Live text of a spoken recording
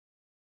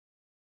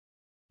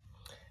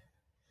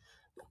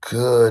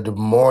Good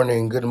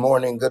morning, good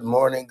morning, good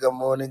morning, good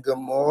morning, good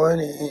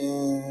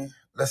morning.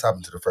 Let's hop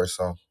into the first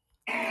song.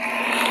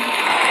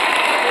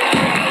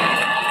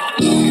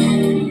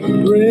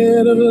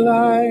 Bread of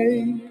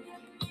life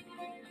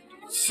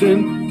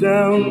sent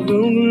down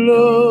from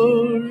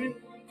glory.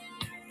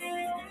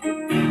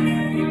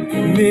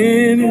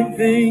 Many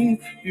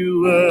things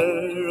you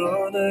were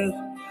on earth,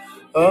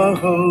 a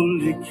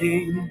holy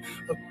king,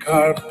 a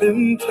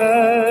carpenter.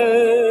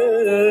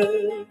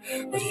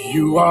 But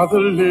you are the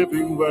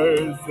living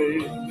word.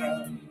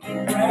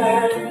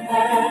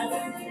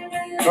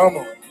 Come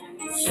on.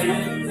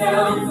 Sent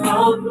down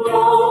from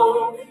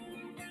glory.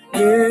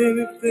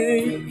 Many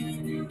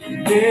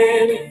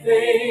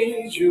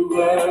things you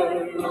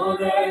were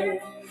on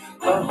earth,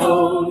 a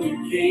holy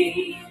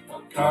king, a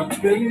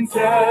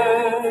carpenter.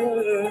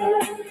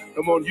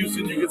 Come on,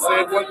 Houston, you can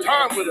say it one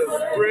time with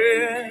us.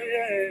 Bread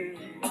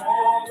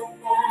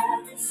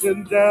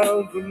sent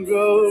down from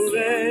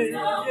glory.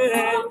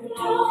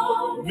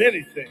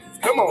 Many things.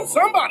 Come on,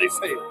 somebody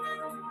say it.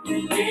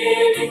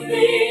 Many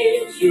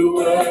things you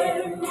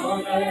were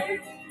on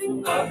earth,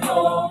 a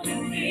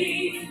holy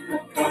king, a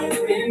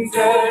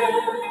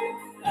carpenter.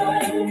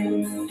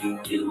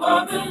 You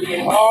are the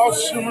living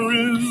awesome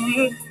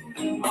ruler,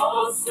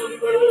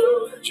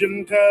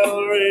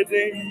 Gentile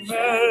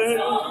Redeemer,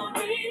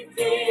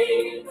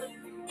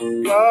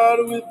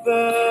 God with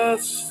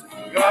us,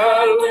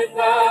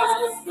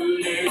 the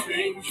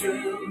living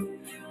truth,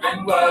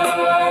 and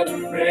what a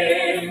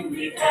friend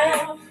we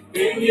have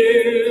in you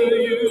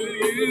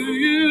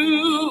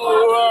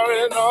are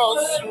an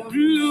awesome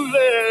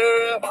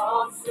ruler,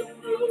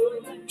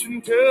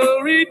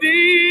 Gentile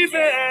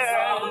Redeemer,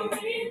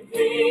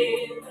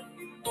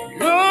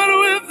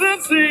 God with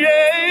us,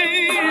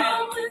 yeah.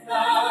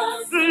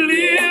 The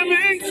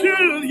living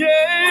truth,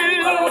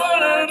 yeah.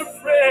 What a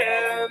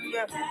friend.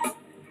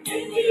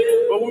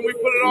 But when we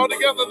put it all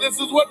together, this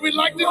is what we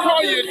like to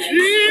call you.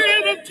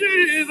 Jesus,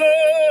 Jesus.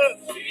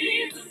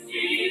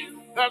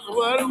 That's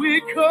what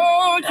we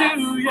call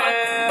you,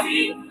 yeah.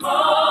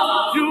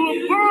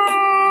 You were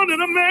born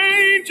in a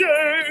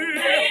manger,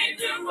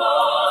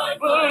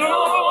 but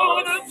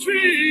on a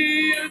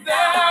tree you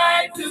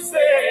died to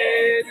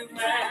save you,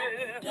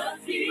 man.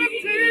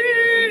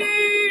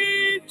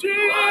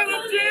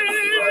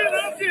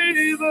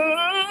 Jesus.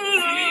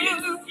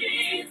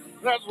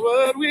 That's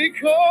what we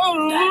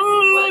call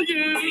you.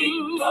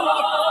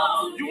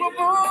 You were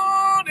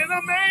born in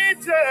a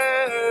manger,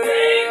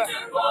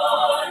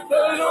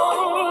 but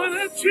on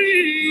a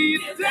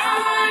tree you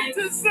died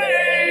to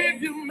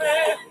save you,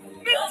 man.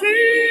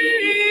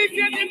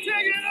 Can you take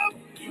it up?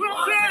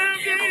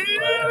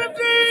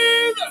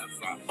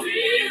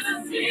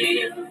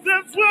 Jesus.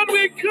 That's what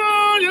we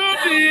call your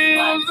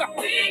Jesus.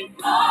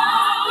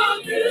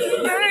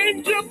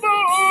 Manger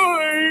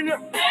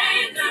born,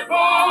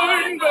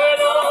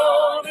 but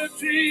on a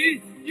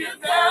tree you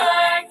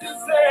died to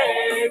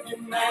save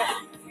you,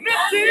 man.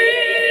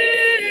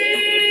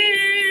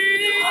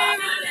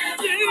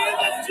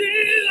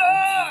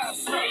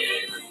 Jesus.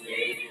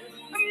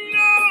 I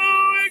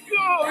know we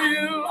call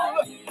you.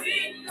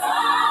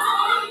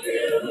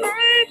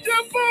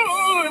 Manger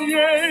born,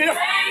 yeah.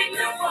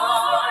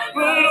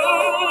 But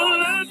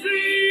on a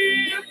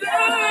tree you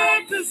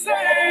died to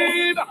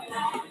save.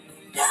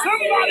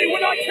 Somebody,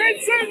 when I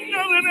can't say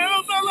nothing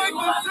else, I like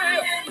to say,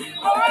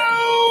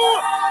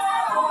 oh,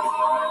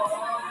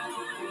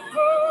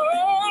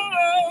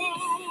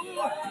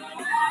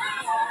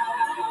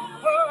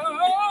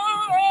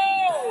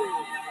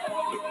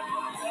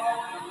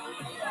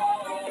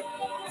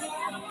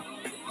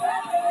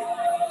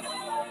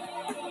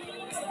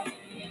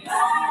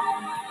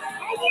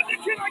 I wonder,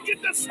 can I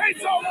get the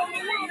saints all over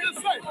the world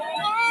to say, oh,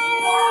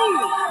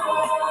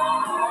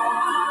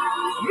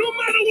 no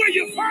matter where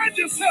you find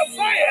yourself,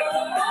 say it.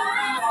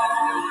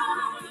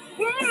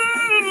 Come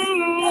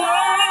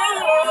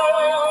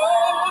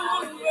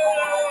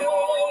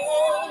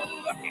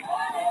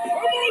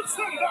on,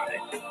 somebody.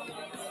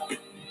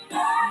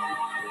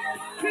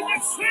 Can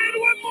you say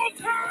it one more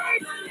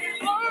time?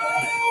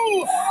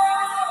 Oh!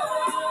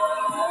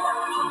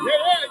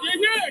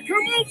 Yeah.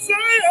 Come on, say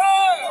it.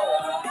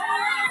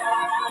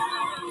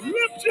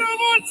 Lift your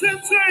voice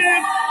and say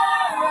it.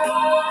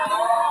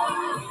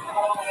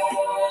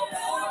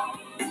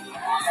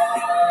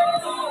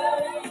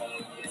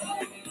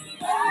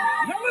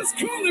 Now let's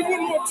call it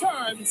one more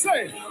time.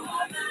 Say it.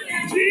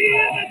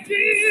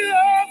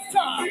 Jesus,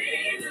 time.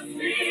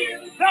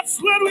 That's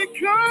what we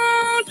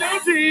call you,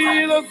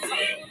 Jesus.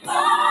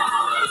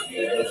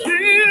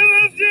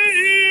 Jesus.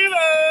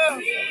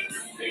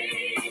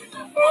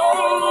 Oh,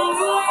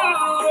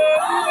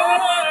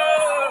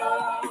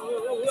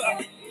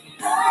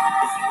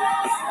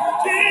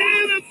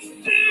 Jesus.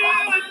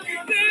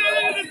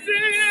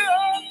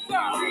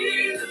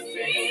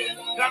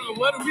 That's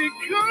what we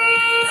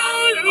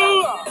call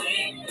you.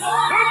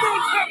 Come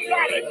on,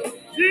 somebody.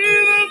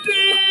 Jesus.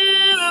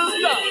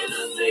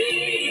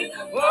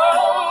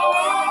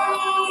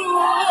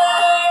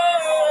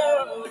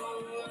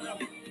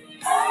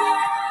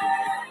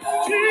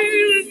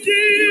 Jesus.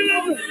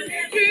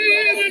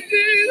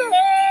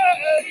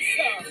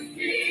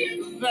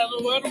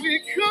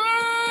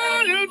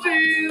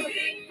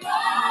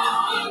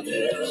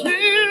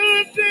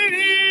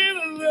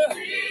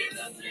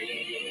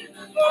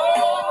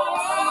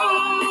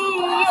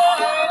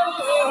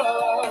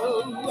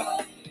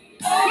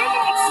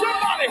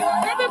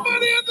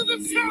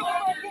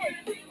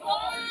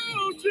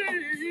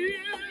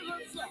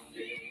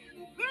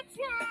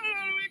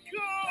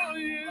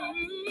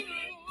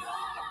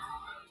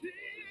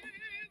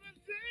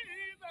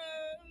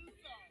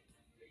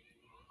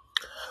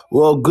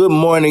 Well, good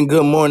morning,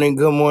 good morning,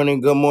 good morning,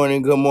 good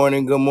morning, good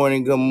morning, good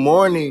morning, good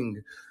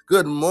morning.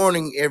 Good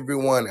morning,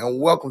 everyone, and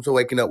welcome to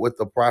Waking Up with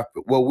the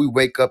Prophet, where we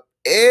wake up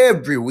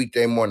every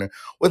weekday morning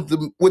with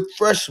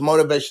fresh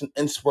motivation,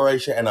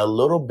 inspiration, and a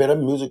little bit of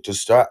music to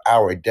start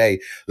our day.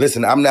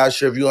 Listen, I'm not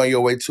sure if you're on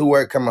your way to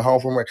work, coming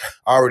home from work,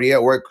 already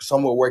at work,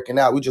 somewhere working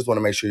out. We just want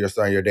to make sure you're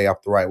starting your day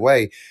off the right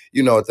way.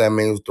 You know what that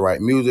means: the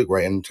right music,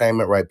 right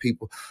entertainment, right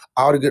people,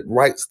 all the good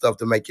right stuff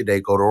to make your day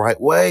go the right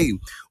way.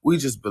 We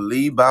just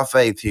believe by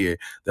faith here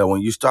that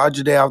when you start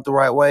your day out the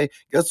right way,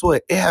 guess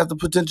what? It has the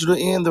potential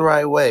to end the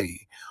right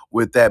way.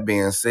 With that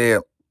being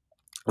said,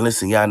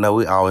 listen, y'all know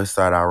we always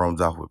start our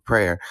rooms off with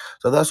prayer.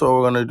 So that's what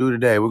we're going to do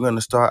today. We're going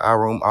to start our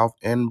room off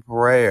in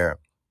prayer.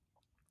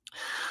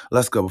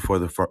 Let's go before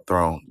the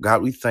throne.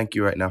 God, we thank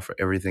you right now for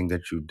everything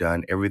that you've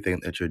done, everything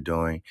that you're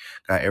doing,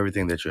 God,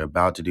 everything that you're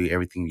about to do,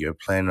 everything you're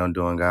planning on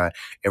doing, God,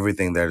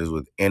 everything that is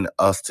within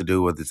us to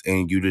do, what is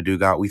in you to do,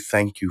 God. We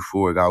thank you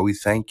for it, God. We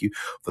thank you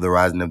for the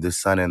rising of the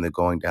sun and the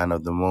going down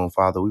of the moon.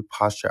 Father, we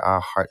posture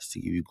our hearts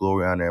to give you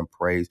glory, honor, and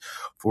praise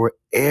for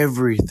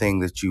everything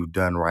that you've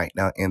done right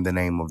now in the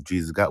name of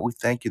Jesus. God, we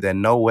thank you that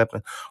no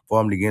weapon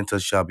formed against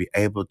us shall be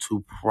able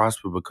to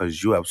prosper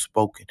because you have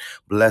spoken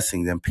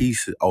blessings and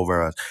peace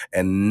over us,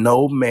 and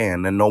no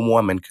man and no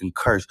woman can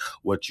curse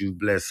what you've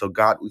blessed. So,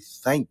 God, we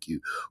thank you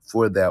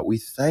for that. We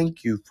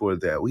thank you for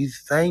that. We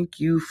thank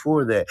you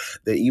for that.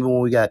 That even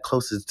when we got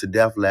closest to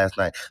death last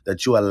night,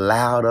 that you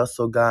allowed us,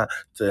 oh God,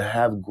 to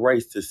have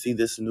grace to see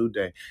this new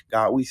day.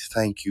 God, we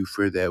thank you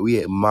for that.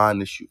 We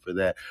admonish you for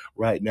that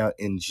right now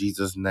in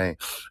Jesus' name.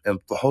 And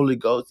for Holy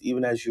Ghost,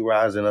 even as you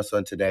rise in us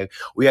on today,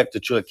 we have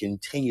to try to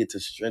continue to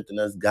strengthen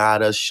us,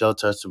 guide us,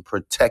 shelter us, and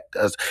protect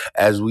us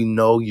as we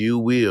know you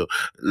will.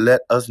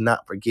 Let us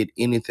not forget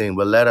anything,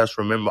 but let us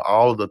remember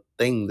all the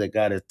things that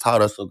God has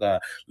taught us, oh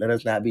God. Let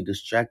us not be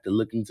distracted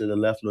looking to the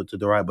left nor to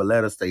the right, but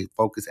let us stay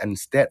focused and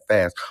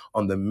steadfast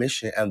on the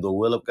mission and the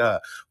will of God.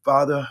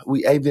 Father,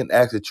 we even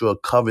ask that you'll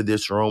cover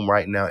this room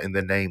right now in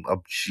the name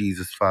of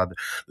Jesus, Father.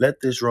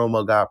 Let this room,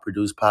 oh God,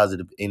 produce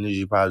positive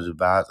energy, positive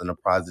vibes, and a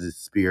positive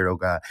spirit, oh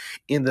God.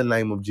 In the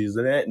name of Jesus,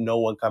 let no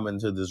one come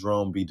into this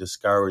room be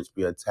discouraged,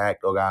 be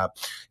attacked, oh God.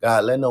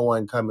 God, let no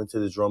one come into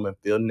this room and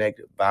feel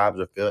negative vibes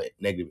or feel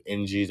negative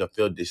energies or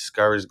feel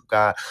discouraged,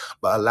 God,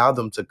 but allow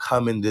them to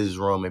come in this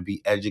room and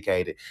be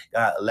educated.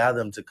 God, allow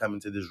them to come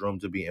into this room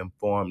to be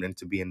informed and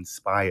to be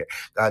inspired.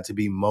 God, to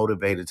be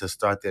motivated to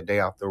start their day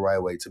off the right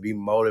way, to be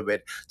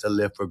motivated to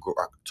live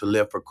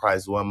for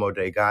Christ one more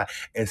day. God,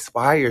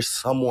 inspire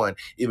someone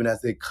even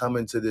as they come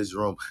into this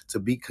room to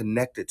be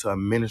connected to a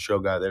ministry, oh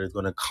God, that is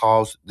going to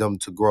cause them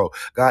to grow.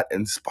 God,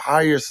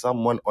 inspire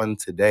someone on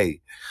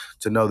today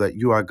to know that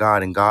you are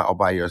God and God all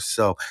by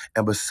yourself,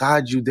 and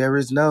beside you there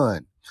is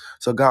none.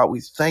 So God,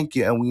 we thank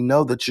you, and we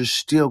know that you're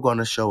still going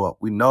to show up.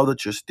 We know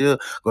that you're still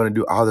going to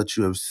do all that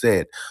you have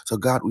said. So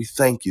God, we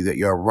thank you that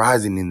you're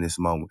rising in this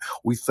moment.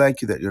 We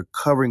thank you that you're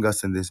covering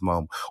us in this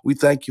moment. We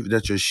thank you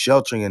that you're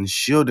sheltering and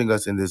shielding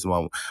us in this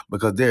moment,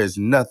 because there is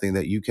nothing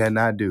that you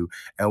cannot do.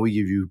 And we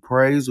give you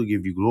praise, we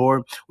give you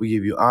glory, we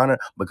give you honor,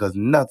 because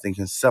nothing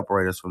can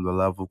separate us from the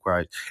love of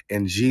Christ.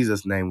 In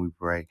Jesus' name we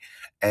pray.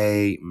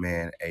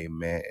 Amen.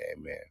 Amen.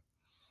 Amen.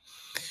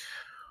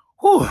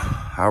 Whew.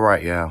 All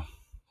right, y'all.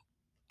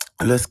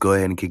 Let's go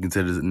ahead and kick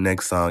into the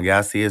next song.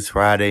 Y'all see it's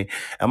Friday,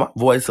 and my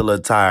voice a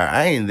little tired.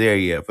 I ain't there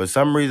yet. For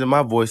some reason,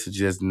 my voice is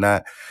just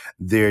not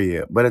there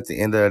yet. But at the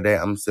end of the day,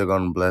 I'm still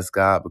gonna bless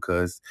God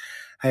because,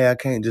 hey, I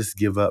can't just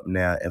give up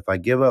now. If I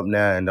give up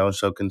now and don't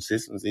show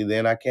consistency,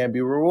 then I can't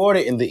be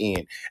rewarded in the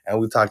end. And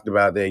we talked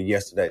about that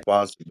yesterday.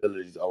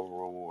 Responsibilities over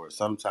rewards.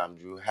 Sometimes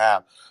you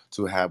have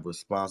to have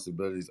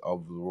responsibilities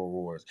over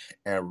rewards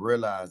and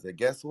realize that,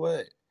 guess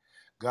what?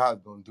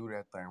 God's gonna do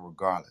that thing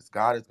regardless.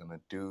 God is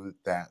gonna do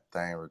that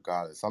thing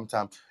regardless.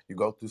 Sometimes you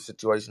go through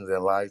situations in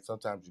life,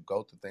 sometimes you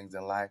go through things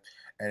in life,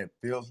 and it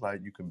feels like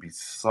you can be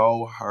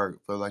so hurt,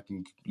 feel like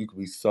you can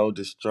be so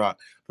distraught,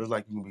 feels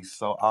like you can be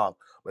so off.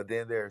 But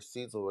then there are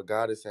seasons where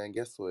God is saying,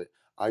 guess what?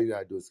 All you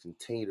gotta do is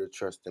continue to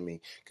trust in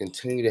me,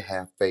 continue to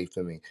have faith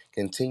in me,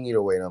 continue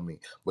to wait on me.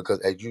 Because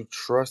as you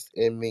trust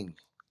in me,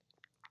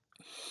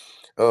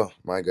 oh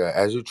my God.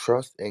 As you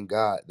trust in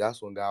God,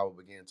 that's when God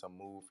will begin to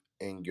move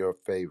in your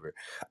favor.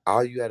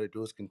 All you got to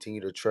do is continue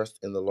to trust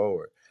in the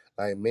Lord.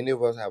 Like many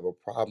of us have a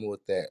problem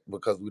with that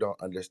because we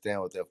don't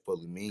understand what that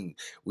fully means.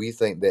 We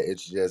think that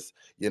it's just,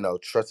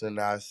 trusting in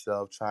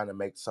ourselves, trying to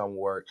make some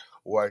work,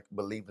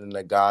 believing in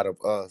the God of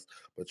us.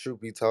 But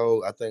truth be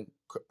told, I think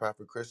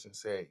Prophet Christian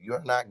said,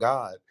 you're not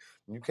God.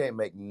 You can't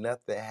make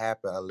nothing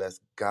happen unless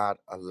God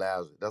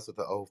allows it. That's what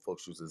the old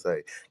folks used to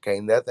say.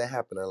 Can't nothing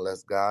happen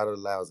unless God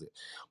allows it.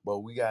 But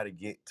we got to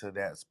get to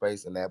that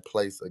space and that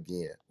place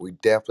again. We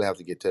definitely have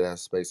to get to that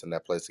space and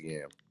that place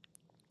again.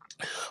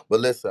 But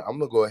listen, I'm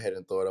gonna go ahead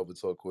and throw it over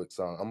to a quick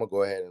song. I'm gonna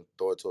go ahead and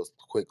throw it to a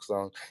quick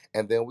song,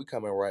 and then we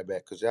coming right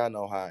back because y'all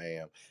know how I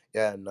am.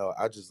 Yeah, no,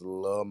 I just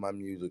love my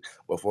music.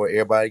 Before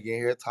everybody get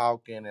here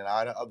talking and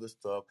all the other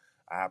stuff,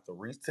 I have to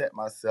reset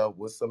myself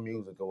with some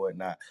music or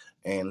whatnot.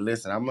 And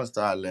listen, I'm gonna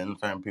start letting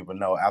certain people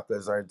know after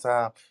a certain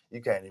time,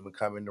 you can't even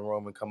come in the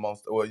room and come on.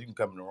 Well, you can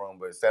come in the room,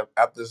 but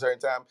after a certain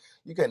time,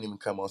 you can't even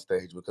come on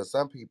stage because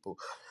some people,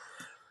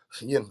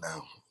 you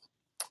know.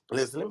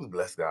 Listen, let me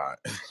bless God.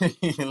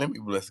 Let me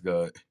bless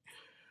God.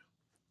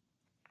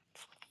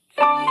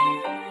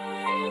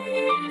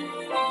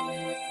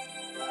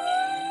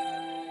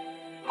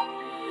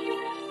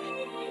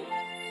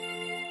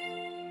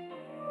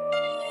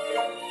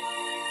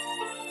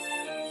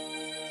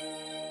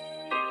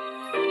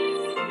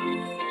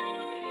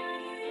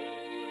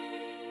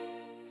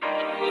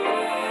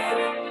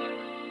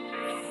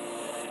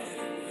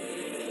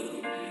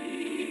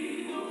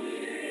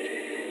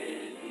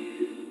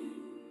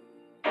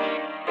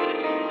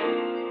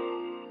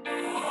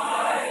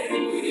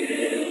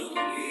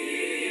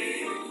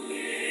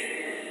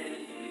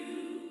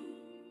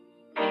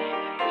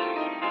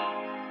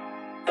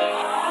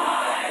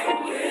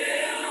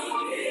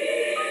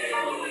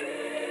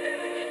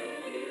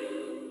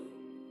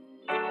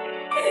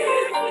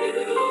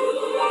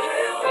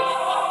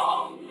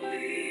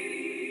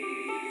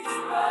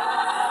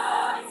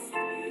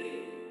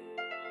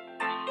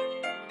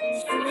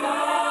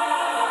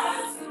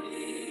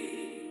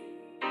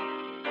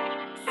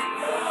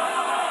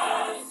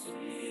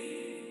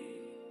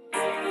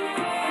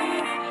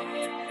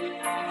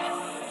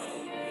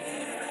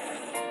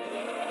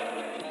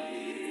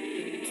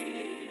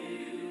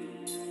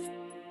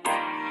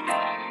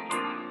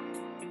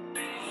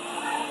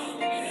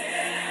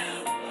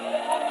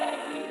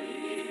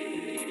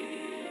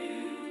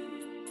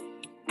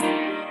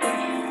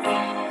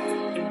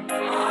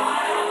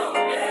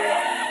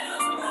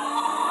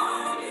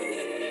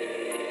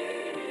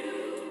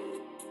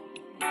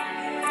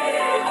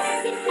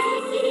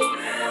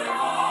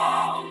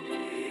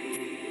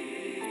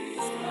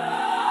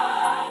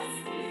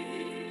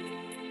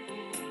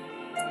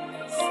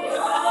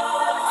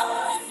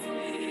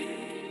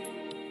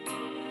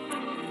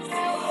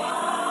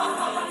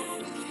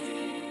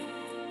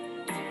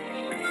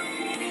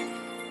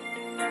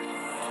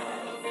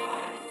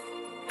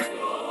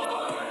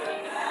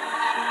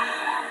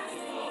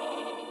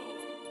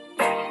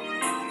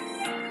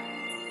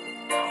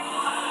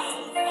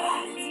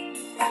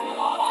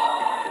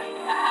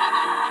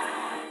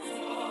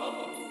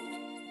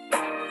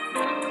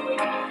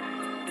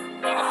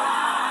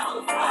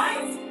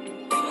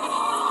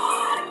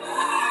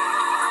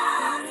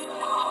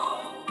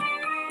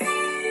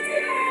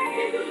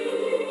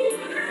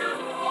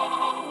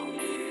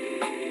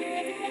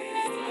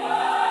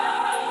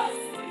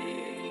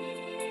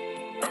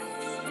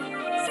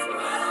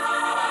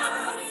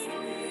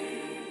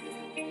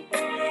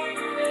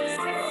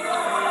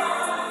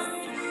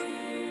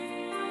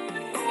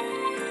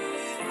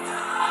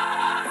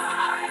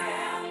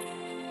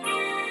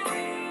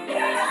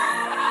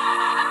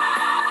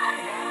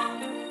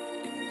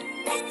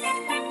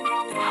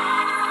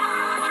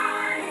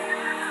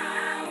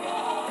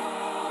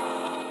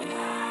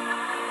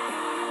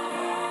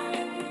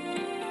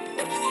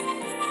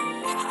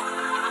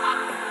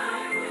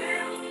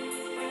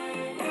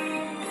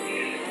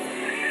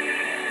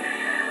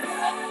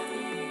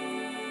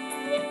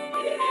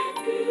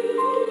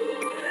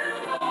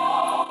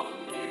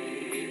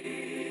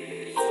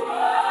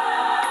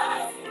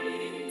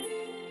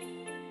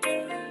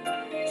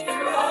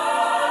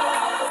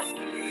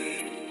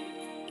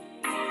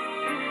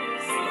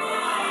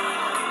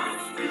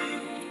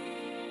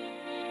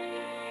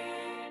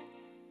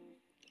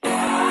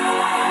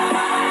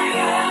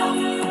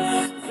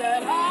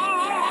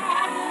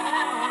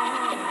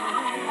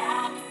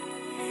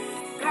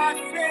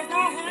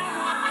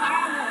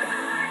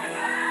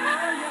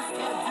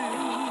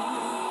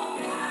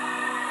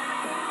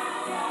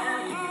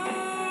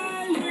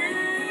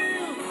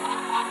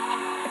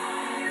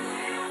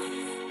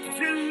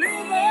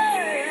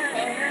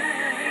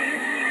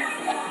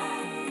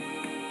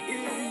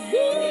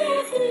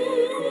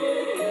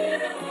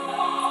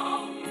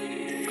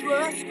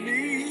 Trust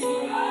me.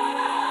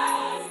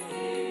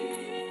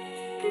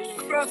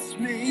 Trust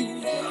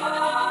me.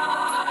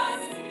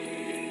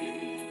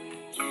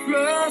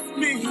 Trust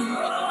me.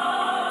 No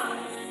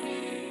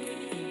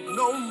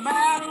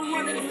matter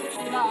what it looks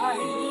like,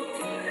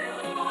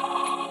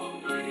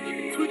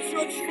 put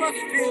your trust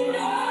in me.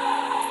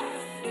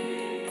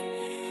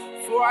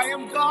 For I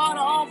am God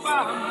all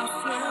by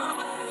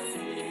myself.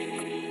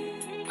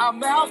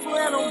 I'm Alpha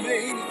and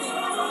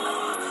Omega,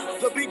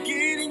 the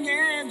beginning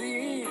and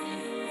the end.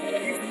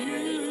 If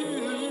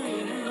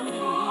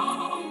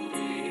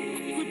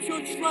you put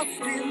your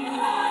trust in me,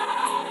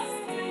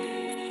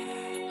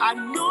 I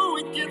know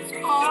it gets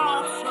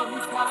hard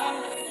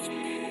sometimes,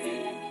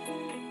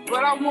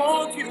 but I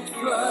want you to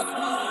trust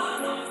me.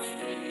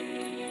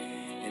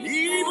 And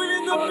even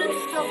in the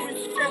midst of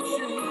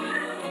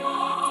recession,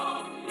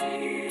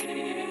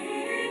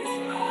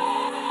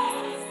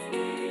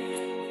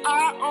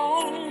 I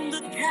own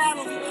the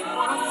cattle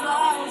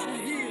on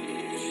 1,000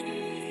 hills,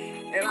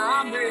 and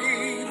I'm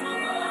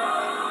able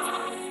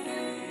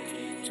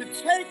to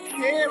take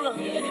care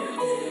of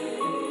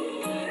you.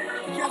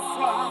 Yes,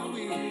 I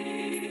will.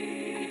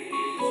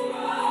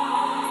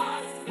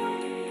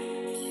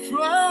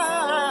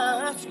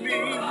 Trust me.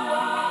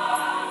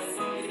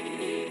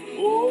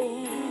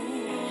 Oh,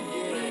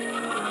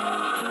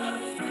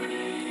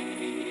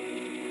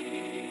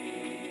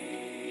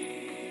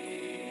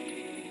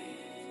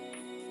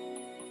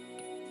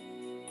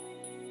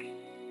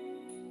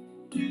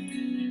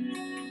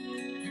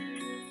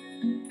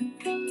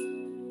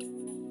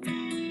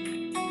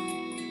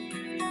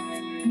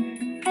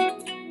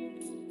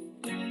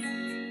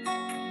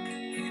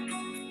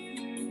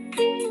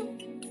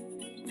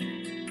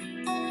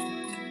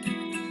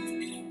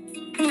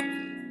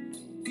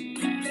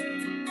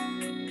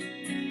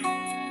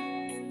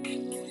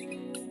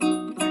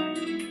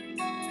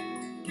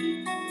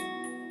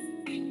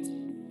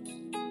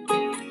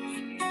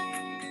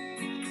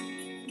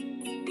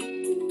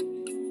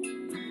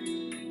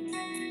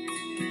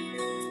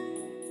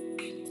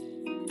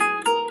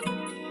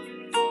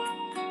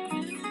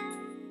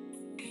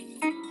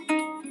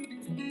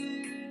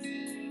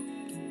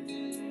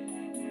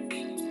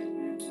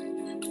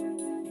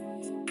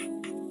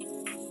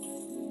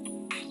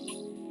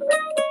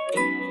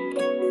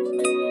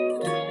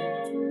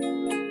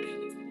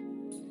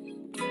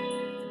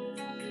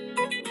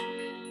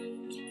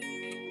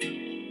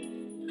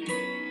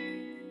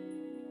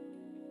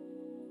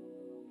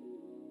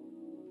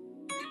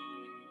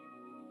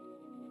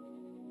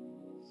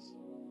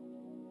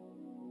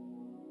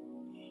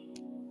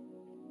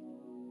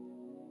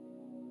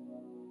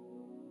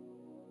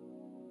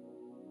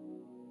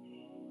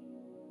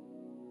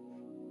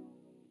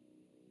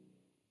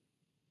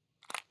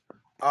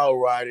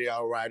 Alrighty.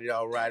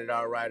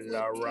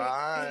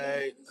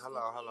 Hold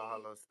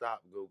on.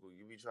 Stop, Google.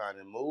 You be trying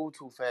to move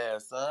too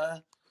fast,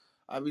 son.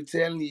 I be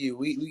telling you,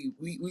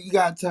 we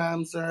got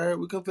time, sir.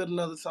 We can fit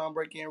another song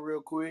break in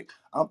real quick.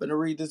 I'm gonna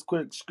read this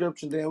quick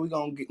scripture, then we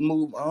gonna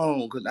move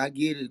on. Cause I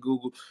get it,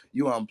 Google.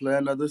 You wanna play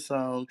another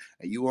song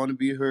and you wanna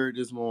be heard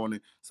this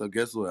morning. So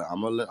guess what?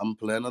 I'm gonna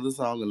play another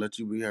song and let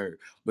you be heard.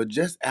 But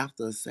just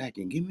after a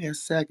second, give me a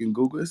second,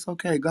 Google. It's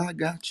okay. God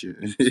got you.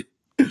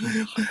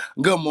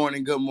 Good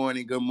morning.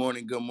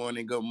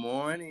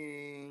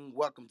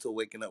 Welcome to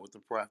Waking Up with the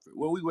Prophet,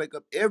 where we wake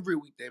up every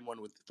weekday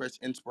morning with fresh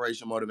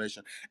inspiration,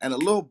 motivation, and a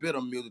little bit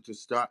of music to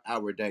start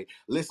our day.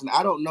 Listen,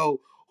 I don't know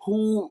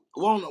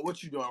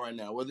what you're doing right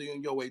now, whether you're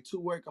on your way to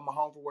work, I'm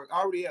home from work,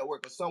 already at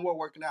work, or somewhere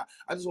working out.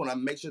 I just want to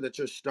make sure that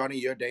you're starting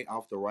your day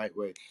off the right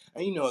way.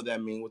 And you know what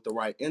that means, with the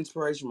right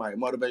inspiration, right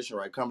motivation,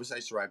 right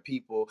conversation, right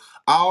people,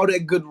 all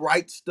that good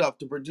right stuff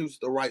to produce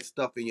the right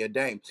stuff in your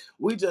day.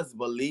 We just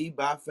believe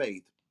by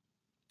faith.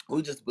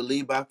 We just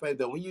believe by faith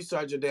that when you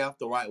start your day off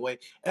the right way, it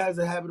has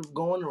a habit of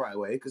going the right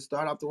way. It could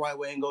start off the right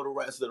way and go the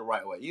rest of the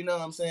right way. You know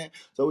what I'm saying?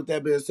 So with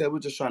that being said, we're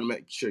just trying to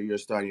make sure you're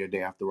starting your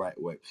day off the right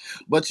way.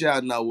 But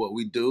y'all know what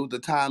we do. The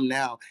time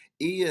now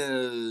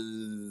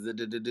is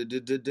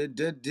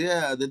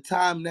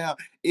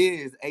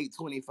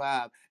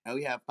 8:25, and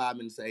we have 5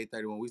 minutes to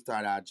 8:30 when we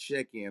start our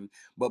check-in.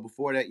 But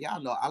before that,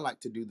 y'all know I like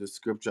to do the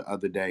scripture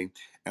of the day.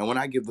 And when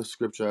I give the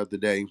scripture of the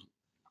day,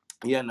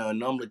 yeah, no, it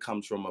normally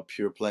comes from a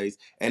pure place,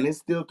 and it's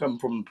still coming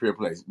from a pure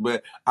place.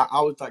 But I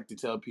always like to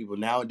tell people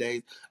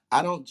nowadays,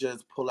 I don't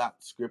just pull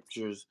out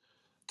scriptures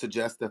to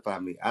justify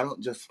me. I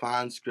don't just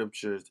find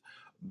scriptures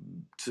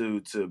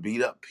to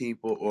beat up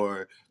people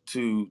or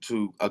to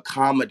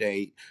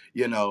accommodate,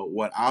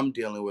 what I'm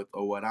dealing with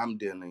or what I'm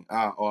dealing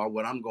or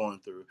what I'm going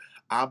through.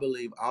 I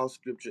believe all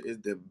scripture is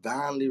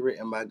divinely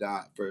written by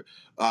God for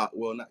not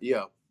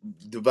yeah,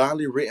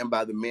 divinely written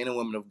by the men and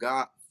women of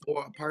God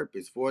for a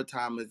purpose, for a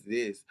time as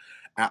this.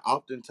 And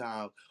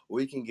oftentimes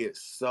we can get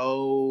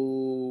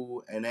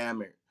so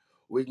enamored,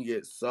 we can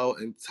get so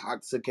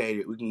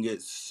intoxicated, we can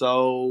get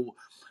so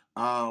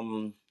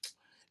um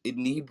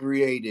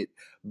inebriated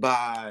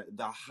by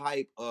the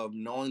hype of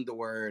knowing the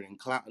word and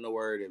clapping the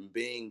word and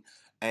being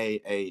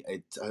a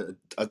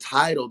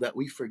title, that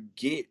we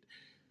forget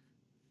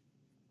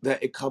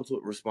that it comes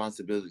with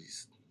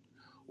responsibilities.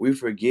 We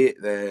forget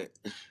that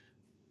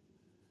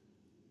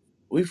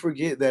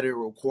it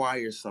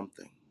requires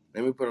something.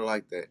 Let me put it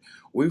like that.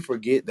 We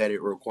forget that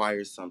it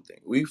requires something.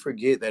 We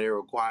forget that it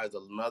requires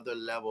another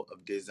level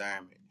of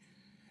discernment.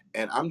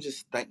 And I'm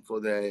just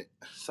thankful that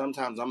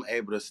sometimes I'm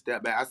able to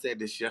step back. I said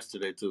this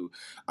yesterday too.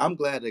 I'm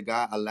glad that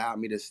God allowed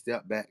me to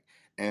step back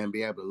and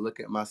be able to look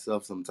at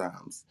myself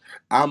sometimes.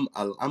 I'm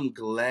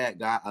glad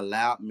God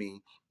allowed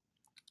me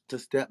to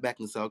step back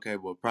and say, okay,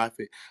 well,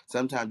 prophet,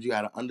 sometimes you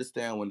got to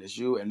understand when it's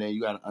you, and then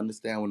you got to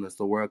understand when it's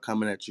the world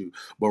coming at you.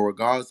 But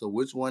regardless of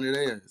which one it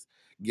is,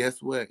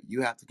 guess what?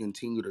 You have to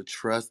continue to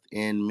trust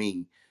in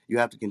me. You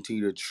have to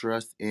continue to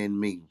trust in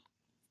me.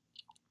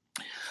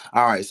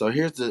 All right, so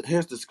here's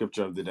the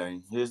scripture of the day.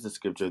 Here's the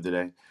scripture of the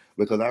day,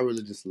 because I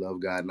really just love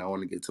God and I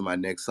want to get to my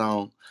next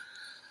song.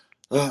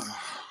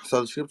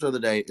 So the scripture of the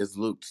day is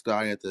Luke,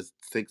 starting at the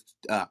sixth.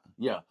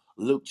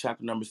 Luke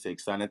chapter number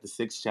 6, starting at the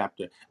 6th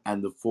chapter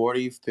and the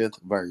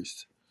 45th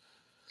verse.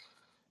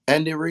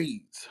 And it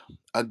reads,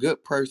 "A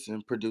good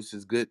person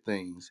produces good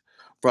things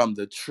from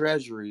the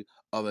treasury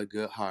of a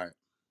good heart.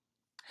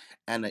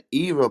 And an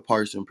evil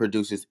person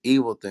produces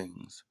evil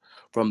things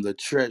from the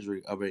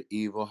treasury of an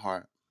evil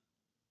heart.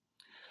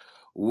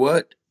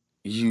 What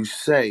you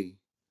say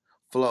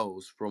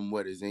flows from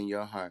what is in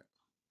your heart.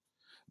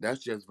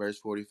 That's just verse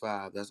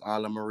 45. That's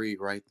all I'm going to read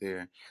right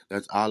there.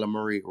 That's all I'm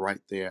going to read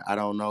right there. I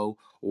don't know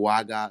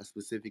why God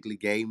specifically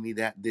gave me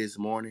that this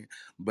morning,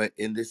 but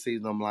in this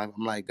season of life,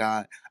 I'm like,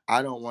 God,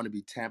 I don't want to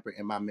be tampered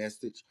in my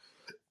message.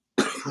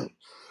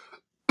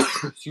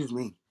 Excuse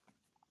me.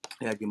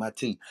 Yeah, get my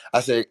tea.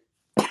 I said,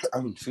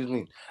 excuse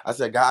me. I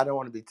said, God, I don't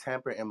want to be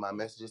tampered in my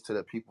messages to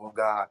the people of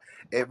God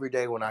every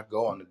day when I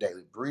go on the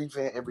daily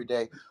briefing, every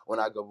day when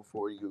I go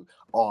before you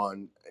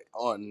on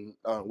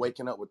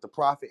waking up with the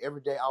prophet,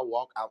 every day I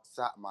walk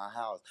outside my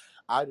house.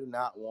 I do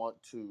not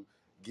want to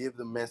give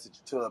the message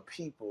to a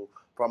people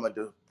from a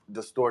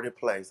distorted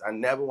place. I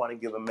never want to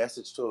give a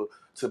message to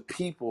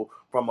people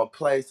from a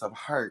place of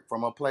hurt,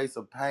 from a place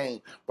of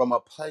pain, from a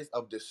place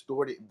of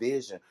distorted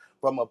vision,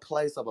 from a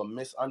place of a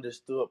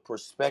misunderstood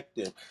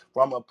perspective,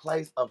 from a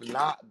place of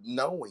not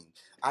knowing.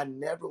 I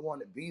never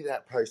want to be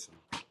that person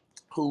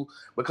who,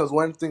 because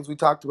one of the things we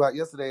talked about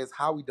yesterday is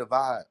how we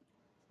divide,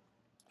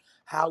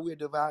 how we're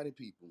dividing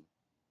people.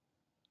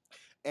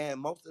 And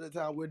most of the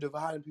time we're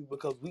dividing people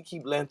because we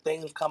keep letting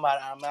things come out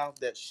of our mouth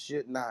that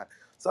should not.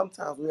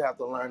 Sometimes we have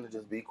to learn to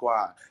just be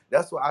quiet.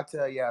 That's what I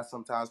tell y'all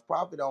sometimes.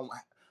 Prophet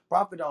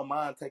don't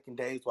mind taking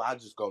days where I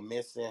just go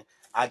missing.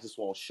 I just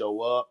won't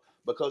show up.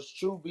 Because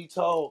truth be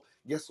told,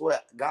 guess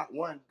what? God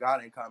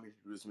ain't called me to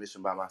do this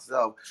mission by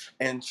myself.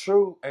 And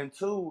two,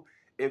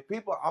 if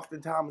people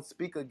oftentimes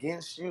speak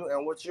against you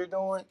and what you're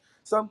doing,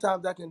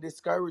 sometimes that can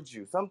discourage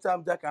you.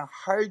 Sometimes that can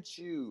hurt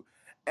you.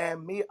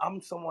 And me,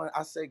 I'm someone,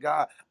 I say,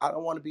 God, I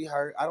don't want to be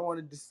hurt. I don't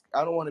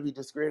want to be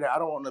discredited. I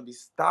don't want to be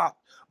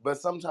stopped.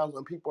 But sometimes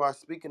when people are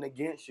speaking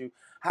against you,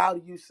 how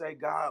do you say,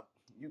 God,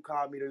 you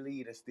called me to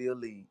lead and still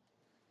lead?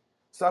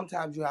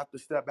 Sometimes you have to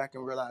step back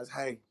and realize,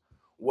 hey,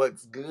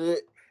 what's good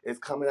is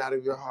coming out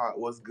of your heart.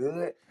 What's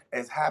good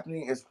is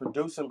happening, is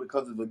producing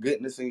because of the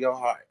goodness in your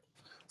heart.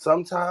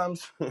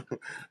 Sometimes,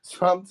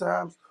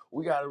 sometimes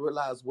we got to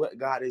realize what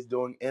God is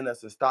doing in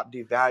us and stop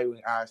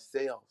devaluing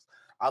ourselves.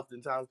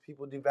 Oftentimes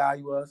people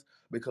devalue us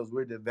because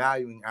we're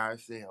devaluing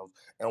ourselves.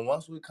 And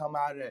once we come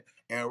out of it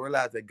and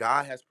realize that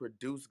God has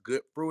produced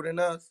good fruit in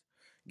us,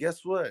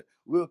 guess what?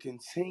 We'll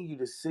continue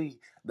to see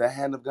the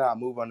hand of God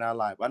move on our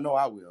life. I know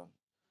I will.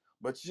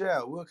 But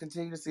yeah, we'll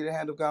continue to see the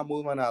hand of God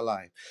move on our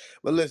life.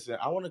 But listen,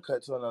 I want to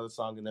cut to another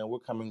song and then we're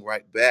coming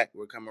right back.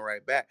 We're coming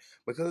right back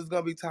because it's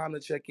going to be time to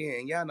check in.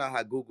 And y'all know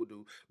how Google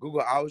do.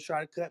 Google always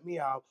try to cut me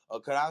off or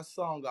cut our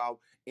song off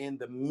in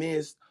the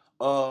midst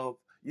of,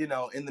 in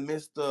the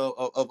midst of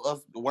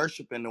us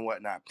worshiping and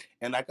whatnot.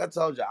 And like I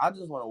told you, I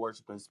just want to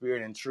worship in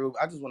spirit and truth.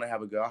 I just want to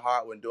have a good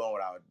heart when doing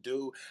what I would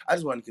do. I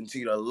just want to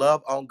continue to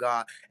love on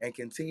God and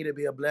continue to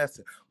be a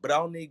blessing. But I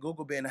don't need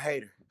Google being a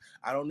hater.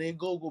 I don't need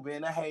Google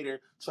being a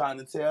hater trying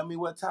to tell me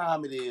what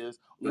time it is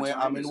when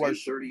I'm in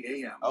worship.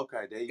 8:30 a.m.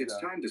 Okay, there you go.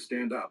 It's time to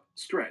stand up,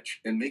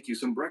 stretch, and make you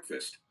some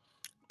breakfast.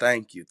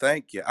 Thank you.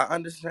 I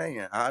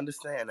understand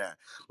that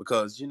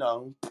because,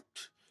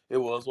 it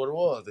was what it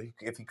was.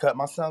 If he cut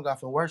my song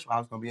off in worship, I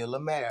was going to be a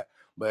little mad.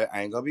 But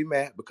I ain't going to be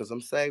mad because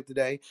I'm saved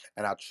today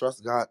and I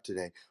trust God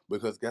today.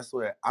 Because guess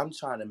what? I'm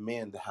trying to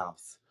mend the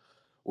house.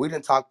 We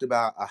done talked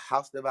about a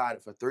house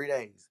divided for 3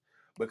 days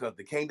because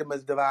the kingdom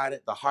is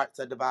divided, the hearts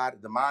are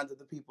divided, the minds of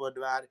the people are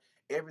divided,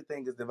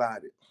 everything is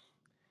divided.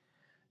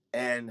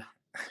 And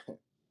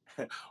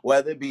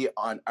whether it be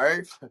on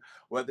earth,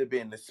 whether it be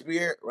in the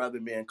spirit, whether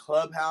it be in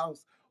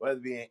clubhouse, whether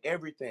it be in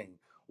everything,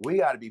 we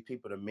got to be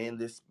people to mend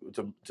this,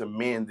 to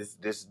mend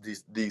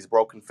these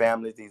broken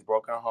families, these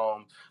broken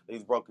homes,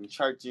 these broken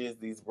churches,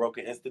 these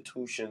broken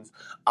institutions,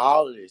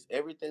 all of this,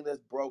 everything that's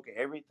broken,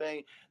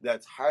 everything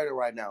that's hurting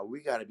right now.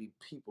 We got to be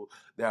people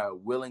that are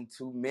willing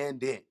to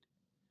mend it.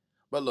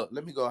 But look,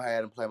 let me go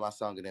ahead and play my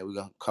song, and then we're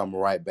gonna come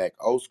right back.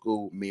 Old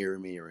school, Mary,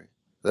 Mary.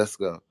 Let's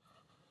go,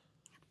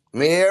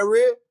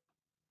 Mary.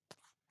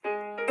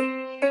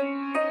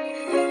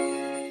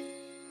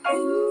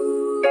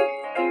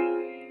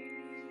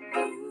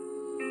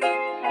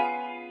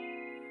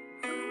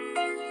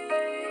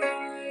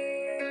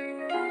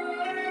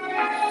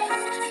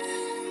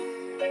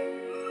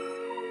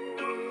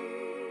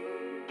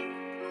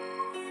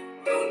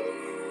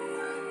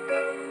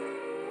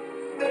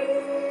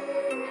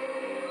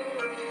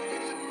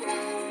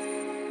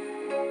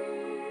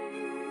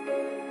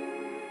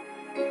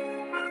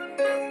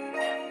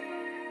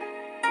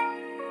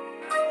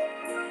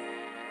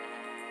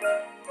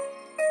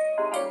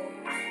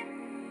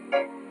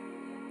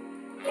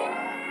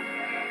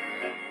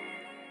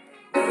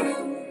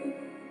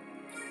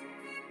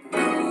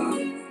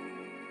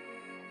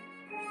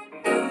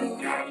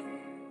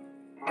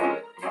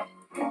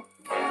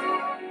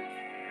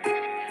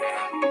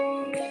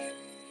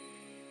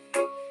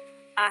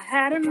 I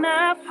had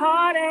enough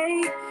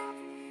heartache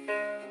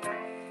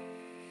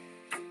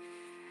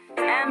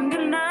and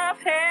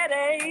enough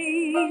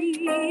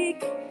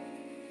headache.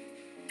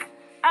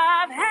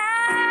 I've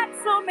had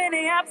so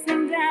many ups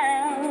and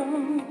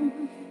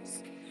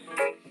downs.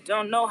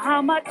 Don't know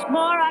how much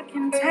more I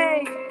can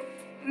take.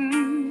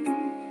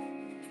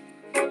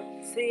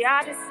 See,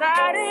 I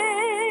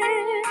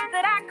decided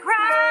that I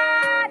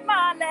cried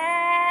my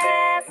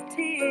last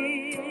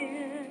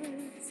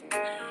tears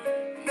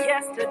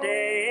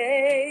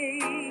yesterday.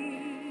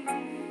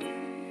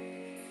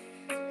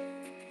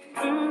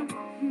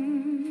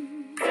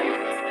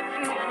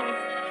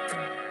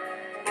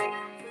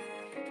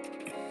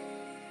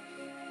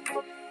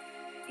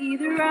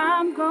 Either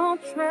I'm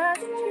gonna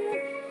trust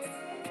you,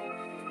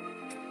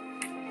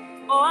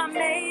 or I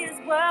may as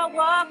well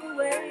walk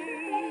away.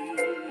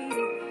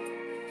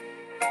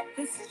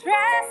 'Cause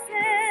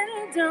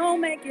stressing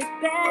don't make it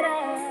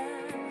better.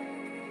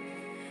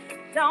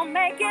 Don't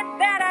make it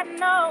better,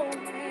 no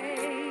way.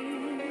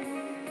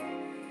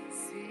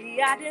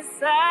 See, I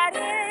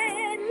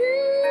decided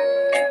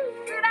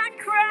that I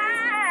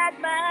cried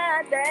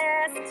my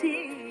last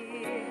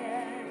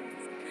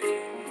tears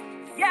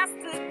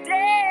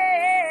yesterday.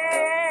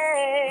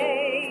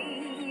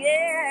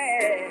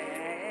 Yeah.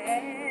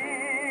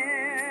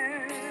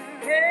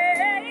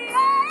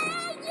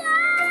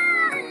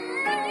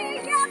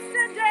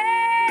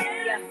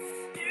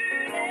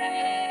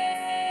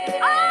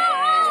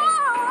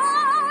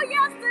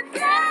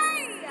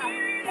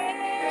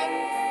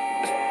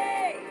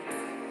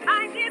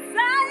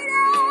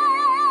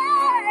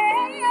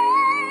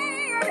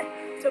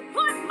 To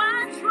put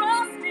my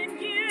trust in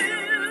you.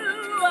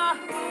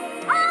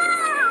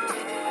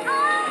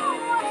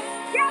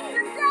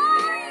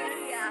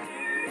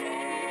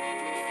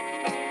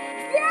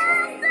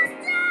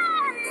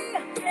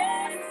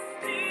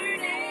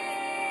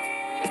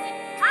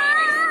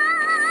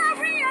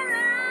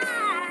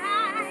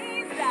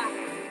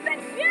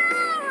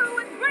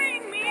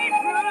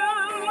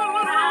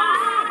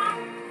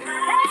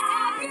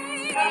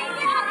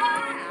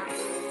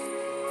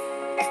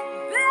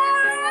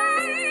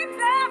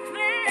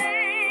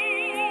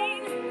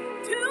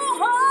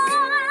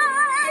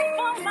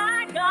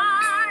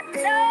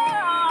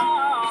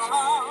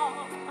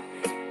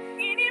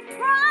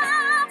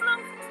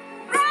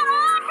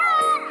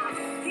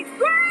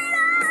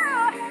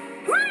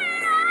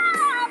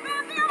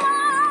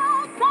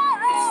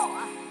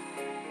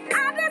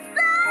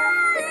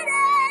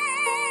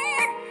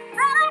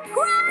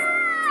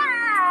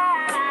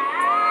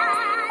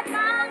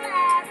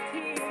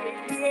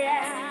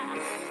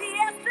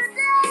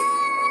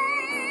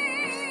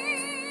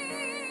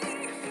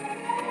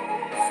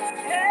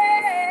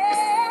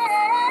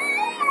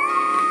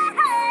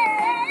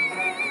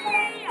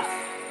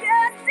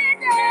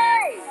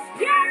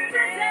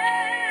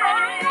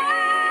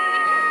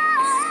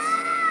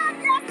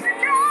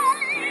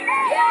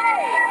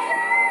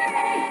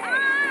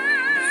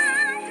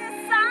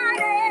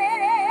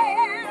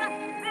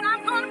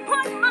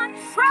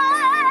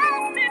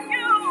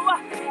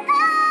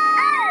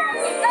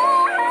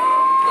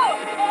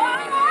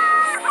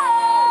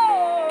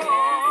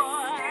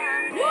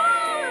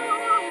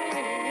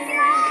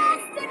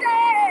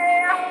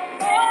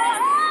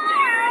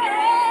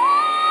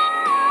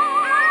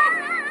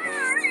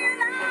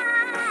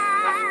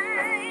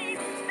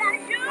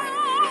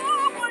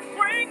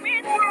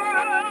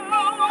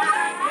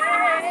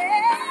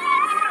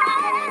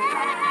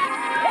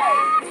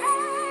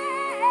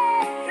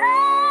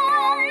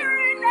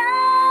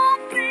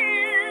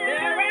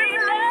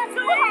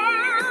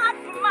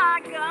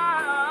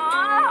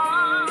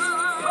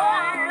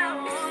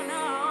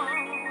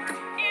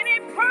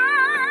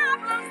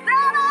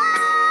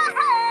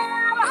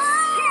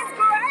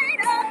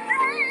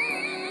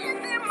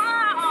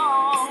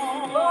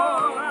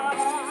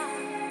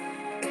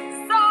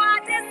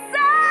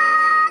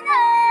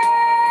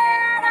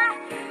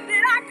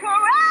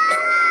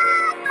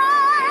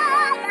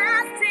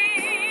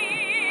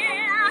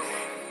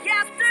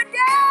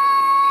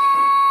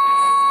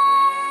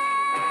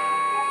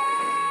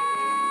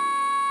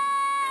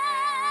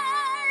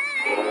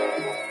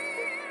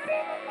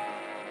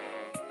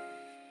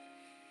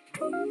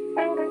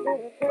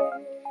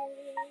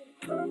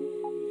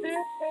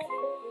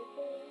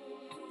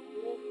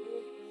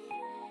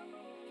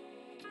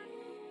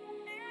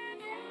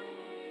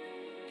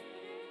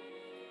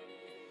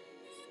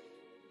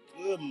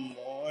 Good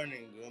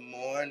morning, good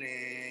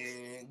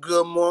morning,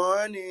 good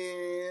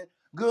morning,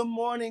 good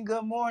morning,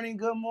 good morning,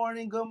 good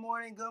morning, good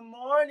morning, good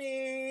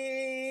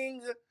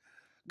morning.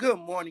 Good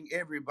morning,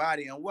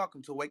 everybody, and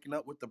welcome to Waking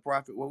Up with the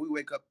Prophet, where we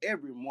wake up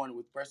every morning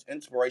with fresh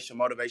inspiration,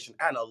 motivation,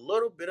 and a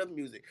little bit of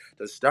music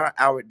to start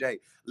our day.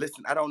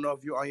 Listen, I don't know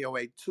if you're on your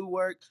way to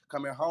work,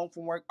 coming home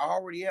from work,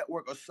 already at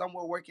work, or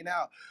somewhere working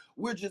out.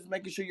 We're just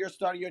making sure you're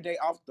starting your day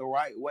off the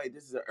right way.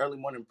 This is an early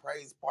morning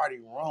praise party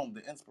room,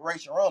 the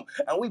inspiration room,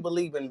 and we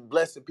believe in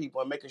blessing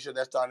people and making sure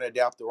they're starting their day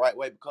off the right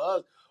way,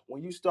 because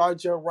when you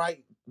start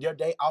your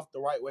day off the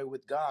right way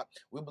with God,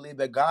 we believe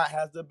that God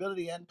has the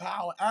ability and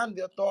power and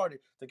the authority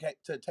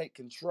to take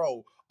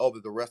control over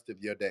the rest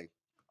of your day.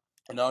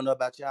 And I don't know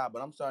about y'all,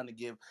 but I'm starting to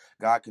give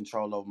God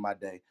control over my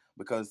day,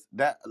 because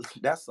that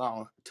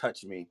song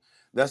touched me.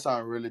 That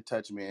song really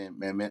touched me and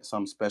meant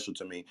something special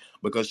to me.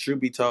 Because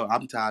truth be told,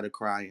 I'm tired of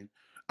crying.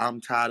 I'm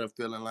tired of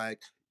feeling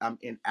like I'm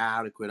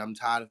inadequate. I'm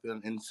tired of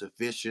feeling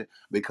insufficient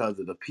because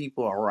of the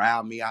people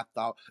around me I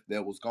thought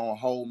that was gonna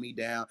hold me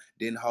down,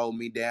 didn't hold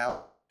me down.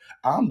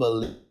 I'm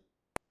believing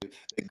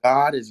that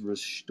God is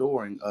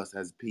restoring us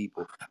as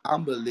people.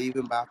 I'm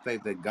believing by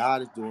faith that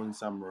God is doing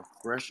something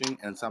refreshing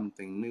and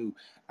something new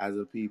as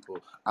a people.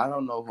 I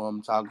don't know who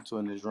I'm talking to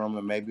in this room,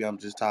 and maybe I'm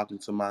just talking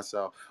to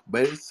myself,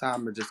 but it's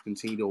time to just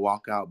continue to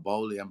walk out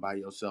boldly and by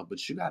yourself.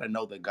 But you got to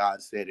know that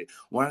God said it.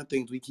 One of the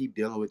things we keep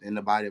dealing with in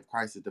the body of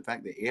Christ is the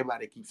fact that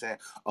everybody keeps saying,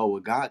 oh,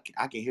 well, God,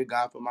 I can hear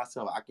God for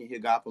myself. I can hear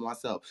God for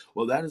myself.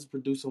 Well, that is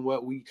producing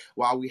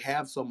while we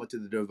have so much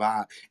of the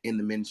divide in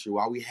the ministry,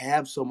 while we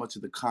have so much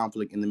of the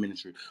conflict in the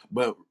ministry.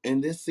 But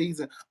in this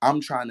season, I'm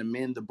trying to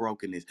mend the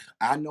brokenness.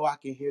 I know I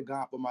can hear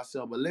God for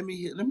myself, but let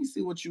me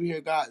see what you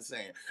hear God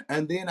saying.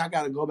 And then I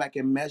got to go back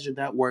and measure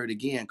that word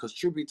again. Because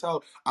truth be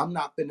told, I'm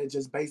not finna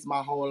just base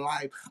my whole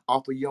life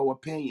off of your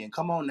opinion.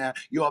 Come on now.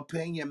 Your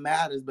opinion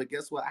matters, but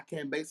guess what? I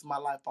can't base my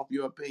life off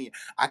your opinion.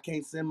 I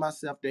can't send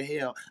myself to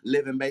hell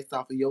living based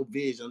off of your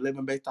vision,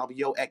 living based off of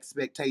your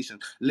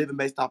expectations, living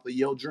based off of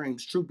your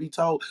dreams. Truth be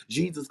told,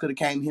 Jesus could have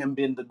came here and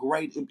been the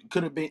great,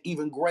 could have been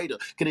even greater,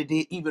 could have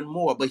did even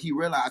more, but he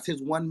realized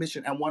his one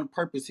mission and one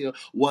purpose here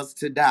was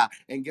to die.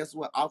 And guess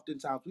what?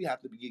 Oftentimes we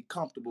have to get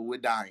comfortable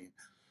with dying.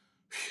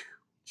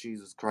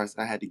 Jesus Christ,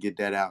 I had to get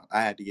that out.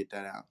 I had to get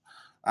that out.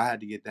 I had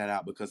to get that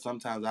out because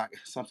sometimes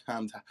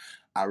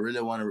I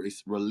really want to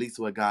release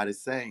what God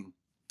is saying.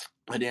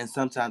 But then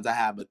sometimes I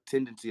have a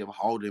tendency of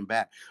holding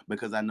back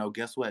because I know,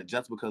 guess what?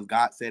 Just because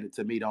God said it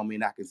to me don't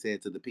mean I can say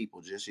it to the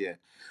people just yet.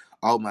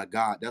 Oh my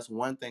God, that's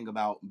one thing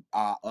about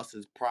us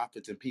as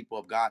prophets and people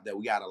of God that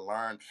we got to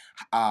learn.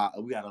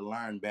 We got to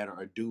learn better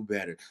or do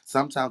better.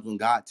 Sometimes when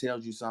God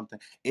tells you something,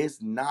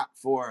 it's not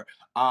for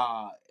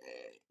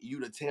you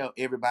to tell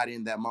everybody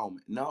in that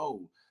moment.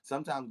 No.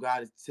 Sometimes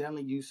God is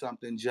telling you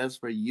something just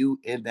for you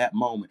in that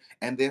moment.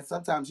 And then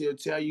sometimes he'll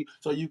tell you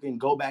so you can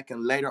go back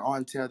and later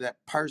on tell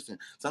that person.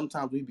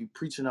 Sometimes we be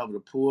preaching over the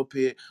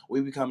pulpit.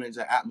 We be coming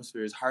into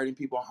atmospheres, hurting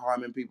people,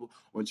 harming people.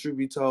 When truth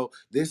be told,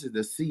 this is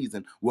the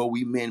season where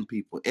we mend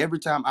people. Every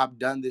time I've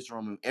done this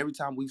room, and every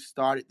time we've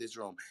started this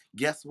room,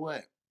 guess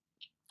what?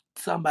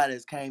 Somebody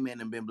has came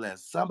in and been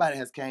blessed. Somebody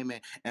has came in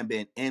and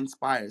been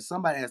inspired.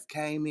 Somebody has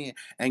came in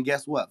and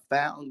guess what?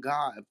 Found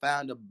God,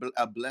 found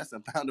a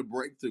blessing, found a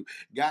breakthrough,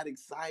 got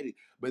excited.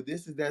 But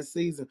this is that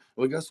season.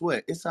 Well, guess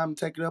what? It's time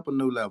to take it up a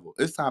new level.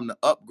 It's time to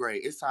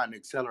upgrade. It's time to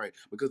accelerate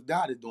because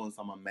God is doing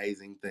some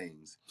amazing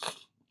things.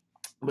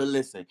 But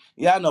listen,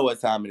 y'all know what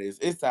time it is.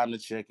 It's time to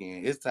check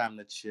in. It's time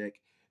to check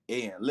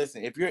in.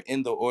 Listen, if you're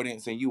in the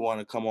audience and you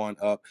want to come on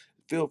up,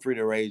 feel free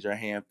to raise your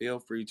hand. Feel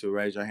free to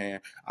raise your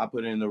hand. I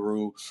put in the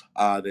rule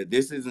that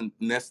this isn't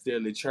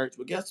necessarily church,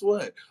 but guess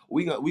what?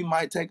 We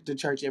might take it to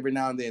church every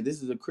now and then.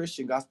 This is a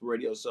Christian gospel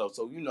radio show,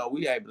 so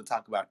we're able to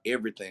talk about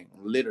everything.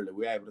 Literally,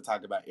 we're able to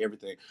talk about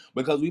everything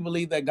because we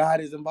believe that God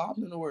is involved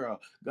in the world.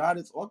 God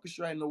is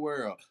orchestrating the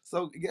world.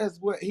 So guess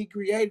what? He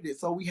created it,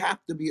 so we have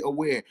to be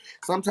aware.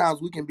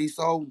 Sometimes we can be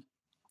so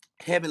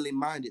heavenly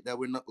minded that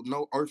we're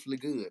no earthly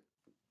good.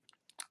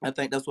 I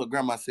think that's what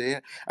grandma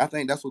said. I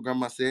think that's what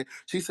grandma said.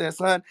 She said,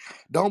 son,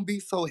 don't be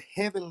so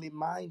heavenly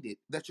minded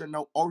that you're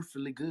no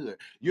earthly good.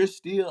 You're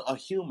still a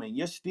human.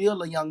 You're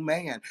still a young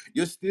man.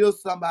 You're still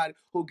somebody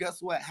who,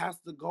 guess what, has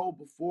to go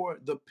before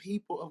the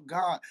people of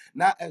God,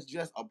 not as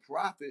just a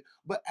prophet,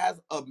 but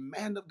as a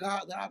man of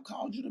God that I've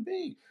called you to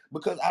be.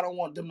 Because I don't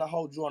want them to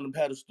hold you on the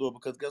pedestal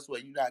because guess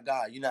what? You're not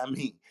God. You're not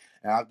me.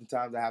 And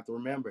oftentimes I have to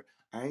remember,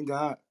 I ain't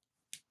God.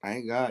 I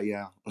ain't God,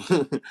 yeah.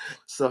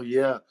 So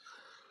yeah,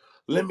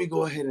 let me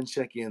go ahead and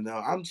check in though.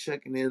 I'm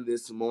checking in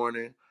this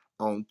morning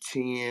on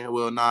 10.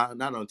 Well, nah,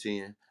 not on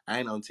 10. I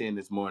ain't on 10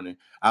 this morning.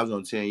 I was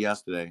on 10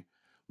 yesterday.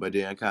 But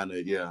then kind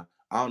of, yeah.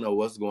 I don't know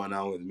what's going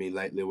on with me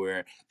lately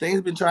where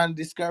things been trying to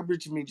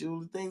discourage me,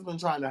 Julie. Things been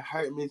trying to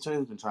hurt me.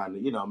 Things been trying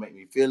to, make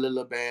me feel a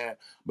little bad.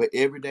 But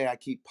every day I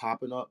keep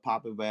popping up,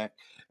 popping back.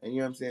 And you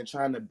know what I'm saying?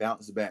 Trying to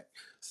bounce back.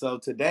 So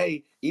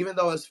today, even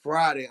though it's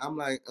Friday, I'm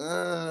like, even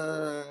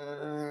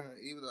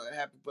though it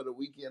happened for the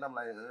weekend, I'm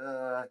like,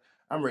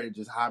 I'm ready to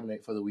just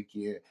hibernate for the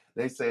weekend.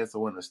 They say it's a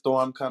winter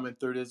storm coming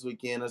through this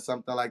weekend or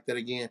something like that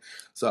again.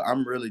 So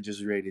I'm really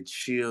just ready to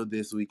chill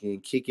this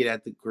weekend, kick it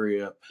at the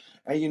crib,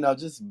 and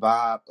just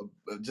vibe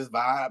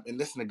and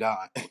listen to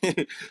God.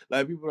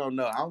 Like people don't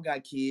know, I don't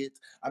got kids.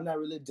 I'm not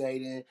really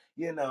dating.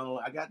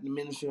 I got the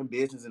ministry and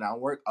business, and I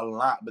work a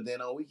lot. But then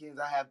on weekends,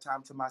 I have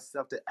time to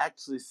myself to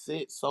actually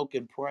sit, soak,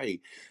 and pray.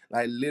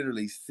 Like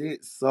literally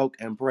sit, soak,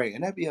 and pray,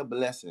 and that'd be a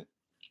blessing.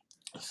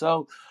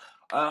 So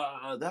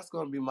that's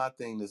gonna be my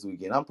thing this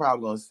weekend. I'm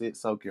probably gonna sit,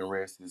 soak, and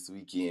rest this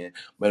weekend.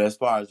 But as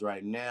far as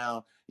right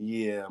now,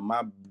 yeah,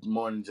 my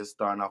morning just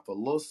starting off a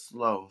little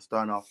slow,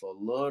 starting off a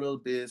little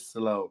bit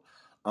slow.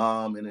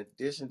 In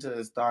addition to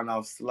it starting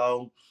off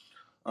slow,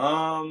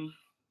 for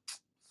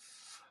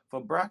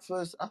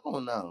breakfast, I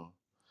don't know.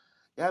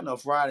 Yeah, no,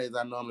 Fridays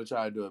I normally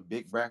try to do a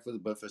big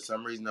breakfast, but for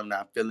some reason I'm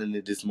not feeling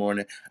it this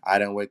morning. I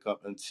didn't wake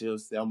up until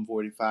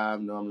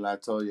 7:45. Normally I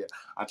told you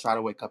I try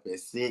to wake up at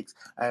 6.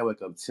 I didn't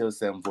wake up till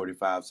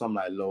 7:45. So I'm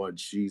like, Lord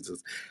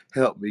Jesus,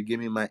 help me, give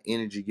me my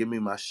energy, give me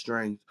my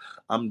strength.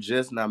 I'm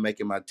just not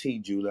making my tea,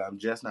 Julia. I'm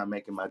just not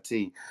making my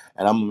tea.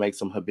 And I'm gonna make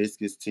some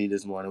hibiscus tea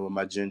this morning with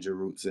my ginger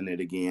roots in it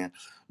again.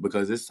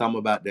 Because it's something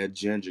about that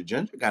ginger.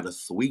 Ginger got a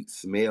sweet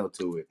smell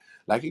to it.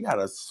 Like it got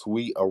a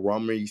sweet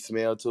aroma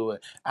smell to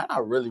it. And I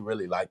really,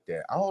 really like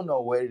that. I don't know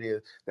what it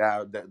is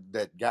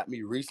that got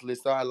me recently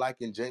started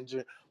liking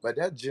ginger, but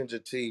that ginger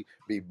tea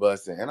be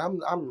busting, and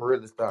I'm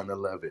really starting to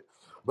love it.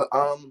 But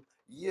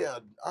yeah,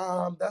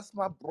 that's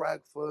my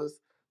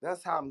breakfast.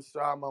 That's how I'm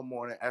starting my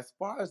morning. As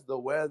far as the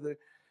weather,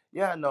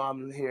 yeah, no,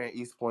 I'm here in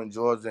East Point,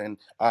 Georgia,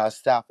 and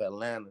South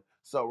Atlanta.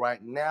 So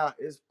right now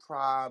it's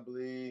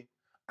probably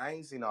I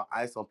ain't seen no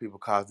ice on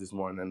people's cars this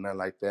morning and nothing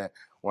like that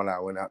when I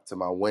went out to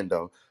my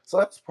window.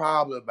 So it's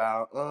probably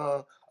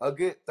about a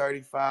good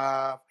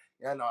 35.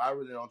 Yeah, no, I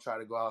really don't try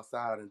to go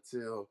outside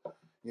until,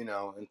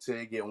 until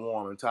it get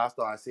warm. Until I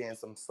start seeing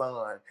some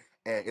sun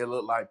and it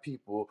look like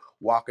people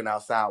walking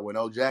outside with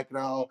no jacket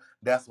on,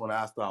 that's when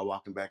I start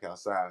walking back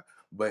outside.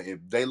 But if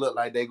they look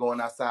like they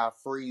going outside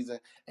freezing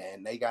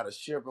and they got a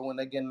shiver when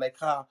they get in their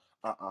car,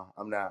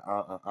 I'm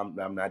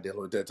not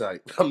dealing with that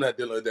type. I'm not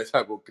dealing with that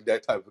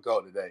type of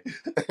cold today.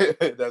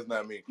 That's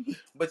not me.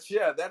 But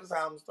yeah, that is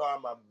how I'm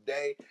starting my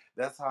day.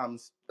 That's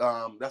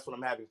what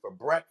I'm having for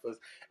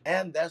breakfast,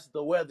 and that's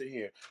the weather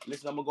here.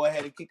 Listen, I'm gonna go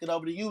ahead and kick it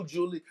over to you,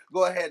 Julie.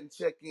 Go ahead and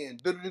check in.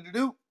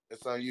 Do.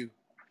 It's on you.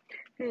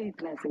 Hey,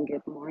 pleasant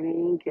good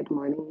morning. Good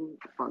morning.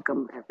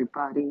 Welcome,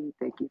 everybody.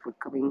 Thank you for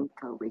coming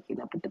to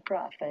Waking Up with the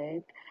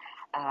Prophet.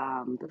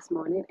 This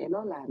morning in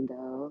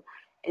Orlando,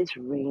 it's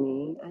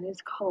raining and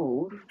it's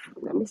cold.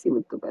 Let me see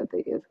what the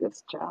weather is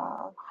this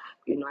job.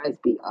 It's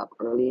be up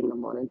early in the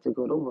morning to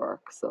go to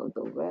work. So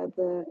the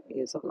weather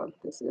is, hold on,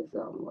 this is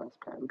West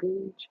Palm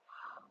Beach.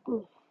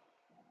 Hmm,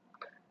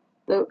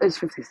 It's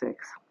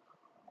 56.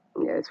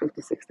 Yeah, it's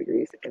 56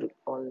 degrees in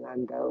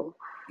Orlando.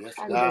 Yes,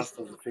 And God this,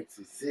 for the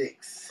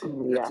 56. That's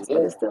yes, but it's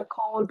warm. still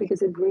cold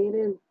because it's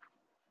raining.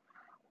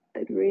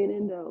 It's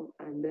raining though.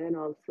 And then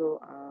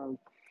also,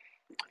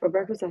 for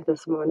breakfast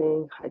this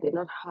morning, I did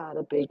not had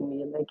a big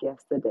meal like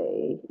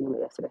yesterday.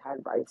 Yesterday I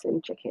had rice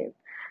and chicken.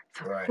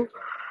 Right. So,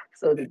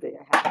 so today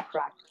I had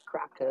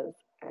crackers.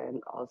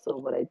 And also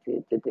what I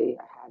did today,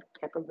 I had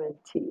peppermint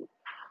tea.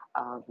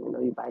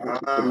 You buy the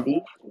Ah.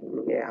 leaf.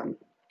 Yeah,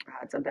 I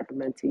had some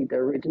peppermint tea, the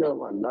original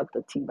one, not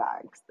the tea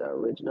bags, the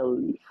original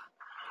leaf.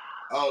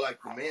 Oh, like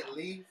the mint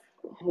leaf.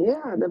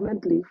 Yeah, the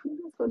mint leaf.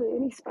 So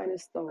any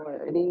Spanish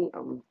store, any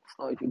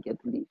store you can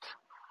get the leaf.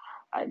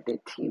 I did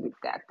tea with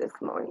that this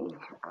morning,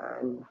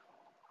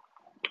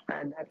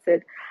 and that's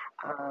it.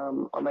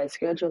 On my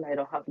schedule, I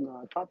don't have no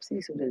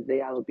autopsy, so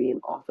today I will be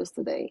in office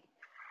today.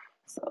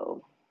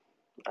 So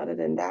other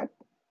than that,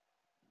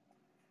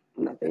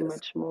 nothing Yes.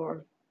 much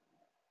more.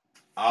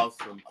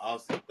 Awesome,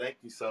 awesome. Thank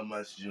you so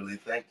much, Julie.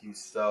 Thank you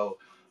so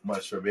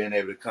much for being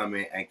able to come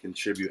in and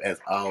contribute as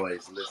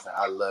always. Listen,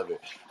 I love it.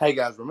 Hey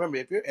guys, remember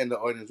if you're in the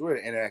audience, we're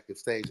an interactive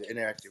stage, an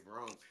interactive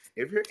room.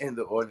 If you're in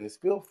the audience,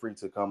 feel free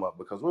to come up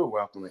because we're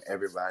welcoming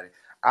everybody.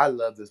 I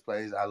love this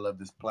place. I love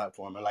this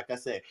platform. And like I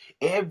said,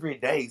 every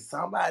day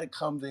somebody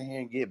comes in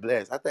here and get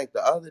blessed. I think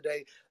the other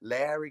day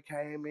Larry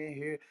came in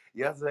here.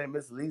 Yesterday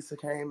Miss Lisa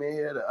came in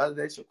here. The other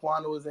day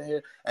Shaquana was in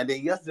here. And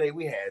then yesterday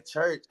we had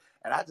church.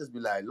 And I just be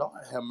like, Lord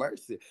have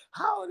mercy.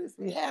 How would this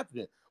be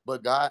happening?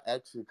 But God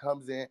actually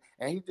comes in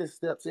and he just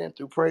steps in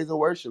through praise and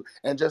worship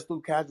and just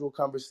through casual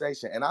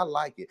conversation. And I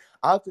like it.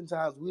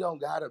 Oftentimes we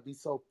don't gotta be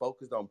so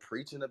focused on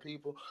preaching to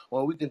people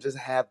when we can just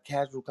have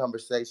casual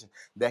conversation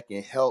that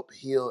can help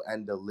heal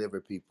and deliver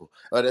people.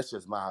 Oh, that's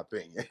just my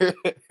opinion.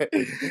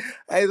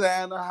 Hey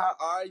Diana, how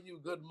are you?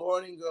 Good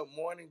morning, good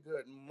morning,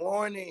 good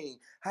morning.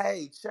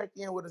 Hey, check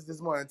in with us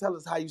this morning. Tell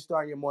us how you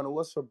start your morning.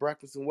 What's for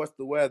breakfast and what's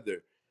the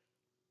weather?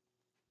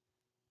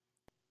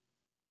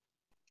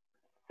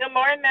 Good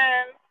morning.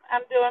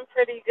 I'm doing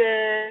pretty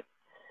good.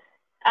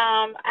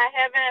 I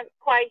haven't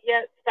quite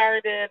yet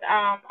started.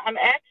 I'm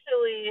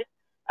actually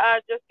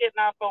just getting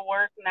off of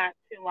work not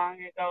too long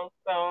ago.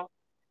 So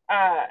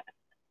uh,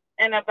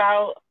 in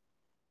about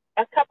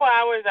a couple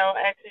hours, I'll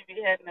actually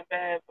be heading to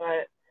bed.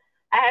 But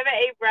I haven't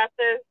ate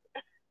breakfast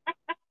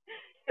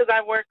because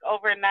I work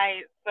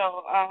overnight.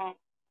 So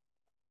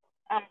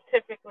I'm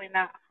typically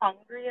not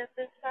hungry at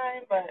this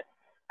time, but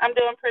I'm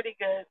doing pretty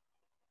good.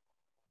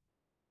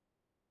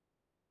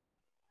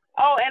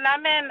 Oh, and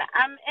I'm in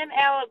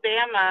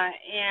Alabama,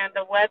 and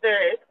the weather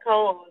is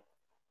cold.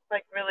 It's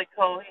like really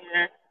cold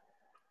here.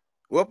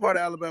 What part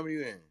of Alabama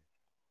you in?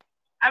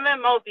 I'm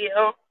in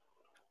Mobile.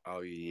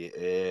 Oh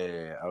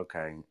yeah,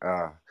 okay.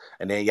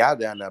 And then y'all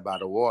down there by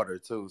the water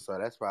too, so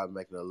that's probably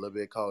making it a little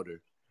bit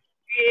colder.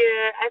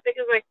 Yeah, I think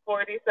it's like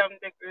 40 some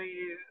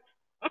degrees.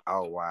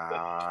 Oh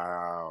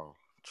wow.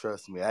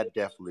 Trust me, I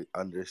definitely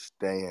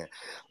understand.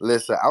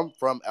 Listen, I'm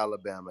from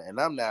Alabama and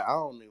I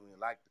don't even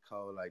like the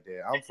cold like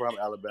that. I'm from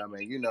Alabama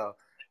and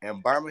In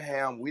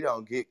Birmingham, we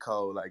don't get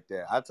cold like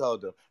that. I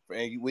told them,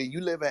 when you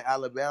live in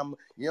Alabama,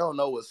 you don't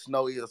know what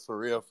snow is for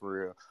real, for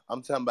real.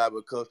 I'm talking about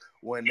because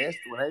when they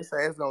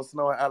say it's gonna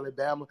snow in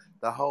Alabama,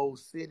 the whole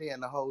city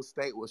and the whole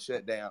state will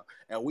shut down,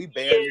 and we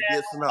barely Yeah.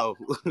 get snow.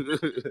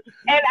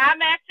 And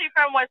I'm actually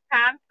from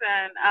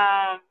Wisconsin.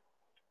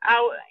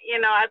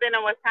 I've been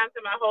in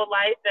Wisconsin my whole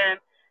life, and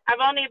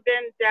I've only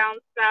been down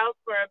south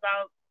for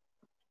about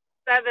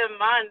 7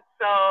 months.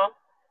 So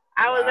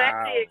I was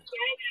actually Wow.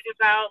 excited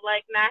about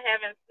like not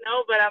having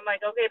snow, but I'm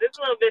like, okay, this is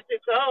a little bit too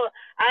cold.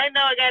 I didn't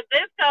know it got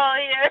this cold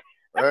here.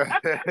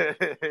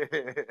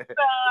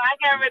 So I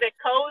got rid of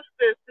coats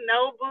and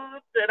snow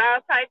boots and all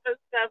type of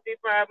stuff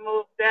before I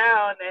moved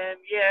down. And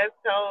yeah, it's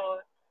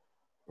cold.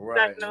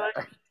 Right. Starting to look,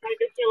 I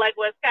just feel like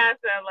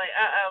Wisconsin. I'm like,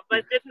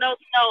 but there's no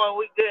snow and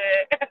we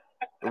good.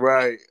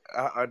 Right,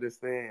 I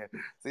understand.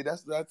 See,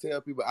 that's what I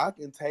tell people. I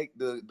can take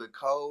the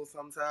cold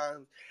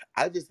sometimes.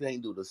 I just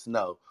can't do the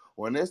snow.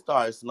 When it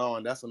starts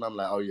snowing, that's when I'm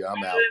like, oh yeah,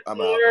 I'm out. It's I'm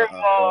out. Going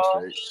horrible.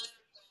 straight.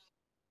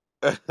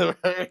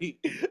 Right.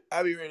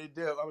 I be ready to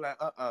dip. I'm like,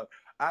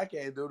 I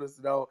can't do the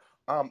snow.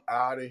 I'm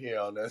out of here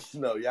on that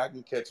snow. Y'all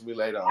can catch me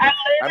later on I it.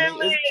 I mean, it's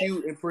literally,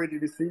 cute and pretty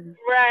to see.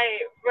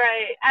 right,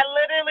 right. I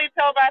literally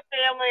told my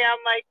family,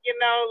 I'm like,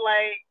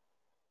 like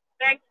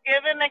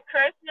Thanksgiving and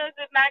Christmas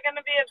is not going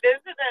to be a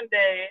visiting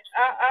day.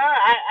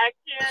 I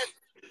can't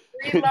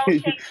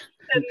relocate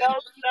to no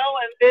snow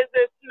and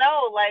visit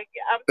snow. Like,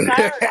 I'm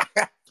sorry.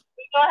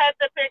 We gonna have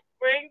to pick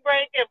spring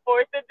break and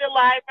 4th of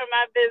July for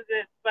my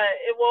visits, but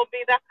it won't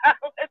be the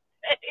holidays.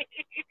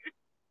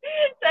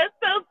 That's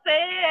so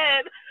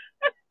sad.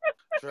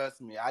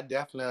 Trust me, I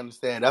definitely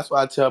understand. That's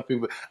why I tell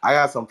people I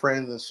got some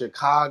friends in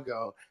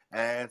Chicago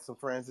and some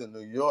friends in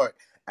New York,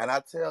 and I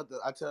tell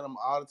them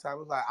all the time.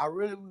 It's like I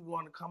really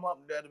want to come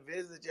up there to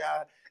visit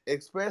y'all,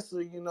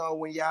 especially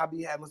when y'all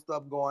be having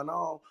stuff going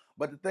on.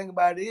 But the thing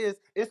about it is,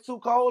 it's too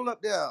cold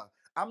up there.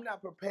 I'm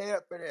not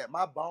prepared for that.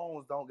 My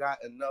bones don't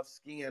got enough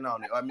skin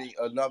on it. I mean,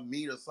 enough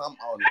meat or something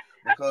on it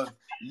because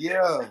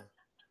yeah.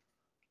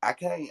 I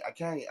can't.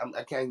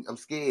 I'm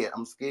scared.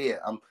 I'm scared.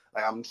 I'm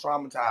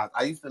traumatized.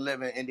 I used to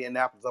live in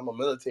Indianapolis. I'm a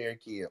military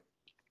kid.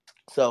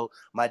 So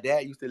my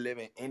dad used to live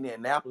in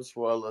Indianapolis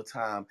for a little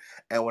time,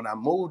 and when I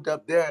moved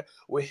up there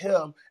with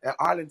him in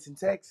Arlington,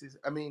 Texas,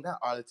 I mean not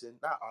Arlington,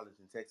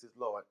 Texas,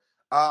 Lord,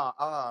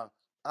 uh,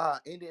 uh,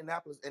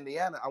 Indianapolis,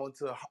 Indiana. I went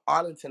to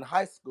Arlington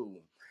High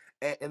School,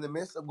 and in the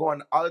midst of going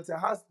to Arlington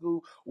High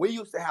School, we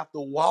used to have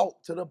to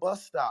walk to the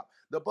bus stop.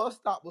 The bus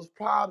stop was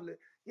probably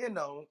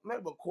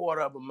maybe a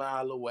quarter of a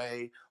mile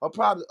away, or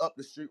probably up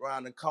the street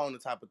around the corner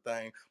type of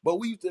thing. But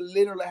we used to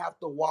literally have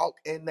to walk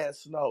in that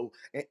snow,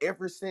 and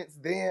ever since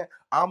then.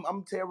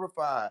 I'm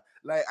terrified.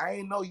 Like I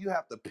ain't know you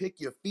have to pick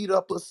your feet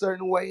up a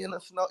certain way in the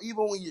snow,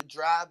 even when you're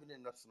driving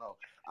in the snow.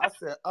 I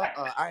said,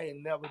 I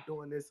ain't never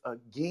doing this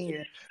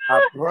again.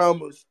 I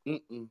promise.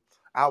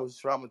 I was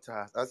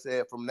traumatized. I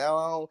said, from now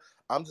on,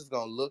 I'm just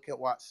gonna look and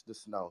watch the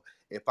snow.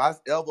 If I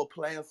ever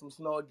play in some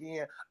snow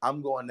again,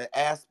 I'm going to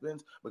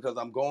Aspens because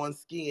I'm going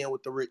skiing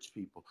with the rich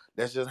people.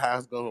 That's just how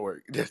it's gonna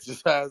work. That's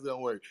just how it's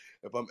gonna work.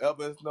 If I'm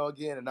ever in snow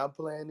again and I'm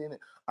playing in it,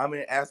 I'm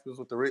in Aspens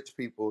with the rich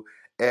people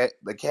at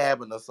the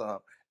cabin or something,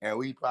 and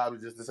we probably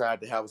just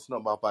decided to have a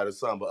snowball fight or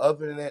something. But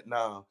other than that,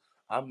 no,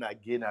 I'm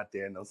not getting out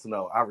there in no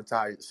snow. I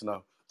retired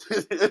snow.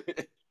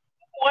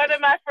 One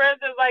of my friends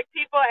is like,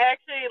 people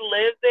actually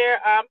live there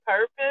on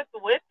purpose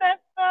with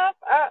that stuff.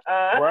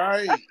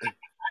 Right.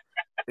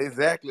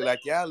 Exactly.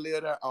 Like y'all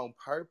live there on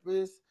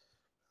purpose.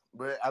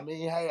 But I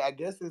mean, hey, I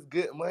guess it's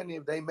good money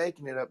if they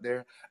making it up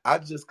there. I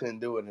just couldn't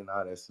do it in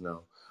all that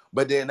snow.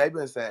 But then they've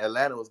been saying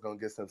Atlanta was gonna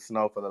get some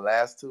snow for the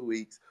last 2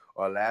 weeks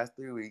or last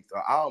 3 weeks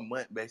or all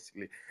month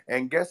basically.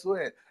 And guess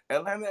what?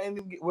 Atlanta ain't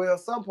even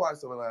some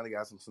parts of Atlanta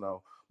got some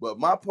snow, but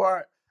my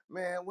part,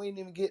 man, we ain't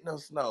even get no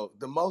snow.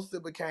 The most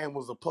it became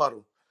was a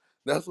puddle.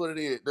 That's what it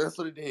is. That's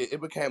what it did.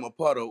 It became a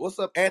puddle. What's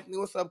up, Anthony?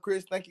 What's up,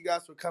 Chris? Thank you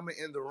guys for coming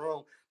in the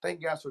room.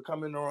 Thank you guys for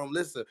coming in the room.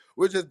 Listen,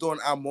 we're just doing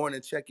our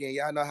morning check-in.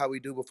 Y'all know how we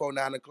do before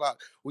 9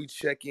 o'clock. We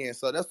check in.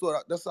 So that's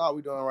all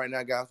we're doing right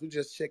now, guys. We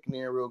just checking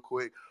in real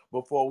quick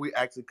before we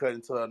actually cut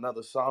into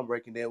another song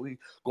break, and then we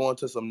go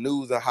into some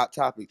news and hot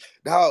topics.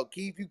 Dog,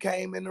 Keith, you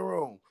came in the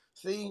room.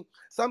 See,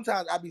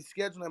 sometimes I be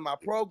scheduling my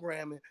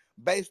programming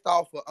based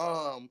off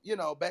of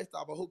based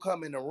off of who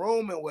come in the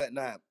room and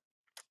whatnot.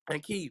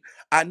 And Keith,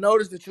 I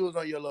noticed that you was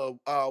on your little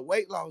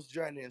weight loss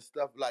journey and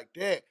stuff like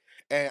that.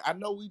 And I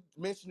know we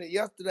mentioned it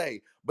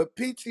yesterday, but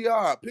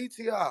PTR,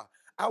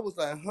 I was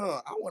like,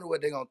 I wonder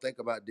what they're gonna think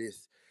about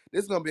this.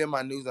 This is gonna be in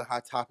my news and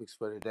hot topics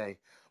for today.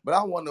 But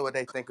I wonder what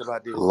they think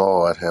about this.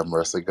 Lord have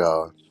mercy,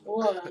 God.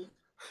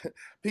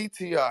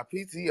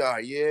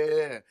 PTR,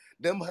 yeah.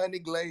 Them honey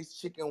glazed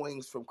chicken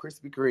wings from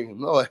Krispy Kreme.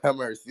 Lord have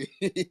mercy.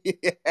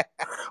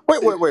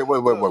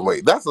 Look,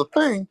 Wait. That's a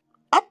thing.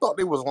 I thought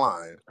they was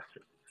lying.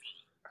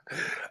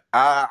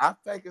 I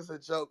think it's a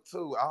joke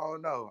too. I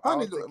don't know. I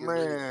Honey, don't think it's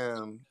real.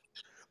 man.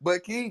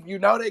 But Keith, you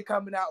know they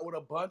coming out with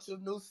a bunch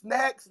of new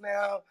snacks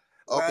now.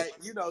 Okay. Like,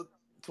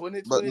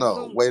 But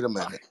no, wait a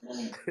minute.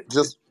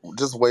 Just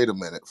wait a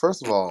minute.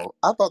 First of all,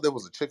 I thought there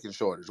was a chicken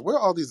shortage. Where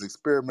all these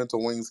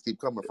experimental wings keep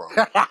coming from?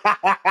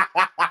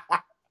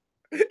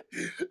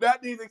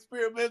 Not these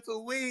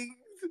experimental wings.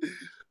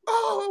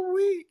 Oh,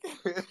 weak.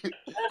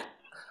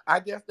 I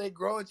guess they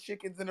growing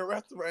chickens in the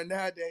restaurant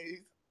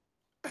nowadays.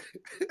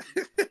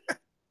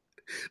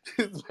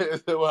 This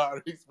man said, "Where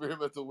are the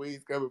experimental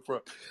weeds coming from?"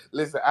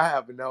 Listen, I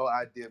have no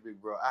idea,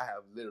 big bro. I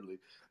have literally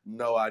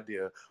no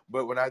idea.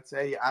 But when I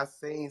tell you, I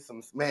seen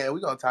some, man,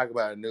 we're gonna talk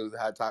about the news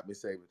and how topic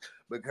savings,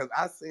 because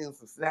I seen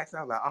some snacks.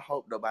 I'm like, I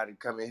hope nobody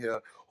come in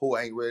here who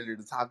ain't ready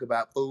to talk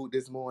about food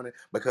this morning,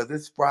 because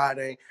it's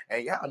Friday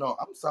and y'all know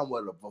I'm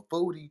somewhat of a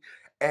foodie.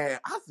 And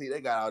I see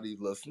they got all these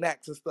little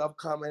snacks and stuff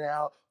coming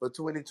out for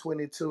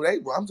 2022.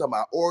 I'm talking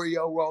about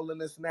Oreo rolling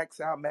the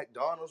snacks out,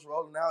 McDonald's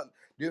rolling out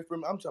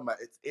different. I'm talking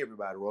about it's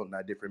everybody rolling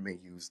out different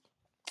menus.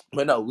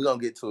 But no, we're gonna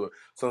get to it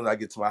as soon as I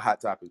get to my hot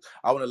topics.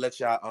 I want to let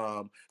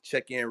y'all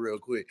check in real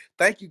quick.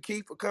 Thank you,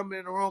 Keith, for coming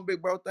in the room, big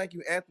bro. Thank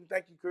you, Anthony.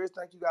 Thank you, Chris.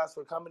 Thank you guys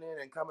for coming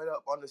in and coming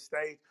up on the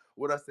stage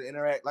with us to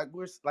interact. Like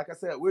I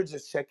said, we're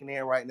just checking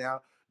in right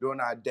now, doing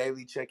our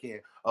daily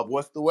check-in of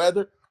what's the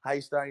weather, how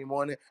you start your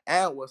morning,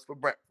 and what's for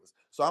breakfast.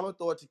 So I'm gonna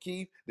throw it to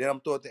Keith, then I'm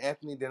gonna throw it to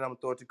Anthony, then I'm gonna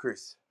throw it to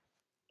Chris.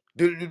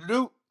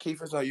 Do.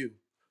 Keith, it's on you.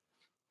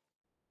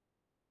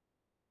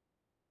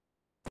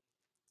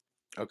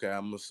 Okay,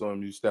 I'm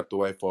assuming you stepped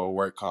away for a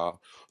work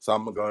call. So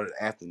I'm gonna go to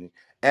Anthony.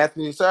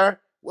 Anthony, sir,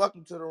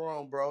 welcome to the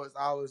room, bro. It's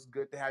always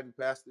good to have you,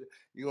 Pastor.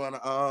 You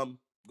wanna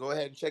go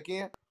ahead and check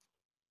in?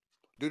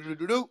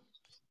 Do.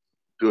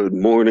 Good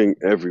morning,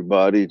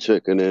 everybody.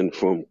 Checking in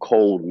from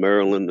cold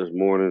Maryland this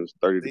morning. It's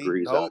 30 See,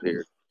 degrees out nope.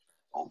 here.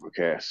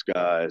 Overcast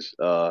skies.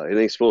 It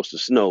ain't supposed to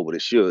snow, but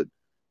it should.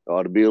 It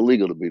ought to be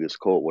illegal to be this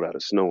cold without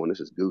it snowing.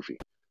 This is goofy.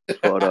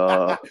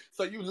 But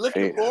So you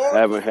looking ain't, forward to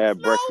haven't some had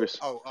snow? breakfast.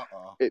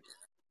 Oh, It,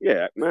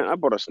 yeah, man. I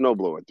bought a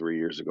snowblower 3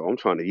 years ago. I'm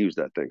trying to use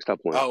that thing.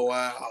 Stop playing. Oh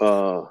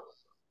wow.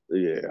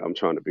 Yeah, I'm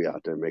trying to be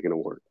out there making it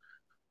work.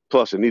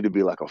 Plus, it need to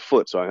be like a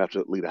foot, so I have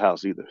to leave the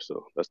house either.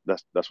 So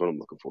that's what I'm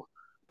looking for.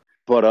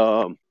 But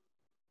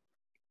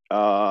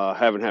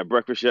haven't had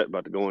breakfast yet.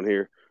 About to go in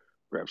here,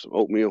 grab some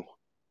oatmeal,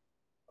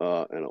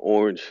 and an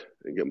orange,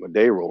 and get my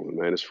day rolling.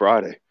 Man, it's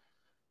Friday,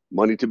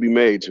 money to be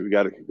made, so we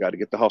gotta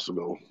get the hustle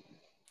going.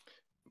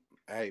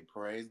 Hey,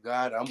 praise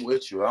God. I'm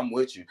with you. I'm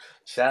with you.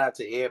 Shout out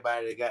to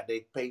everybody that got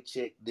their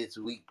paycheck this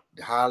week.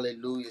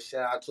 Hallelujah.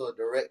 Shout out to a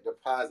direct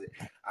deposit.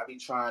 I be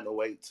trying to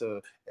wait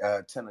till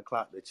 10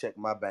 o'clock to check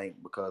my bank,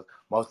 because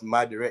most of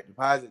my direct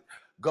deposits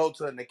go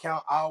to an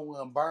account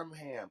all in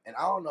Birmingham. And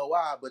I don't know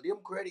why, but them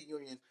credit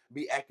unions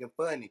be acting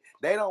funny.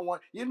 They don't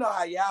want, you know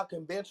how y'all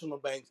conventional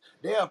banks,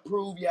 they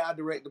approve y'all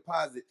direct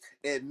deposit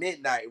at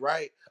midnight,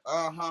 right?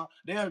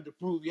 They'll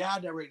approve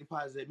y'all direct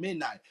deposit at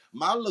midnight.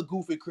 My little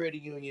goofy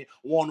credit union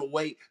want to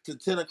wait till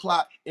 10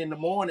 o'clock in the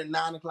morning,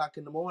 9 o'clock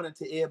in the morning,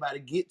 till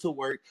everybody get to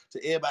work,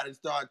 till everybody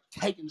start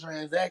taking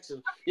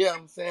transactions. You know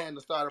what I'm saying?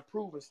 To start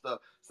approving stuff.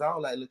 So I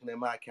don't like looking at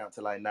my account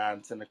till like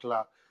 9, 10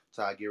 o'clock,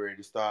 till I get ready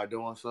to start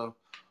doing so.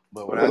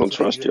 But when Well, they I don't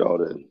tell trust you, y'all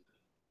then.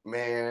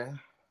 man,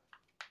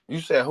 you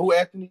said who,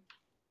 Anthony?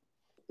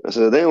 I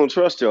said they don't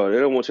trust y'all. They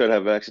don't want y'all to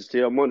have access to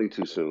your money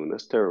too soon.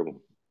 That's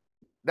terrible.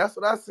 That's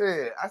what I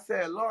said. I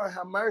said, Lord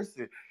have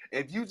mercy.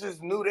 If you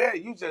just knew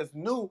that, you just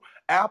knew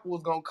Apple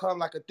was gonna come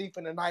like a thief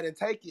in the night and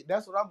take it.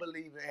 That's what I'm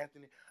believing,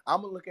 Anthony.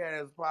 I'm gonna look at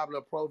it as probably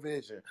a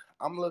provision.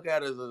 I'm gonna look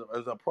at it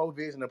as a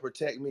provision to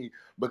protect me,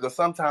 because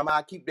sometimes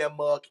I keep that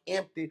mug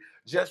empty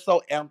just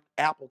so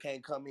Apple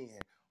can't come in.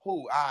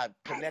 Who I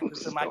connected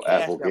to my So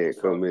Cash Apple App or can't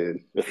come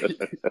something.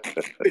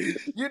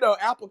 in. You know,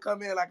 Apple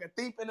come in like a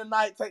thief in the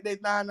night, take their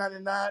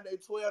 $9.99, they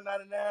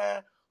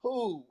 $12.99.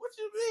 Who? What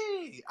you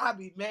mean? I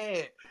be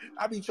mad.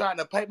 I be trying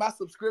to pay my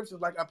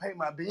subscriptions like I pay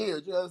my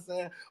bills. You know what I'm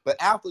saying? But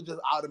Apple just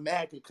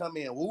automatically come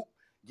in, whoop,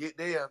 get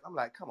theirs. I'm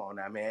like, come on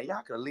now, man.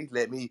 Y'all can at least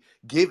let me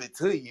give it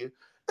to you.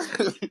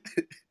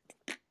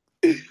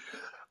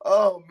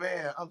 Oh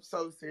man, I'm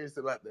so serious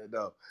about that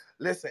though.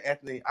 Listen,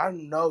 Anthony, I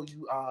know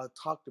you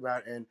talked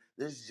about, and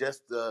this is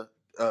just a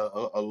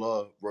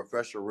little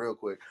refresher real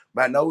quick,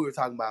 but I know we were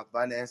talking about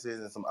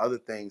finances and some other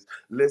things.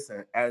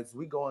 Listen, as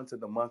we go into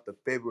the month of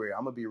February,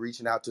 I'm gonna be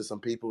reaching out to some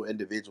people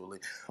individually,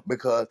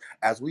 because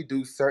as we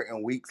do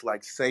certain weeks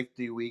like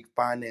Safety Week,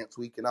 Finance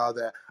Week, and all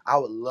that, I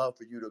would love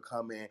for you to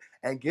come in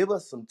and give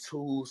us some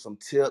tools, some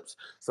tips,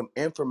 some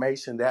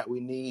information that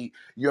we need.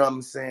 You know what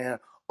I'm saying?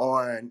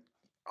 On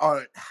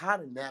how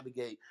to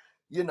navigate,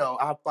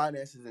 our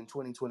finances in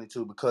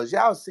 2022, because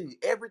y'all see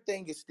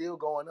everything is still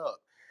going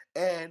up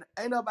and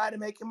ain't nobody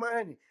making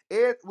money.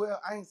 Well,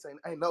 I ain't saying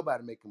ain't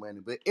nobody making money,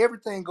 but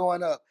everything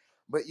going up.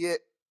 But yet,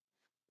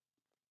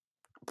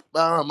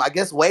 I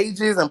guess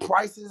wages and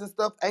prices and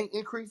stuff ain't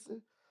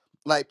increasing.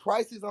 Like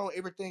prices on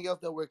everything else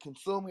that we're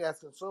consuming as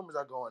consumers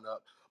are going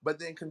up, but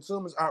then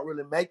consumers aren't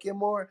really making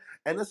more,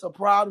 and it's a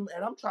problem.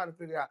 And I'm trying to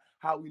figure out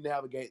how we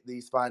navigate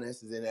these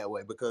finances in that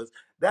way, because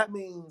that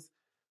means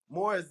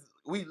more is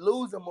we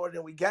losing more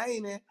than we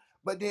gaining,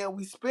 but then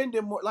we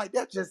spending more. Like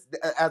that just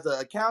as an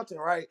accountant,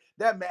 right?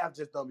 That math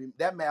just don't be.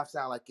 That math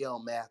sound like it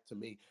don't math to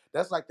me.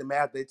 That's like the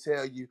math they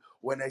tell you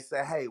when they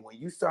say, "Hey, when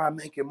you start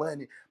making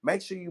money,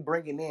 make sure you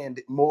bringing in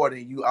more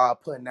than you are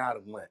putting out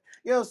of money."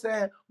 You know what I'm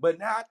saying? But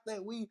now I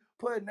think we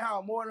putting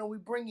out more than we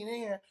bringing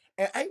in,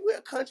 and ain't we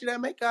a country that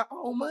make our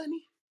own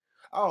money?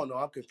 I don't know.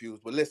 I'm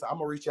confused. But listen, I'm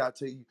gonna reach out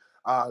to you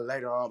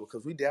later on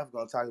because we definitely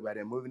gonna talk about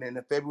that. Moving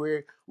into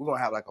February, we're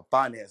gonna have like a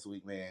finance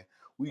week, man.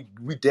 We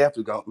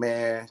definitely go,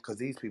 man, because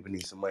these people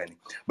need some money.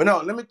 But no,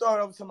 let me throw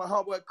it over to my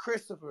homeboy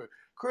Christopher.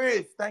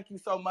 Chris, thank you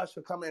so much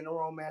for coming in the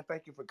room, man.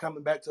 Thank you for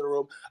coming back to the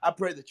room. I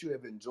pray that you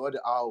have enjoyed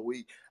it all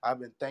week. I've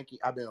been thanking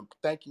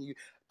you,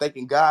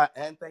 thanking God,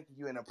 and thanking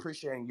you, and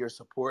appreciating your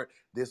support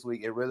this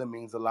week. It really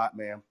means a lot,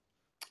 man.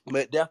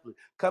 But definitely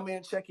come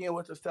in, check in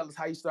with us, tell us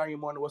how you starting your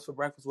morning, what's for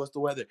breakfast, what's the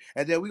weather,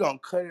 and then we're gonna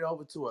cut it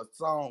over to a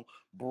song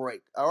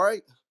break. All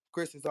right,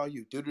 Chris, it's on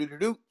you. Do do do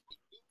do.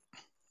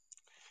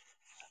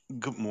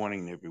 Good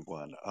morning,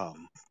 everyone.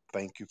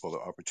 Thank you for the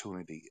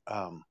opportunity.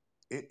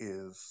 It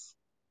is,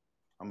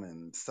 I'm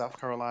in South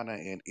Carolina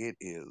and it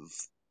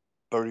is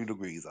 30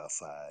 degrees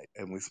outside,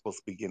 and we're supposed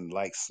to be getting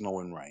light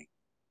snow and rain.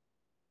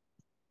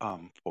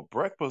 For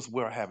breakfast,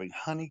 we're having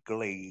honey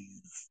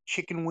glazed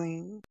chicken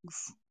wings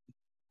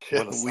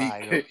with a we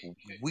side of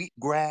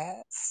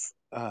wheatgrass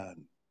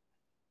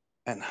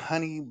and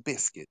honey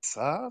biscuits.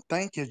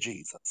 Thank you,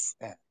 Jesus.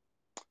 And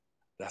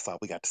that's all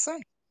we got to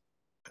say.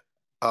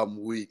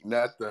 I'm weak,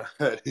 not the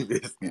honey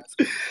biscuits.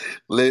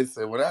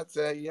 Listen, when I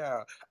tell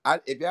y'all,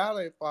 if y'all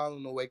ain't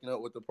following the Waking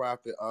Up with the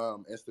Prophet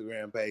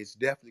Instagram page,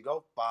 definitely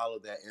go follow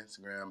that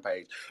Instagram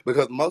page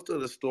because most of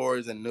the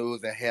stories and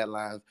news and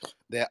headlines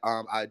that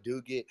I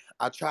do get,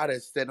 I try to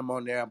set them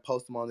on there and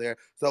post them on there.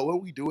 So when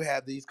we do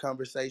have these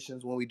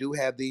conversations, when we do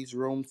have these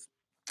rooms,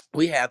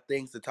 we have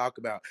things to talk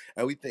about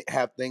and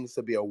have things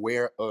to be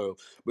aware of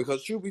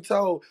because truth be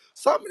told,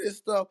 some of this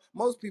stuff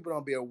most people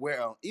don't be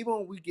aware of. Even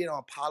when we get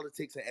on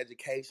politics and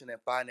education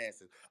and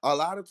finances, a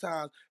lot of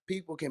times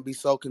people can be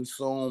so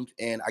consumed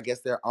in, I guess,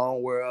 their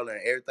own world and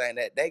everything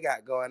that they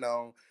got going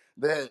on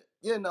that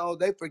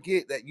they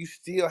forget that you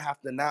still have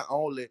to not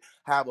only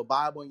have a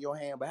Bible in your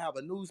hand but have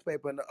a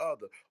newspaper in the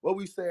other. What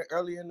we said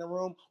earlier in the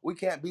room, we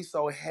can't be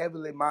so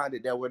heavily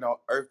minded that we're no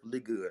earthly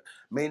good,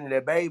 meaning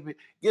that, baby,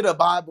 get a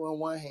Bible in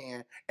one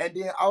hand, and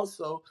then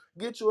also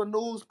get you a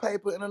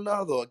newspaper in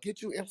another, or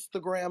get you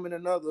Instagram in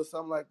another, or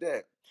something like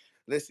that.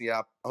 Listen,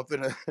 y'all,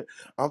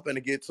 I'm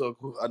finna get to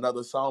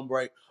another song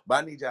break,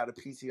 but I need y'all to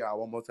PTR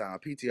one more time.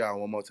 PTR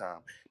one more time.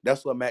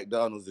 That's what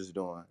McDonald's is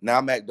doing. Now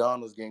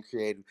McDonald's getting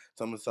creative.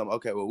 Some.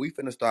 Okay, well, we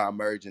finna start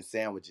merging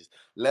sandwiches.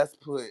 Let's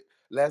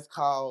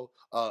call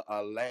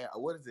a land.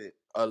 What is it?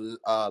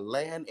 A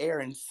land, air,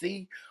 and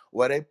sea,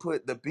 where they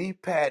put the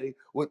beef patty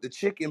with the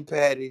chicken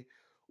patty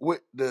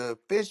with the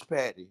fish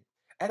patty.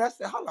 And I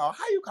said, hold on,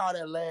 how you call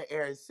that land,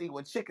 air, and sea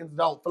when chickens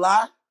don't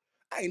fly?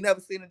 I ain't never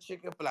seen a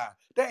chicken fly.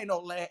 There ain't no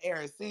land, air,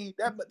 and sea.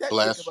 That chicken must be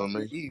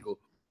Blasphemy. eagle.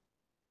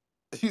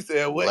 You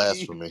said what,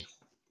 Keith? Blasphemy.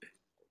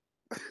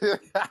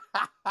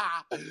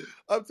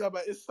 I'm talking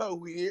about it's so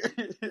weird.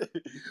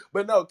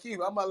 But no, Keith,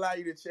 I'm gonna allow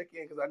you to check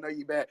in because I know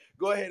you back.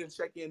 Go ahead and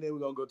check in, then we're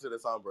gonna go to the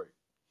song break.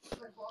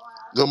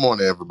 Good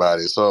morning,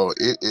 everybody. So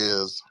it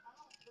is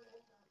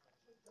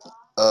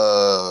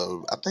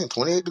I think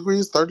 28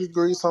 degrees, 30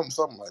 degrees,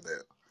 something like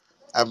that.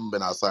 I haven't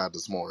been outside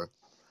this morning.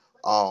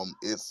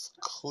 It's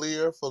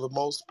clear for the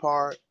most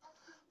part.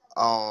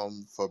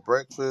 For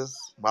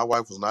breakfast, my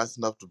wife was nice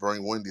enough to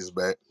bring Wendy's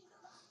back.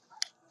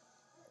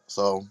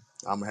 So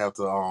I'm gonna have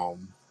to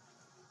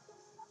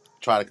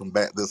try to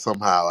combat this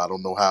somehow. I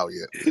don't know how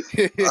yet.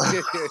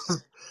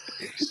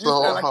 You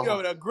so sound like you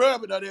over there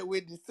grubbing on that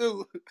Wendy's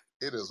too.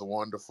 it is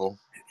wonderful.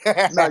 You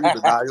know, you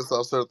deny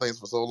yourself certain things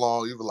for so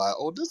long, you be like,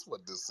 "Oh, this is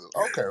what this is."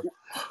 Okay.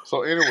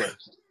 So anyway,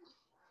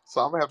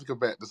 so I'm gonna have to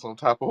combat this some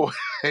type of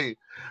way.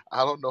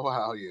 I don't know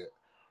how yet,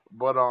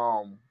 but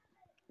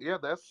yeah,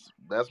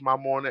 that's my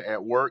morning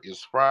at work.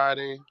 It's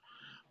Friday,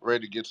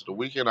 ready to get to the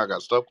weekend. I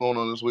got stuff going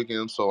on this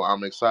weekend, so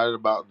I'm excited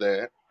about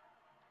that.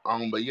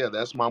 But yeah,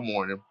 that's my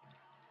morning.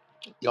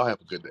 Y'all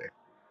have a good day.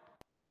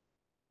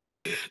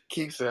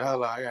 Keith said,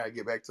 hold on, I gotta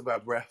get back to my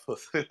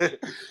breakfast.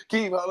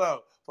 Keith, hold on.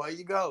 Before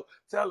you go,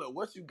 tell her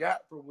what you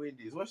got from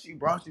Wendy's. What she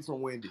brought you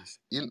from Wendy's.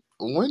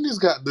 Wendy's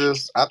got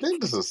this. I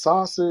think this is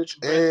sausage,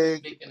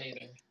 egg,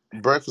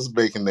 breakfast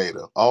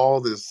baconator. All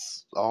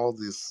this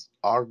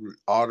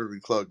artery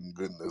clogging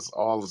goodness.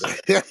 All of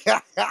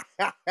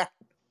that.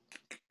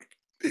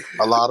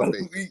 A lot of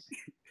bacon.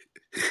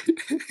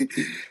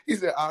 He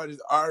said, all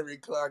this artery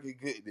clogging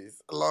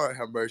goodness. Lord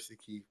have mercy,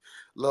 Keith.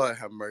 Lord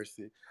have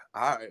mercy.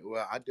 All right,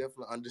 well, I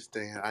definitely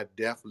understand. I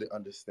definitely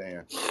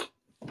understand.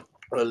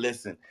 Well,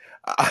 listen,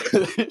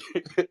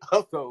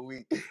 I'm so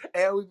weak.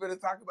 And we better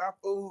talk about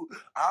food.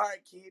 All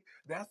right, kid,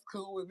 that's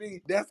cool with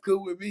me. That's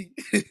cool with me.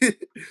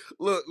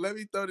 Look, let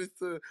me throw this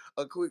to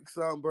a quick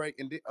song break.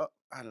 And then,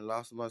 I done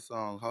lost my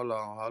song. Hold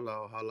on, hold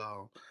on, hold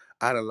on.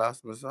 I done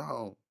lost my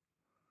song.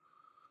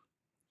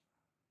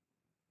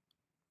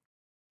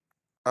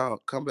 Oh,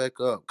 come back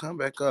up,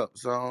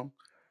 song.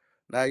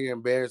 Now you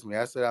embarrassed me.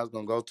 I said I was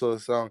gonna go to a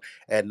song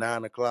at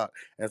 9 o'clock.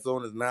 As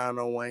soon as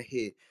 9:01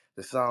 hit,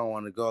 the song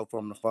wanted to go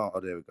from the phone.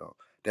 Oh, there we go.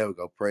 There we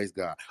go. Praise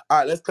God. All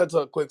right, let's cut to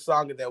a quick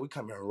song and then we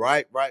coming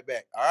right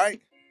back. All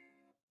right.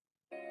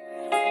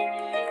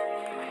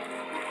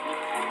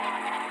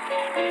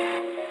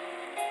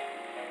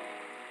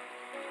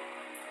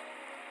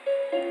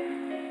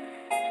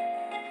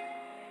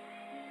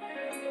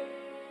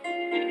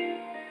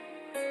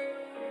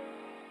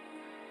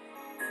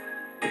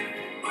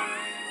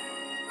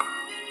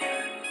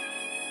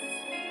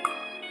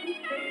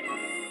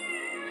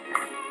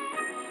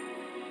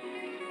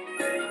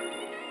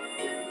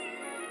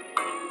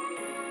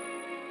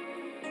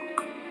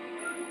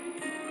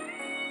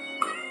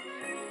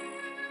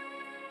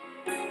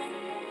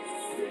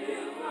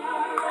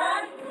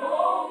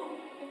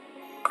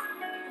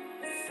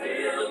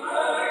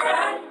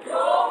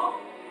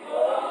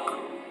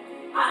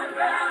 I'd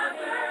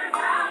rather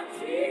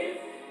have Jesus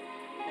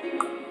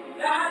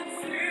than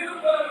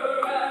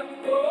silver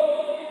and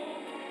gold.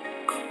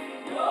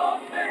 Your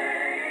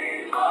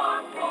fame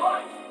or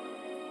fortune,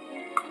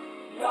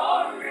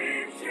 your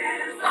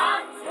riches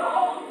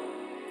untold.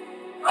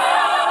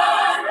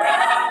 I'd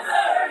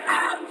rather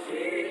have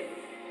Jesus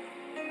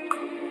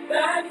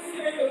than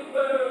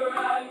silver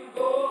and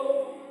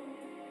gold.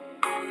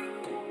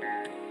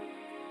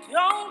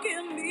 Don't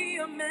give me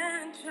a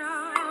mansion,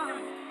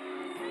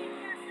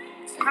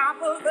 top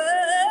of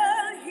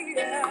the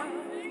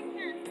hill.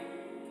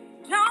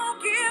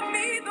 Don't give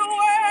me the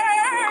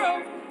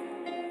world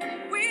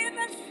with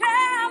a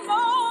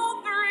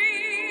shallow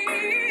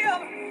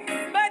thrill,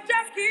 but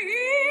just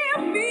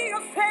give me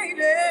a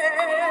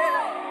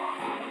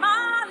Savior.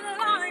 My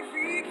life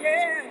he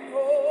can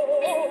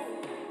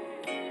hold.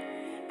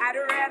 I'd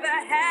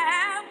rather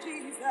have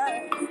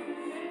Jesus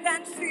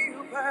than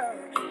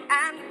silver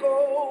and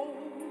gold.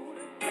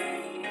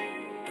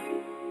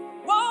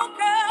 Woke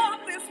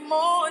up this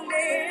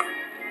morning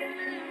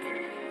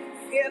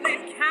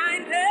feeling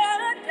kinda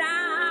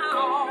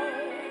down.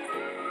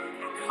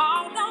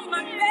 Called on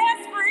my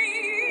best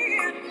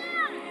friend.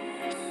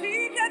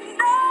 She could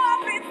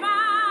not be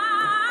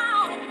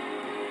found.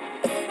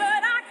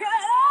 But I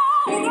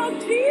could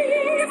on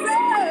Jesus.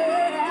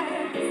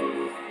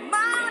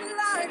 My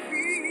life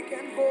he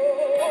can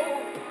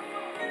hold.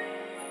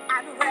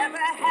 I'd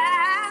rather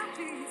have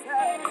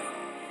Jesus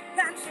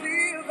than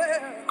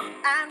silver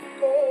and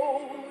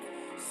gold.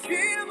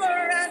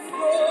 Silver and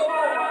gold.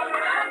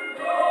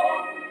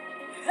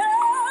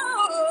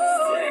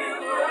 Oh,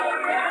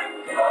 silver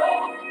and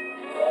gold.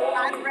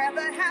 I'd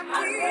rather have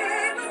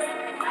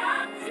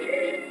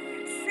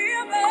Jesus,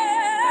 silver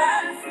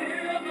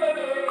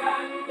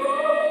and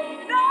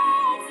gold. No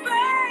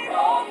fame,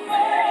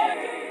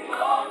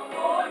 no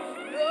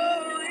fortune,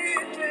 no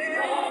riches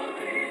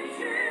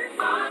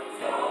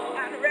untold.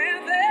 I'd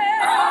rather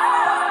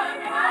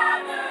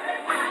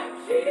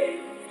have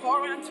Jesus.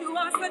 Pour unto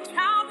us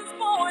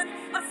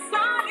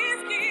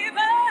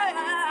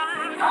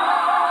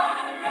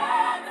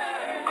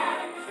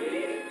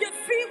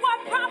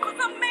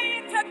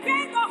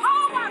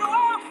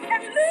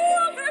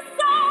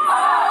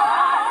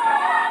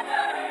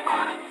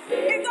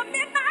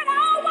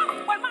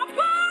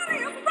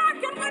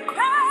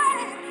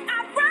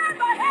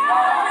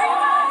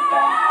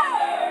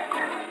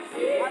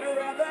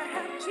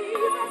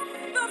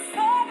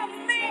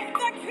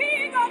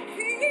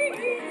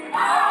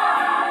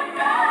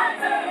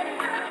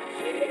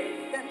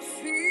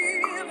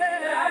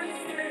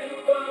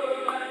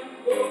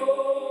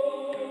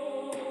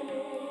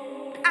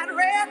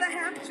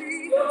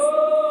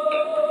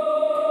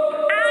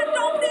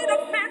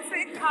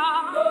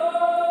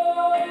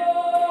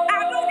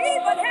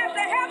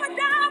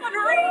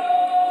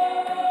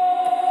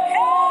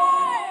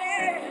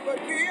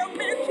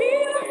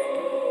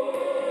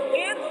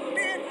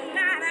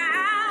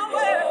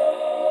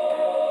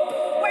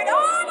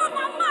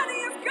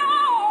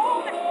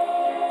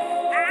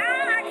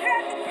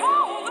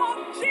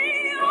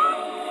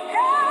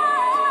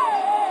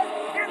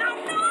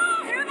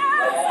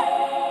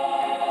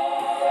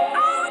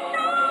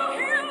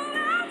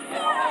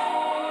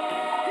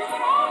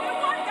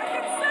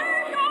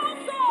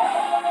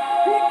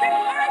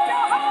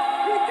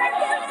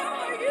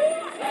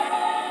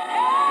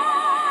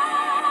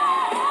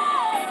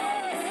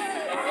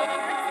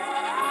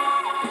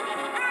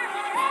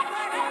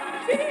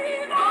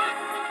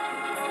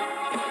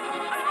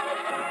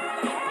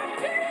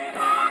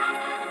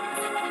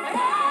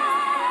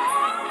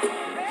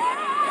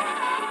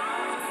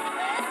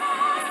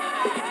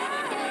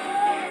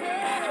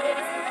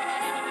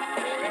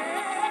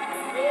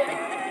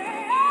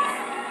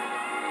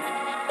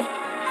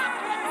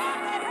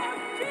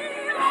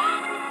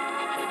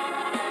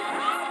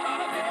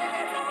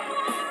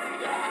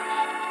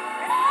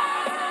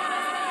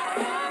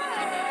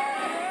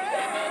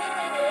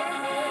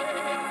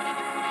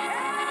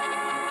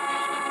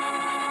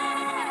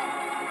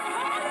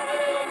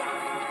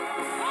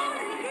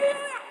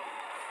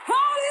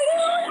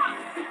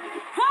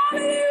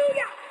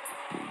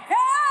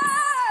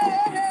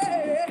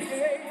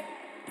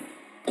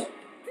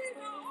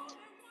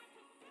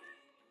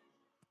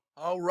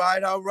All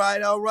right, all right,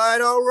 all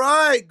right, all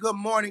right. Good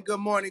morning, good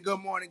morning,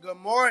 good morning, good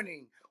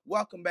morning.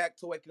 Welcome back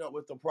to Waking Up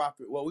with the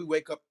Prophet, where we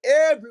wake up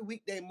every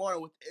weekday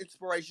morning with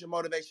inspiration,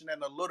 motivation,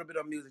 and a little bit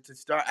of music to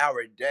start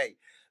our day.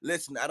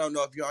 Listen, I don't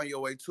know if you're on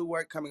your way to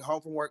work, coming home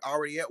from work,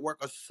 already at work,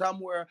 or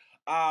somewhere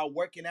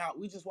working out.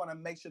 We just want to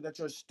make sure that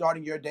you're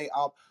starting your day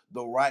off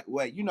the right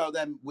way. You know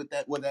that with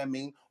that what that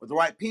means, with the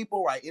right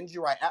people, right energy,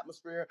 right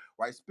atmosphere,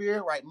 right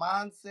spirit, right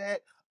mindset,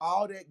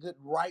 all that good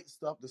right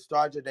stuff to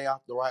start your day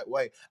off the right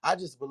way. I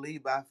just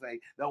believe by faith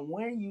that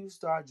when you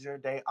start your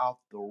day off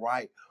the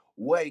right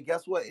way,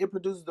 guess what? It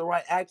produces the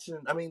right action.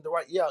 I mean, the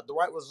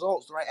right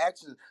results, the right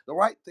actions, the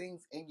right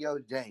things in your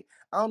day.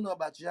 I don't know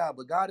about y'all,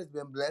 but God has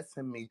been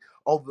blessing me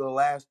over the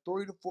last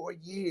 3 to 4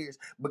 years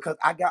because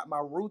I got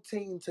my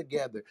routine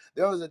together.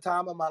 There was a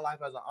time in my life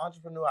as an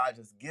entrepreneur, I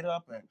just get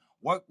up and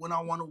work when I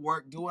want to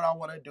work, do what I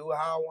want to do,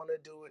 how I want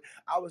to do it.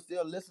 I was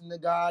still listening to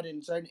God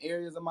in certain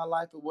areas of my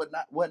life and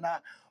whatnot.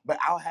 But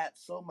I had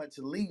so much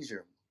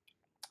leisure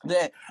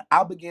that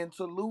I began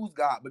to lose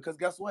God because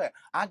guess what?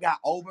 I got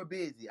over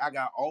busy. I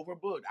got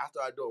overbooked. I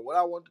started doing what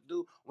I wanted to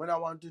do when I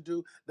wanted to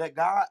do. That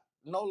God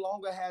no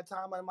longer had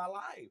time in my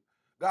life.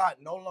 God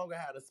no longer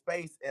had a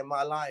space in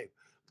my life.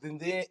 And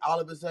then all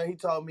of a sudden he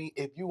told me,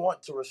 if you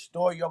want to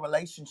restore your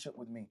relationship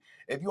with me,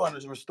 if you want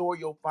to restore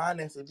your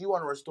finances, if you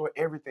want to restore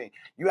everything,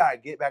 you gotta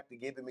get back to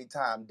giving me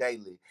time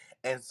daily.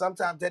 And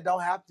sometimes that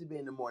don't have to be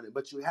in the morning,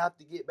 but you have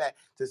to get back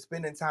to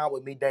spending time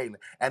with me daily.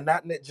 And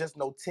not just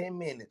no 10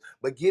 minutes.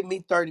 But give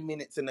me 30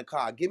 minutes in the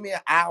car. Give me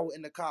an hour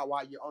in the car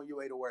while you're on your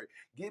way to work.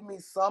 Give me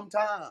some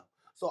time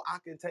so I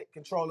can take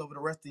control over the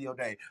rest of your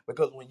day.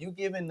 Because when you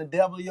give in the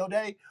devil your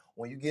day,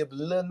 when you give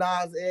Lil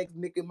Nas X,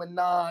 Nicki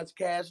Minaj,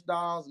 Cash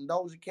Dolls, and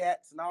Doja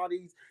Cats, and all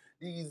these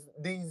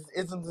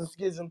isms and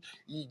schisms,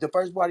 the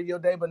first part of your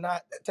day, but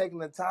not taking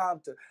the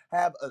time to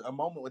have a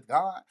moment with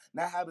God,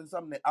 not having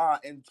something that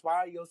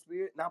inspire your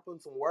spirit, not putting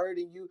some word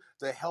in you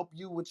to help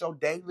you with your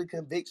daily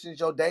convictions,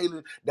 your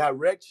daily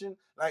direction.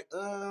 Like,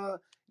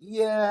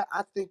 yeah,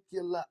 I think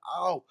you're like,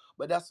 oh,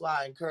 but that's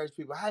why I encourage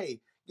people, hey,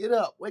 get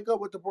up, wake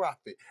up with the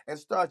prophet, and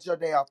start your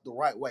day off the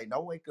right way.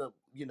 Don't wake up,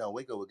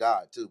 wake up with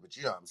God too, but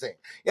you know what I'm saying.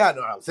 Y'all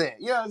know what I'm saying.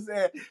 You know what I'm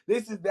saying?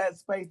 This is that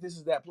space, this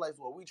is that place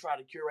where we try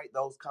to curate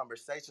those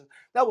conversations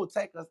that will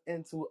take us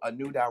into a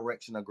new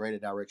direction, a greater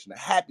direction, a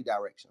happy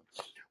direction.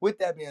 With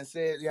that being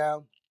said,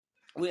 y'all,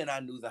 we in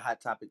our news and hot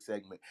topic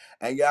segment.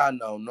 And y'all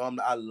know,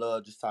 normally I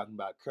love just talking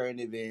about current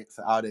events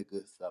and all that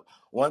good stuff.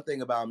 One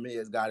thing about me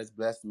is God has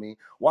blessed me.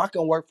 Well, I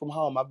can work from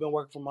home. I've been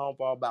working from home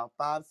for about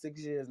 5, 6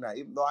 years now.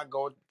 Even though I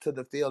go to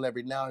the field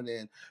every now and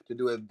then to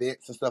do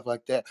events and stuff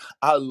like that,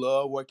 I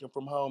love working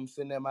from home,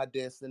 sitting at my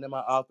desk, sitting in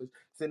my office,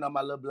 sitting on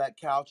my little black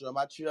couch or on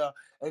my chair,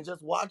 and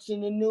just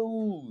watching the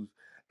news.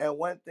 And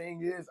one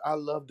thing is, I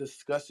love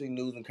discussing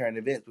news and current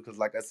events because,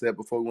 like I said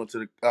before we went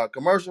to the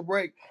commercial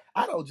break,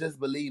 I don't just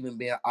believe in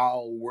being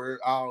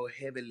all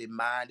heavenly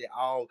minded,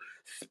 all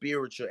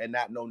spiritual, and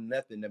not know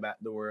nothing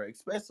about the world.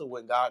 Especially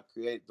when God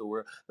created the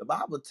world, the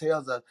Bible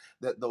tells us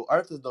that the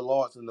earth is the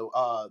Lord's and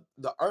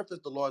the earth is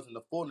the Lord's and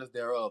the fullness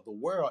thereof, the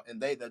world and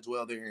they that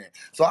dwell therein.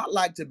 So I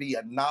like to be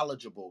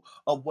knowledgeable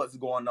of what's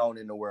going on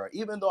in the world,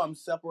 even though I'm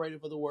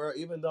separated from the world.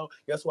 Even though,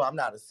 guess what, I'm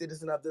not a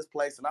citizen of this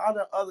place, and all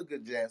the other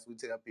good jazz we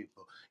tell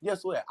people.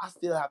 Guess what? I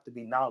still have to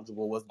be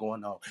knowledgeable of what's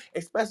going on,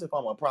 especially if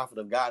I'm a prophet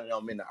of God and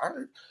I'm in the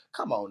earth.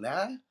 Come on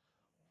now.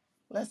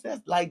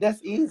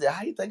 That's easy.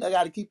 How you think I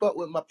got to keep up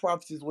with my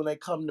prophecies when they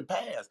come to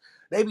pass?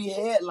 They be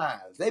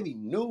headlines, they be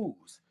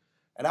news,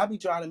 and I be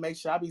trying to make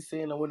sure I be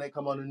seeing them when they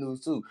come on the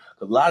news too.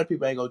 Cause a lot of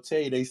people ain't gonna tell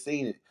you they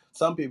seen it.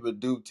 Some people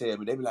do tell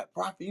me. They be like,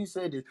 "Prophet, you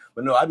said this,"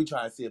 but no, I be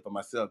trying to see it for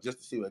myself just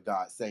to see what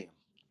God's saying.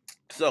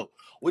 So,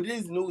 with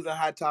these news and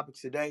hot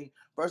topics today,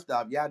 first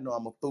off, y'all know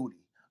I'm a foodie.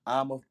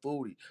 I'm a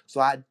foodie.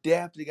 So I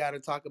definitely got to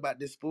talk about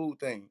this food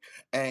thing.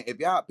 And if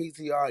y'all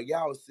PTR,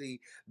 y'all will see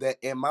that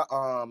in my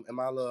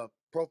little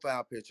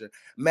profile picture,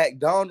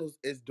 McDonald's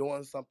is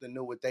doing something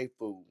new with their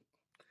food.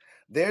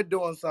 They're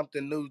doing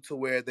something new to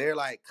where they're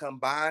like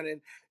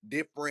combining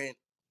different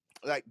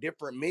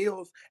different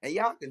meals, and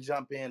y'all can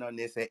jump in on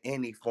this at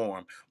any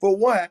form. For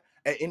one,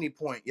 at any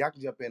point, y'all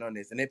can jump in on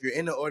this. And if you're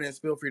in the audience,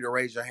 feel free to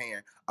raise your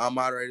hand. Our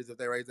moderators, if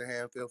they raise their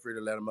hand, feel free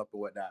to let them up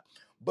or whatnot.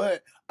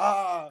 But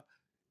I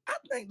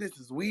think this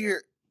is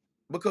weird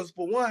because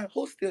for one,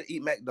 who still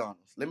eat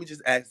McDonald's? Let me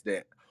just ask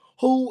that.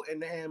 Who in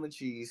the ham and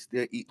cheese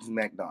still eats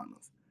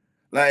McDonald's?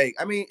 Like,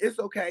 I mean, it's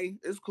okay.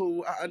 It's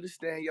cool. I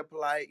understand your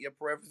polite, your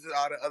preferences,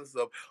 all the other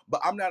stuff.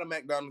 But I'm not a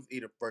McDonald's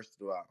eater, first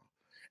of all.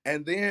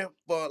 And then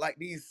for like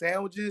these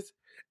sandwiches,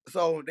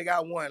 so they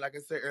got one, like I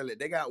said earlier,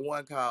 they got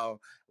one called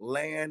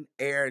Land,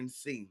 Air, and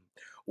Sea,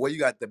 where you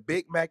got the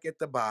Big Mac at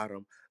the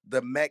bottom,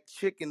 the Mac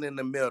chicken in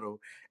the middle,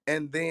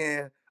 and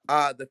then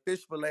the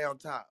fish fillet on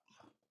top.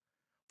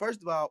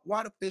 First of all,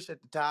 why the fish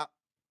at the top?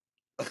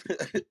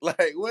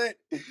 Like what?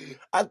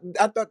 I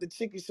thought the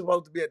chicken's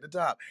supposed to be at the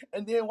top.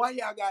 And then why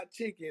y'all got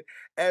chicken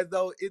as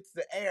though it's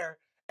the air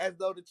as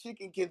though the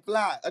chicken can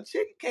fly. A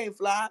chicken can't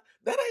fly.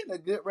 That ain't a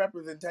good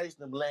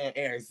representation of land,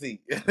 air, and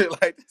sea.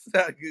 Like, that's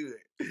not good.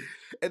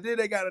 And then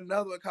they got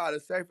another one called a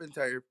surf and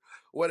turf,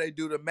 where they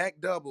do the Mac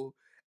double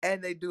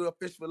and they do a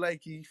fish fillet,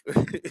 Keith.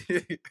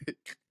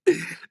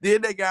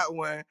 Then they got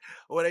one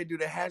where they do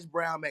the hash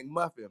brown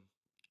McMuffin.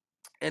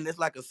 And it's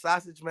like a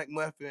sausage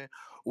McMuffin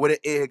with an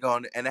egg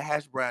on it and a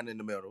hash brown in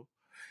the middle.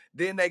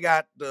 Then they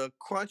got the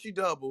crunchy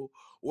double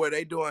where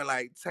they doing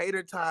like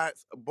tater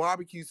tots,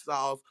 barbecue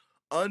sauce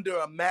under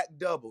a Mac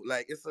double.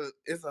 Like, it's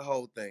a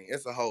whole thing.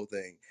 It's a whole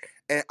thing.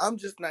 And I'm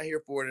just not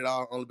here for it at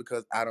all, only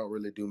because I don't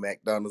really do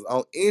McDonald's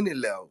on any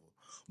level.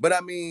 But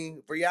I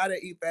mean, for y'all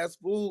that eat fast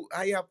food,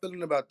 how y'all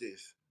feeling about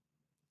this?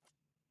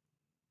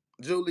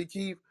 Julie,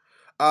 Keith,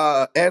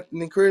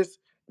 Anthony, Chris,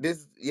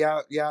 this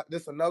y'all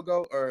this a no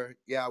go, or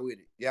y'all with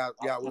it? Y'all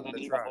willing to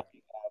try?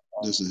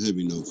 That's a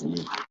heavy note for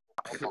me.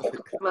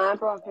 My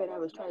prophet, I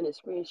was trying to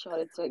screenshot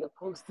it so I could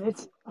post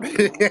it.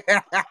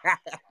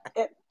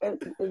 It's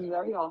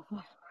very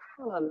awful.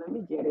 Hold on, let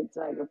me get it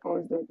so I can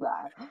post it.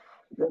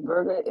 The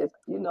burger is,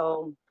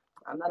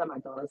 I'm not a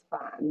McDonald's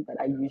fan, but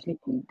I usually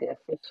eat their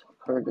fish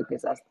burger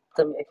because that's,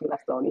 to me, I feel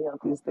that's the only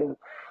healthiest thing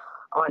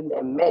on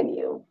their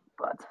menu.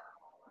 But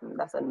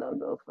that's a no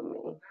go for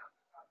me.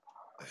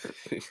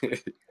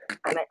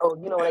 And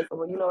you know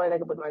what I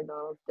like about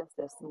McDonald's? Just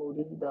their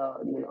smoothie,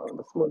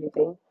 the smoothie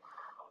thing.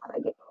 I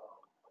like it.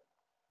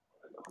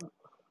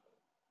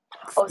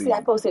 Oh, see, I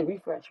See, posted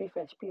refresh, PR.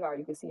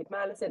 You can see it.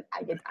 Man, listen,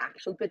 I get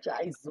actual picture.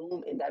 I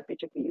zoom in that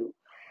picture for you.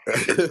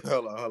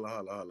 hold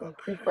on.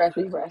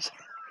 Refresh.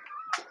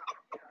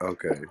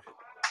 Okay.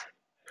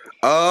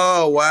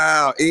 Oh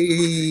wow, yo,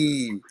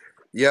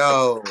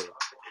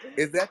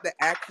 is that the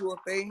actual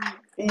thing?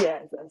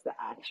 Yes, that's the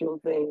actual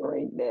thing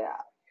right there.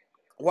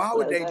 Why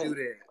would they do Listen,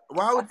 that?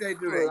 Why would that's they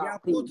do that? Y'all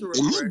pull sloppy. to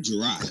It looked refresh.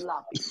 dry.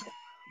 Sloppy.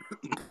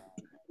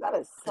 That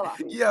is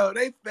sloppy. Yo,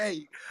 they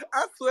fake.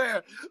 I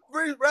swear,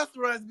 British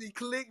restaurants be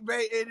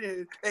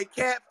clickbaiting and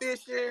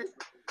catfishing.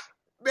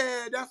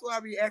 Man, that's why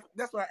I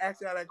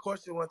asked y'all that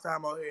question one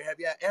time on here. Have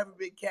y'all ever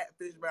been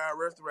catfished by a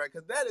restaurant?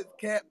 Because that is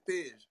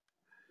catfish.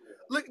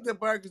 Look at the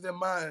burgers and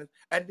mine,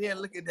 and then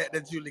look at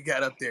that Julie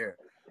got up there.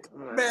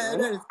 Man, Man,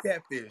 that is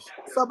catfish.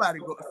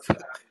 Somebody go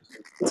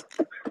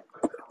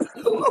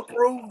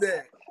approve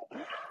that.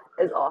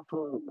 it's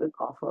awful. It's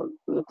awful.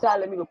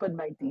 Child, let me go put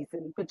my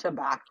decent picture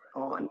back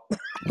on.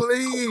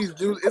 Please,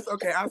 Julie. It's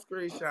okay. I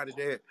screenshotted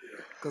that.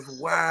 Cause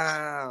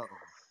wow.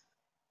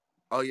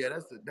 Oh yeah,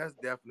 that's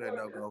definitely a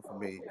no go for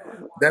me.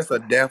 That's a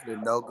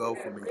definite no go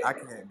for me. I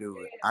can't do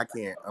it. I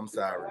can't. I'm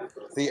sorry.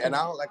 See, and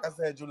I don't, like I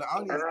said, Julie, I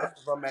don't even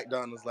eat from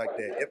McDonald's like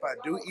that. If I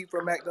do eat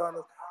from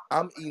McDonald's,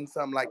 I'm eating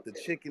something like the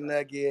chicken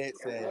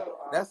nuggets, and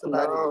that's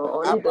about it.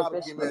 No, I'll only the probably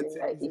fish give me a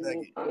fillet I 10-piece eat.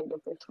 nugget. Only the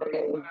fish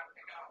fillet.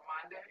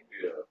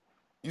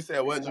 You said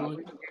what,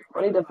 Julie?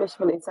 Only the fish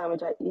fillet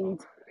sandwich I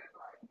eat.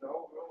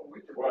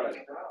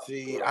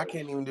 See, I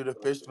can't even do the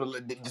fish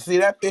fillet. See,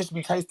 that fish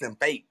be tasting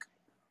fake.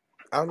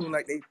 I don't even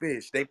like they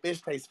fish. They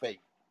fish taste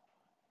fake.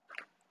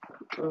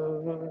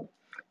 Hmm.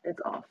 It's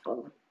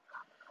awful.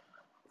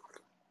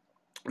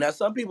 Now,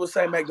 some people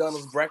say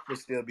McDonald's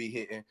breakfast still be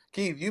hitting.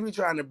 Keith, you be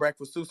trying the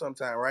breakfast too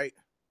sometime, right?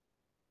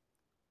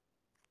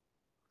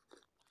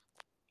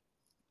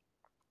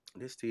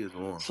 This tea is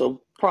warm.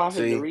 So, Prophet,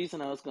 the See?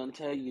 reason I was going to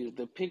tell you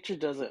the picture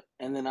doesn't,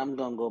 and then I'm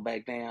going to go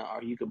back down,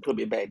 or you can put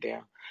me back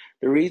down.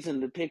 The reason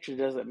the picture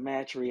doesn't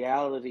match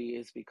reality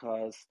is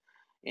because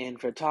in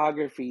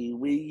photography,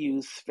 we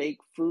use fake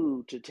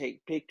food to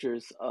take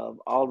pictures of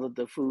all of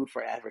the food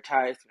for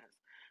advertisements.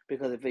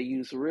 Because if they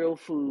use real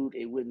food,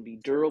 it wouldn't be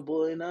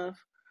durable enough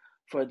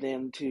for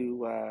them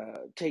to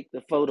take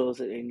the photos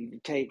that they need to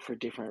take for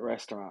different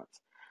restaurants.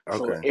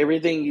 So Okay.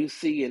 everything you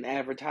see in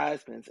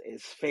advertisements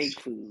is fake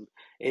food.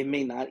 It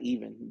may not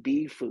even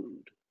be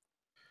food.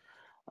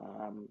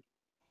 Um,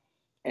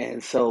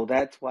 and so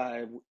that's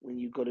why when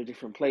you go to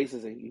different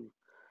places and you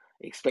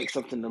expect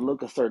something to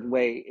look a certain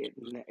way,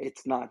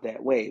 it's not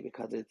that way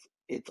because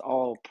it's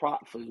all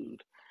prop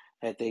food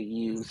that they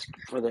use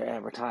for their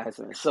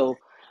advertisements. So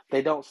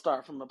they don't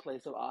start from a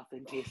place of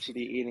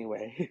authenticity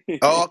anyway.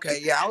 Oh, okay.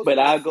 Yeah, I was But finna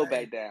I'll go say.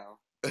 back down.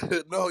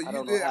 No, I you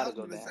don't know good. how I to was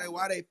go gonna say, down,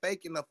 why but they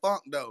faking the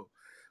funk though?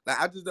 Like,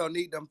 I just don't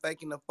need them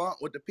faking the funk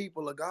with the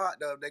people of God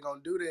though. If they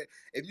gonna do that.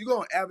 If you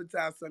gonna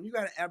advertise something, you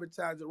gotta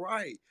advertise it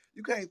right.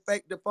 You can't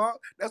fake the funk.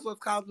 That's what's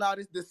causing all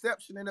this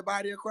deception in the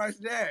body of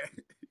Christ there.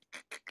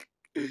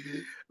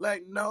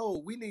 Like,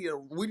 no, we need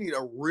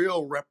a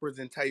real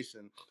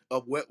representation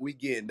of what we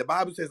get. The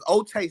Bible says,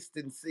 "Oh, taste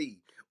and see."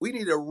 We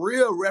need a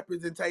real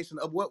representation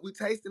of what we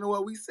tasting and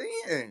what we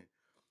seeing.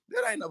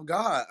 That ain't of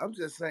God. I'm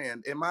just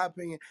saying, in my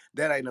opinion,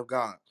 that ain't of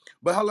God.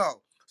 But hold on.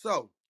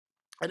 So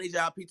I need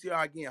y'all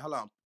PTR again. Hold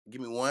on.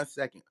 Give me 1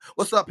 second.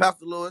 What's up,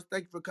 Pastor Lewis?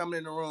 Thank you for coming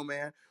in the room,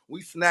 man.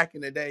 We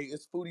snacking today.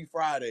 It's Foodie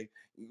Friday.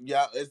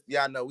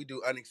 Y'all know we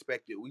do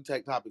unexpected. We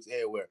take topics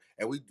everywhere,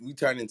 and we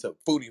turn into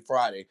Foodie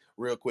Friday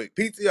real quick.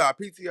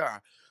 PTR.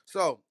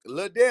 So,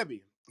 Lil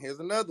Debbie, here's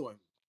another one.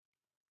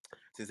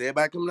 Since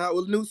everybody coming out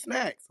with new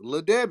snacks,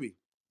 Lil Debbie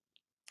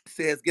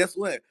says, guess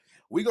what?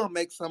 We're gonna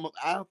make some of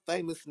our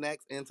famous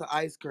snacks into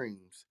ice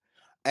creams.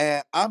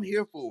 And I'm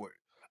here for it.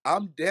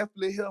 I'm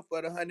definitely here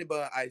for the honey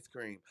bun ice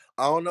cream.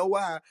 I don't know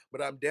why,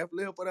 but I'm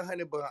definitely here for the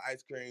honey bun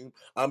ice cream.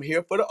 I'm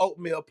here for the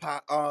oatmeal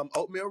pie,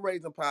 oatmeal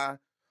raisin pie,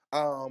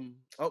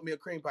 oatmeal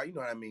cream pie, you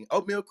know what I mean.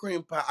 Oatmeal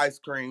cream pie ice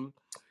cream.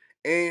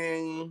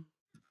 And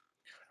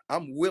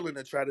I'm willing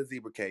to try the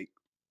zebra cake.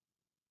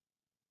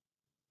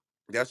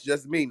 That's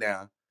just me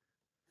now.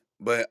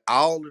 But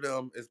all of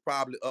them is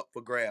probably up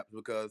for grabs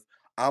because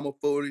I'm a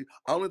foodie.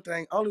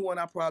 Only one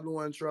I probably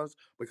wouldn't trust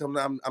because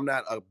I'm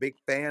not a big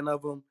fan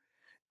of them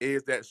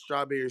is that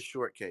strawberry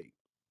shortcake.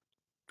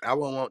 I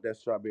won't want that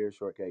strawberry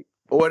shortcake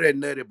or that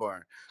nutty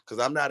bar because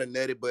I'm not a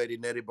nutty buddy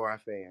nutty bar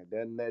fan.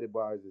 Them nutty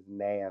bars is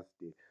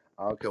nasty.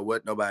 I don't care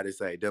what nobody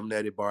say. Them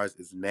nutty bars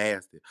is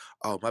nasty.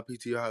 Oh, my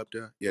PTR up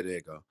there. Yeah, there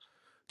you go,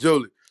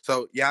 Julie.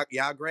 So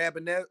y'all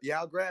grabbing that?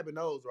 Y'all grabbing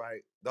those,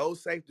 right?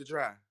 Those safe to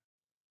try.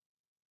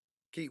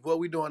 Keep what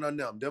we doing on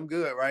them. Them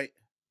good, right?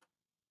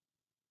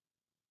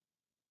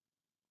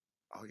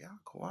 Oh, y'all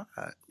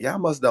quiet. Y'all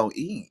must don't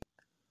eat.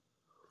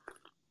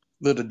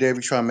 Little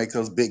Debbie trying to make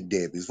us big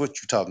Debbies.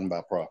 What you talking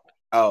about, Prophet?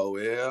 Oh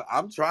well,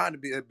 I'm trying to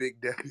be a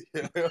big daddy.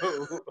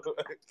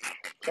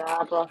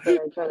 Child prophet,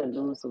 I trying to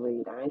lose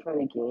weight. I ain't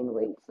trying to gain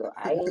weight. So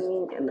I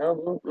ain't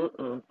no.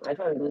 I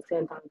trying to lose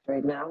 10 pounds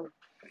right now.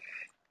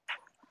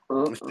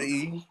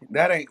 Mm-mm.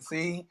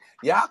 See,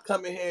 y'all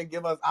come in here and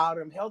give us all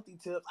them healthy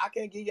tips. I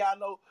can't give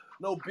y'all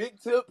no big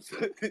tips.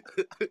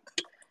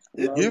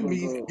 No, Give boo me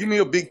boo. give me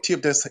a big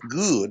tip that's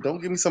good.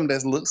 Don't give me something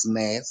that looks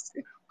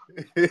nasty.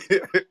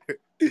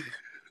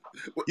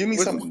 Give me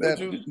something What that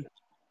you?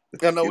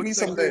 I know give what me you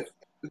say, something sis.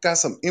 that got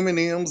some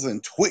M&Ms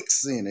and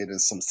Twix in it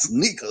and some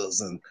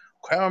Snickers and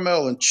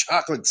caramel and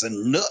chocolates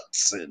and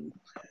nuts and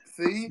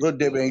See, Little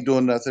Debbie ain't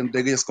doing nothing.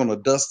 They just gonna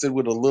dust it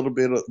with a little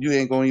bit of. You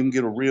ain't gonna even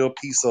get a real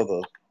piece of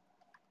the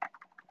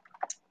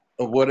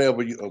of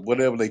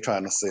whatever they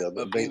trying to sell.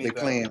 of They anything.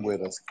 playing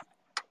with us.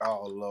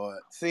 Oh Lord.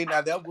 See,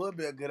 now that would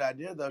be a good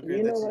idea though, Chris,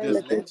 You know that you what I'm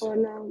just looking mentioned. for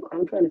now?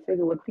 I'm trying to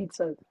figure which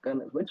pizza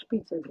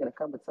is gonna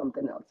come with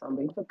something else. I'm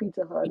waiting for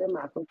Pizza Hut and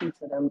Macro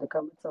Pizza them to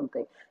come with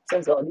something.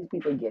 Since all these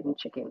people getting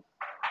chicken,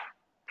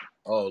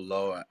 Oh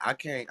Lord, I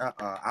can't. I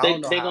don't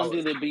They know they how gonna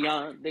do the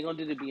beyond. They're gonna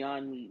do the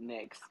Beyond Meat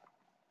next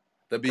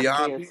the because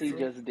Beyond KFC Pizza.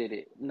 just did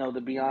it. No,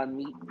 the Beyond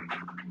Meat,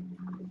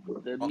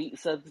 the Oh, meat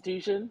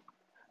substitution.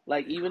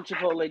 Like even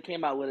Chipotle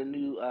came out with a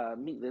new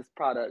meatless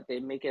product. They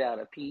make it out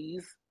of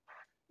peas.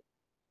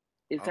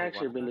 It's oh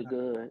actually wow, really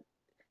good.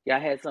 Yeah, I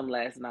had some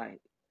last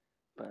night,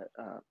 but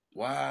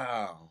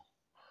wow.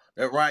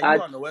 Ryan, you I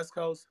on the West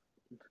Coast?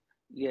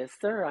 yes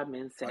sir. I'm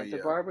in Oh Santa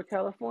yeah, Barbara,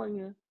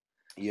 California,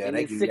 yeah. and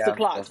They it's give six y'all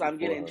o'clock, stuff so I'm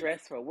getting before us.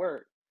 dressed for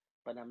work.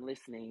 But I'm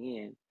listening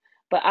in.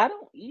 But I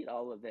don't eat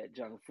all of that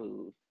junk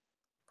food.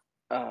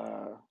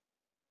 Uh,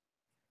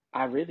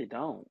 I really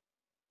don't.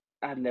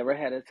 I've never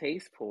had a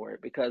taste for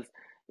it because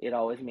it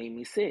always made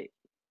me sick.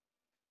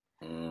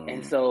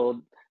 And Mm.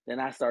 so then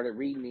I started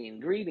reading the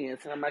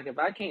ingredients, and I'm like, if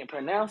I can't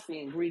pronounce the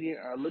ingredient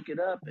or look it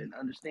up and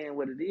understand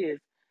what it is,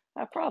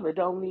 I probably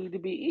don't need to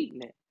be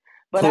eating it.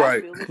 But I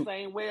Right. feel the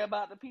same way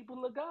about the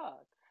people of God.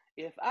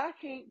 If I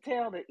can't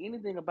tell that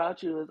anything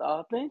about you is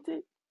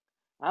authentic,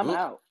 I'm Mm.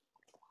 out.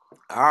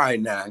 All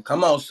right, now,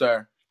 come on,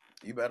 sir.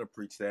 You better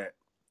preach that.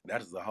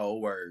 That is a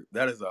whole word.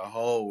 That is a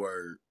whole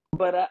word.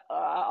 But I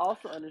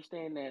also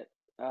understand that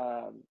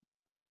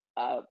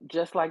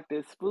just like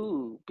this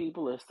food,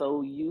 people are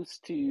so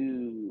used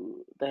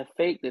to the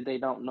fake that they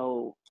don't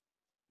know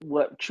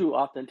what true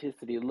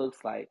authenticity looks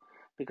like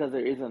because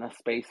there isn't a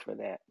space for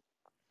that.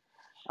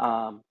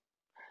 Um,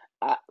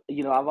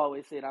 I've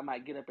always said I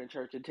might get up in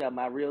church and tell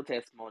my real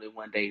testimony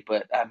one day,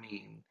 but I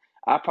mean,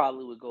 I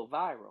probably would go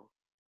viral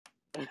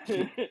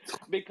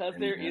because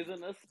there Amen.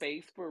 isn't a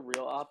space for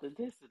real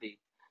authenticity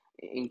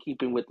in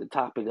keeping with the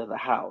topic of the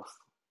house.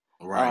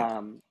 Right.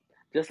 Um,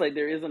 just like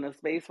there isn't a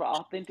space for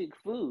authentic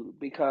food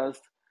because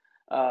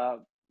uh,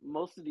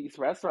 most of these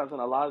restaurants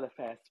and a lot of the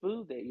fast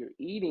food that you're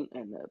eating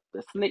and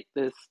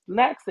the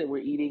snacks that we're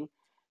eating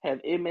have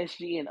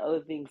MSG and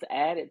other things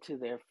added to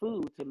their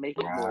food to make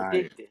it more Right.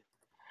 addictive.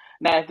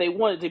 Now, if they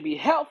wanted to be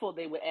helpful,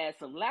 they would add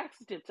some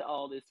laxative to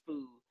all this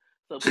food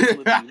so people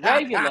would be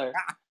regular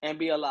and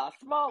be a lot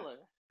smaller.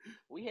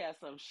 We have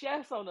some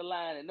chefs on the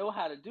line that know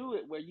how to do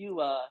it where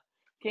you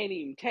can't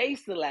even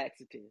taste the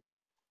laxative.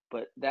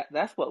 But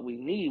that's what we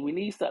need. We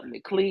need something to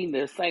clean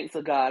the saints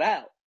of God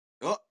out.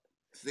 Oh,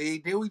 see,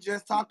 did we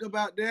just talk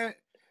about that?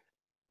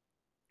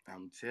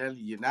 I'm telling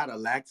you, not a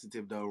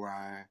laxative though,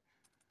 Ryan.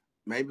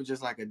 Maybe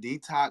just like a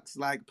detox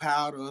like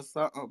powder or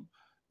something.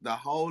 The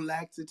whole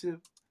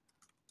laxative.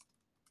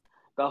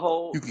 The You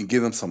whole can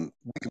give them some.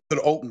 You can put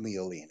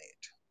oatmeal in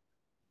it.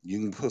 You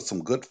can put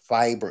some good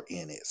fiber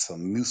in it,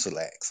 some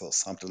mucilax or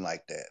something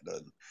like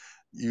that.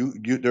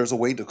 There's a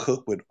way to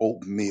cook with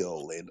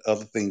oatmeal and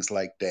other things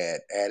like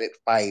that. Added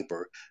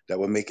fiber that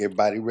will make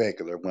everybody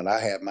regular. When I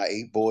had my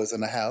 8 boys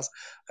in the house,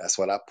 that's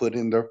what I put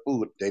in their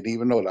food. They didn't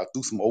even know it. I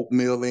threw some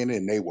oatmeal in it,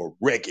 and they were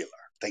regular.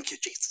 Thank you,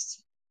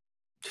 Jesus.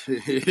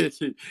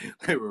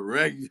 They were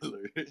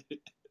regular.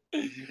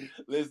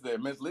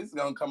 Listen, Miss Lisa's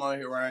gonna come on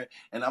here, right?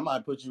 And I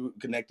might put you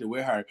connected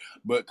with her,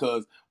 but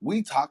because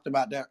we talked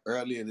about that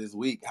earlier this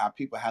week, how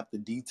people have to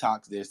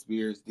detox their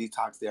spirits,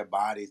 detox their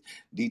bodies,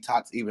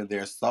 detox even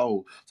their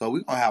soul. So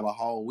we're gonna have a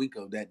whole week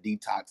of that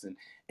detoxing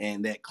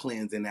and that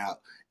cleansing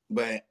out.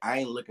 But I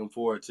ain't looking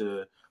forward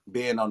to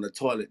being on the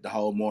toilet the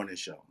whole morning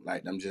show.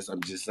 Like I'm just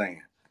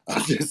saying.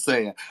 I'm just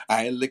saying.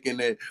 I ain't looking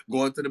at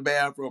going to the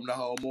bathroom the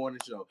whole morning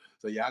show.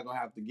 So y'all gonna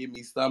have to give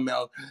me something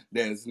else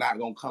that's not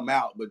gonna come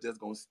out, but just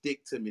gonna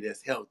stick to me.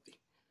 That's healthy.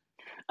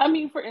 I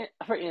mean,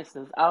 for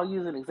instance, I'll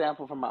use an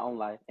example from my own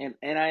life, and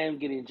I am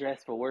getting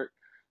dressed for work,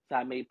 so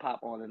I may pop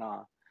on and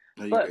on.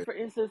 No, you But good. for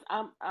instance,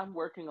 I'm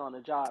working on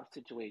a job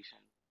situation,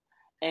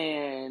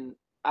 and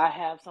I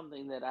have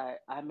something that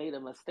I made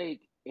a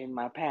mistake in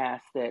my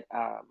past that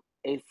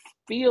it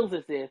feels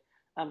as if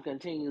I'm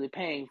continually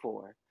paying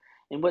for.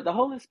 And what the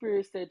Holy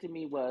Spirit said to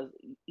me was,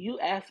 "You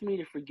asked me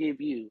to forgive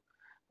you,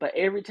 but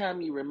every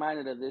time you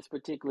reminded of this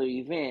particular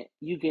event,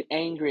 you get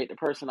angry at the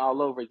person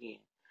all over again.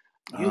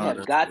 Oh,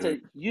 that's good.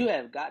 You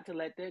have got to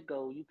let that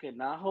go. You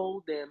cannot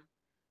hold them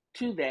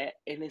to that,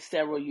 and it's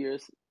several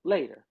years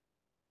later.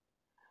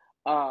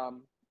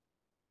 Um,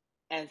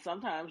 and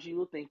sometimes you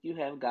will think you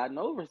have gotten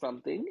over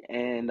something,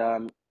 and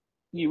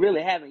you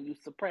really haven't. You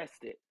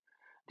suppressed it.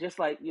 Just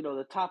like,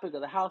 the topic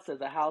of the house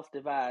says, a house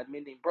divide,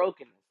 mending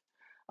brokenness.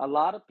 A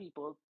lot of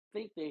people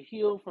think they're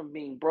healed from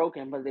being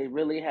broken, but they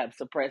really have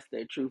suppressed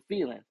their true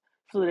feelings,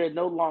 so they're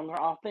no longer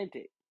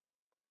authentic.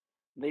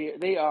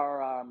 They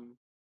are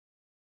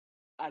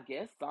I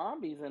guess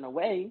zombies in a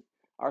way,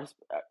 are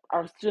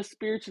are just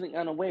spiritually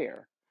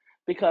unaware,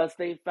 because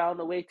they found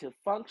a way to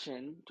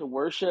function, to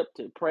worship,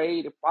 to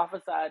pray, to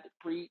prophesy, to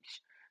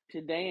preach,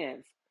 to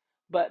dance,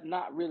 but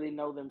not really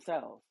know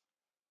themselves.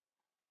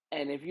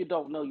 And if you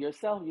don't know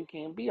yourself, you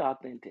can't be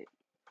authentic.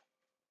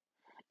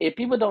 If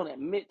people don't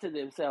admit to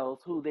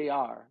themselves who they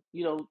are,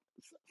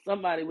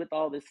 somebody with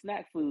all this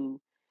snack food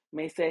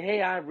may say,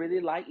 "Hey, I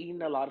really like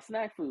eating a lot of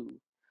snack food,"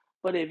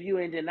 but if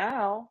you're in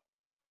denial,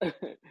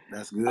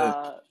 That's good.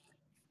 uh,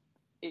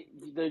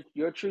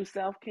 your true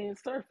self can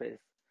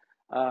surface.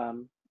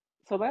 Um,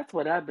 so that's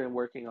what I've been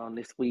working on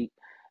this week.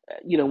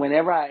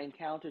 Whenever I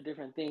encounter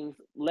different things,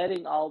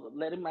 letting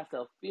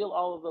myself feel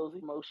all of those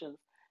emotions,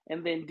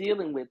 and then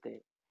dealing with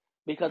it,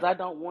 because I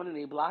don't want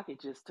any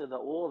blockages to the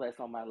oil that's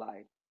on my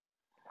life.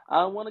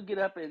 I don't want to get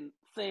up and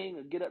sing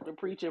or get up to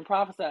preach and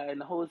prophesy,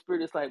 and the Holy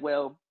Spirit is like,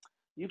 "Well,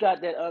 you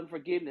got that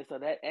unforgiveness or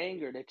that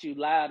anger that you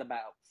lied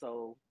about,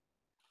 so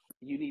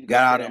you need to go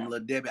Got sit all them down."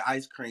 little Debbie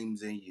ice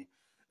creams in you.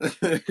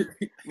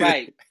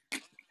 Right.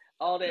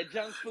 All that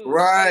junk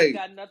food. You ain't Right.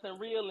 got nothing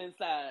real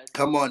inside.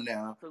 Come on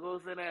now. So go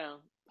sit down.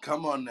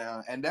 Come on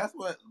now. And that's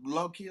what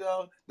low key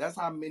though, that's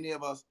how many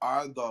of us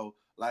are though.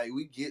 Like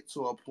we get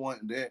to a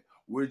point that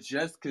we're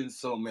just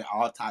consuming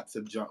all types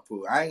of junk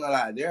food. I ain't gonna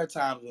lie, there are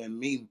times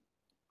when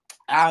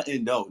I'll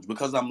indulge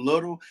because I'm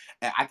little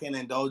and I can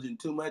indulge in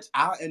too much.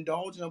 I'll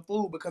indulge in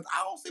food because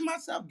I don't see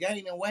myself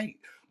gaining weight.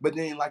 But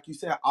then, like you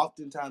said,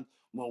 oftentimes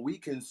when we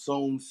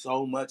consume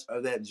so much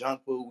of that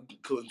junk food, we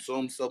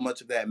consume so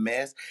much of that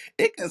mess,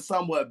 it can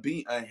somewhat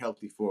be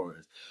unhealthy for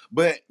us.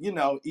 But,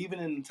 even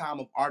in the time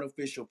of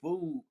artificial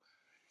food,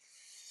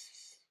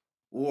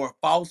 or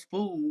false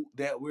food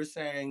that we're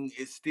saying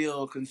is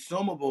still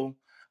consumable,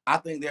 I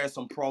think there are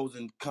some pros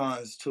and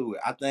cons to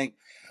it. I think,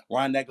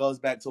 Ron, that goes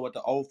back to what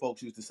the old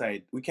folks used to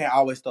say. We can't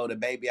always throw the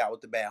baby out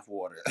with the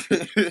bathwater.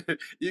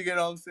 You get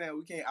what I'm saying?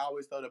 We can't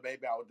always throw the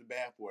baby out with the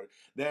bathwater.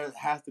 There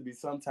has to be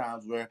some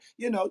times where,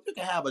 you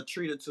can have a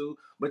treat or two,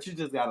 but you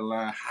just got to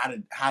learn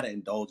how to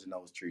indulge in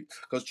those treats.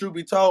 Because truth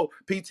be told,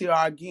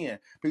 PTR again,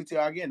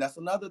 that's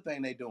another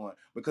thing they doing.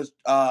 Because,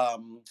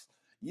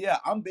 yeah,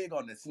 I'm big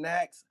on the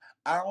snacks.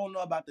 I don't know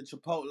about the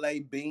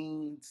Chipotle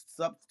beans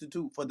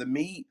substitute for the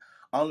meat,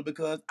 only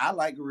because I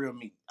like real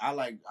meat.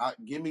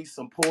 Give me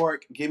some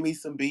pork, give me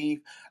some beef.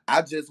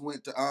 I just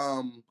went to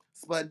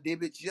Spud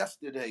Divots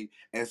yesterday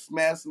and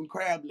smashed some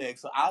crab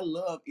legs. So I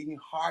love eating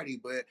hearty,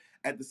 but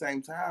at the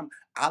same time,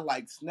 I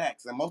like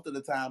snacks. And most of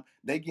the time,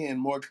 they getting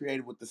more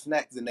creative with the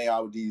snacks than they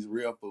are with these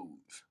real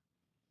foods.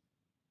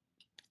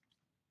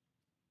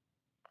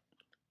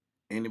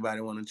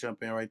 Anybody want to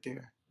jump in right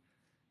there?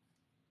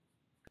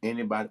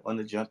 Anybody want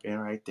to jump in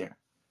right there?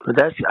 But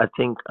that's, I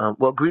think,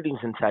 well, greetings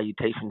and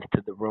salutations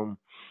to the room.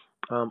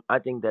 I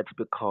think that's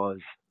because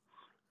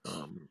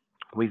um,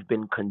 we've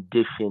been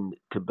conditioned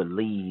to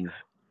believe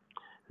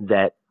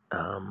that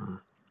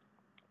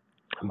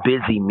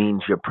busy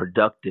means you're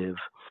productive,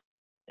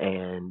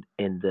 and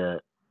in the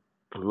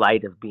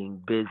light of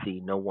being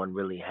busy, no one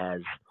really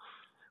has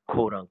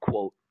quote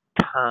unquote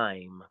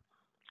time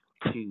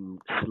to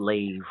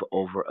slave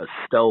over a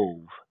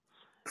stove.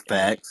 And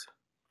Facts.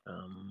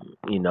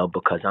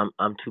 because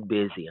I'm too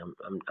busy.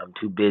 I'm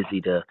too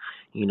busy to,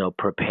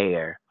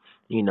 prepare.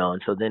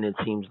 And so then it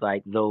seems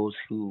like those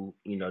who,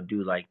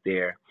 do like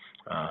their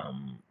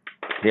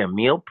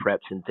meal preps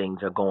and things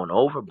are going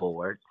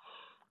overboard.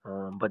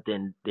 But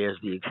then there's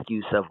the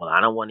excuse of, well,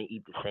 I don't want to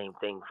eat the same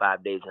thing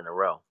 5 days in a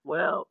row.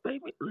 Well,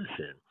 baby,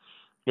 listen,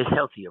 it's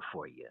healthier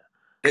for you.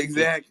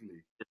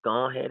 Exactly. Just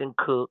go ahead and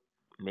cook.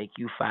 Make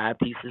you 5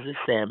 pieces of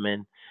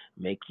salmon.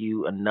 Make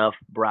you enough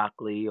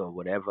broccoli or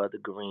whatever other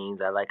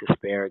greens. I like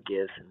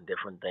asparagus and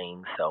different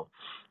things. So,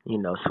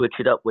 switch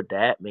it up with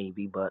that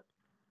maybe. But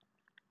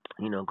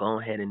go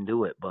ahead and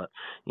do it. But,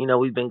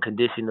 we've been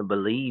conditioned to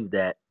believe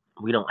that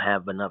we don't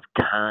have enough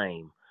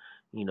time,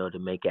 to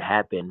make it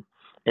happen.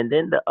 And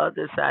then the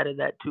other side of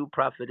that too,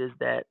 Prophet, is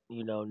that,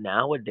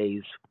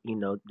 nowadays,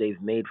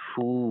 they've made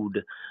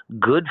food,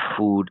 good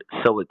food,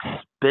 so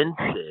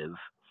expensive,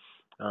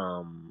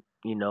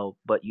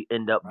 but you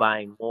end up Right.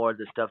 buying more of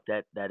the stuff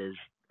that is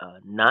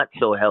not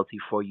so healthy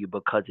for you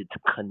because it's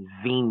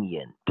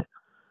convenient.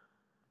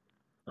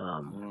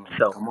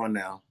 So Come on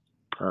now.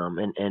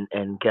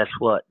 and guess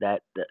what?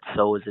 That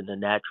so is in the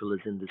natural,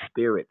 is in the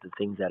spirit. The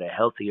things that are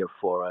healthier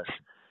for us,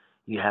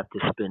 you have to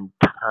spend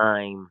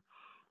time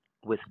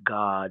with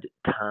God,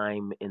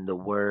 time in the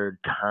Word,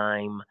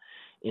 time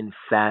in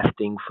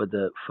fasting for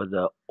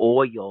the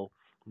oil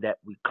that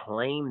we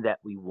claim that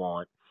we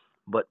want,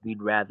 but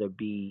we'd rather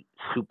be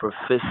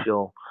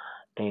superficial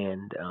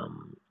and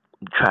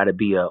try to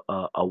be a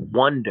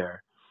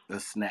wonder, The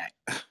snack.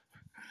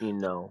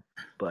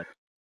 but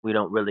we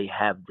don't really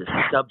have the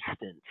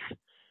substance.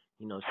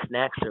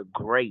 Snacks are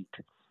great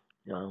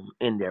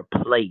in their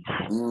place.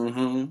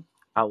 Mm-hmm.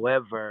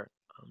 However,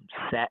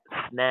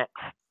 snacks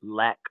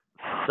lack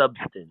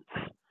substance.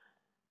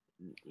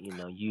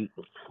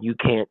 You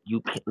can't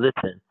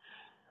listen.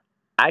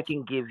 I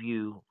can give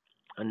you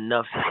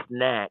enough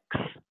snacks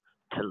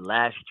to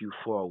last you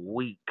for a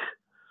week,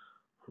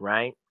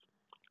 right?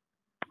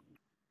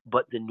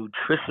 But the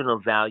nutritional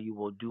value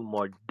will do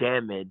more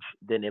damage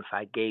than if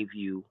I gave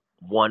you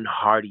one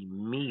hearty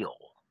meal,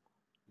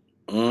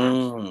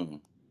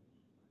 Mm.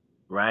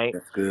 right?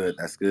 That's good.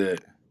 That's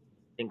good.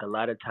 I think a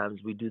lot of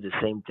times we do the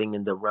same thing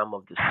in the realm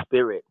of the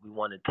spirit. We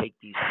want to take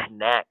these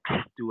snacks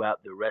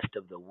throughout the rest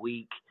of the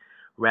week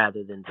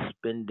rather than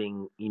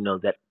spending,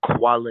 that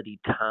quality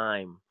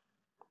time.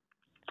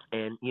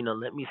 And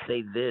let me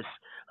say this,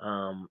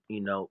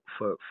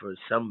 for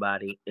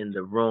somebody in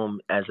the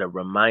room as a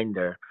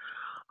reminder: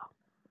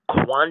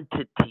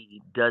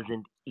 quantity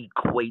doesn't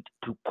equate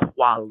to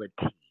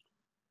quality.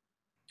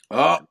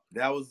 Oh,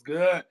 that was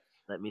good.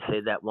 Let me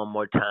say that one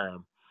more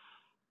time.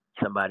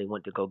 Somebody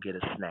went to go get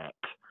a snack.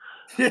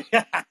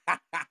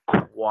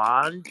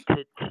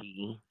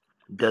 Quantity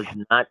does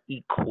not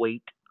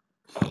equate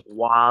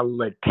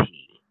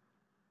quality,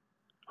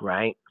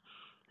 right?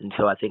 And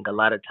so I think a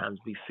lot of times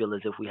we feel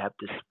as if we have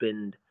to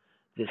spend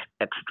this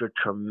extra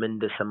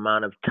tremendous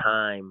amount of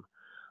time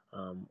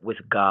with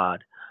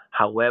God.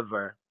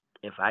 However,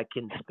 if I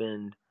can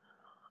spend,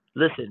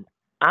 listen,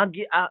 I'll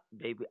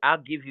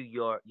give you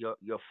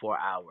your 4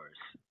 hours,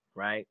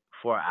 right?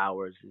 4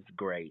 hours is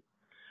great,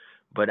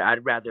 but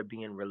I'd rather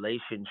be in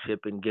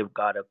relationship and give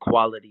God a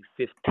quality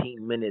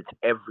 15 minutes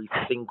every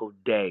single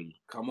day.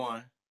 Come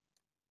on.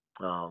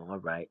 Oh, all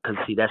right. Because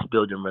see, that's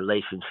building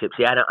relationships.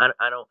 See, I don't.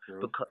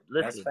 True. Because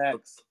That's listen,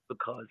 facts.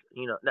 because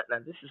now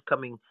this is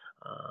coming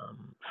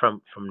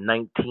from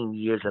 19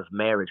 years of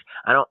marriage.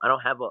 I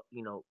don't have a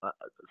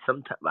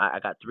sometimes I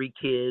got 3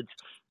 kids.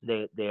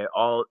 They're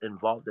all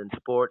involved in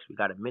sports. We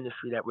got a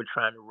ministry that we're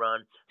trying to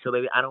run. So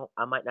maybe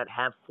I might not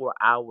have 4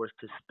 hours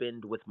to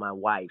spend with my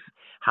wife.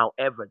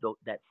 However, though,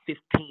 that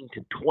 15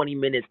 to 20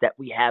 minutes that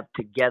we have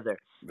together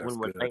That's when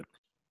we're good. like,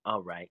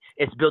 all right,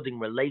 it's building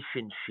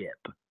relationship.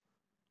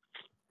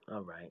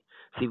 All right.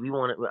 See, we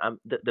want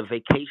to. The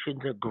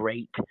vacations are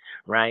great,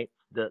 right?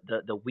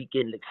 The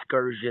weekend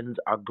excursions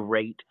are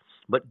great,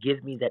 but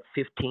give me that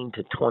 15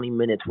 to 20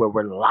 minutes where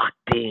we're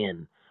locked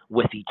in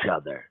with each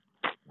other.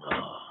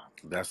 Oh,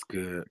 That's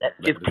good. that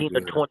That is 15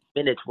 to good. 20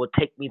 minutes will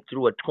take me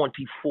through a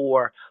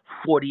 24,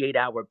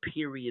 48-hour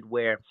period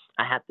where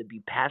I have to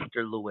be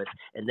Pastor Lewis,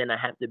 and then I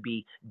have to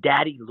be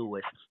Daddy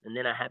Lewis, and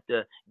then I have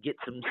to get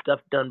some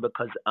stuff done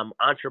because I'm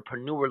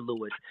Entrepreneur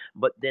Lewis.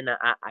 But then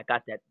I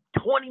got that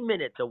 20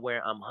 minutes of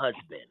where I'm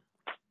husband.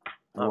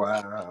 All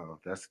right. Wow.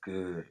 That's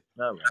good.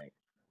 All right.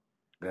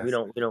 We That's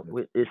don't, we don't,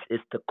 good. we,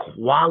 it's the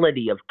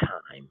quality of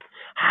time,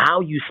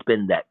 how you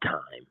spend that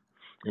time.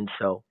 And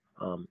so,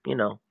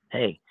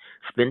 hey,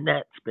 spend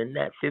that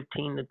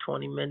 15 to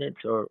 20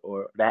 minutes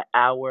or that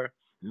hour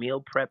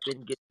meal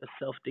prepping, get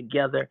yourself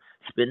together,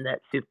 spend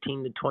that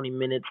 15 to 20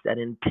 minutes, that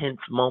intense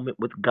moment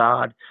with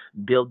God,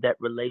 build that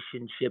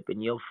relationship,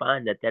 and you'll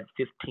find that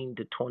 15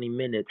 to 20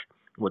 minutes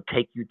will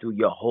take you through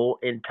your whole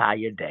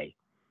entire day.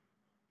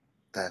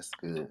 That's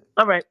good.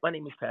 All right, my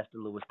name is Pastor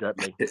Lewis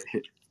Dudley.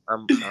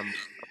 I'm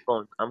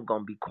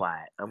going to be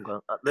quiet. I'm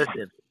going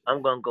listen.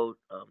 I'm going to go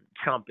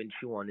chomp and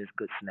chew on this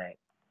good snack.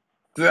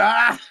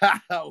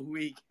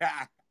 We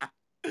got.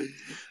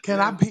 Can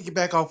I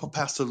piggyback off of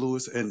Pastor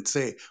Lewis and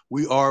say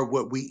we are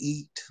what we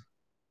eat?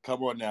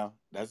 Come on now.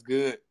 That's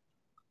good.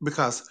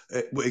 Because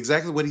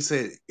exactly what he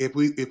said, if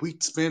we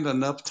spend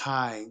enough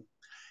time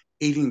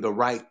eating the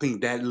right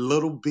thing, that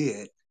little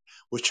bit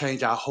will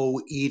change our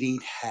whole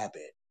eating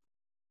habit.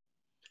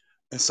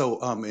 And so,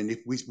 and if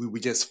we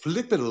just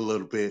flip it a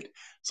little bit,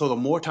 so the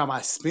more time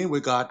I spend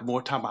with God, the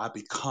more time I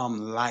become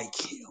like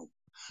Him.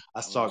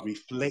 I start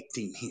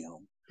reflecting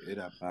Him.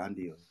 Era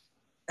pandio.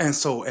 And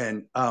so,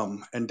 and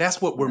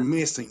that's what we're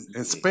missing,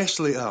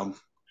 especially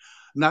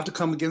not to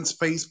come against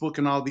Facebook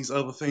and all these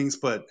other things,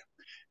 but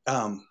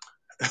um,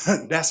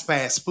 that's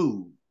fast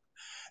food.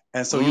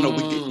 And so, we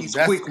get these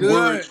That's quick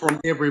words good. from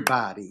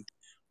everybody,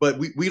 but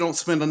we don't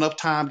spend enough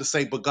time to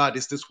say, but God,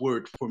 is this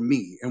word for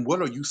me? And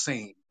what are you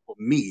saying for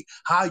me?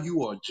 How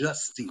you are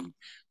adjusting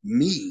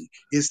me?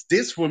 Is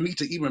this for me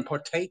to even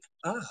partake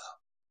of?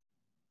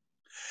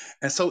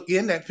 And so,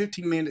 in that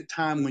 15-minute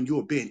time when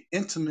you're being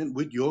intimate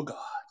with your God,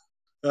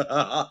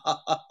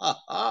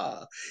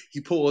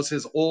 He pours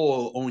His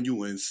oil on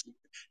you and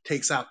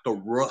takes out the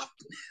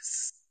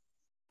roughness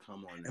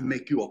Come on and now.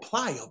 make you a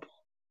pliable.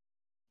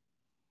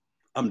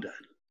 I'm done.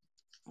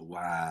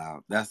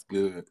 Wow, that's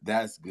good.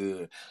 That's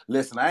good.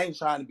 Listen, I ain't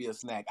trying to be a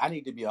snack. I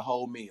need to be a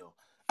whole meal.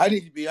 I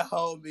need to be a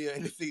whole meal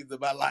in the season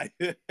of my life.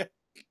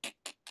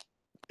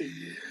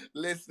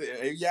 Listen,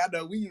 y'all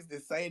know we used to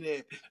say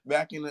that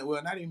back in the,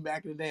 well, not even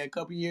back in the day, a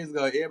couple years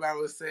ago. Everybody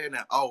was saying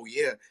that, oh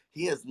yeah,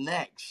 he a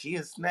snack, she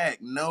a snack.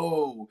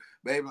 No,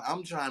 baby,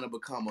 I'm trying to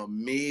become a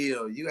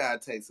meal. You gotta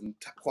take some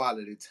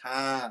quality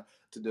time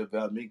to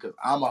develop me because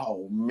I'm a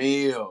whole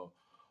meal.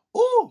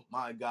 Oh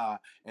my God.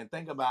 And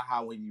think about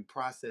how when you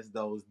process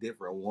those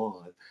different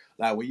ones,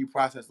 like when you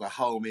process a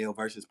whole meal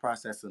versus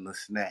processing a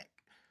snack.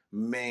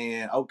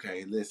 Man,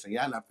 okay, listen,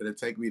 y'all not gonna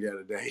take me there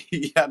today.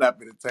 Y'all not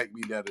gonna take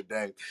me there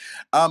today.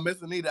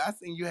 Miss Anita, I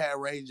seen you had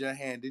raised your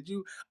hand. Did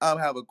you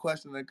have a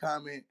question or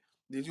comment?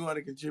 Did you want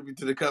to contribute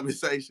to the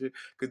conversation?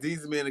 Because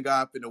these men of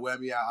God finna wear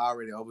me out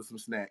already over some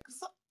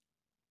snacks.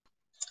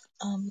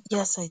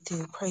 Yes, I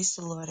do. Praise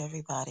the Lord,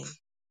 everybody.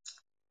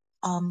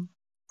 Um,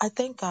 I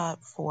thank God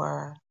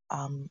for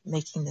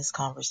making this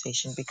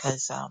conversation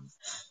because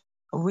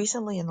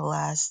recently in the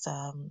last,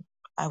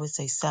 I would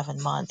say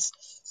 7 months,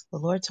 the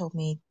Lord told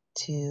me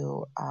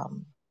to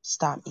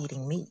stop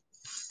eating meat.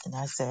 And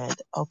I said,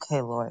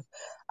 okay, Lord,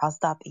 I'll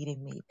stop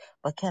eating meat,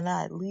 but can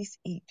I at least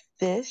eat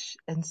fish?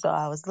 And so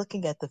I was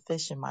looking at the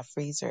fish in my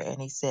freezer and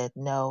he said,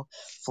 no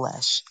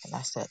flesh. And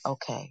I said,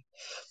 okay.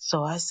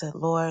 So I said,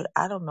 Lord,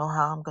 I don't know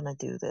how I'm going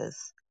to do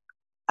this.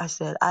 I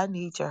said, I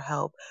need your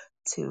help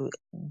to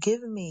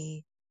give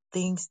me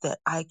things that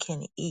I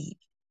can eat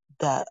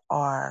that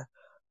are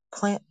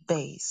plant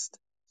based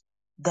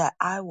that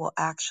I will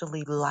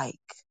actually like.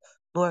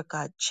 Lord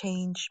God,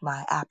 change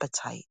my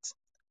appetite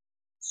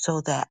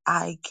so that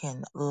I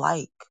can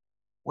like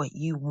what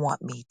you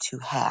want me to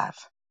have.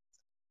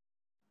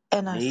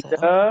 And I said,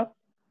 okay. Nita,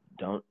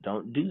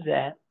 don't do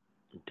that.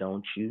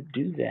 Don't you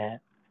do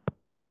that.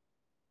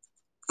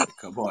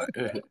 Come on.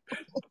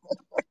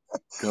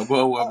 Come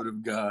on, woman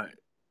of God.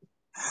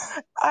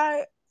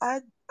 I I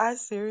I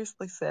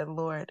seriously said,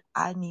 Lord,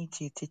 I need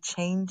you to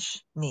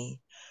change me.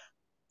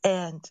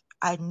 And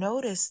I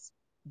noticed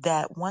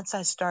that once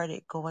I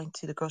started going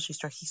to the grocery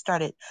store, he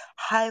started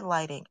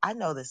highlighting. I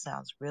know this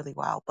sounds really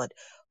wild, but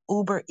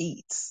Uber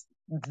Eats,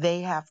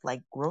 they have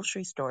like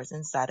grocery stores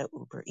inside of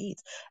Uber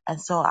Eats.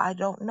 And so I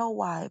don't know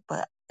why,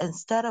 but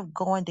instead of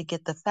going to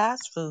get the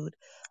fast food,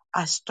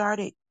 I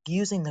started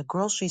using the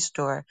grocery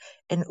store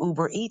in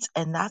Uber Eats.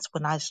 And that's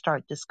when I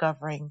start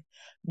discovering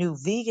new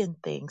vegan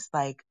things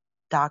like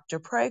Dr.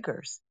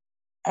 Prager's.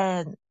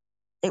 And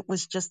it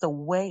was just a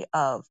way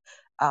of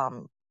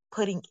um,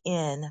 putting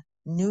in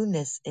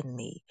newness in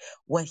me,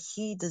 what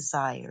he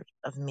desired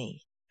of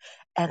me.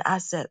 And I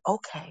said,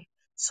 okay,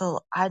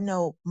 so I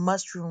know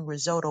mushroom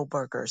risotto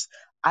burgers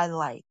I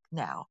like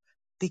now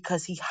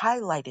because he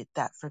highlighted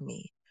that for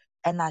me.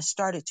 And I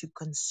started to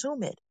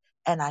consume it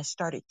and I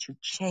started to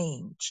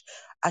change.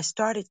 I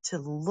started to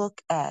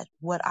look at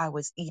what I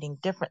was eating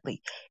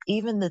differently.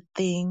 Even the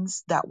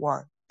things that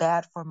were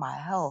bad for my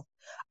health,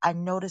 I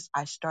noticed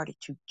I started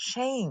to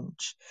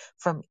change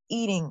from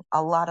eating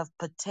a lot of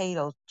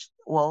potatoes.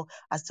 Well,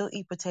 I still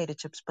eat potato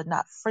chips, but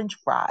not French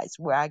fries,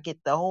 where I get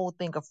the whole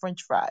thing of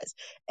French fries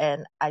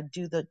and I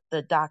do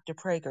the Dr.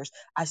 Prager's.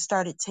 I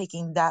started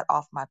taking that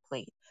off my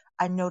plate.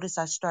 I noticed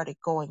I started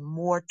going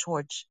more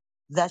towards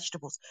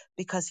vegetables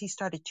because he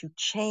started to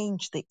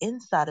change the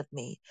inside of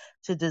me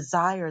to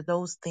desire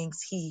those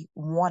things he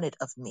wanted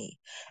of me.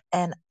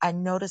 And I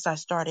noticed I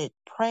started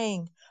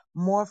praying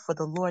more for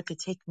the Lord to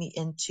take me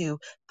into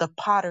the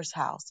potter's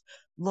house.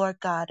 Lord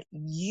God,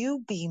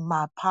 you be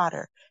my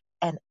potter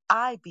and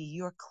I be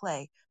your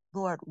clay.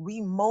 Lord,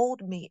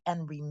 remold me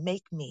and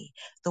remake me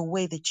the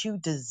way that you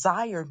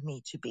desired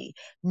me to be,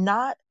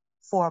 not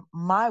for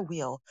my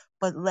will,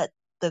 but let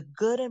the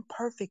good and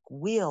perfect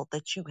will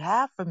that you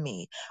have for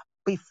me.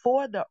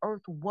 Before the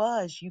earth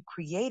was, you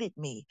created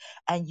me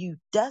and you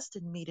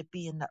destined me to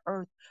be in the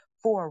earth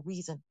for a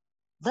reason.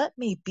 Let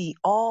me be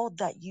all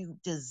that you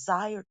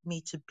desired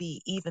me to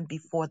be even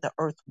before the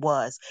earth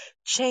was.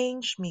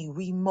 Change me,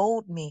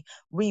 remold me,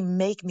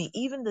 remake me,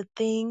 even the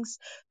things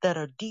that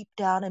are deep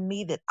down in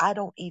me that I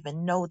don't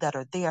even know that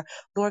are there.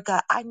 Lord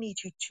God, I need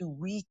you to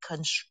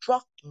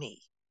reconstruct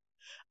me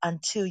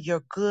until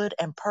your good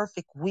and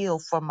perfect will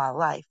for my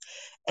life.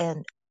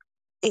 And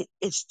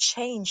it's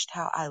changed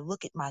how I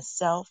look at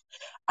myself.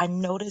 I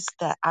noticed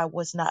that I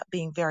was not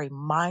being very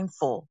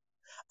mindful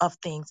of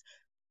things.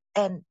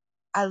 And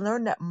I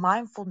learned that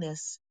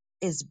mindfulness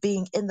is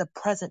being in the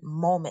present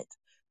moment,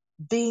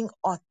 being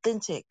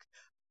authentic.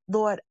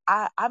 Lord,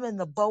 I'm in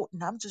the boat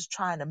and I'm just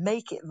trying to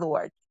make it,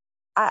 Lord.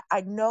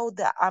 I know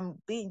that I'm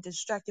being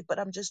distracted, but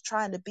I'm just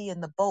trying to be in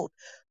the boat.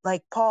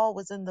 Like Paul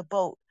was in the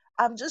boat.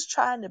 I'm just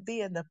trying to be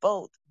in the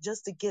boat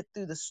just to get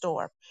through the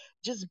storm.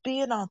 Just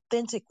being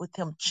authentic with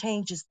him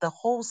changes the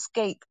whole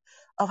scape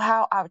of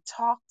how I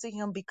talk to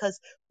him, because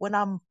when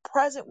I'm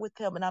present with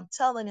him and I'm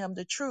telling him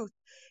the truth,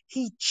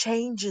 he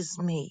changes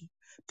me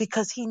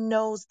because he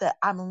knows that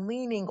I'm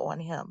leaning on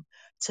him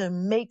to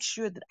make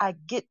sure that I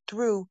get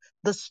through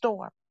the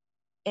storm.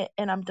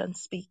 And I'm done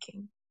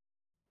speaking.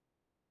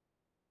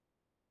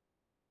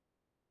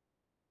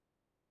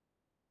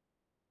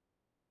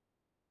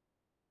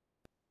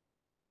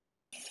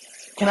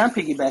 Can I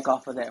piggyback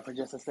off of that for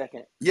just a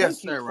second?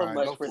 Yes, Thank you sir, so Ryan.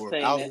 much Go for for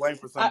it. I saying was that. waiting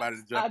for I, somebody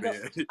to I jump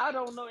don't in. I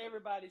don't know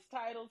everybody's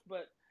titles,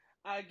 but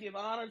I give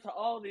honor to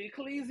all the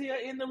ecclesia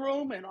in the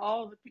room and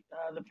all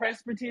the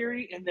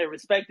presbytery in their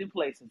respective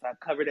places. I've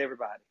covered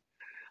everybody.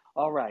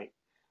 All right,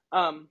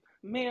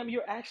 ma'am,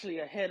 you're actually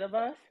ahead of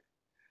us,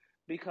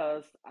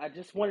 because I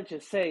just wanted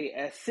to say,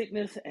 as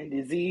sickness and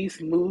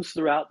disease moves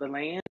throughout the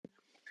land,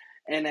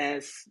 and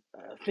as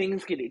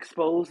things get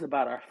exposed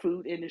about our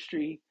food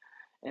industry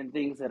and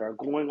things that are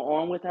going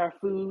on with our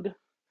food,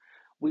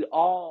 we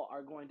all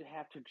are going to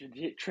have to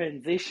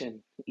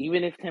transition,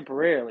 even if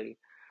temporarily,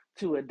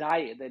 to a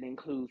diet that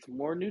includes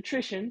more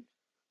nutrition,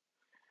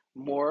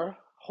 more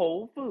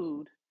whole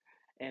food,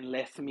 and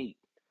less meat.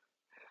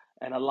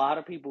 And a lot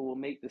of people will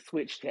make the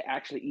switch to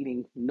actually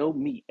eating no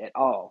meat at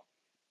all.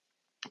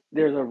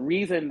 There's a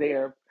reason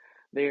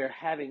they're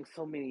having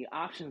so many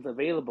options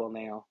available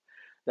now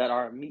that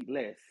are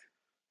meatless.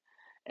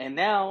 And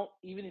now,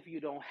 even if you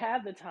don't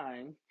have the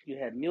time, you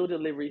have meal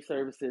delivery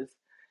services,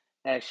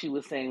 as she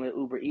was saying with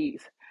Uber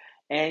Eats,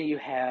 and you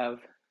have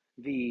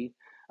the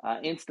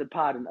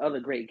Instapot and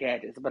other great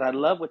gadgets. But I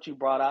love what you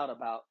brought out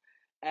about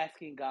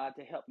asking God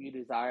to help you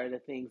desire the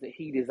things that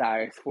He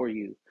desires for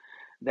you.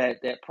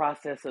 That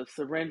process of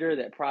surrender,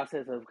 that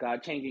process of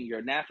God changing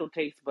your natural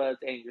taste buds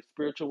and your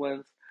spiritual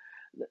ones.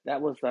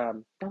 That was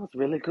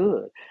really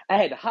good. I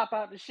had to hop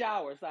out the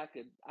shower so I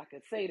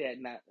could say that,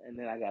 and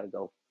then I gotta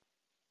go.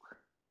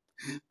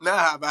 Now,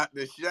 how about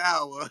the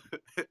shower?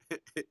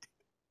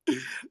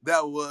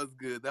 That was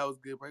good. That was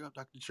good. Bring up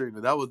Dr.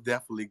 Trina. That was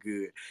definitely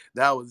good.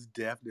 That was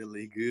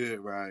definitely good,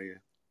 Ryan.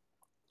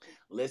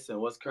 Listen,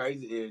 what's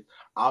crazy is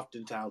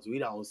oftentimes we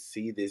don't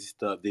see this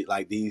stuff,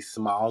 like these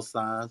small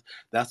signs.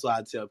 That's why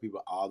I tell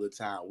people all the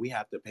time, we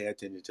have to pay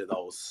attention to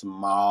those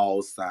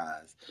small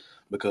signs,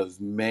 because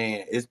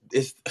man, it's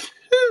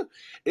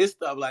it's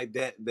stuff like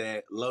that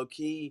that low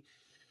key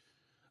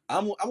I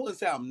wouldn't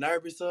say I'm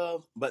nervous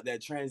of, but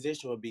that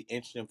transition would be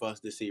interesting for us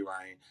to see,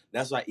 Ryan.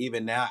 That's why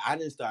even now I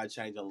didn't start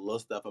changing a little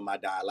stuff in my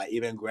diet. Like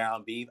even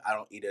ground beef, I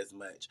don't eat as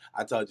much.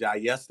 I told y'all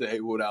yesterday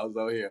when I was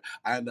over here,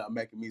 I ended up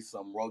making me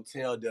some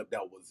rotel dip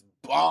that was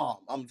bomb.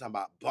 I'm talking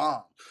about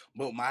bomb.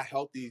 But my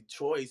healthy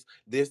choice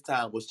this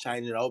time was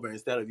changing it over.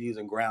 Instead of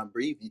using ground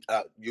beef,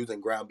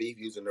 using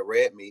the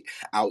red meat,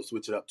 I would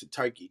switch it up to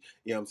turkey.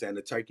 You know what I'm saying?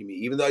 The turkey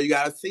meat. Even though you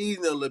got to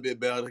season it a little bit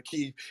better to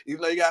keep,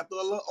 even though you got to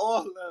throw a little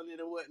oil on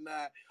it and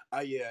whatnot.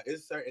 Yeah,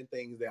 it's certain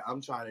things that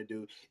I'm trying to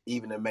do,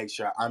 even to make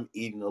sure I'm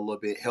eating a little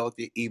bit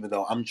healthy, even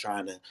though I'm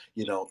trying to,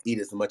 eat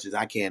as much as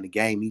I can to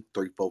gain me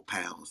 3-4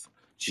 pounds.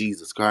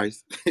 Jesus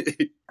Christ.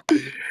 I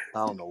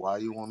don't know why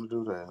you want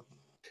to do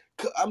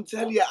that. I'm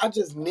telling you, I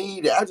just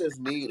need it. I just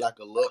need like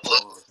a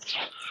little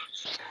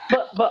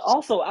But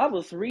also, I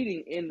was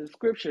reading in the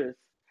scriptures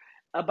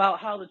about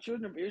how the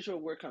children of Israel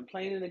were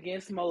complaining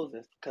against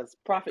Moses, because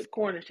Prophet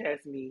Cornish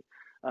has me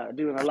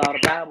doing a lot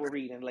of Bible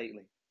reading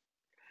lately.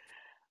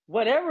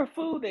 Whatever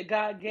food that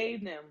God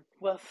gave them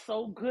was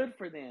so good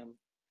for them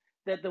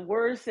that the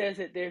word says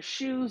that their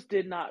shoes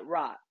did not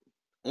rot,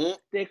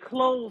 their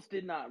clothes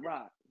did not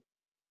rot.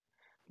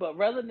 But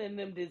rather than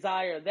them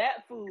desire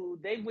that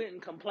food, they went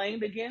and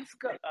complained against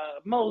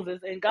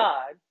Moses and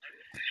God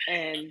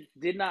and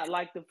did not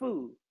like the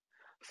food.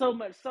 So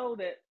much so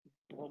that,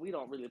 well, we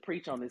don't really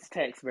preach on this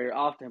text very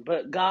often,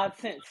 but God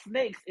sent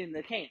snakes in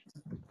the camp.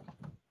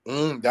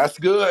 That's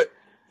good.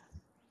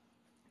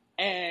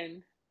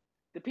 And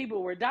the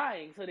people were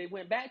dying. So they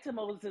went back to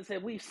Moses and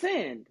said, we've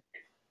sinned.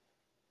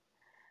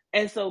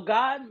 And so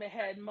God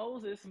had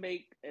Moses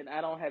make, and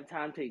I don't have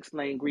time to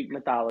explain Greek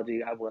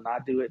mythology. I will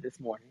not do it this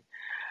morning.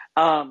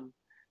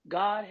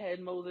 God had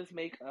Moses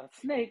make a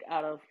snake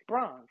out of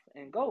bronze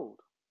and gold,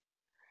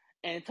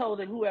 and told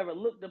him whoever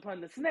looked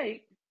upon the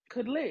snake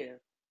could live,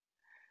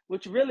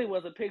 which really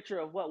was a picture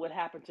of what would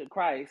happen to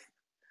Christ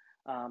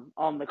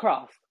on the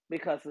cross,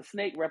 because the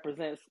snake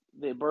represents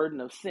the burden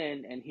of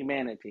sin and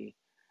humanity,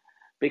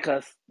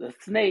 because the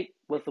snake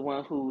was the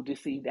one who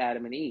deceived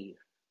Adam and Eve.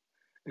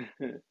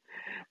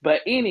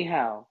 But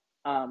anyhow,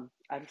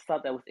 I just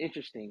thought that was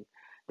interesting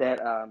that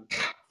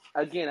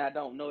Again, I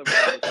don't know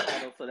everybody's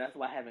titles, so that's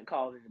why I haven't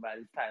called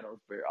anybody's titles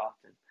very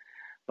often.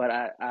 But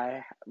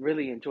I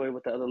really enjoyed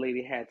what the other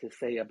lady had to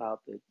say about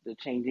the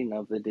changing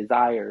of the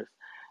desires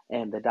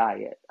and the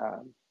diet.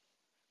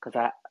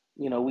 Because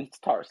we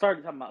started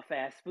talking about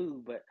fast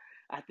food, but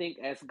I think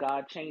as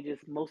God changes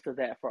most of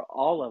that for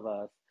all of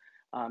us,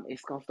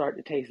 it's going to start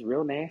to taste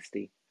real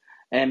nasty.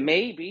 And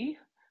maybe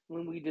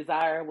when we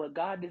desire what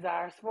God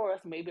desires for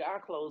us, maybe our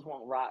clothes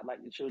won't rot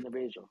like the children of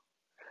Israel.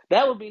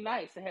 That would be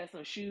nice to have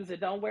some shoes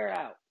that don't wear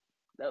out.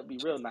 That would be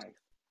real nice.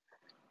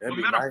 That'd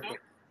Well, be nice.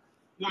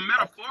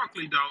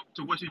 metaphorically, though,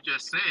 to what you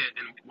just said,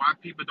 and why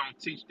people don't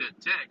teach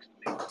that text,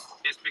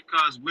 is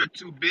because we're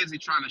too busy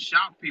trying to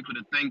shout people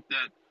to think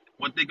that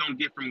what they're gonna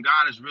get from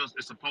God is real.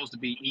 Is supposed to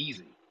be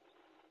easy,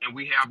 and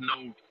we have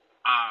no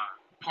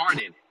part in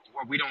it,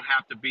 where we don't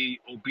have to be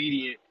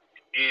obedient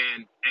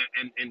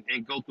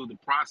and go through the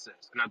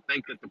process. And I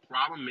think that the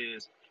problem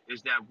is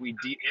that we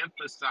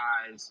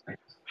de-emphasize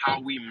how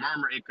we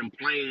murmur and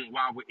complain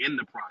while we're in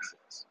the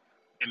process,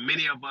 and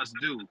many of us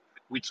do.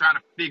 We try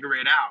to figure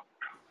it out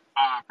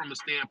from a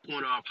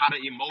standpoint of how to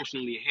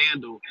emotionally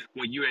handle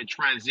when you're in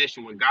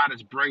transition, when God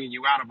is bringing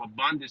you out of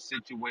abundance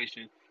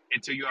situation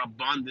into your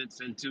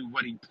abundance, into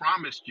what He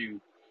promised you.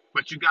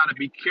 But you got to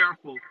be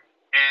careful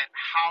at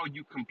how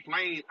you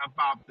complain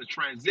about the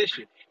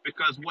transition,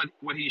 because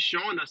what He's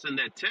showing us in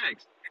that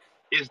text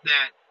is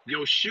that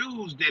your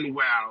shoes didn't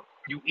wear out.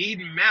 You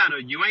eating manna.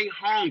 You ain't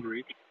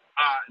hungry.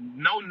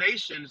 No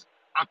nations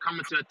are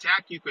coming to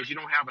attack you because you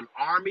don't have an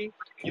army.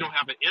 You don't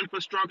have an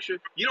infrastructure.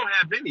 You don't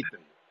have anything.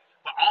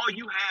 But all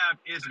you have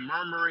is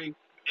murmuring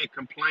and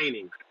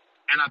complaining.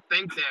 And I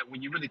think that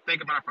when you really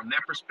think about it from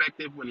that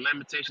perspective, when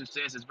Lamentation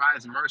says it's by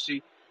His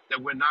mercy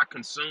that we're not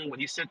consumed, when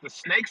He sent the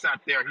snakes out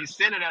there, He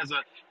sent it as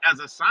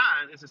a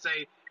sign, is to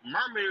say,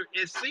 murmuring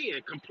is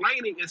sin,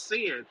 complaining is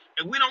sin,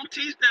 and we don't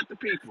teach that to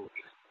people.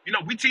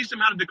 We teach them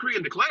how to decree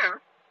and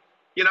declare.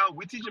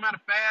 We teach them how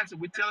to fast,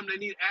 and we tell them they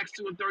need Acts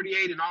 2 and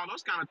 38 and all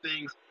those kind of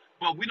things.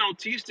 But we don't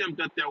teach them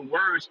that their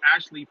words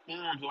actually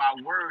forms, or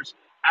our words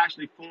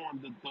actually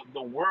form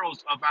the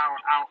worlds of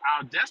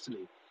our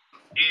destiny.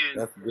 And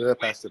That's good,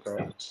 Pastor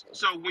Pat.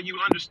 so when you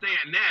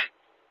understand that,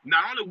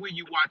 not only will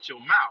you watch your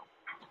mouth,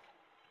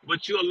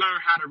 but you'll learn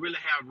how to really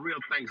have real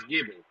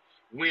thanksgiving.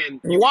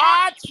 When you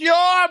are Watch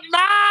your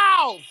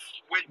mouth.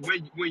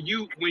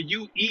 when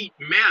you eat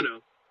manna,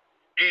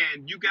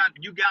 and you got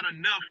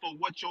enough for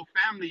what your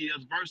family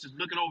is, versus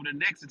looking over the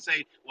next and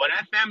say, well,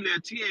 that family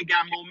of 10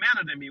 got more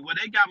manna than me. Well,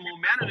 they got more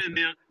manna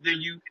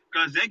than you,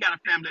 because they got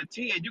a family of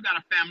 10, you got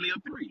a family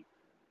of 3.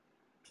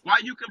 Why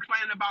are you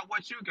complaining about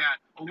what you got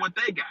or what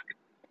they got?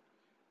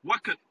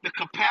 The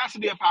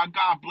capacity of how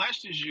God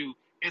blesses you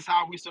is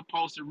how we're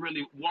supposed to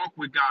really walk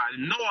with God.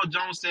 And Noah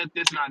Jones said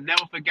this, and I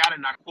never forgot it,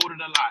 and I quoted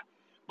a lot.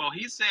 But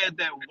he said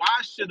that,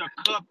 why should a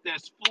cup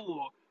that's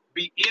full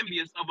be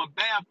envious of a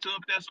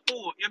bathtub that's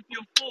full if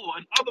you're full?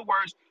 In other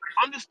words,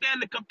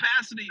 understand the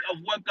capacity of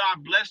what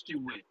God blessed you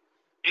with.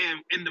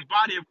 And in the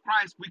body of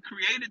Christ, we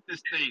created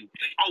this thing.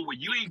 Oh, well,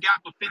 you ain't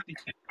got but 50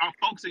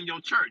 folks in your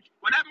church.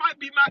 Well, that might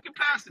be my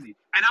capacity.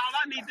 And all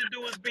I need to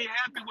do is be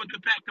happy with the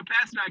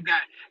capacity I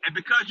got. And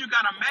because you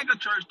got a mega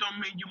church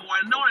don't mean you're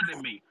more anointed than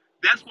me.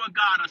 That's what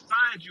God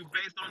assigns you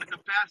based on the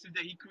capacity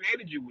that He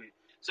created you with.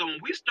 So when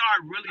we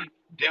start really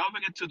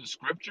delving into the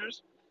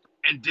scriptures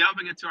and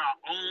delving into our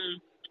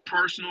own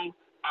personal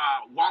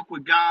walk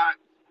with God,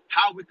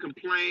 how we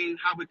complain,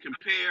 how we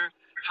compare,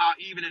 how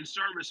even in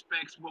certain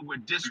respects where we're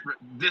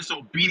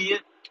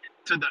disobedient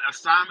to the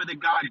assignment that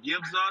God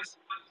gives us,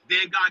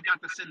 then God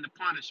got to send the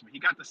punishment. He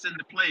got to send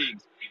the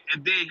plagues.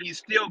 And then He's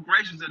still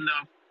gracious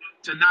enough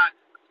to not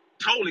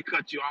totally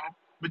cut you off,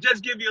 but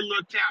just give you a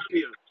little tap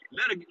here.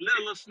 Let a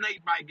little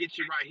snake bite get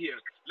you right here.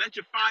 Let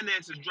your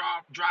finances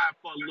drive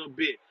for a little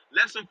bit.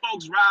 Let some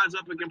folks rise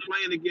up and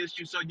complain against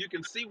you, so you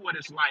can see what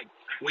it's like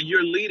when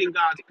you're leading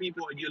God's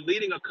people, or you're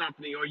leading a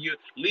company, or you're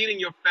leading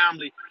your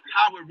family,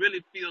 how it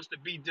really feels to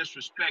be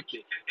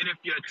disrespected. And if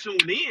you're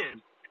tuned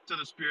in to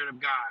the Spirit of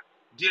God,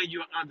 then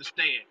you'll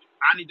understand.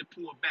 I need to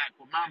pull back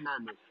with my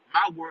murmur.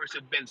 My words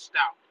have been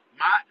stout.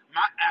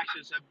 My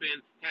actions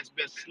has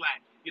been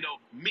slack.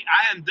 Me,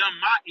 I hadn't done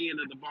my end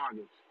of the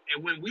bargain.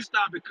 And when we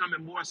start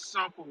becoming more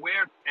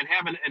self-aware and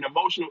having an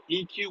emotional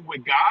EQ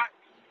with God,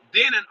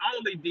 then and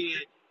only then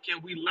can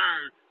we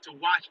learn to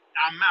watch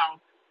our mouth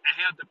and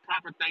have the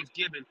proper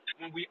thanksgiving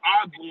when we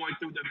are going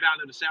through the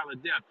valley of the shadow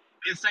of death.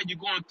 It said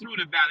you're going through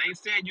the valley. Ain't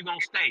saying you're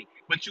gonna stay,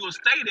 but you will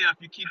stay there if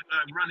you keep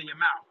running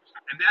your mouth.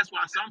 And that's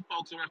why some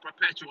folks are in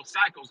perpetual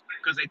cycles,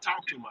 because they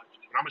talk too much.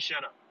 But I'm gonna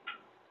shut up.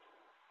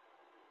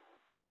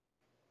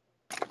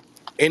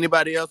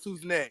 Anybody else?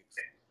 Who's next?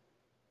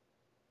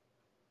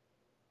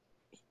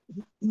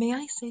 May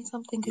I say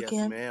something Yes,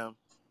 again? ma'am.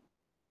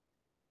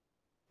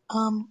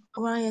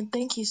 Ryan,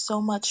 thank you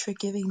so much for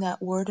giving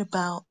that word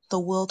about the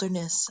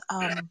wilderness.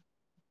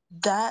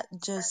 That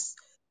just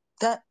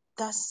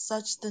that's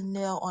such the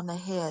nail on the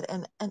head,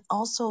 and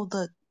also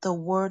the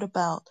word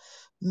about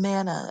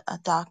manna, a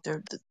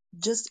doctor.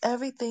 Just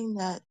everything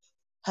that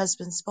has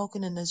been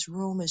spoken in this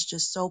room is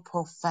just so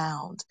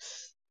profound.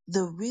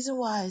 the reason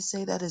why I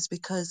say that is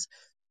because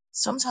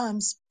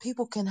sometimes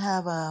people can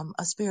have a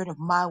spirit of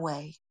my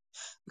way.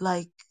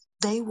 Like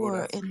they Oh,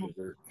 were that's in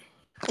good.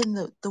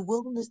 the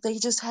wilderness, they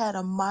just had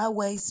a my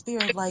way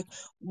spirit. Like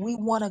we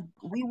want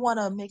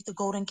to make the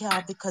golden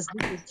calf because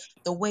this is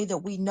the way that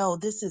we know,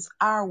 this is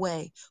our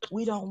way.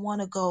 We don't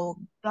want to go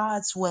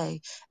God's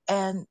way.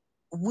 And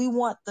we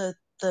want the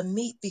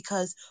meat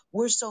because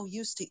we're so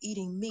used to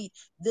eating meat.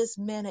 This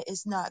manna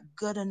is not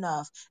good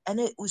enough. And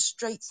it was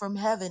straight from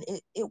heaven.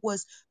 It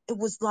was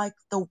like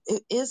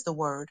it is the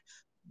word,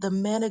 the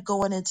manna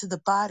going into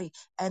the body,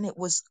 and it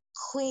was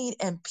clean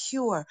and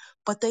pure.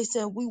 But they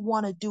said we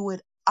want to do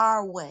it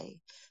our way.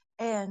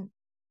 And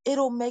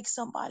it'll make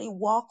somebody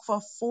walk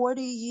for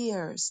 40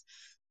 years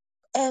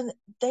and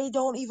they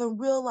don't even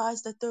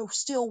realize that they're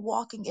still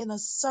walking in a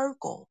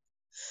circle.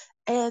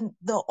 And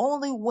the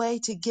only way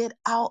to get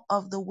out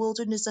of the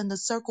wilderness and the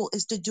circle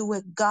is to do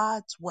it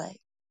God's way.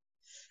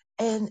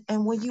 And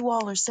when you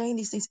all are saying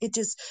these things, it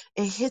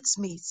hits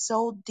me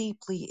so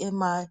deeply in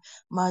my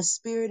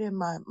spirit and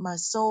my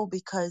soul,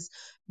 because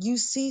you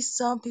see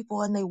some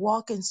people and they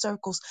walk in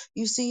circles.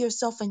 You see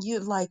yourself and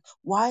you're like,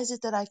 why is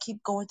it that I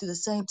keep going through the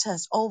same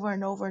test over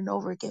and over and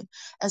over again?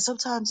 And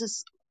sometimes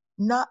it's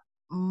not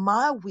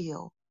my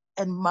will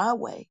and my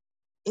way,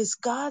 it's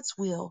God's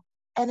will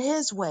and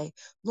his way.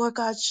 Lord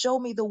God, show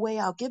me the way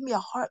out. Give me a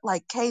heart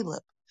like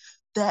Caleb,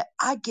 that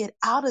I get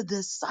out of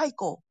this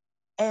cycle.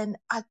 And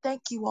I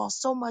thank you all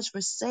so much for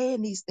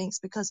saying these things,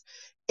 because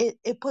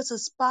it puts a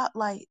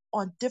spotlight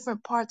on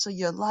different parts of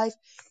your life,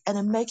 and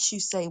it makes you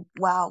say,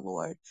 wow,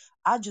 Lord,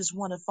 I just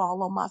want to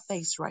fall on my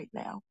face right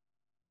now.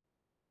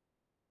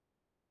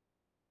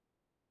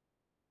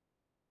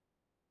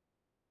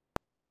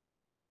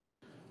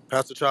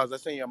 Pastor Charles, I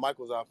seen your mic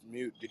was off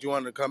mute. Did you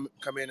want to come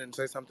in and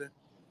say something?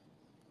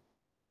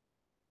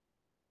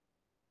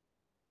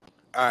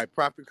 All right,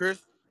 Prophet Chris,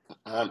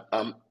 Um,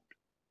 um,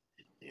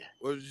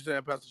 what was you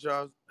saying, Pastor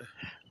Charles?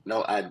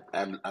 no,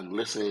 I'm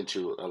listening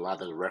to a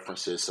lot of the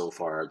references so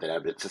far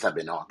that since I've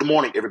been on. Good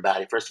morning,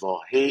 everybody. First of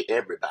all, hey,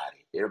 everybody.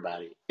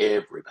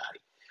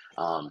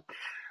 Um,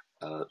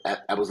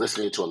 I was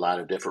listening to a lot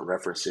of different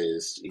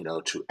references,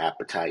 to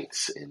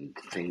appetites and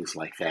things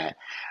like that.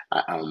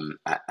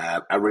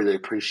 I really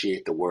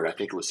appreciate the word. I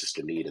think it was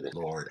Sister Nita that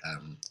Lord,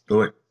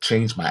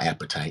 change my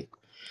appetite,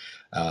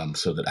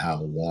 so that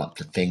I'll want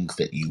the things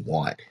that you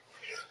want.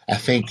 I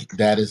think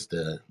that is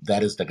the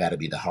got to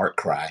be the heart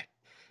cry,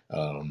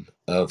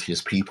 of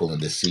his people in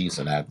this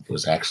season. I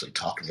was actually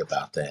talking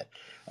about that,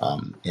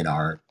 in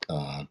our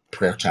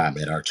prayer time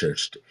at our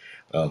church,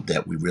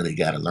 that we really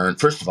got to learn.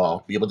 First of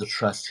all, be able to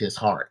trust his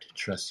heart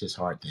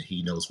that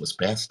he knows what's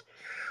best,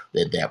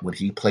 that when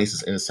he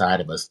places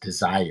inside of us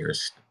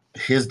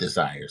his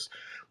desires,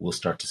 we'll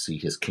start to see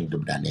his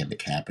kingdom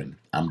dynamic happen.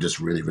 I'm just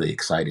really, really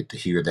excited to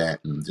hear that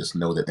and just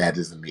know that that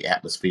is in the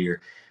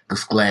atmosphere.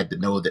 Just glad to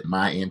know that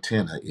my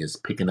antenna is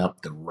picking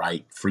up the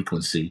right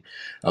frequency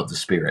of the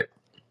spirit.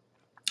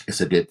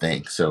 It's a good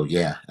thing. So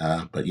yeah,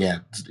 but yeah,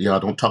 y'all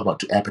don't talk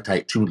about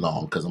appetite too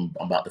long, because I'm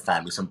about to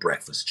find me some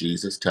breakfast.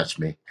 Jesus, touch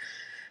me,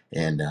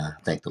 and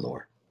thank the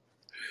Lord.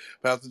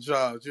 Pastor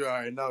Charles, you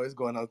already know it's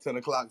going on 10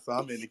 o'clock, so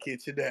I'm in the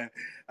kitchen now.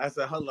 I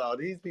said, hello,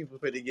 these people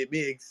finna get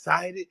me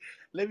excited.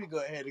 Let me go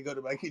ahead and go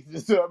to my kitchen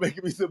and start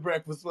making me some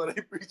breakfast before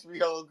they preach me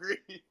hungry.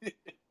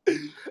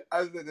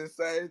 I said the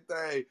same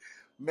thing,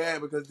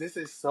 man, because this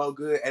is so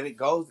good. And it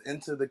goes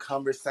into the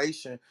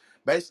conversation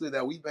basically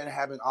that we've been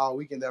having all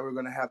weekend that we're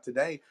going to have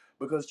today.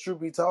 Because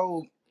truth be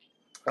told,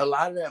 a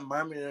lot of that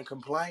murmuring and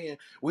complaining,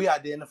 we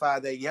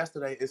identified that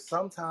yesterday, is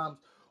sometimes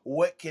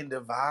what can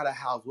divide a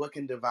house, what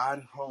can divide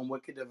a home,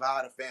 what can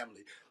divide a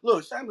family.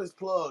 Look, shameless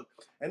plug,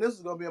 and this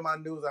is going to be in my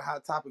news or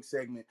hot topic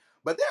segment,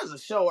 but there's a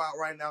show out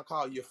right now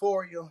called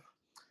Euphoria.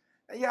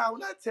 And y'all,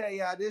 when I tell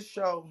y'all, this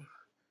show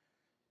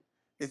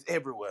is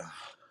everywhere.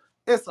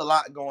 It's a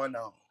lot going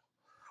on.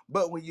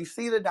 But when you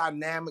see the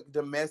dynamic,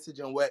 the message,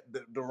 and what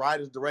the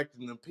writers,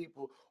 directors, and the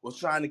people was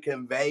trying to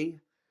convey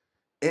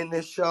in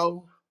this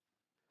show,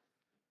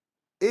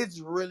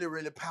 it's really,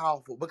 really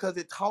powerful, because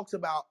it talks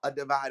about a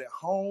divided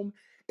home.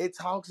 It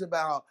talks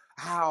about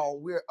how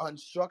we're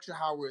unstructured,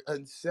 how we're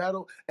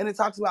unsettled, and it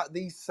talks about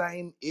these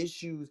same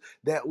issues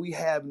that we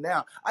have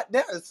now.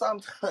 There is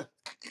sometimes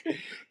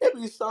it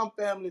be some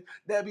families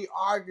that be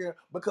arguing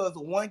because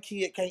one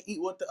kid can't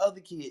eat what the other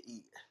kid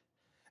eat.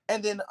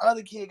 And then the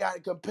other kid got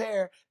to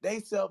compare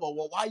themselves.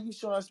 Well, why you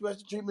showing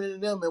special treatment to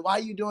them? And why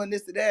you doing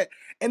this to that?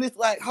 And it's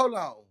like, hold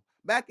on.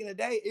 Back in the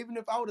day, even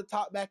if I would have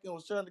talked back and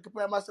was trying to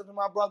compare myself to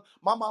my brother,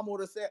 my mom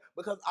would have said,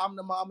 because I'm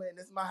the mama and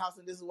this is my house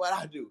and this is what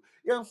I do.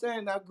 You know what I'm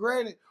saying? Now,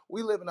 granted,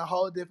 we live in a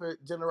whole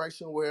different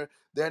generation where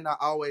they're not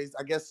always,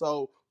 I guess,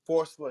 so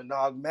forceful and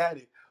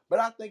dogmatic. But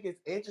I think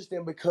it's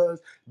interesting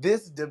because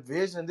this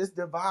division, this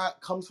divide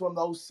comes from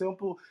those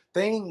simple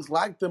things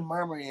like the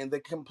murmuring and the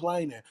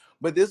complaining.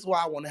 But this is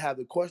why I want to have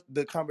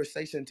the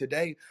conversation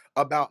today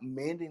about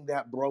mending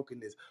that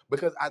brokenness,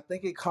 because I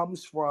think it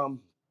comes from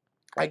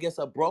I guess,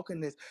 a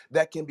brokenness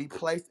that can be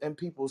placed in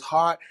people's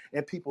heart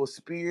and people's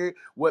spirit,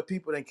 what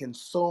people they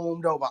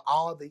consumed over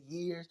all the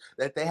years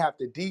that they have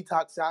to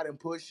detox out and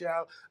push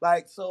out.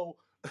 Like, so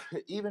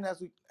even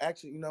as we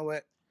actually, you know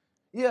what?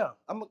 Yeah,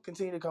 I'm gonna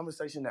continue the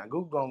conversation now.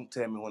 Google gonna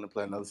tell me when to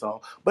play another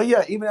song. But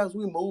yeah, even as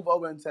we move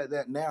over into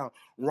that now,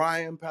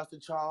 Ryan, Pastor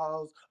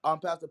Charles,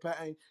 Pastor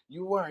Patton,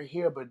 you weren't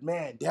here, but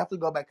man, definitely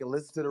go back and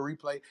listen to the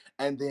replay.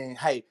 And then,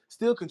 hey,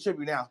 still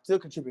contribute now,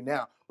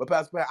 But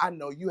Pastor Patton, I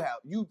know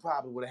you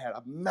probably would have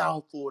had a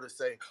mouthful to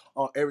say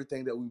on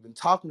everything that we've been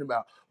talking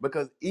about.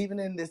 Because even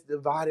in this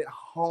divided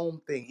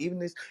home thing, even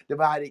this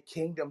divided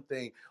kingdom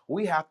thing,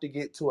 we have to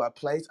get to a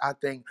place, I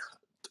think,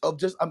 of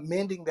just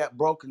amending that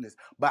brokenness.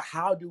 But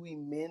how do we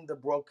mend the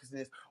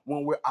brokenness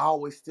when we're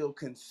always still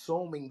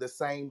consuming the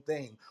same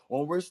thing?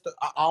 When we're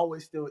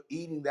always still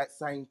eating that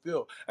same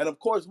fill? And of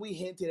course, we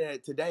hinted at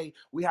it today.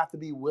 We have to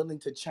be willing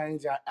to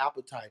change our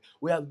appetite.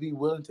 We have to be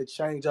willing to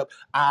change up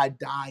our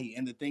diet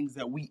and the things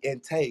that we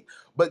intake.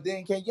 But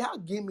then, can y'all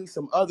give me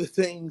some other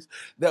things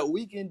that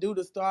we can do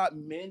to start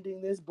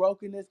mending this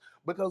brokenness?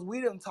 Because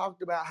we done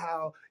talked about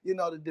how,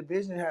 the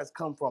division has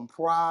come from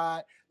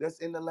pride that's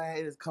in the land.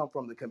 It has come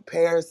from the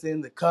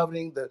comparison, the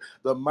coveting,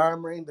 the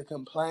murmuring, the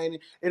complaining.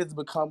 It has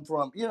become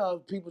from,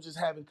 people just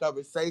having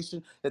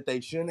conversation that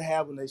they shouldn't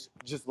have when they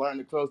just learn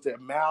to close their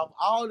mouth,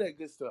 all that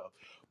good stuff.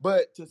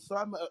 But to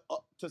sum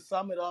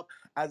it up,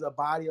 as a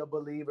body of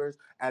believers,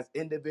 as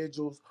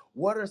individuals,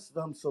 what are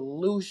some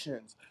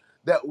solutions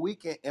that we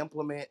can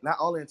implement not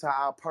only into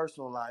our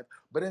personal life,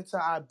 but into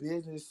our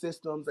business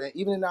systems and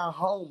even in our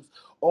homes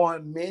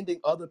on mending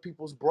other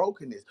people's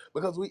brokenness?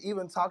 Because we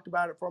even talked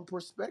about it from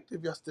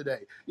perspective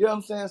yesterday. You know what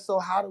I'm saying? So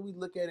how do we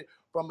look at it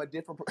from a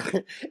different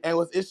and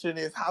what's interesting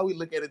is how we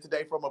look at it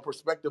today from a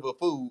perspective of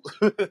food.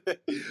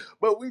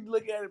 But we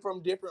look at it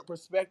from different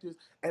perspectives,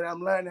 and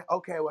I'm learning,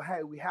 okay, well,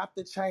 hey, we have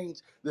to change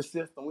the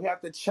system. We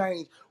have to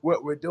change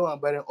what we're doing.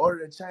 But in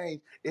order to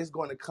change, it's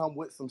going to come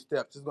with some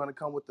steps. It's going to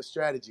come with the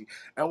strategy.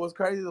 And what's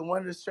crazy is one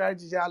of the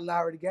strategies y'all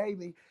already gave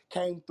me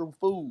came through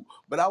food.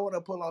 But I want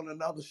to pull on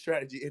another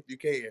strategy if you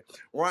can.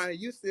 Ryan,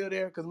 you still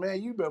there? Because,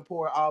 man, you've been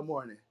pouring all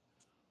morning.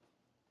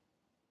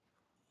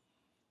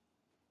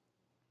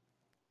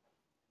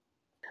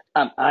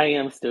 I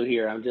am still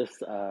here. I'm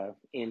just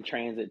in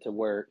transit to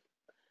work.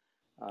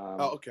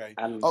 Oh, okay.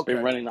 I've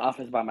been Okay. running the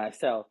office by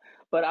myself.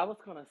 But I was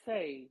going to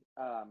say,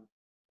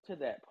 to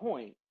that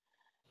point,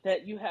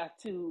 that you have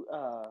to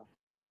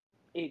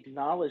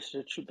acknowledge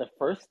the truth. The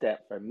first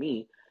step for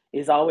me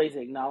is always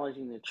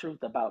acknowledging the truth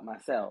about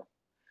myself,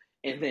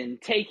 and then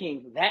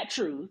taking that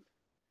truth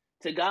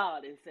to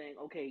God and saying,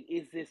 okay,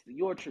 is this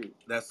your truth?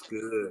 That's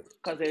good.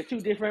 Because there are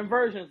two different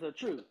versions of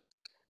truth.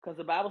 Because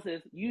the Bible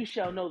says, you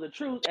shall know the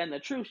truth, and the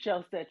truth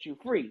shall set you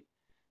free.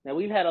 Now,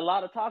 we've had a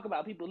lot of talk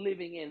about people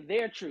living in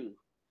their truth,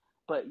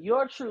 but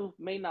your truth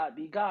may not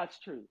be God's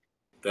truth,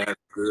 That's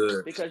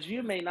good. because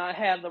you may not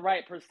have the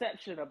right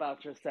perception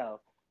about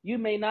yourself. You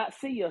may not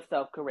see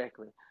yourself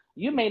correctly.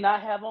 You may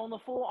not have on the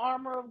full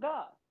armor of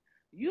God.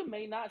 You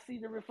may not see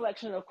the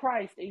reflection of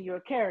Christ in your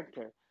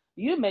character.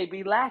 You may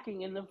be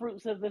lacking in the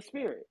fruits of the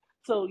Spirit.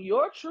 So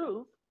your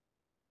truth,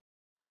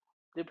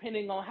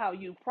 depending on how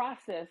you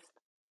process,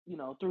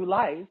 through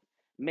life,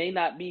 may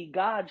not be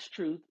God's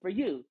truth for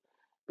you,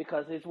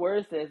 because his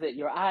word says that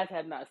your eyes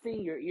have not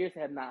seen, your ears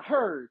have not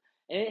heard,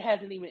 and it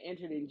hasn't even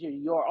entered into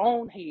your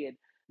own head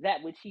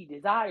that which he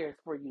desires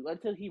for you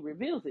until he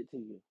reveals it to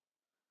you.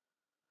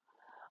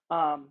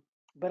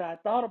 But I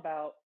thought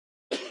about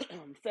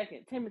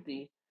Second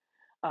Timothy,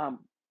 um,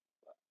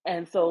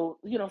 and so,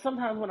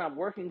 sometimes when I'm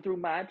working through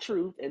my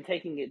truth and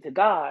taking it to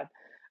God,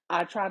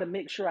 I try to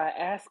make sure I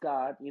ask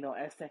God,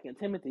 as Second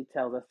Timothy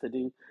tells us to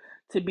do,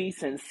 to be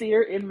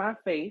sincere in my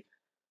faith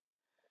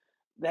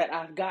that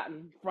I've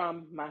gotten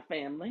from my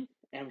family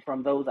and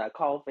from those I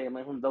call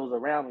family, from those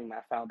around me,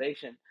 my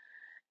foundation,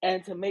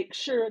 and to make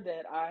sure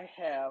that I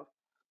have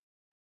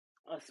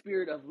a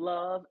spirit of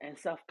love and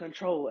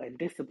self-control and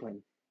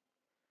discipline.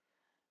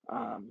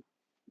 Um,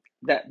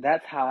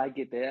 that's how I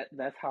get that.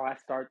 That's how I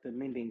start the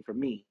mending for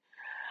me.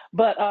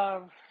 But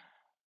I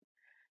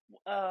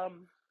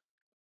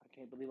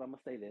can't believe I'm gonna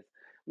say this.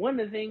 One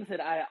of the things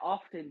that I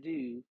often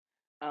do,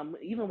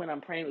 even when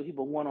I'm praying with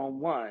people one on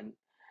one,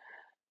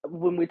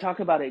 when we talk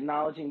about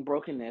acknowledging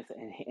brokenness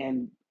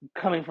and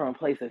coming from a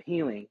place of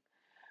healing,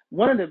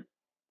 one of the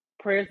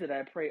prayers that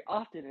I pray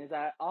often is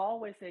I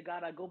always say,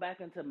 God, I go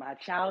back into my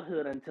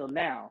childhood until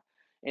now,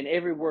 and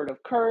every word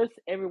of curse,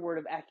 every word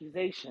of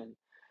accusation,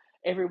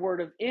 every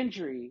word of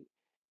injury,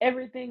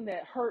 everything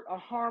that hurt or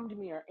harmed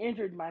me or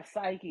injured my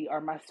psyche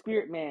or my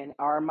spirit man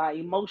or my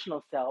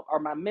emotional self or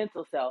my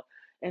mental self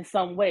in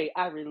some way,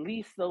 I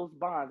release those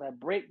bonds, I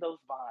break those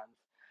bonds,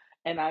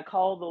 and I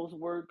call those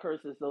word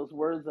curses, those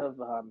words of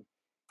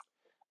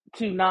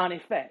to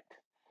non-effect.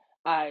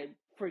 I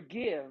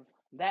forgive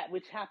that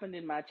which happened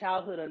in my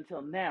childhood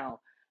until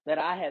now that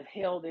I have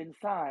held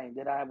inside,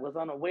 that I was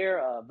unaware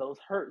of, those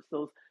hurts,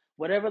 those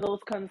whatever those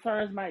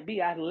concerns might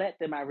be. I let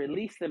them, I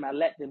release them, I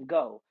let them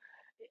go.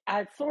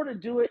 I sort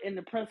of do it in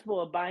the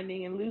principle of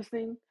binding and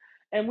loosing.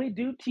 And we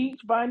do teach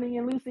binding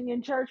and loosing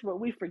in church, but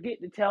we forget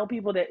to tell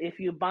people that if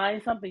you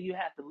bind something, you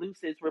have to loose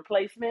its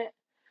replacement.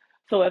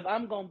 So if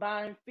I'm going to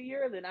bind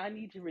fear, then I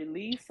need to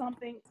release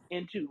something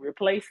and to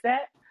replace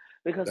that,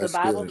 because the That's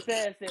Bible good.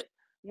 says that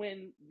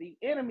when the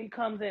enemy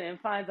comes in and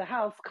finds a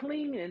house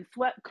clean and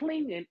swept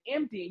clean and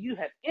empty, and you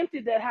have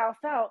emptied that house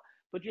out,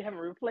 but you haven't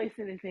replaced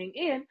anything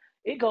in,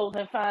 it goes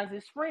and finds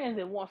its friends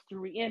and wants to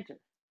re-enter.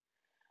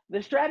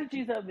 The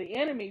strategies of the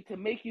enemy to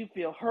make you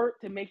feel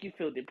hurt, to make you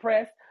feel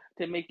depressed,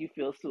 to make you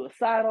feel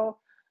suicidal,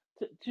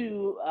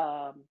 to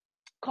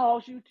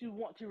cause you to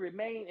want to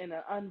remain in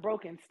an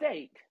unbroken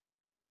state,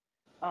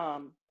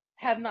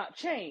 have not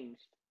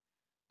changed.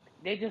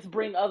 They just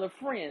bring other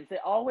friends. They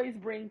always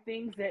bring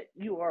things that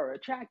you are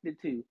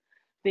attracted to,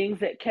 things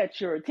that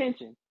catch your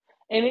attention.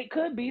 And it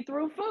could be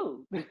through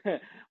food.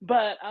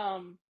 But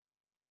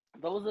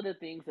those are the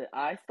things that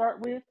I start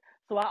with.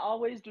 So I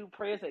always do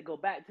prayers that go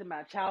back to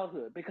my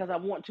childhood, because I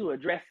want to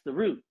address the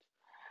root.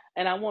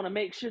 And I want to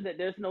make sure that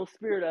there's no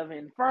spirit of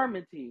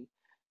infirmity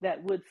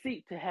that would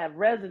seek to have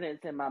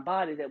residence in my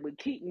body, that would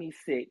keep me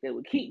sick, that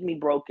would keep me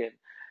broken,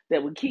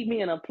 that would keep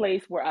me in a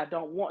place where I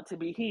don't want to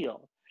be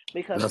healed.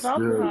 Because That's good.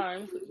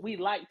 sometimes we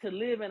like to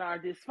live in our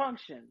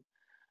dysfunction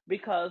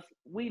because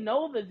we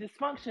know the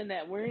dysfunction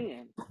that we're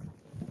in.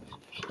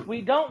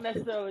 We don't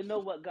necessarily know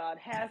what God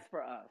has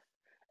for us.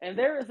 And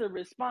there is a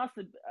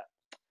responsibility.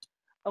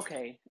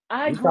 Okay,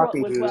 You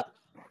talking good.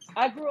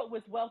 I grew up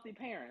with wealthy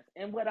parents,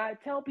 and what I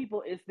tell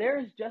people is there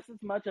is just as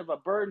much of a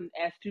burden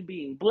as to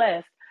being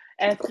blessed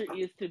as there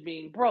is to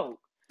being broke.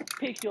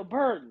 Pick your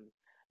burden.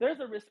 There's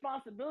a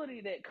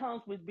responsibility that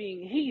comes with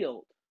being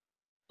healed,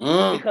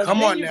 because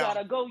Come then on you now.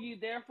 got to go ye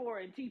therefore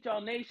and teach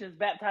all nations,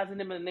 baptizing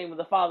them in the name of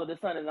the Father, the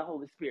Son, and the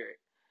Holy Spirit.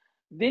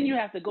 Then you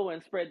have to go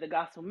and spread the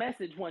gospel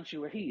message once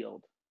you are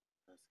healed.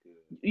 That's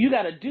good. You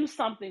got to do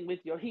something with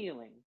your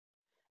healing.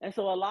 And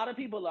so a lot of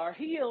people are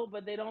healed,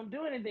 but they don't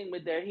do anything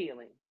with their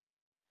healing.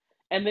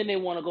 And then they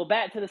want to go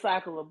back to the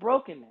cycle of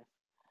brokenness.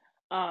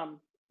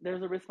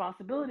 There's a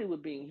responsibility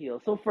with being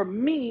healed. So for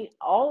me,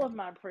 all of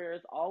my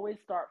prayers always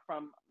start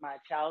from my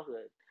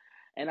childhood,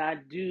 and I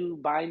do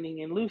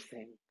binding and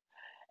loosing.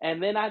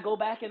 And then I go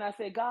back and I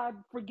say, God,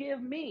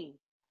 forgive me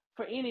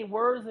for any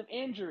words of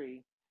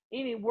injury,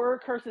 any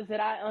word curses that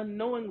I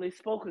unknowingly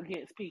spoke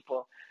against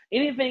people,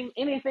 anything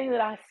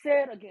that I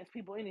said against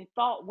people, any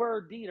thought,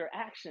 word, deed, or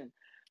action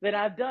that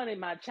I've done in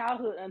my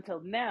childhood until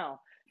now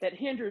that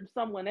hindered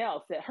someone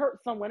else, that hurt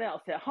someone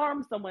else, that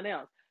harmed someone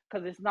else.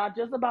 Because it's not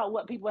just about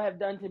what people have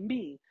done to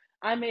me.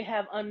 I may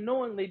have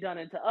unknowingly done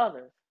it to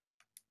others.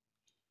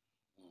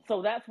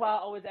 So that's why I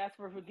always ask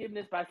for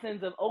forgiveness by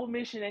sins of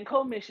omission and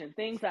commission,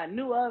 things I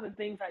knew of and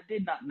things I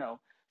did not know.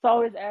 So I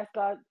always ask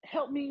God,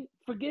 help me,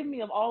 forgive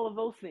me of all of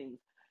those things,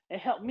 and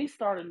help me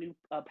start a new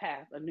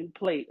path, a new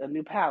plate, a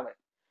new palette,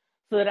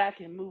 so that I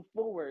can move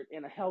forward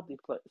in a healthy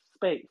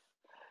space.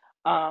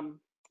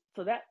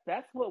 So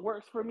that's what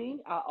works for me.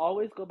 I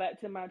always go back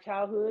to my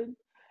childhood.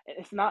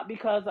 It's not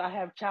because I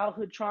have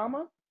childhood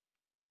trauma,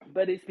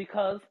 but it's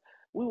because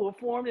we were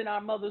formed in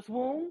our mother's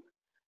womb,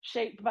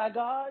 shaped by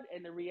God.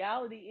 And the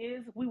reality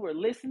is, we were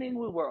listening,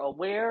 we were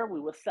aware, we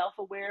were self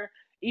aware,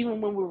 even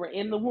when we were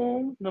in the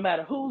womb, no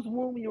matter whose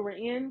womb you were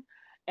in.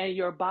 And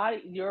your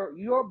body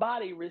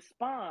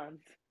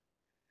responds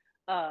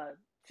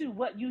to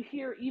what you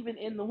hear, even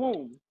in the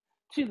womb,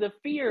 to the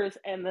fears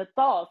and the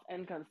thoughts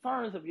and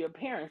concerns of your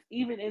parents,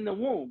 even in the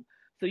womb.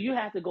 So you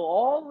have to go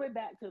all the way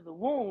back to the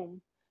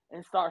womb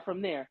and start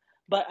from there.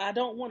 But I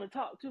don't want to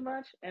talk too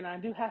much, and I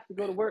do have to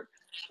go to work.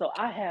 So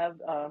I have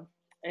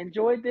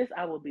enjoyed this.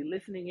 I will be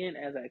listening in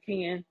as I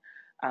can.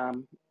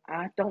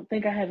 I don't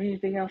think I have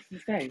anything else to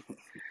say.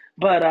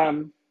 But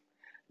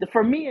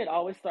for me, it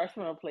always starts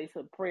from a place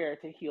of prayer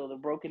to heal the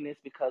brokenness,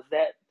 because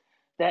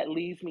that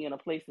leaves me in a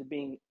place of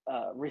being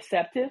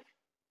receptive.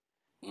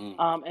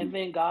 And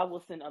then God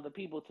will send other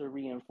people to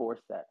reinforce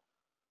that.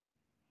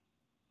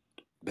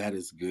 That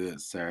is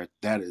good, sir.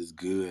 That is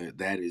good.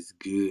 That is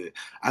good.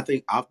 I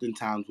think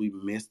oftentimes we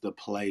miss the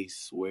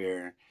place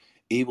where,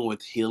 even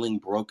with healing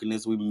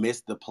brokenness, we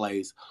miss the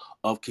place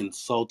of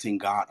consulting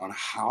God on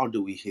how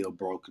do we heal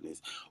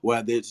brokenness,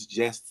 whether it's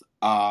just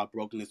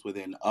brokenness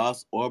within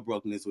us or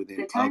brokenness within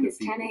The time other is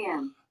people. 10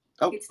 a.m.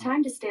 Oh, It's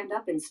time to stand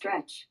up and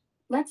stretch.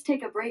 Let's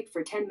take a break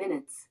for 10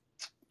 minutes.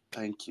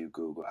 thank you,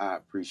 Google. I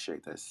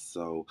appreciate that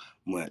so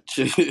much.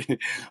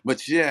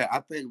 But yeah, I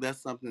think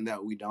that's something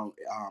that we don't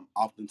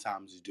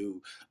oftentimes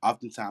do.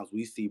 Oftentimes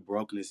we see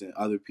brokenness in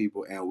other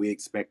people, and we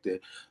expect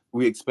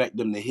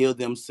them to heal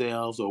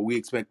themselves, or we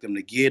expect them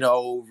to get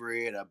over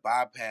it or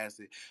bypass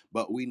it,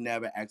 but we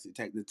never actually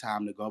take the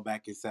time to go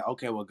back and say,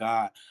 okay, well,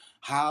 God,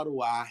 how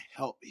do I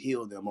help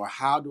heal them, or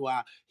how do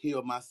I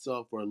heal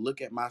myself, or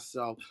look at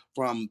myself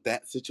from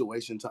that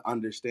situation to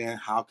understand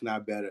how can I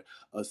better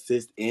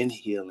assist in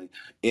healing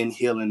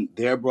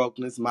their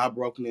brokenness, my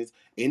brokenness,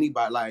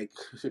 anybody, like,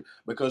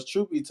 because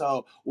truth be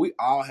told, we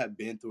all have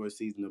been through a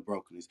season of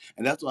brokenness.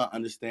 And that's why I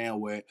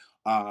understand what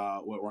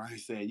Ryan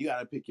said. You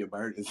gotta pick your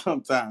burden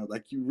sometimes.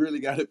 Like, you really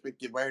gotta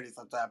pick your burden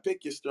sometimes.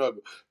 Pick your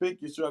struggle.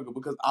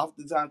 Because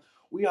oftentimes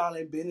we all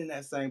ain't been in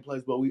that same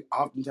place, but we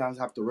oftentimes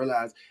have to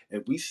realize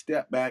if we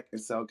step back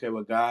and say, okay,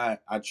 well, God,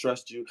 I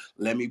trust you.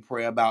 Let me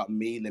pray about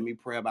me. Let me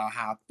pray about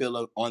how I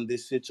feel on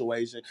this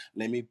situation.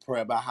 Let me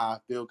pray about how I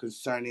feel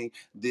concerning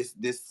this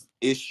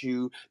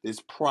issue, this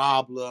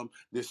problem,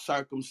 this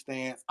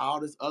circumstance,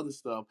 all this other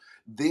stuff.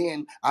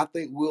 Then I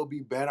think we'll be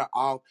better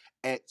off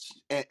at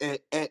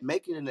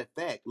making an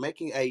effect,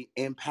 making a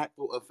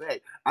impactful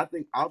effect. I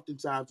think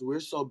oftentimes we're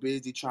so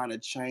busy trying to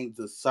change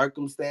the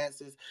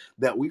circumstances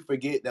that we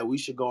forget that we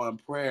should go in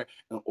prayer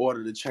in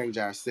order to change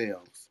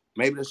ourselves.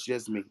 Maybe that's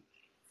just me.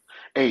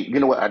 Hey, you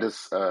know what? I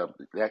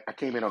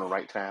came in on the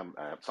right time.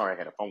 Sorry, I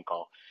had a phone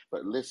call.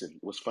 But listen,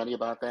 what's funny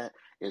about that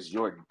is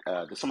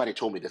somebody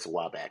told me this a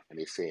while back, and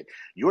they said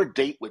your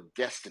date with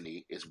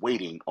destiny is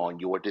waiting on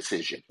your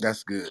decision.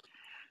 That's good.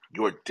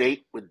 Your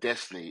date with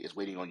destiny is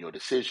waiting on your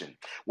decision.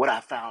 What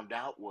I found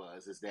out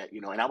is that,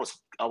 and I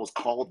was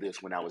called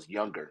this when I was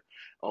younger.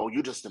 Oh,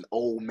 you just an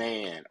old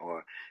man,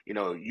 or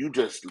you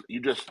just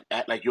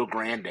act like your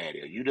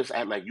granddaddy, or you just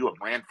act like you're a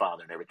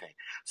grandfather and everything.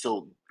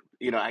 So,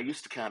 I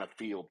used to kind of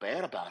feel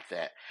bad about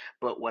that.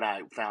 But what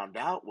I found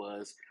out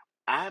was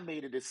I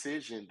made a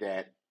decision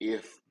that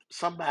if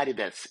somebody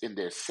that's in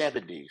their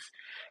 70s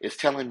is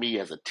telling me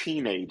as a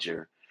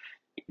teenager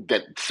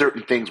that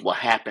certain things will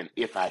happen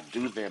if I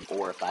do them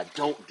or if I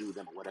don't do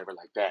them or whatever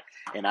like that.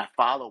 And I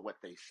follow what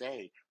they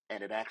say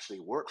and it actually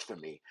works for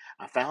me.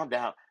 I found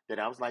out that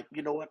I was like,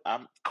 you know what?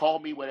 Call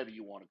me whatever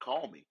you want to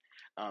call me.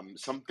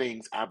 Some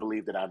things I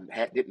believe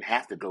that didn't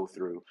have to go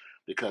through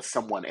because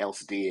someone else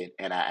did,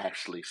 and I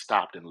actually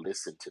stopped and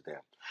listened to them.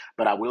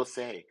 But I will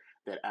say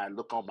that I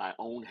look on my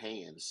own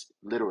hands,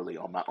 literally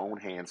on my own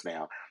hands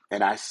now,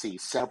 and I see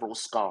several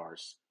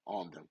scars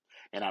on them,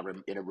 and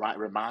it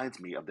reminds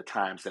me of the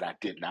times that I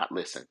did not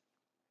listen.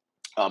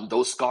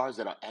 Those scars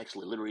that are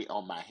actually literally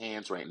on my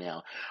hands right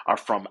now are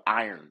from an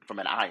iron,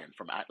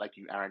 like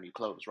you iron your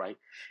clothes, right?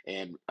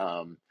 And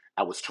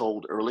I was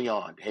told early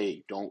on,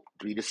 hey, don't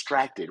be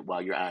distracted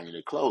while you're ironing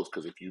your clothes,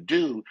 because if you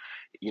do,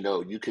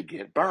 you could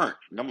get burnt.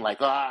 And I'm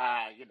like,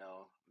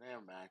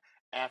 never mind.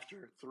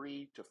 After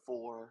 3 to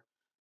 4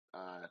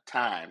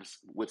 times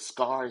with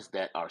scars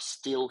that are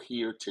still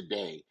here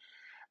today,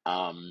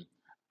 um,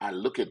 I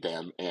look at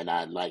them and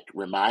I like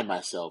remind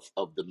myself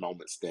of the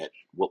moments that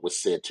what was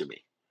said to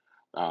me.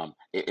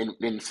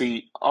 And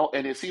see,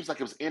 and it seems like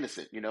it was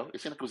innocent,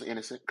 it seemed like it was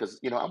innocent because,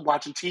 I'm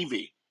watching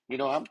TV,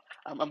 I'm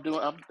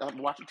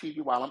watching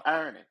TV while I'm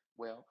ironing.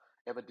 Well,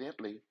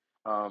 evidently,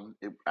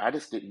 I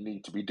just didn't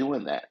need to be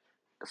doing that.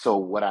 So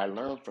what I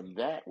learned from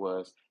that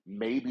was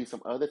maybe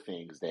some other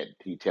things that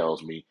he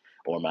tells me,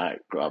 or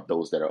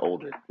those that are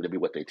older, maybe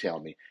what they tell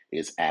me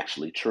is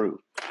actually true.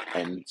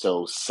 And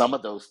so some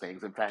of those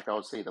things, in fact, I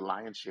would say the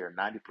lion's share,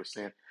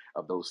 90%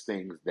 of those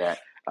things that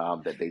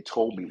they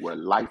told me were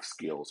life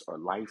skills or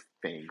life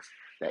things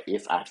that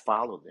if I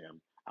follow them,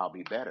 I'll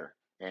be better.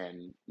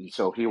 And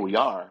so here we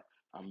are.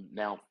 I'm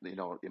now,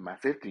 in my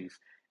 50s.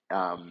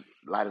 A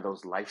lot of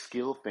those life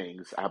skill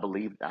things, I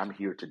believe I'm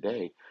here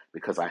today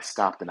because I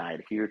stopped and I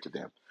adhered to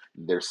them.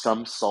 There's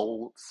some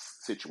soul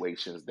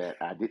situations that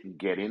I didn't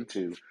get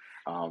into,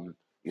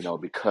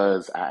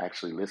 because I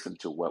actually listened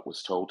to what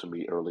was told to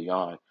me early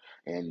on,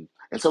 and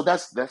so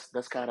that's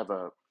kind of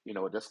a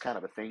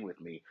thing with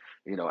me,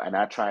 and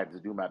I try to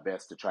do my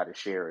best to try to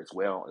share as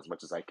well as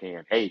much as I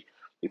can. Hey,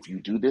 if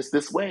you do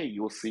this way,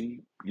 you'll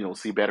see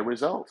better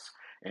results.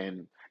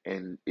 And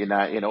and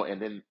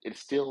then it's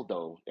still,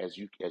 though, as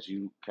you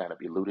kind of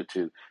alluded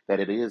to,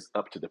 that it is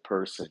up to the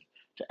person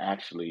to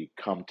actually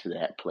come to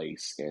that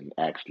place and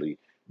actually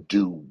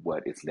do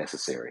what is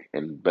necessary. I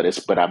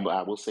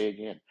will say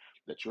again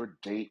that your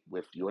date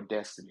with your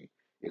destiny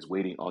is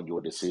waiting on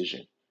your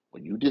decision.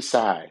 When you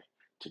decide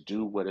to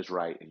do what is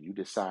right and you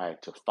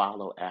decide to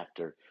follow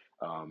after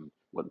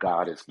what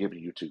God has given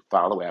you to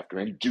follow after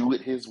and do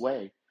it His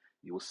way,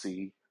 you will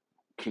see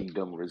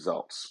kingdom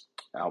results.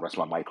 I'll rest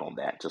my mic on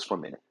that just for a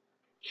minute.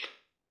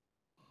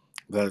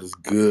 That is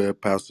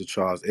good, Pastor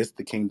Charles. It's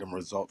the kingdom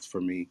results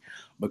for me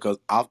because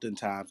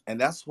oftentimes, and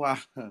that's why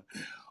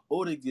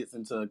Oda gets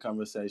into the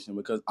conversation,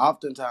 because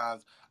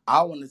oftentimes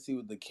I want to see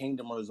what the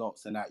kingdom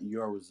results and not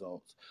your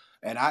results.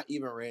 And I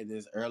even read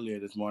this earlier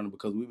this morning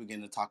because we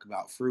begin to talk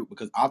about fruit.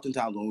 Because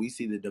oftentimes when we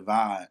see the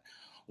divide,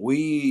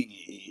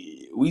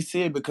 we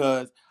see it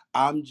because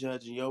I'm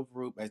judging your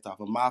fruit based off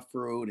of my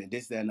fruit and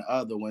this, that, and the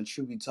other. When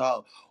truth be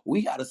told,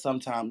 we got to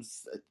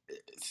sometimes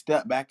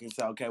step back and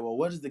say, okay, well,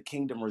 what is the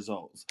kingdom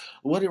results?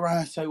 What did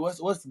Ryan say?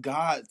 What's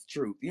God's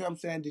truth? You know what I'm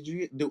saying?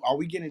 Are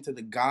we getting to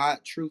the God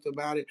truth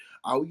about it?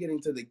 Are we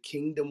getting to the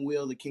kingdom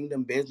will, the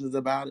kingdom business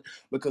about it?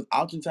 Because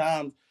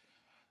oftentimes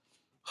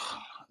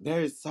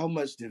there is so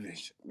much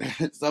division.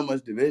 There's so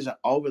much division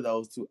over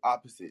those two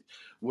opposites.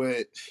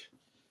 Which,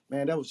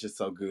 man, that was just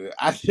so good.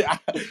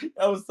 That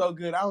was so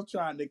good. I was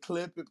trying to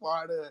clip it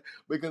part of it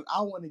because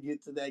I want to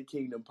get to that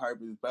kingdom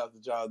purpose, Pastor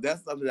Charles.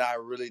 That's something that I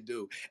really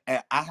do.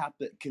 And I have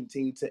to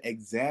continue to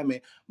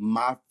examine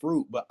my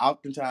fruit. But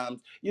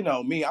oftentimes, me,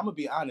 I'm going to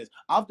be honest.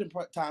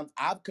 Oftentimes,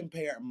 I've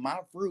compared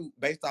my fruit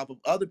based off of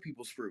other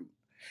people's fruit.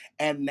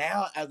 And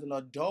now as an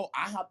adult,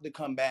 I have to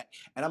come back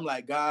and I'm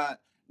like, God,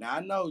 now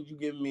I know you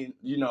give me,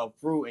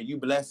 fruit and you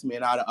bless me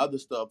and all the other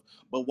stuff,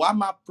 but why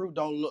my fruit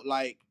don't look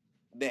like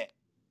that?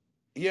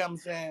 You know what I'm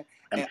saying?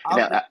 And And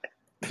now, I'm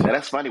now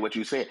that's funny what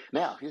you said.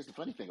 Now, here's the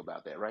funny thing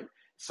about that, right?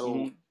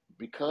 So, Mhm.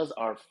 because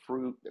our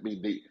fruit, I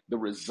mean, the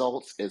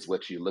results is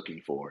what you're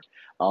looking for.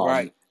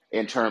 Right.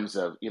 In terms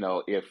of,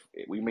 if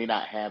we may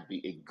not have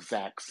the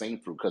exact same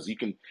fruit, because you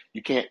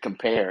can't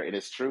compare. It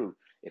is true.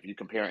 If you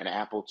compare an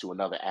apple to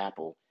another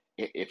apple,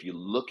 if you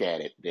look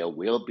at it, there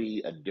will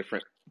be a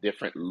different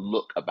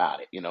look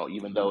about it.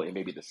 Even though Mhm. it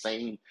may be the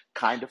same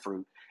kind of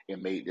fruit,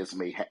 may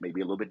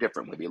be a little bit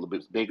different, maybe a little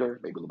bit bigger,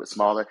 maybe a little bit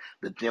smaller.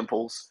 The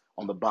dimples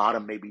on the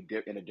bottom may be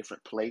in a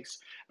different place,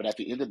 but at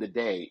the end of the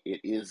day,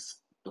 it is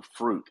the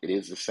fruit. It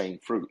is the same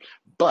fruit,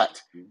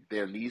 but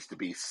there needs to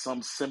be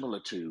some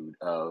similitude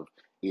of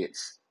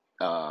its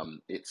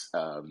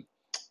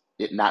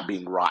it not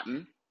being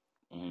rotten.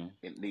 Mhm.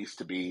 It needs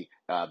to be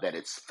that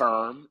it's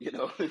firm.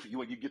 If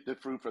when you get the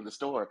fruit from the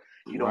store,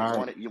 you don't Right.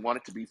 want it. You want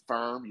it to be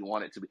firm. You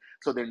want it to be.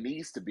 So there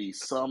needs to be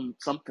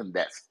something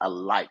that's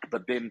alike.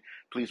 But then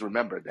please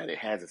remember that it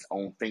has its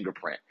own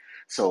fingerprint.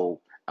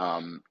 So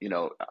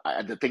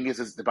the thing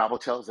is the Bible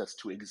tells us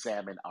to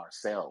examine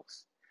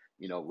ourselves.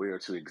 We're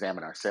to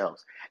examine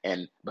ourselves,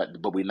 and but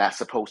we're not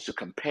supposed to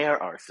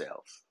compare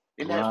ourselves.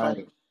 Isn't that Right.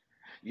 funny?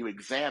 You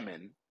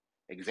examine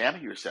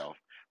yourself,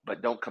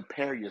 but don't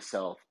compare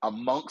yourself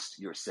amongst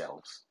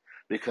yourselves,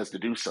 because to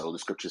do so, the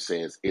scripture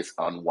says, it's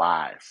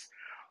unwise.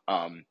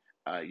 Um,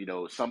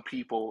 some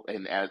people,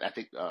 and I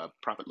think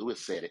Prophet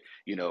Lewis said it,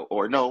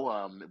 or no,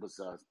 it was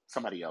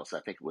somebody else.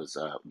 I think it was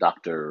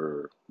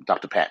Doctor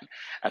Patton.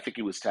 I think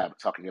he was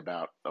talking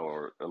about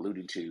or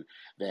alluding to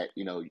that.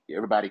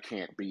 Everybody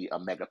can't be a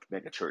mega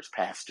church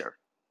pastor,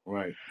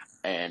 Right.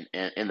 and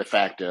the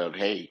fact of,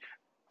 hey,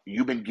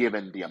 you've been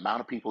given the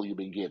amount of people you've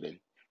been given.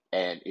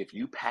 And if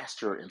you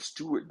pastor and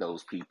steward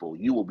those people,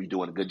 you will be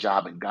doing a good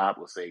job, and God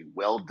will say,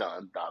 "Well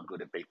done, thou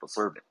good and faithful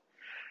servant."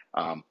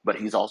 But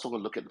He's also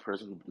going to look at the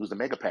person who's the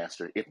mega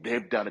pastor. If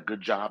they've done a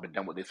good job and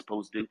done what they're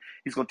supposed to do,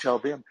 He's going to tell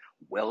them,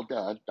 "Well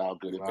done, thou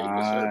good and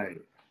faithful servant."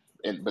 Right.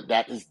 But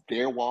that is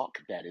their walk,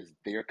 that is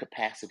their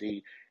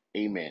capacity.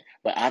 Amen.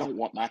 But I don't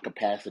want my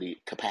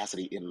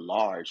capacity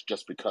enlarged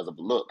just because of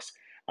looks.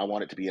 I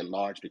want it to be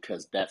enlarged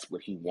because that's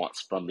what He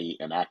wants from me,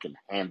 and I can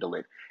handle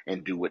it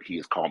and do what He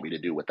has called me to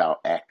do without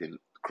acting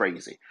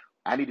crazy.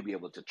 I need to be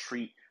able to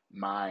treat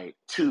my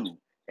two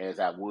as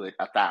I would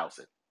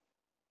 1,000.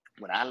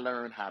 When I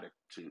learn how to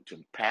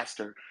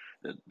pastor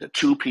the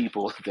two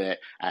people that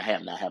I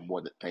have, and I have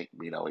more than think,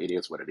 it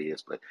is what it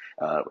is, but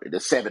the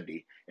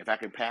 70, if I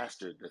can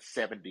pastor the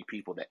 70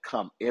 people that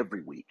come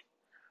every week,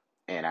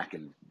 and I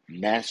can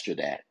master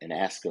that and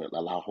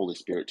allow Holy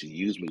Spirit to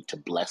use me to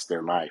bless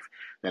their life,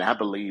 then I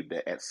believe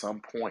that at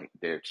some point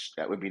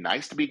that would be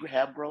nice to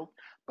have growth,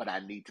 but I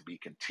need to be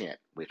content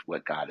with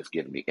what God has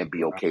given me and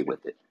be Right. okay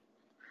with it.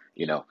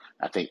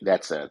 I think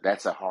that's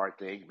a hard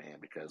thing, man,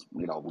 because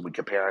when we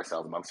compare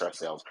ourselves amongst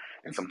ourselves,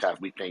 and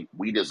sometimes we think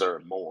we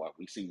deserve more.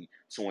 We see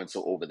so and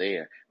so over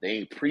there; they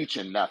ain't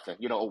preaching nothing.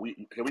 Here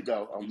we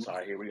go. I'm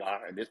sorry. Here we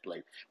are in this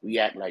place. We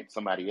act like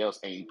somebody else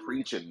ain't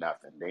preaching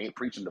nothing. They ain't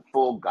preaching the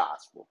full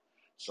gospel.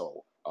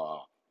 So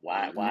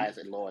why Mhm. is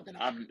it, Lord, that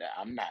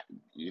I'm not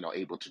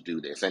able to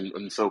do this?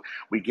 And so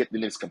we get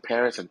in this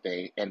comparison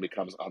thing and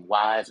becomes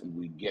unwise, and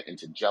we get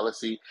into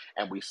jealousy,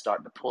 and we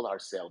start to pull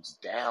ourselves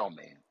down,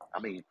 man.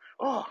 I mean,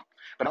 oh,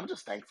 but I'm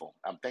just thankful.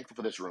 I'm thankful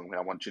for this room, and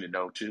I want you to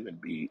know too,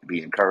 and be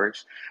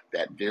encouraged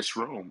that this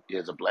room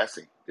is a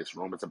blessing. This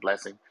room is a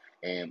blessing,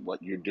 and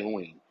what you're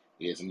doing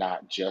is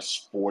not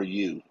just for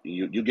you.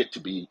 You get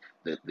to be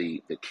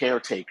the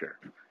caretaker,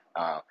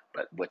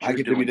 but what I you're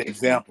get to be doing the is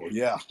example.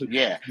 Yeah.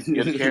 yeah,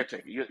 you're the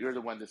caretaker. You're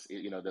the one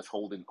that's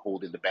holding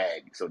the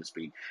bag, so to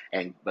speak.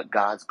 But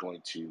God's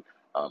going to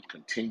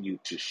continue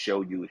to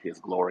show you His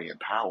glory and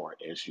power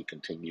as you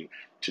continue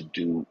to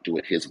do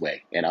it His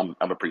way. And I'm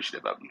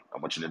appreciative of you. I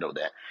want you to know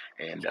that,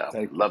 and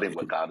Thank you. loving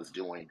what God is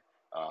doing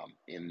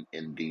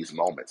in these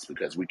moments,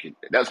 because we can.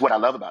 That's what I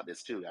love about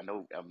this too. I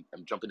know I'm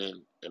jumping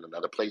in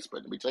another place,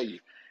 but let me tell you,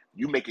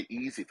 you make it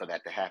easy for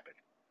that to happen,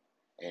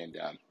 and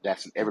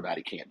that's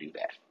everybody can't do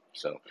that.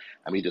 So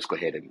let me just go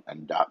ahead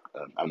and dock.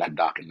 I'm not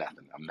docking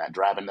nothing. I'm not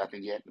driving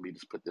nothing yet. Let me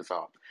just put this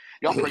off.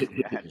 Y'all pray for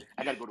me.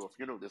 I got to go to a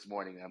funeral this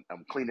morning.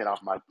 I'm cleaning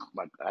off my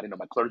I didn't know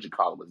my clergy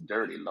collar was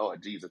dirty.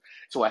 Lord Jesus.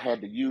 So I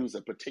had to use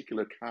a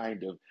particular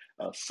kind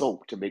of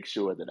soap to make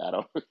sure that I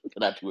don't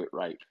that I do it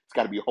right. It's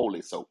got to be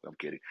holy soap. I'm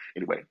kidding.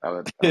 Anyway,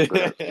 I'm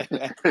gonna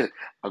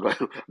I'm gonna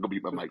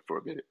mute my mic for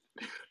a minute.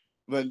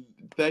 But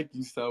thank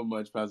you so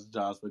much, Pastor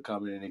Charles, for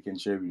coming in and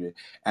contributing.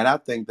 And I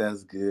think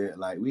that's good.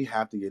 Like, we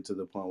have to get to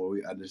the point where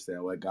we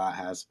understand what God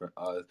has for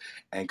us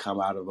and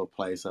come out of a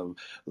place of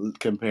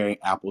comparing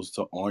apples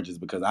to oranges.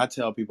 Because I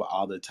tell people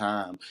all the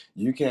time,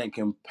 you can't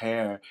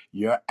compare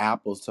your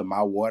apples to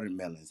my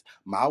watermelons.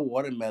 My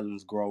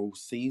watermelons grow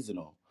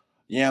seasonal.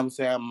 You know what I'm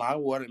saying? My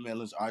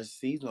watermelons are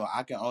seasonal.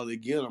 I can only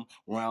get them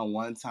around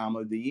one time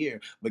of the year.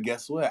 But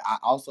guess what? I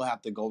also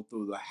have to go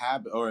through the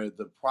habit or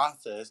the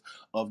process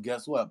of,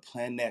 guess what?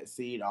 Planting that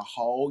seed a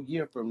whole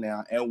year from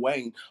now and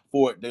waiting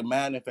for it to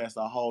manifest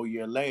a whole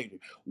year later.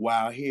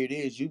 While here it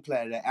is, you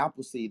planted an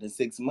apple seed in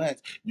 6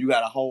 months, you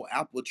got a whole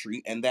apple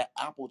tree, and that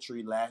apple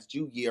tree lasts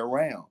you year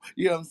round.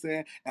 You know what I'm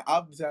saying? And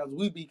oftentimes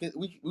we be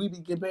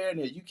comparing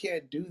it. You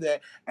can't do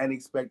that and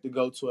expect to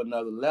go to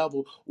another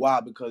level.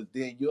 Why? Because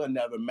then you'll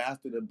never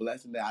master the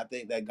blessing that I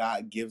think that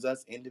God gives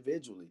us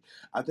individually.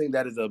 I think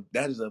that is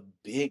a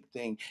big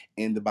thing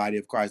in the body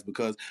of Christ,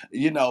 because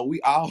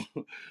we all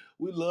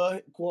we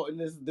love quoting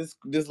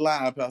this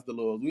line, Pastor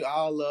Lewis. We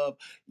all love,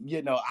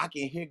 I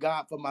can hear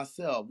God for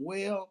myself.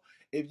 Well,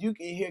 if you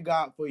can hear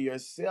God for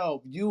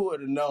yourself, you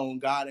would have known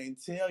God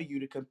ain't tell you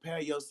to compare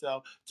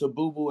yourself to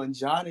Boo Boo and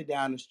Johnny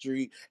down the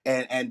street,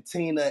 and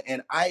Tina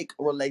and Ike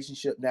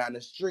relationship down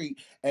the street,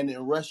 and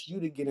then rush you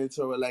to get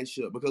into a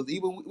relationship. Because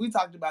even we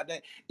talked about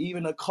that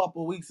even a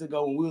couple weeks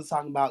ago when we was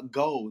talking about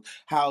goals,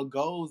 how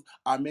goals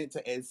are meant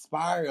to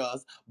inspire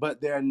us, but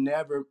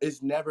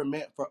it's never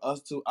meant for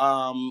us to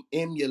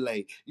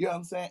emulate. You know what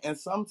I'm saying? And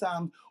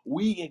sometimes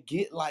we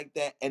get like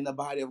that in the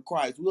body of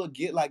Christ. We'll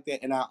get like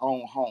that in our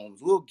own homes.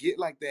 We'll get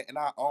like that in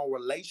our own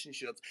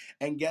relationships.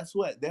 And guess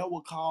what? That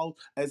will cause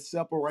a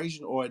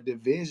separation or a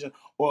division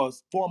or a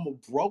form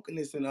of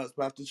brokenness in us,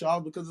 Pastor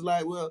Charles, because it's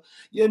like, well,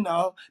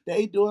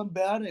 they doing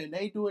better and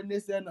they doing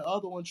this and the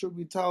other one. Truth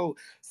be told,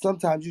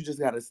 sometimes you just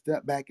got to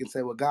step back and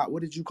say, well, God,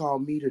 what did you call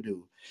me to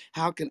do?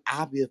 How can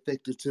I be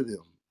effective to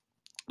them?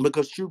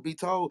 Because truth be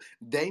told,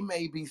 they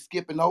may be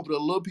skipping over the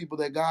little people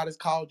that God has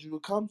called you to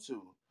come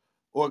to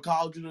or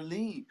called you to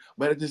lead.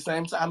 But at the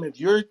same time, if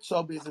you're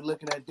so busy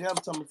looking at them,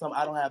 some,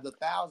 I don't have the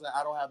 1,000,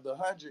 I don't have the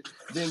 100,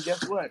 then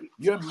guess what?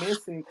 You're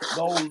missing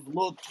those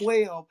little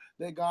 12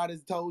 that God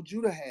has told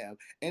you to have.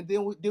 And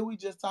then did we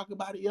just talk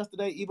about it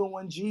yesterday? Even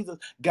when Jesus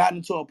got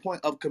into a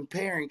point of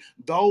comparing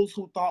those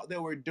who thought they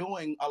were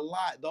doing a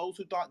lot, those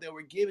who thought they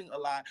were giving a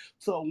lot,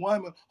 to a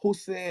woman who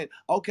said,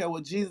 okay,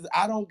 well, Jesus,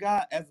 I don't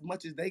got as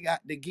much as they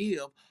got to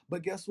give,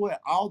 but guess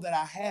what? All that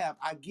I have,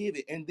 I give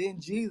it. And then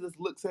Jesus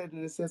looks at it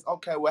and says,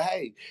 okay, well,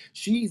 hey,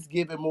 she's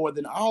giving more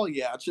than all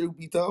y'all, truth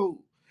be told.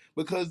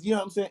 Because, you know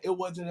what I'm saying? It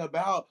wasn't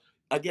about,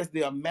 I guess,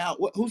 the amount.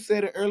 Who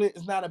said it earlier?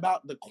 It's not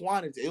about the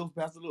quantity. It was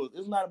Pastor Lewis.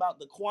 It's not about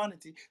the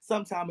quantity.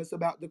 Sometimes it's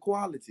about the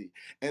quality.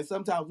 And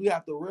sometimes we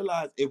have to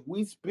realize if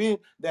we spend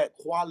that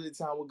quality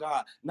time with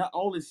God, not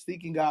only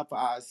seeking God for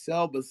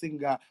ourselves, but seeking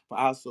God for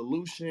our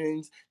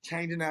solutions,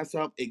 changing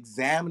ourselves,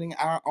 examining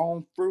our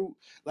own fruit.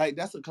 Like,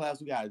 that's a class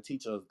we got to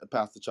teach us,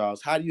 Pastor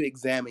Charles. How do you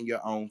examine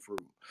your own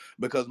fruit?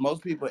 Because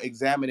most people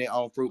examine their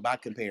own fruit by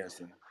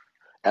comparison.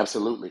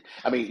 Absolutely.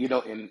 I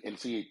mean, and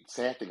see,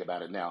 sad thing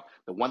about it now,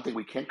 the one thing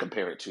we can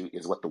compare it to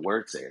is what the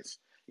word says.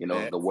 The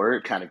Facts.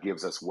 word kind of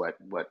gives us what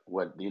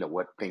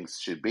things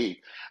should be.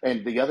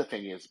 And the other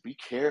thing is be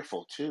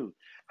careful too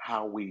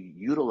how we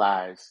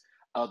utilize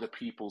other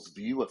people's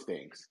view of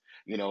things.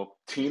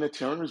 Tina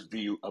Turner's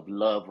view of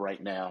love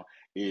right now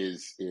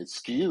is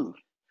skewed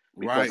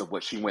because Right. of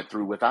what she went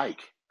through with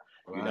Ike.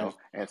 Right.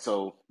 And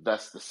so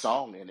that's the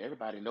song, and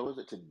everybody knows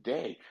it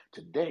today.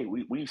 Today,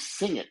 we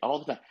sing it all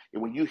the time.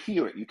 And when you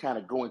hear it, you kind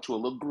of go into a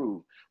little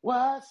groove.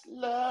 What's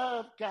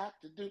love got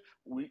to do?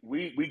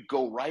 We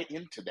go right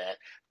into that,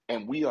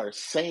 and we are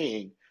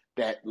saying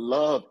that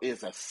love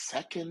is a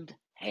second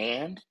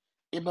hand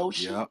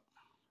emotion. Yep.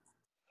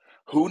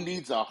 Who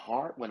needs a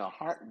heart when a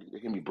heart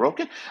can be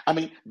broken? I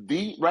mean,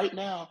 the right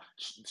now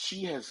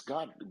she has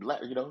got,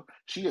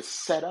 she has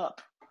set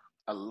up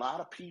a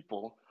lot of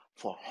people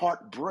for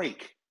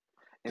heartbreak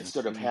That's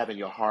instead of true. having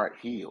your heart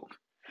healed.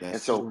 And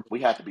That's so true.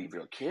 we have to be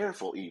real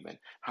careful, even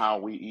how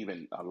we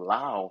even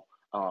allow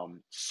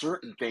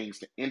certain things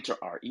to enter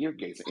our ear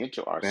gates and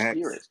enter our Facts.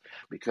 spirits.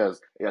 Because,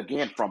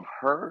 again, from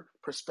her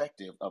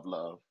perspective of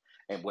love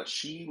and what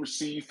she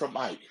received from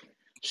Ike,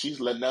 she's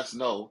letting us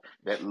know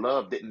that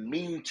love didn't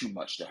mean too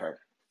much to her.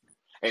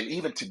 And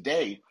even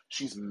today,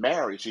 she's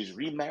married, she's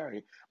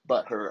remarried,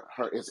 but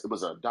it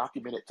was a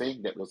documented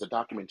thing that was a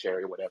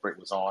documentary or whatever it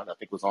was on. I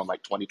think it was on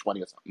like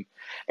 2020 or something.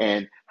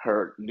 And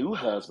her new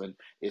husband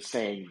is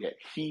saying that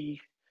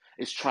he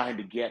is trying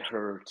to get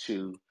her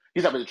to,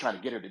 he's not really trying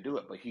to get her to do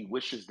it, but he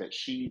wishes that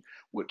she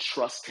would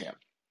trust him.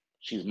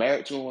 She's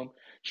married to him.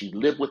 She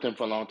lived with him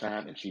for a long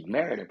time and she's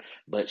married him,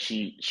 but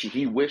he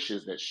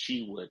wishes that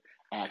she would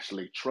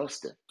actually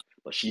trust him.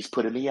 But she's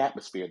put in the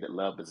atmosphere that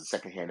love is a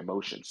secondhand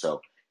emotion. So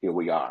here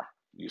we are.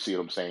 You see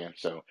what I'm saying?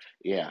 So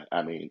yeah,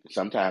 I mean,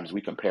 sometimes we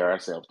compare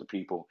ourselves to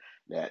people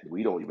that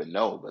we don't even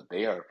know, but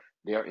they are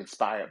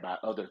inspired by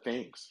other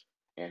things.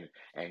 And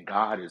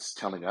God is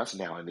telling us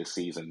now in this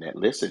season that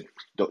listen,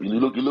 don't you're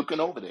looking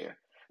over there,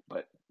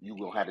 but you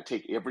will have to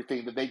take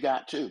everything that they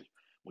got too.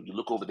 When you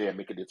look over there and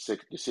make a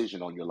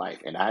decision on your life,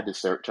 and I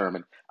just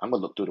determined I'm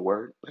gonna look through the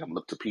Word, but I'm gonna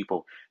look to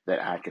people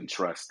that I can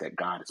trust that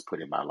God has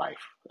put in my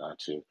life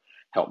to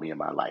help me in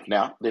my life.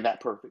 Now they're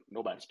not perfect;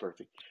 nobody's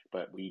perfect,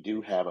 but we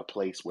do have a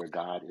place where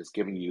God is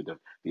giving you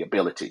the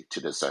ability to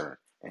discern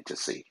and to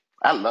see.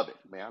 I love it,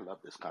 man. I love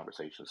this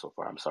conversation so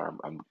far. I'm sorry,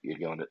 I'm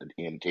getting on the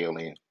end tail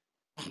end.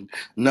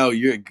 No,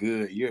 you're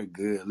good. You're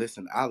good.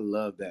 Listen, I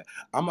love that.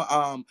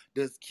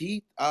 Does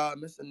Keith,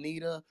 Miss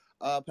Anita,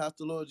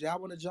 Pastor Lord, y'all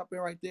want to jump in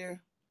right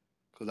there?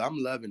 Cause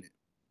I'm loving it.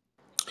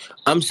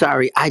 I'm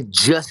sorry, I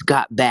just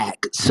got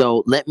back,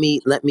 so let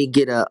me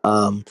get a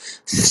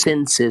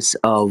census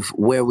of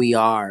where we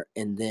are,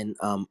 and then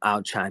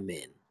I'll chime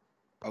in.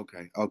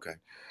 Okay, okay.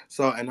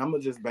 So, and I'm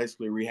gonna just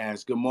basically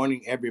rehash. Good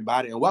morning,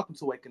 everybody, and welcome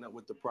to Waking Up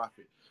with the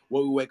Prophet,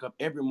 where we wake up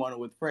every morning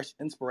with fresh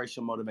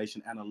inspiration,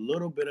 motivation, and a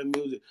little bit of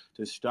music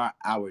to start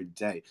our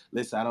day.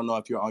 Listen, I don't know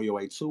if you're on your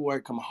way to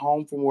work, come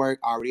home from work,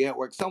 already at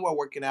work, somewhere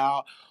working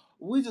out.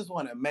 We just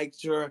want to make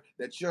sure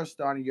that you're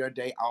starting your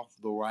day off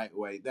the right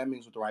way. That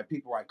means with the right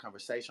people, right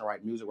conversation,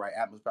 right music, right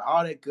atmosphere,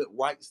 all that good,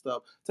 right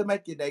stuff to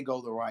make your day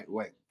go the right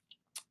way.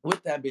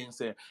 With that being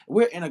said,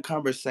 we're in a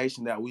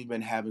conversation that we've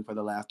been having for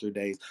the last 3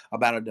 days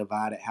about a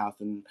divided house,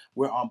 and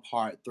we're on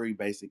part three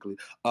basically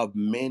of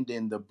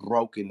mending the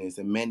brokenness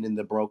and mending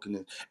the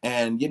brokenness.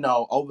 And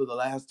over the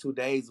last 2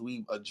 days,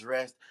 we've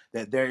addressed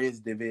that there is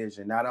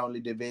division, not only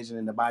division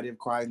in the body of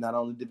Christ, not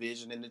only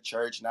division in the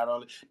church, not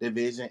only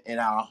division in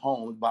our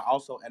homes, but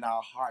also in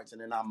our hearts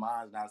and in our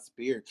minds and our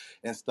spirit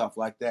and stuff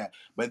like that.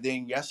 But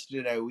then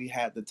yesterday, we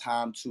had the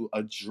time to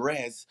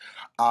address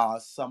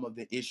some of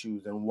the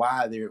issues and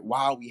why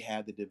we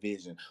have the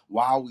division,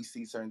 why we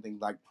see certain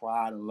things like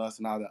pride and lust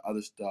and all that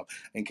other stuff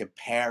and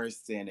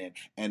comparison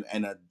and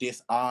a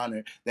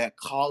dishonor that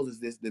causes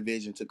this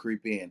division to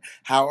creep in.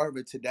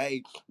 However,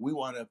 today we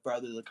want to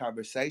further the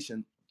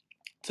conversation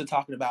to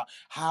talking about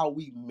how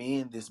we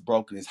mend this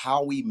brokenness,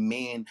 how we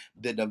mend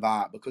the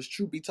divide. Because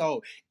truth be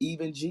told,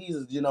 even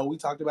Jesus, we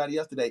talked about it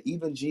yesterday,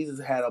 even Jesus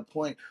had a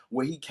point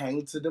where he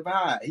came to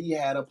divide. He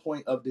had a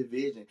point of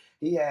division.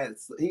 He had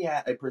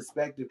a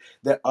perspective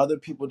that other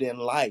people didn't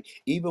like.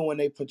 Even when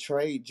they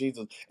portrayed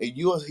Jesus, and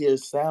you'll hear a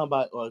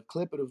soundbite or a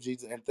clip of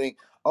Jesus and think,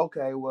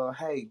 okay, well,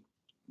 hey,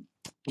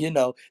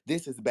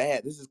 this is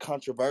bad. This is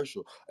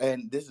controversial.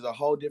 And this is a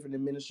whole different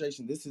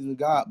administration. This isn't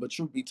God. But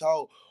truth be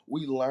told,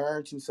 we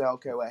learn to say,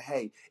 okay, well,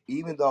 hey,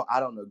 even though I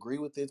don't agree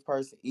with this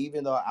person,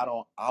 even though I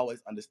don't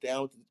always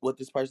understand what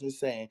this person is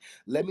saying,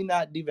 let me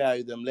not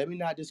devalue them. Let me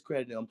not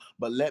discredit them,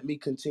 but let me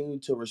continue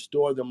to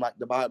restore them like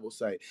the Bible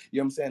say. You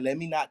know what I'm saying? Let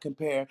me not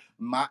compare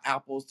my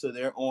apples to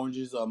their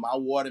oranges or my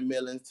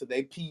watermelons to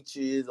their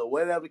peaches or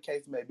whatever the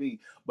case may be.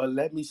 But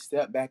let me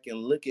step back and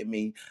look at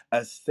me,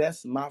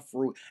 assess my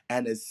fruit,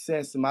 and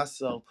assess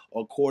myself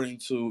according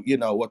to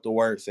what the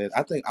word says.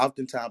 I think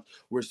oftentimes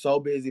we're so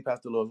busy,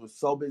 Pastor Lewis, we're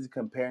so busy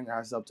comparing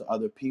ourselves to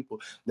other people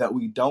that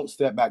we don't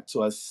step back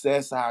to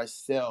assess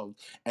ourselves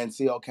and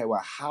see, okay,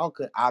 well, how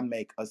could I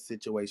make a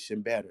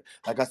situation better?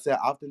 Like I said,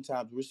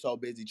 oftentimes we're so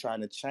busy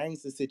trying to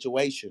change the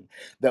situation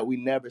that we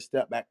never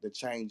step back to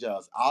change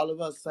us. All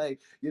of us say,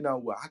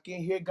 well, I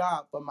can hear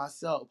God for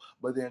myself,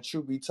 but then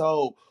truth be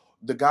told,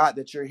 the God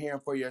that you're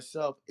hearing for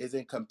yourself is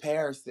in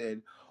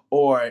comparison,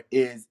 or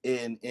is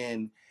in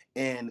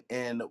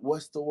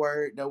what's the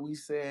word that we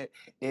said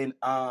in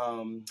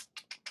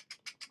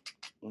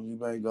when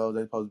everybody goes,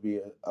 they're supposed to be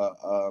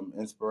a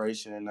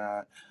inspiration and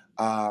not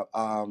uh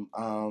um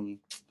um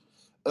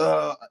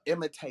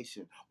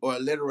imitation or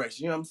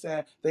alliteration. You know what I'm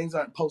saying? Things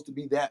aren't supposed to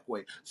be that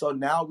way. So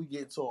now we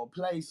get to a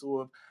place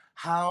of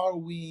how are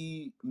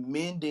we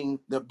mending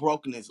the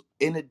brokenness?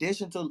 In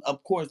addition to,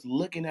 of course,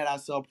 looking at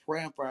ourselves,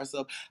 praying for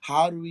ourselves,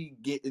 how do we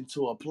get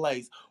into a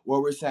place where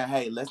we're saying,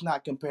 hey, let's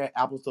not compare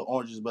apples to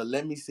oranges, but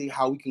let me see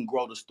how we can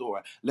grow the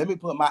store. Let me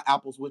put my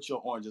apples with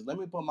your oranges. Let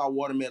me put my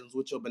watermelons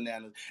with your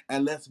bananas,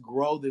 and let's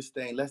grow this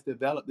thing. Let's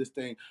develop this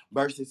thing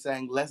versus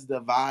saying let's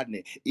divide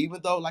it.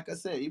 Even though, like I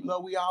said, even though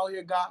we all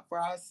hear God for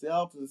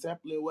ourselves and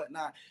separately and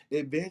whatnot,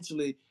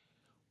 eventually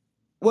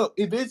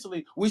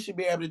we should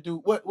be able to do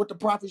what the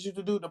prophets used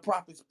to do, the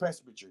prophets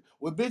presbytery.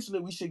 Well, eventually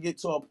we should get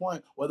to a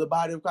point where the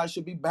body of Christ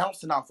should be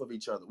bouncing off of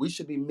each other. We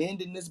should be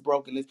mending this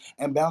brokenness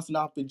and bouncing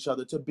off each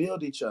other to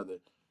build each other.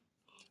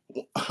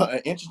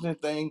 An interesting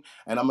thing,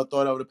 and I'm gonna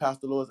throw it over to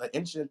Pastor Lewis. An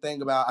interesting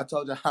thing about I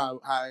told you how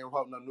I am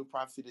holding a new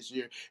prophecy this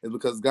year is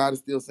because God is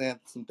still saying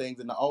some things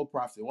in the old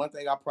prophecy. One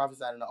thing I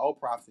prophesied in the old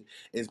prophecy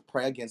is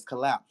pray against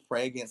collapse,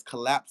 pray against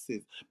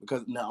collapses,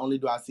 because not only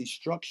do I see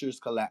structures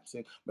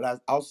collapsing, but I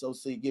also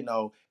see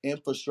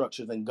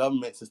infrastructures and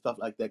governments and stuff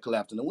like that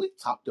collapsing. And we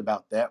talked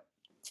about that.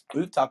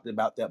 We've talked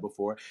about that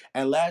before.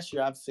 And last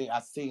year I've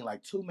seen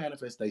like two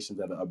manifestations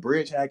of it. A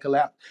bridge had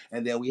collapsed,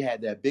 and then we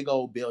had that big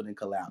old building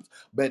collapse.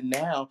 But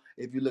now,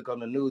 if you look on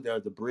the news,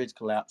 there's a bridge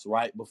collapse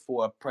right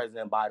before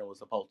President Biden was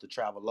supposed to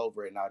travel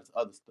over it and all this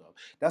other stuff.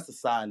 That's a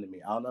sign to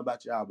me. I don't know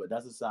about y'all, but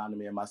that's a sign to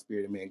me in my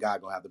spirit, and me and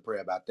God gonna have to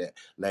pray about that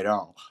later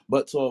on.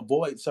 But to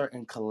avoid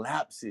certain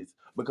collapses,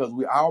 because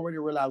we already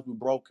realize we're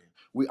broken.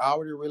 We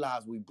already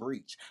realize we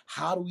breach.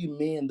 How do we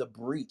mend the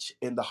breach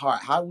in the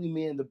heart? How do we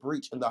mend the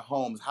breach in the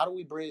homes? How do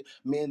we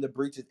mend the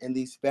breaches in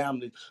these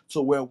families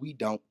to where we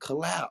don't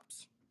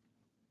collapse?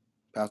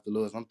 Pastor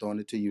Lewis, I'm throwing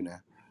it to you now.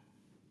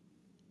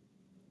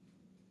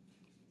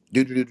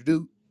 Do do do do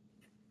do.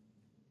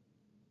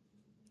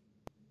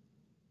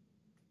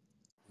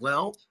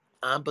 Well,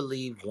 I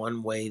believe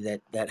one way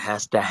that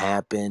has to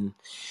happen.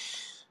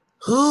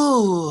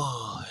 Whew,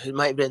 it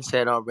might have been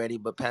said already,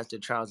 but Pastor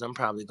Charles, I'm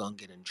probably gonna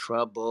get in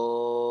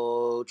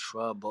trouble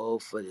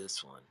for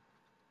this one.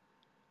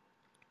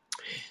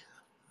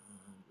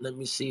 Let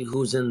me see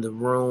who's in the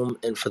room,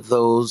 and for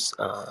those,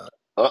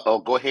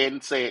 Go ahead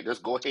and say it.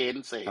 Just go ahead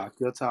and say it. Talk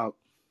your talk.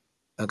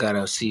 I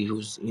gotta see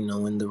who's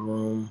in the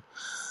room.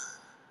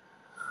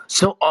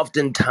 So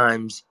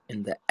oftentimes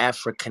in the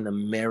African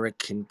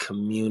American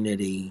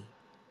community,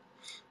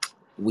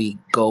 we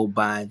go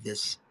by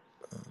this.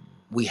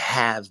 We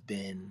have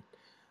been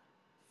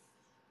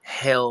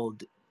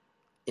held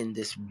in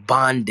this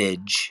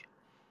bondage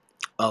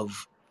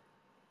of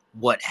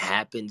what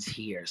happens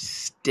here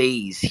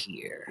stays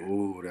here.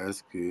 Oh,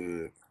 that's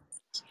good.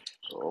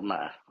 Oh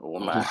my. Oh Oh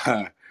my.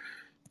 my.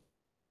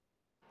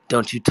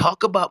 Don't you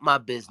talk about my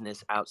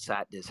business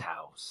outside this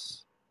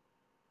house.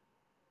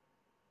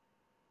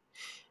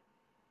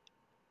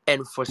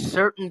 And for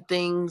certain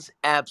things,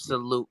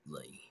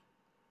 absolutely.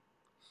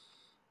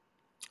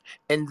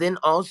 And then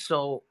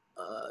also,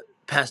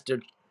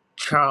 Pastor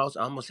Charles,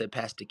 I almost said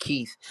Pastor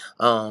Keith.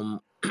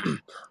 Um,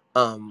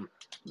 um,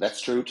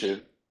 That's true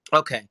too.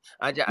 okay,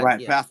 Right,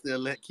 yeah, Pastor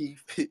elect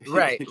Keith.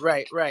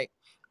 right.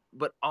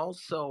 But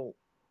also,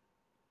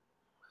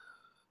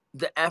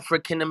 the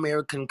African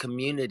American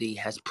community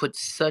has put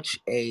such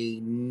a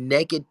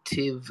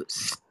negative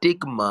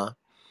stigma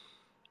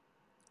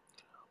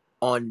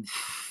on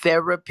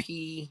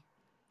therapy,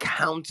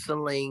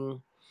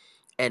 counseling,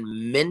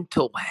 and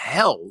mental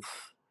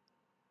health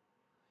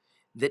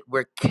that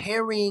we're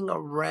carrying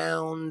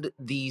around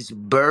these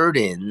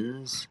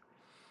burdens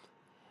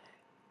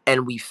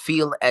and we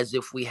feel as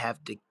if we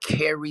have to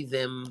carry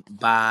them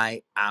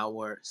by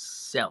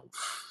ourselves.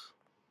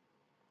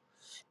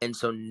 And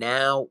so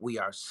now we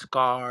are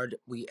scarred.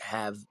 We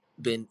have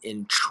been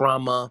in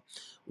trauma.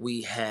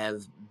 We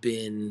have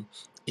been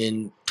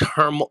in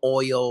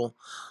turmoil.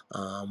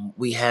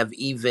 We have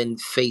even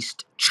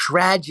faced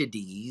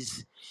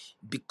tragedies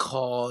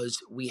because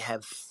we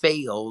have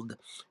failed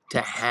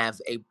to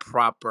have a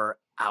proper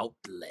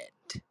outlet.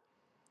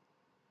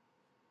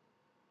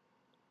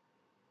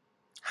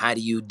 How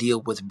do you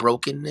deal with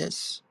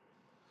brokenness?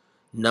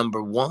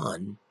 Number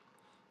one,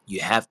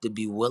 you have to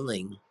be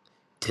willing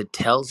to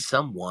tell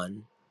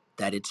someone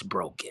that it's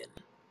broken.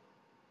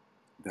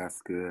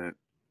 That's good.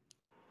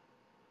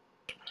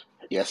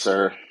 Yes,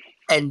 sir.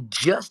 And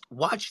just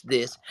watch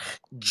this,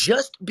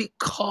 just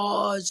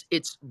because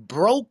it's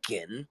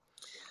broken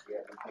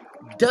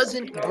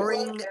doesn't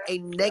bring a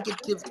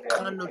negative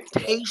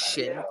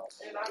connotation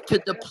to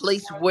the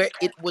place where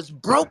it was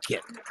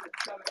broken.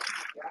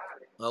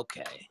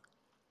 Okay.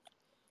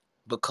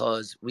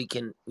 Because we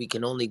can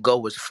only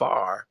go as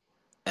far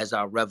as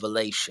our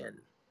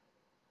revelation.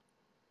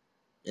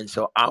 And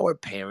so our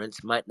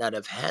parents might not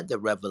have had the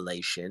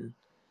revelation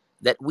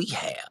that we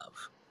have.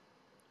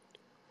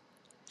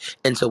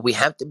 And so we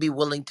have to be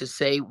willing to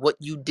say what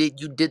you did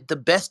the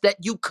best that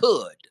you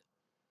could.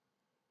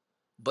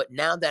 But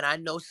now that I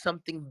know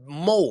something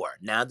more,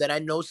 now that I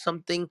know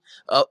something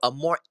a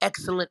more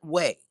excellent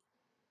way,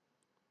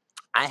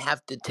 I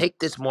have to take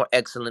this more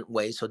excellent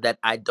way so that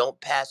I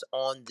don't pass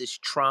on this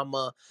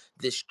trauma,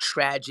 this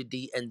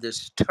tragedy, and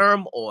this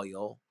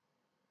turmoil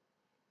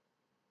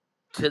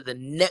to the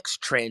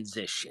next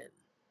transition.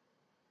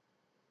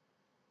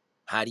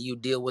 How do you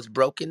deal with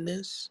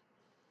brokenness?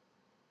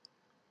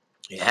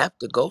 You have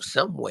to go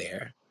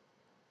somewhere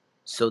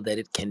so that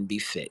it can be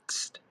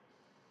fixed.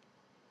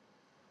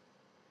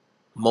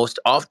 Most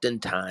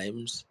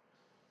oftentimes,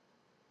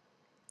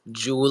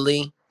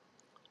 Julie,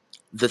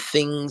 the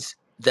things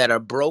that are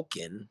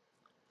broken,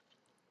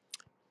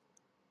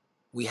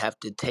 we have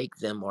to take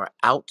them or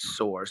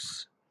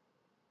outsource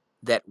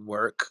that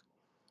work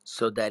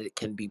so that it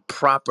can be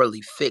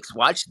properly fixed.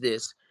 Watch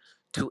this,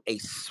 to a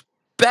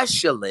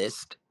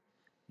specialist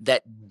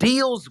that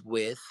deals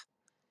with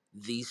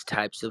these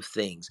types of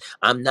things.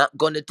 I'm not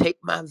going to take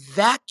my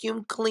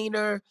vacuum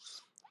cleaner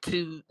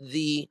to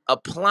the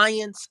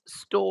appliance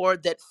store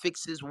that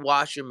fixes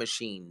washer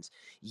machines.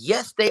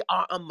 Yes, they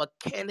are a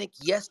mechanic.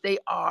 Yes, they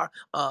are,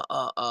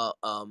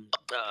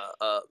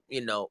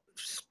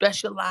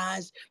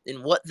 specialized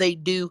in what they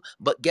do.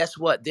 But guess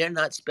what? They're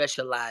not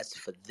specialized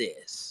for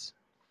this.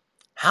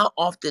 How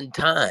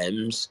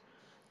oftentimes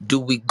do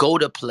we go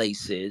to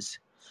places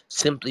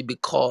simply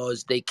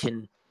because they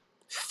can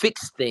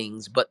fix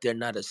things, but they're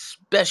not a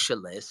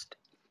specialist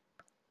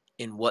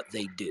in what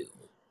they do?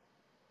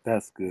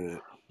 That's good.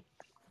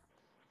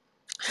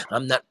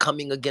 I'm not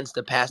coming against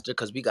the pastor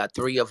because we got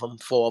 3 of them,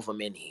 4 of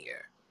them in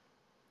here.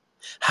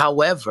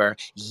 However,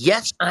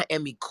 yes, I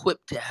am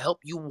equipped to help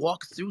you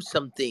walk through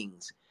some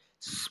things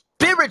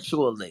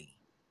spiritually.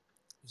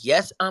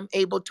 Yes, I'm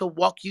able to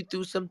walk you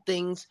through some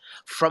things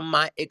from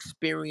my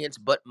experience,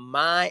 but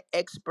my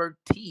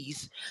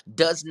expertise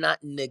does not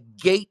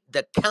negate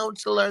the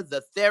counselor,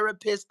 the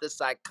therapist, the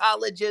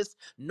psychologist,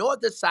 nor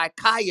the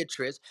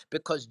psychiatrist,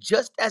 because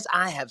just as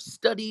I have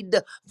studied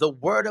the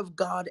Word of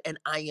God and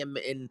I am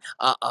in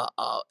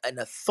an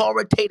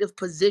authoritative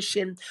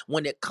position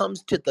when it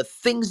comes to the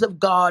things of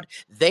God,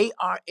 they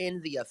are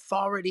in the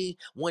authority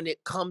when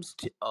it comes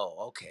to. Oh,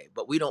 okay,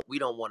 but we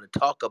don't want to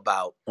talk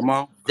about Come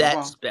on, come that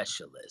on,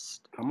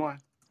 specialist. come on.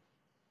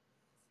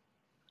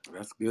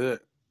 That's good.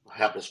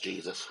 Help us,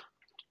 Jesus.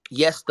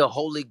 Yes, the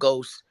Holy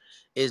Ghost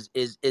is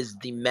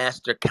the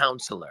master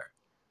counselor,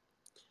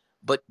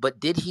 but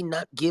did he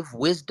not give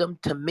wisdom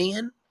to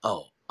men?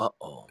 Oh,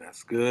 uh-oh.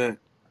 That's good.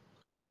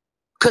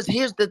 Because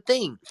here's the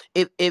thing: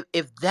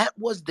 if that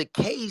was the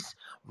case,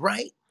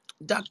 right,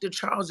 Dr.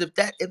 Charles, if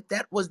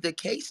that was the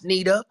case,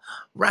 Nita,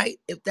 right,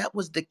 if that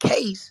was the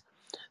case,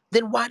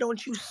 then why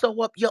don't you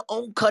sew up your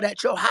own cut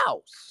at your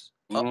house?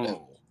 Mm.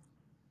 Uh-oh.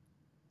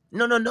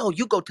 No,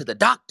 you go to the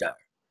doctor.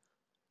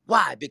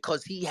 Why?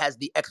 Because he has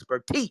the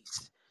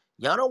expertise.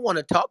 Y'all don't want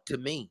to talk to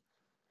me.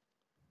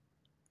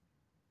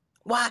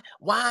 Why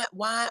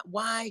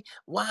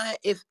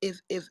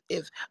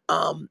if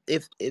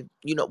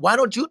why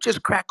don't you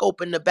just crack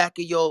open the back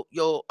of your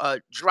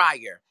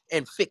dryer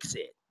and fix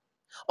it?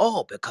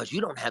 Oh, because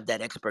you don't have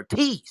that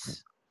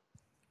expertise.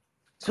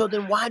 So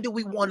then why do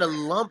we want to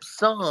lump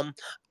sum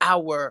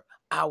our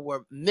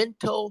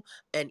mental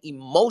and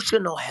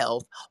emotional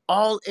health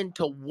all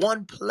into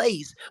one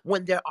place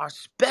when there are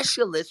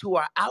specialists who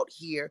are out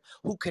here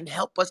who can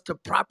help us to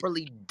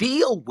properly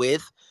deal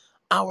with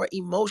our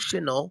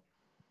emotional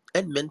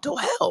and mental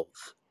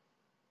health?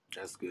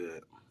 That's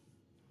good.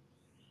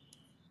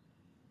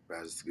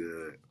 That's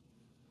good.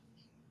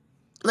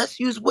 Let's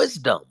use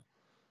wisdom.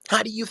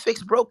 How do you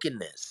fix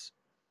brokenness?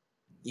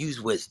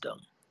 Use wisdom.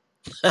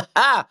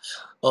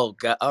 Oh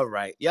God! All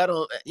right, y'all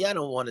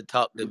don't want to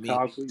talk to You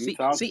me. talking? You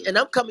See, talking? and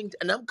I'm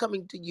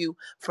coming to you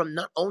from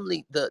not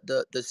only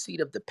the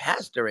seat of the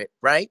pastorate,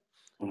 right?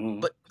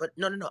 Mm-hmm. But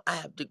no. I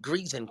have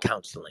degrees in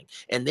counseling,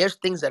 and there's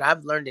things that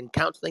I've learned in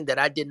counseling that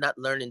I did not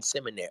learn in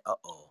seminary.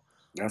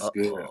 That's Uh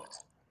good. oh.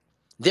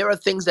 There are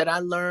things that I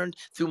learned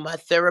through my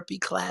therapy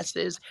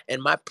classes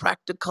and my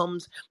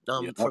practicums,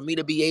 Yep. for me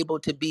to be able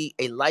to be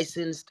a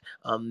licensed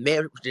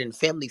marriage and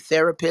family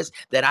therapist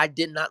that I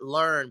did not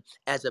learn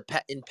as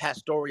in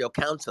pastoral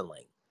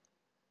counseling.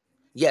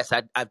 Yes,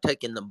 I've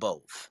taken them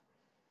both.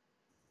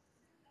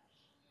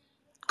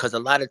 Because a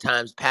lot of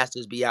times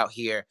pastors be out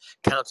here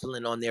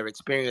counseling on their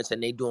experience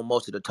and they doing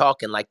most of the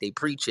talking like they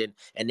preaching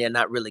and they're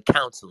not really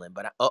counseling.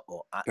 But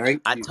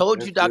Thank I you.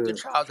 told you, That's Dr. good.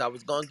 Charles, I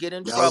was going to get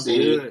in That was trouble.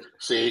 See, good.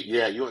 see,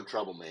 yeah, you're in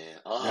trouble, man.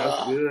 That's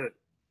good.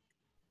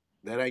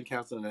 That ain't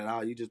counseling at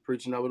all. You just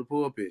preaching over the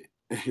pulpit.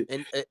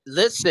 And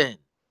listen,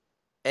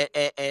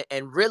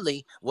 and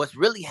really what's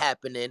really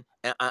happening,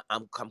 and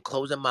I'm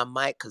closing my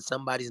mic because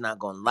somebody's not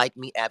going to like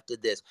me after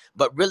this,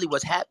 but really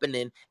what's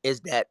happening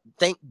is that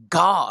thank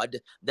God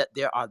that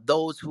there are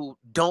those who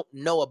don't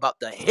know about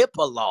the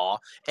HIPAA law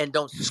and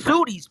don't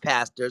sue these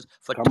pastors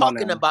for Come on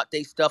talking now. about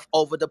their stuff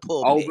over the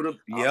Over pulpit. the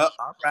yep.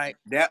 All right.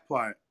 That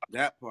part.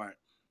 That part.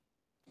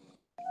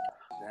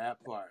 That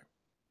part.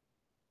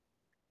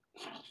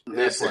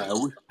 That part.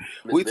 Listen,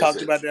 We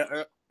talked listen. about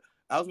that.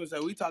 I was gonna say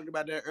we talked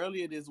about that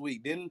earlier this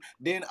week. Didn't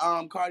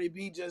Cardi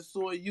B just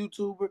saw a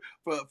YouTuber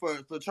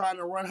for trying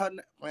to run her.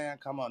 Man,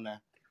 come on now.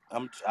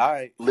 I'm all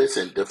right.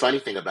 Listen, the funny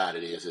thing about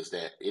it is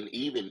that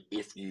even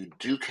if you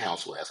do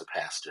counsel as a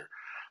pastor,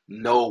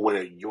 know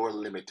where your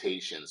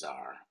limitations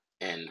are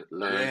and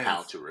learn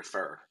how Yes. to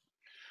refer.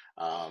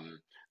 Um,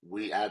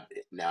 I've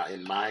now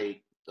in my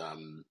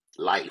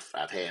life,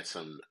 I've had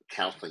some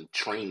counseling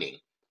training.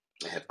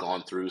 I have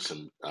gone through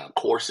some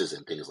courses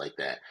and things like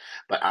that,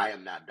 but I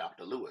am not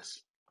Dr.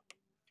 Lewis.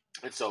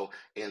 And so,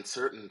 in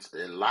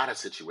a lot of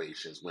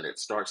situations, when it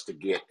starts to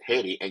get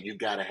heady, and you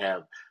got to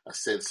have a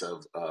sense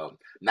of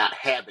not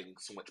having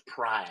so much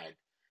pride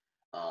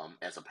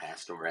as a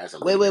pastor or as a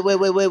Wait, wait, leader. wait,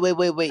 wait, wait, wait,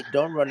 wait, wait.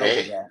 Don't run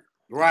over Hey, that.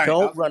 Right.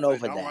 I Don't was gonna run say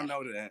over don't that. run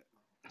over that.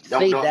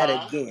 Say don't, that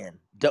huh? again.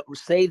 Don't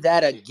say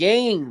that See,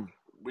 again.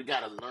 we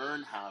got to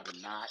learn how to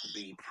not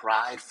be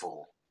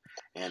prideful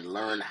and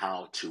learn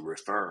how to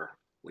refer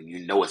when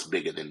you know it's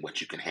bigger than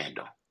what you can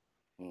handle.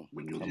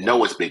 When you Come on.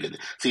 know it's bigger than,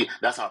 see,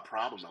 that's our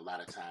problem a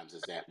lot of times,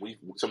 is that we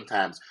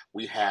sometimes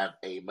we have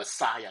a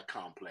messiah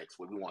complex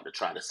where we want to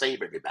try to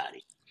save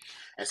everybody,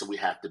 and so we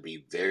have to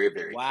be very,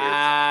 very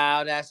careful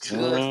Wow, that's to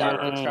good,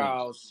 Dr. refer. Mm,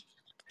 Charles.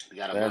 You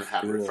got to learn that's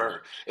how to good.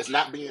 refer. It's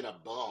not being a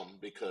bum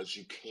because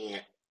you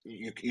can't.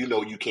 You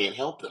know you can't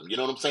help them. You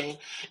know what I'm saying?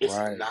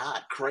 It's Right.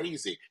 not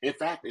crazy. In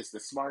fact, it's the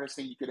smartest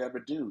thing you could ever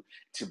do,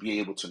 to be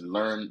able to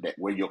learn that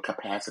where your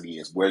capacity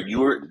is, where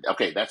you're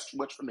okay. That's too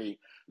much for me.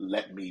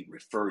 Let me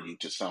refer you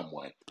to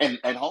someone. And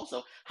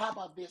also, how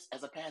about this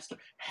as a pastor?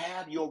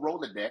 Have your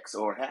Rolodex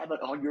or have it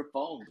on your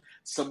phone,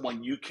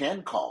 someone you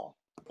can call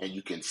and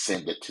you can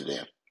send it to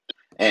them.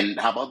 And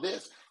how about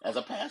this? As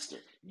a pastor,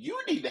 you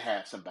need to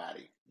have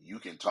somebody you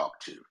can talk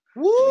to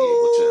be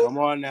able Woo! to Come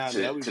on now.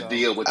 There we to go.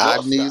 deal with I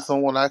your need stuff.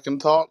 someone I can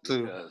talk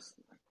to. Because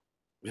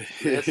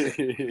listen,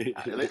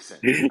 listen,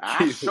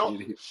 Keep it.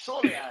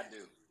 surely I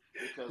do.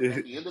 Because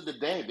at the end of the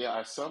day, there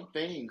are some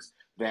things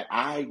that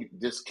I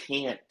just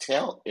can't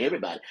tell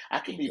everybody. I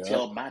can even Yep.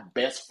 tell my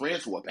best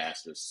friends who are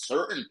pastors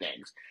certain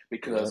things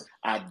Yep. because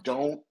I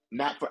don't,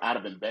 not for out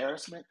of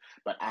embarrassment,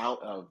 but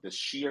out of the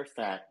sheer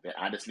fact that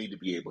I just need to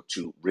be able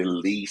to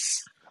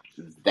release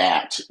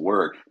that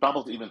word. The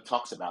Bible even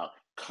talks about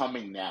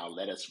coming now,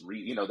 let us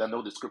read. You know, I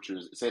know the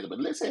scriptures say that, but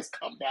it says,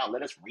 come now,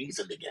 let us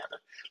reason together.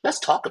 Let's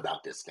talk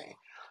about this thing.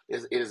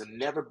 It has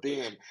never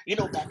been, you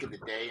know, back in the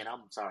day, and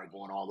I'm sorry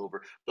going all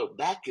over, but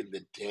back in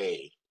the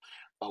day,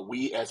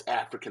 we as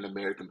African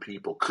American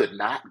people could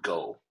not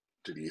go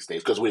to these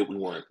things because we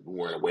weren't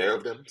aware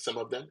of them. Some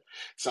of them,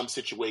 some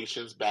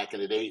situations back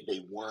in the day,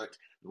 they weren't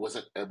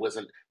it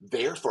wasn't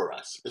there for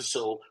us, and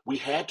so we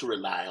had to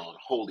rely on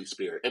Holy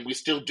Spirit, and we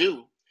still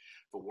do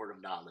for word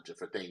of knowledge and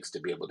for things to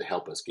be able to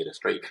help us get it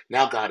straight.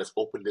 Now God has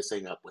opened this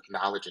thing up with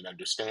knowledge and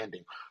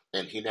understanding,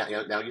 and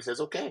now He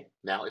says, okay,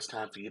 now it's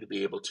time for you to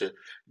be able to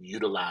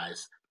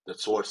utilize the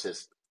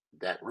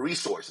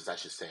resources, I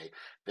should say,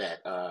 that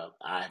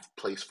I've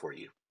placed for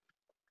you.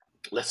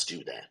 Let's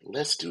do that.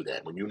 Let's do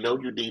that. When you know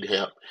you need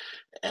help,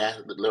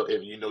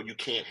 if you know you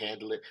can't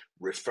handle it,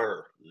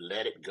 refer.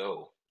 Let it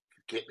go.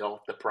 Get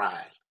off the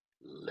pride.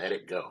 Let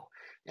it go.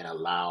 And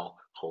allow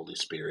Holy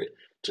Spirit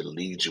to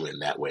lead you in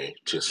that way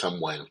to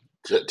someone,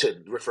 to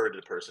refer to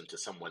the person to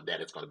someone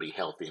that is going to be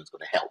healthy and is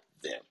going to help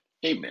them.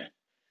 Amen.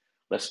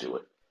 Let's do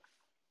it.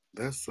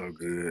 That's so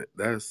good.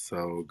 That's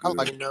so I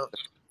like good.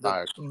 the.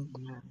 I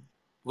Amen.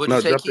 What'd you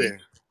No, say, jump Keith? in.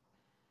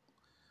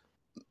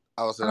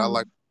 I would say I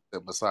like Um,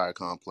 that Messiah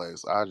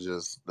complex.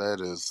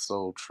 That is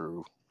so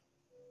true.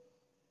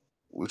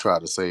 We try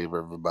to save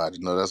everybody.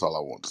 No, that's all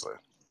I want to say.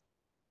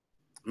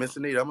 Miss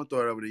Anita, I'm gonna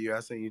throw it over to you.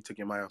 I seen you took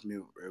your mic off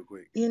mute real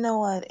quick. you know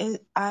what?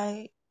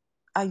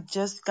 I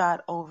just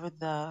got over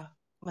the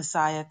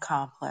Messiah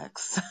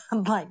complex.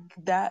 Like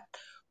that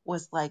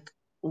was like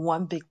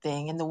one big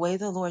thing. And the way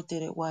the Lord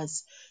did it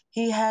was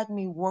he had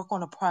me work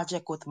on a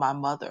project with my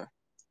mother.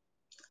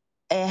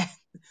 And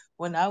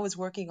when I was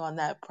working on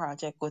that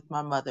project with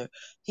my mother,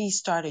 he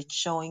started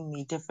showing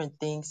me different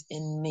things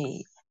in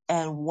me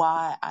and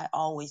why I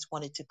always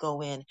wanted to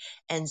go in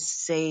and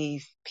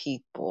save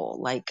people.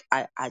 Like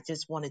I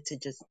just wanted to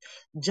just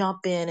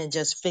jump in and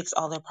just fix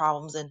all their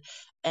problems.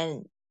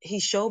 And he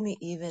showed me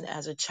even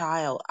as a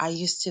child, I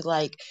used to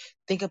like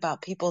think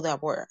about people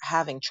that were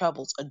having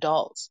troubles,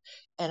 adults,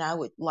 and I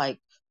would like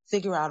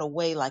figure out a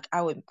way, like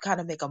I would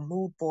kind of make a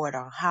mood board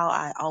on how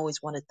I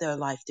always wanted their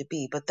life to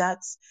be. But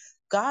that's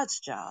God's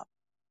job.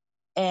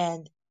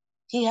 And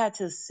he had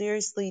to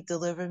seriously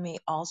deliver me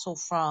also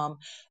from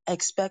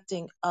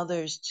expecting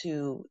others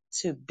to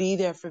be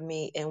there for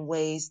me in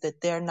ways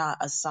that they're not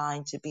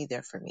assigned to be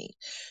there for me.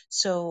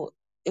 So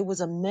it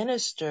was a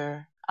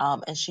minister,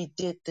 and she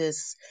did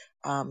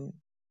um,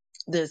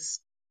 this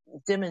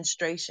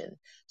demonstration.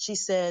 She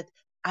said,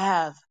 I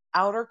have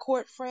outer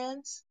court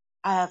friends,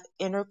 I have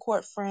inner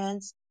court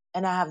friends,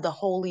 and I have the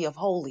holy of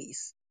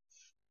holies.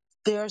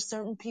 There are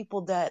certain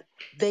people that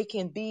they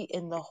can be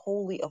in the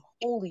holy of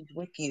holies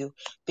with you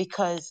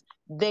because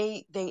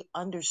they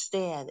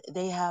understand,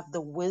 they have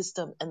the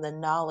wisdom and the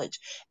knowledge,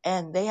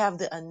 and they have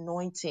the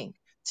anointing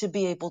to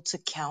be able to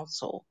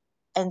counsel.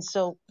 And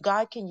so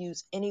God can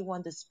use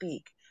anyone to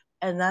speak.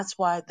 And that's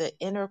why the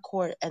inner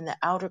court and the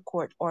outer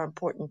court are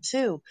important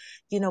too,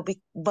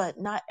 but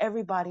not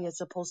everybody is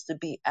supposed to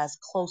be as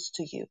close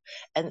to you.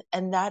 And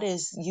that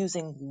is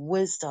using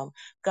wisdom.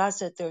 God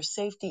said there's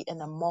safety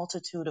in a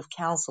multitude of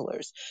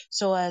counselors.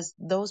 So as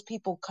those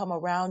people come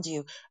around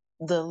you,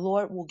 the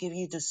Lord will give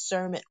you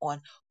discernment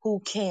on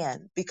who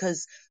can,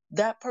 because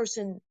that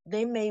person,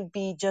 they may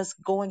be just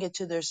going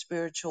into their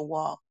spiritual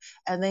walk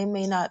and they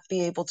may not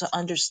be able to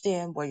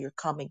understand where you're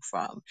coming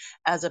from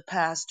as a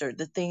pastor,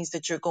 the things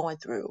that you're going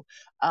through.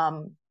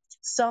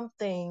 Some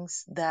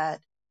things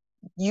that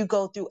you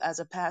go through as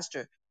a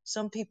pastor.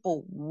 Some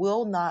people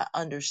will not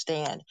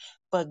understand,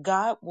 but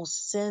God will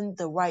send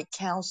the right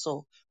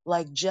counsel,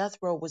 like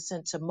Jethro was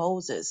sent to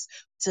Moses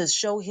to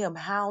show him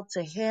how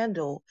to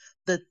handle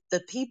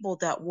the people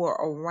that were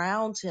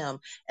around him,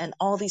 and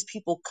all these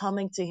people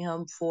coming to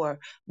him for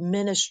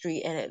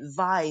ministry and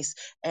advice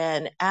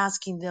and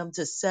asking them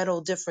to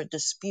settle different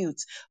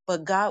disputes.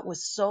 But God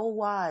was so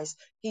wise.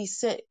 He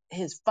sent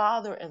his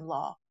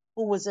father-in-law,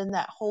 who was in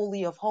that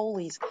holy of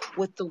holies,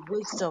 with the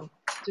wisdom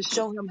to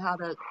show him how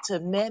to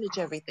manage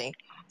everything.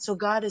 So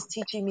God is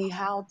teaching me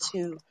how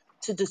to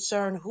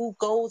discern who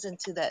goes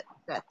into that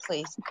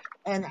place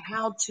and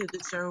how to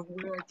discern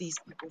where these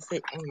people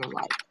fit in your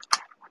life.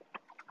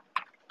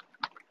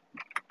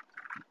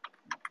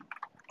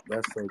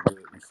 That's so good,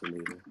 Miss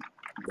Anita.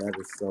 That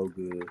is so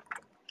good.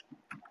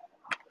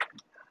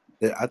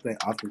 Yeah, I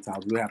think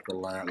oftentimes we have to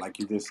learn, like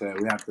you just said,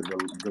 we have to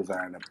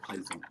discern the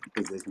place and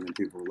position in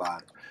people's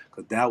lives.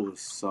 Because that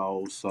was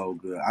so, so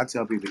good. I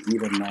tell people,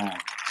 even now,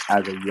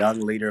 as a young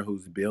leader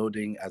who's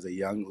building,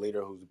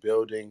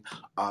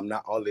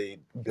 not only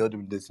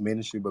building this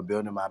ministry, but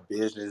building my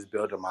business,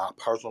 building my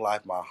personal life,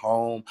 my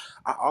home.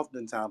 I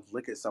oftentimes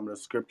look at some of the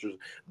scriptures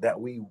that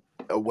we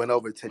went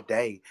over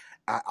today.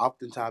 I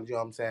oftentimes, you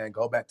know what I'm saying,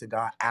 go back to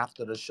God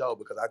after the show,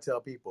 because I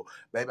tell people,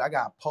 baby, I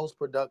got post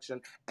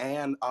production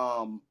and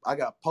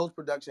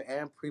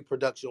pre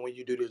production when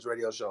you do this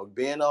radio show.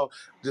 Being on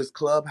this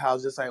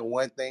clubhouse just ain't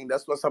one thing.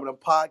 That's what some of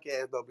the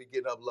podcasts don't be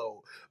getting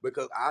upload,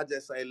 because I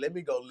just say, let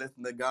me go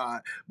listen to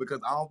God,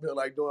 because I don't feel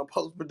like doing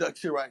post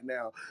production right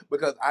now,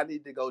 because I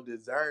need to go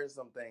discern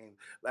some things.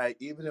 Like,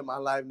 even in my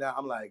life now,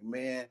 I'm like,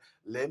 man,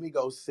 let me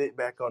go sit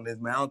back on this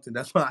mountain.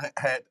 That's why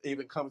I had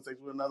even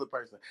conversation with another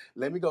person.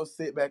 Let me go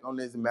sit back on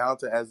this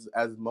mountain as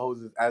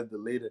Moses, as the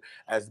leader,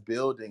 as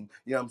building,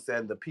 you know what I'm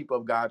saying, the people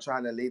of God,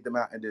 trying to lead them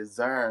out and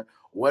discern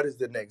what is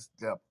the next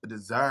step,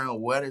 discern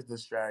what is the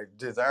strategy,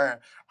 discern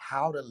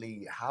how to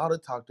lead, how to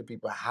talk to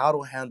people, how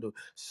to handle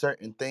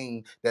certain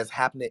things that's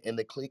happening in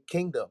the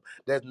kingdom.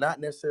 That's not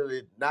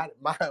necessarily not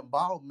my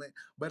involvement,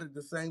 but at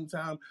the same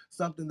time,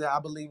 something that I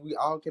believe we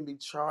all can be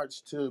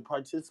charged to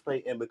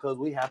participate in, because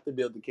we have to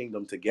build the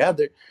kingdom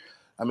together.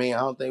 I mean, I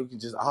don't think we can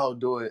just all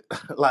do it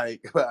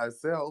like by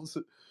ourselves.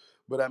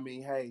 But I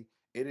mean, hey,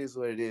 it is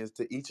what it is.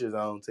 To each his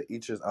own, to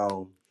each his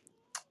own.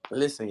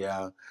 Listen,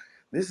 y'all,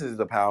 this is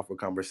a powerful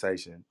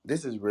conversation.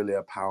 This is really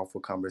a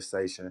powerful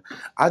conversation.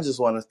 I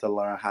just want us to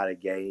learn how to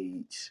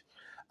gauge.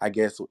 I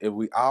guess if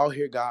we all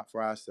hear God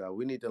for ourselves,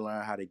 we need to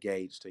learn how to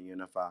gauge to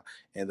unify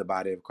in the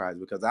body of Christ.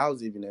 Because I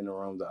was even in the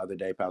room the other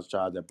day, Pastor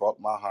Charles, that broke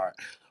my heart,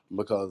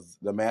 because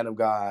the man of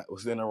God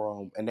was in the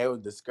room and they were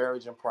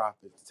discouraging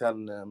prophets,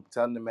 telling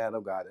the man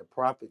of God that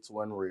prophets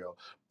wasn't real,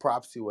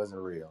 prophecy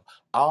wasn't real.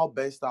 All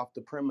based off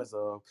the premise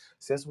of,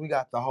 since we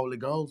got the Holy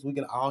Ghost, we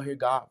can all hear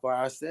God for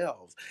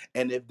ourselves.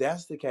 And if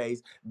that's the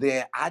case,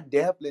 then I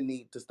definitely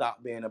need to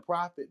stop being a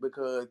prophet,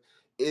 because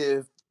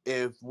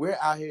if we're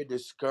out here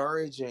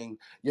discouraging,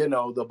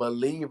 the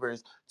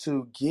believers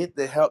to get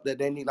the help that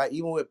they need, like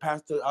even with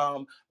Pastor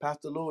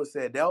Lewis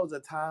said, there was a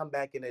time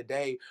back in the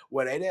day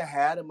where they didn't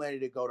have the money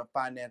to go to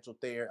financial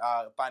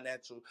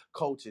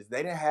coaches.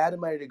 They didn't have the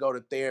money to go to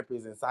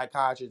therapists and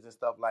psychiatrists and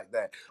stuff like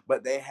that.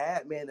 But they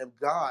had men of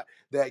God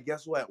that,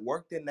 guess what,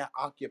 worked in that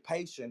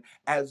occupation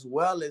as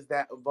well as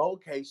that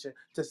vocation,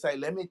 to say,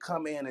 let me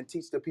come in and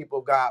teach the people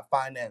of God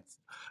finance.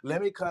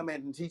 Let me come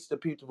in and teach the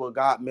people of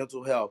God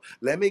mental health.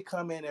 Let me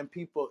come in and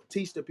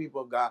teach the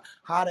people of God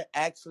how to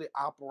actually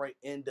operate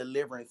in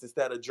deliverance,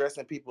 instead of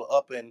dressing people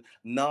up in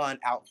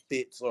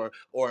non-outfits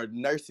or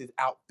nurses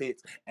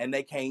outfits, and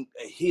they can't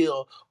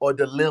heal or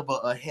deliver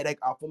a headache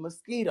off a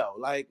mosquito.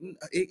 Like,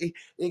 it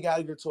got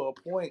to get to a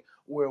point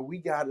where we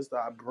got to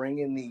start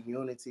bringing the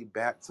unity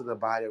back to the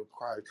body of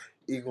Christ,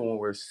 even when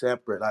we're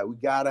separate. Like, we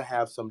got to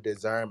have some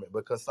discernment,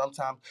 because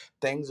sometimes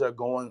things are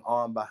going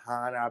on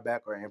behind our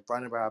back or in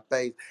front of our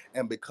face,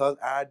 and because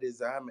our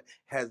discernment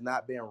has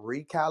not been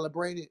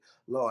recalibrated,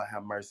 Lord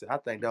have mercy. I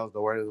think that was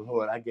the word of the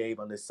Lord I gave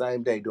on the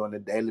same day during the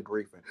daily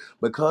briefing.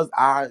 Because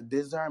our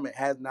discernment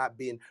has not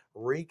been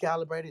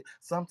recalibrated,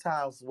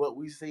 sometimes what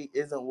we see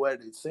isn't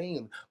what it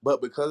seems.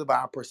 But because of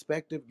our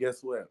perspective,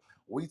 guess what?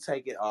 We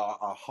take it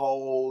a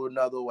whole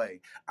nother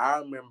way. I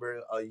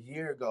remember a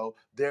year ago,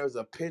 there was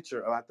a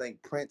picture of, I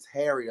think, Prince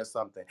Harry or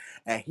something,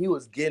 and he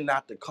was getting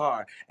out the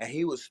car and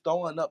he was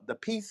throwing up the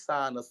peace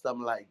sign or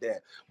something like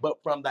that.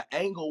 But from the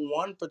angle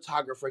one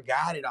photographer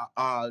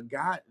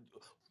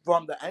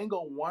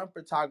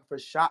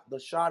shot the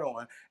shot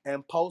on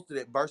and posted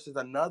it, versus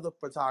another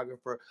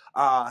photographer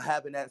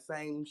having that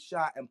same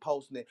shot and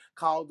posting it,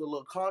 caused a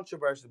little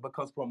controversy,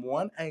 because from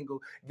one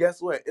angle,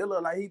 guess what? It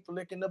looked like he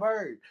flicking the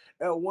bird.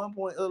 At one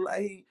point, it looked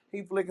like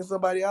he flicking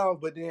somebody off,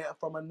 but then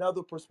from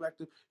another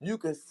perspective, you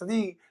can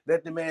see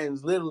that the man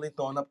is literally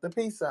throwing up the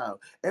peace sign.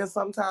 And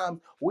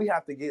sometimes we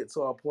have to get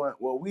to a point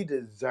where we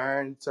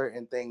discern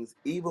certain things,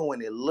 even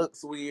when it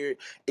looks weird,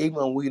 even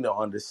when we don't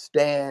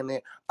understand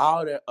it,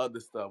 all that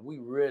other stuff. We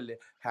really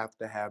have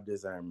to have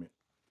discernment.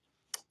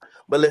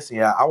 But listen,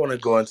 yeah, I want to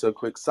go into a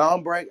quick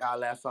song break, our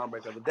last song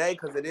break of the day,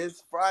 because it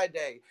is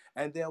Friday.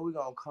 And then we're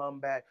going to come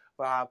back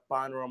for our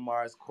final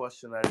remarks,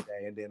 question of the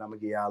day. And then I'm going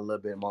to give y'all a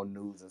little bit more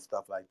news and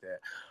stuff like that.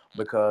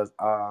 Because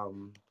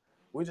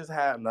we just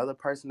had another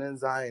person in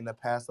Zion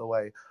that passed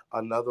away,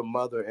 another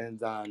mother in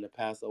Zion that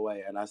passed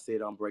away. And I see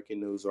it on breaking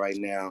news right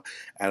now.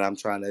 And I'm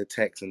trying to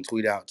text and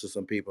tweet out to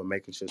some people,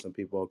 making sure some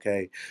people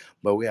okay.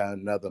 But we had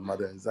another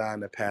mother in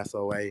Zion that passed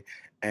away.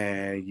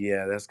 And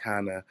yeah, that's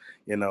kind of,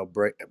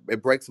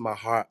 it breaks my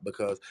heart,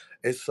 because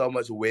it's so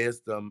much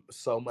wisdom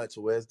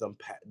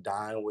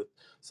dying with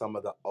some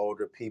of the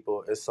older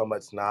people. It's so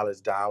much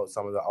knowledge dying with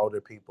some of the older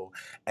people.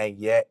 And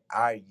yet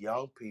our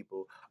young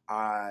people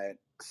are,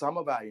 some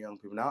of our young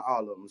people, not all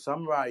of them,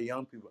 some of our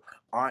young people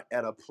aren't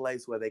at a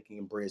place where they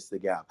can bridge the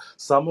gap.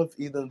 Some of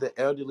even the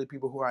elderly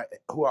people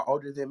who are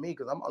older than me,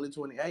 because I'm only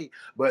 28,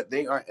 but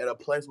they aren't at a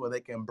place where they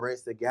can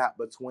bridge the gap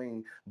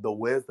between the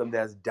wisdom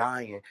that's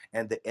dying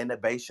and the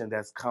innovation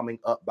that's coming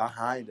up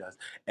behind us.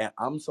 And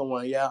I'm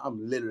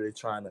literally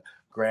trying to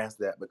grasp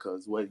that,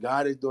 because what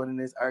God is doing in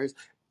this earth,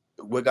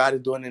 what God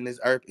is doing in this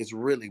earth is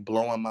really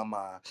blowing my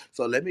mind.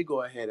 So let me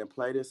go ahead and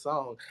play this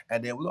song,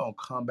 and then we're gonna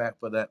come back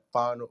for that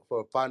final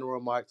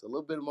remarks, a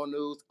little bit more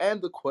news,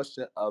 and the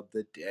question of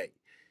the day.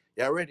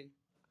 Y'all ready?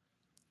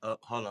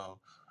 Hold on.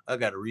 I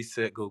gotta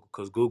reset Google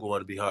because Google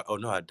want to be hard. Oh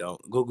no, I don't.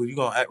 Google, you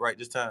gonna act right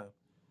this time?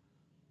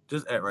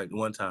 Just act right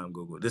one time,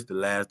 Google. This the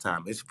last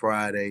time. It's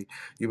Friday.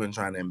 You've been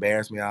trying to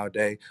embarrass me all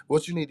day.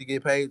 What you need to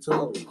get paid to?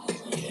 There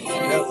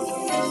we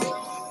go.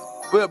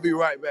 We'll be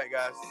right back,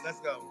 guys. Let's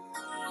go.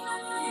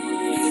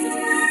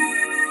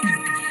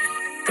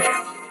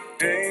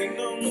 Ain't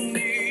no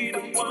need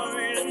of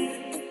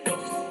worrying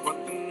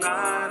what the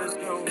night is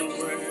gonna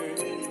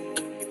bring.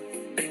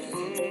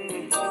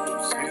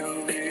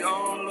 She'll be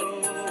all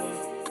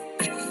over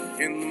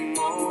in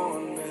the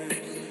morning.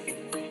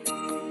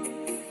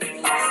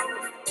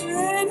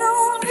 Ain't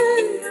no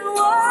need to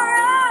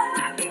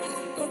worry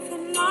what the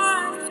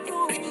night is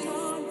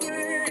gonna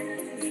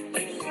bring.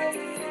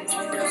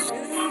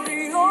 She'll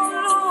be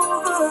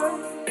all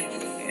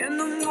over in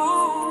the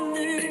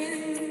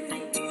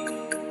morning.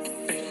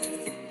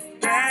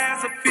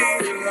 There's a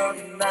fear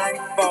of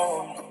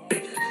nightfall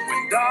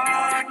when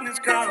darkness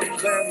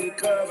comes and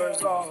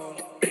covers all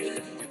the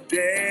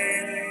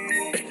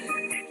day.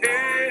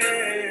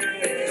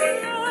 Yeah.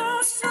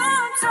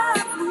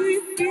 Sometimes we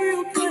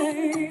feel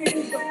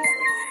pain, but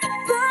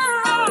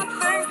there are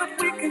things that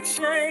we can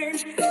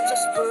change.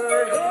 Just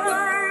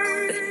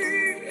pray.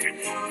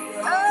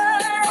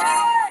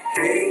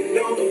 Ain't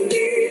no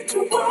need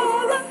to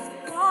worry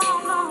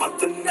what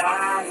the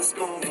night is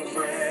gonna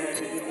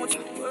bring. Don't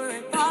you worry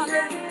about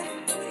it.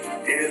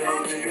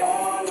 It'll be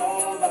all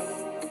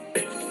over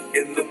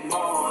in the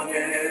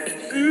morning.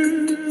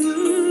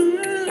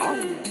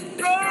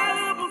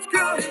 Troubles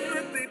come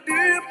if they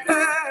dip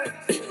past.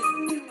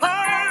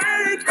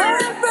 Heartaches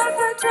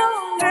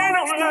they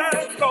don't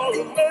last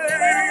always.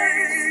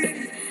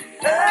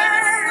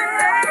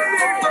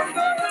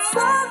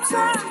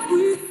 Sometimes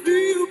we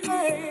feel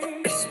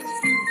pain.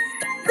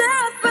 There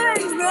are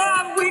things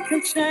that we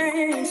can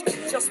change.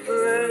 Just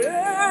pray.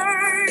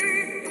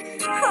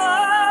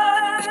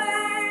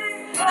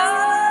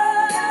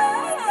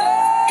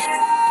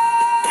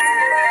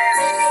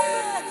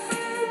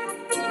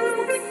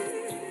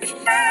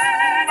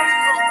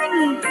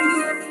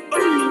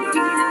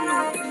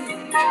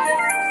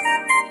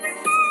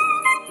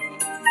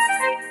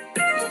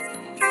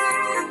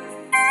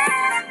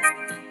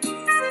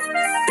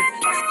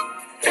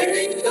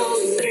 Ain't no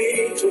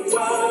need to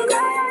worry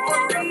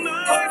what the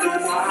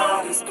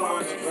night is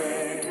gonna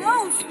bring.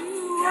 Don't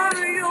you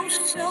worry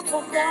yourself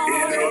about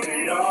it. It'll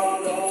be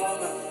all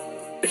over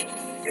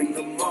in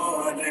the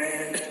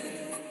morning.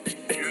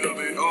 It'll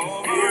be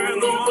over in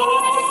the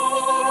morning.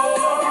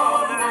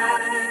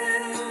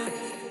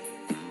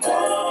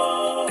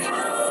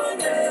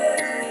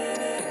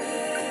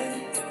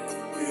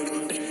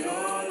 It'll be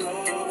all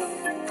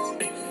over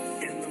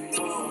in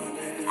the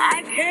morning.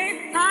 I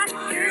can't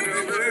find you.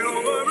 It'll be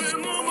over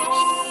in the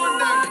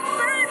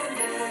morning.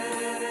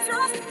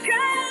 Just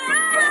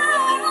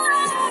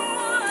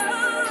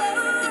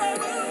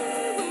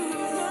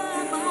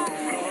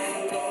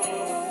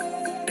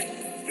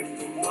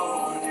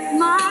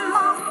my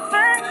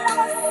faith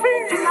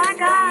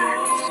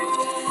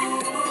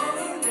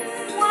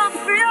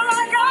feel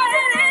like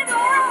I ain't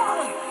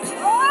wrong.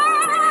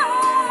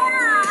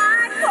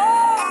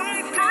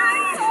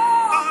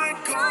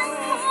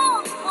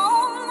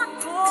 I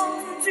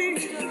call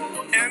Jesus.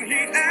 And he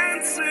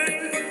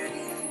answered,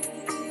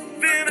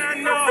 then I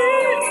know.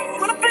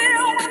 When I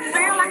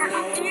feel like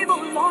I'm evil,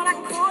 Lord, I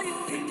call you.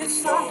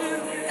 Yes, I do.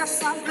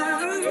 Yes, I do.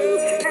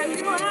 And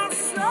you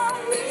answer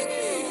me.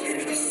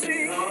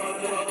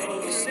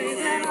 You see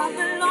that I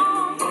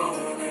belong.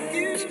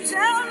 You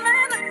tell me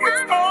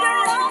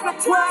that I'm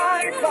the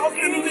try, cause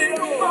you need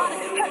nobody.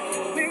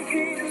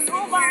 Making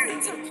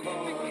nobody to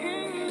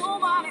making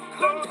nobody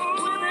come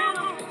within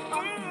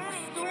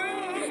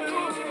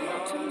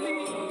to me.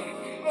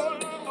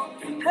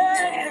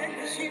 Hey,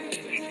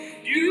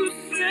 you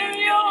send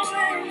your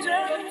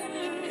angels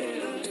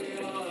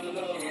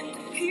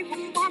to keep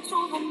a watch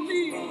over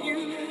me.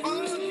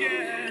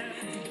 Yeah.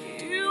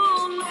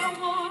 You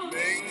never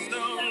make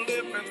no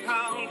difference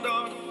how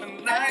dark the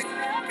night.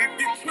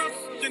 If you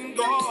trust in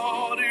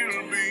God,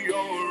 it'll be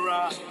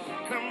alright.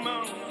 Come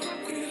on.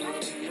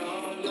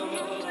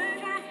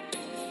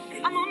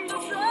 I'm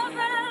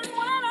undeserving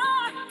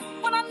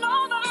when I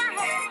know that I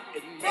have.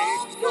 It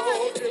makes no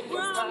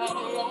difference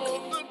how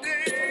long the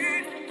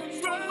day.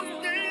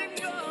 Trust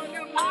in God,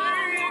 you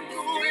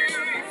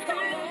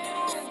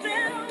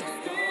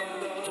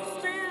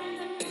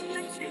still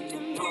next to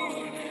me.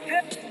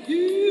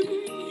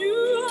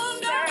 You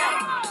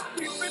know,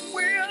 if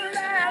will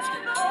last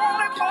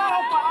only for a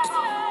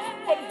while,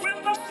 but when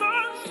the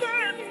sun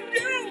sets,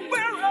 you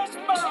will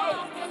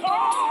smile.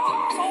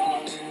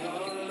 Oh,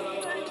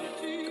 thank you,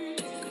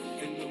 Jesus.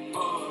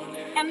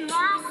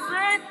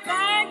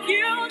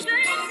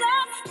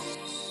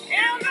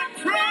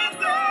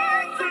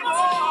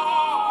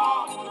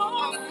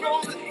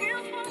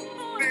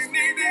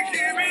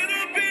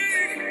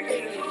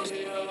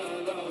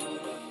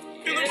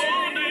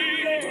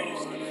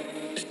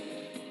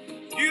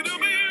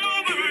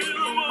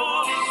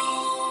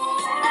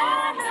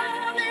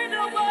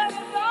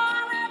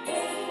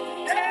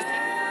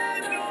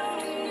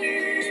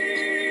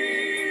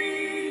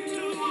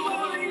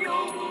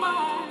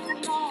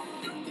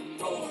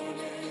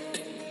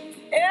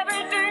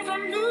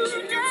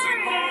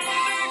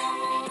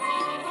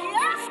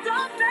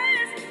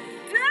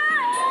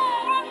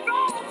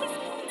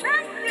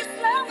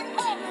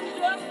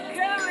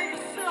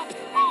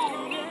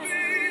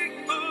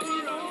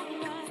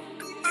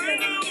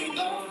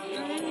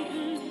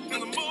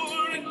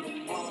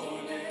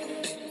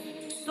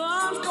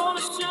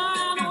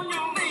 shine on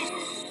your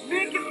face,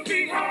 make it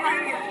feel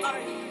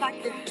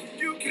like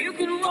you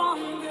can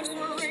run this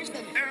race,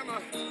 and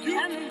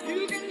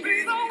you can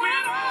be the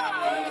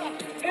winner.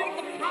 Take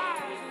the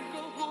prize and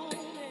go home.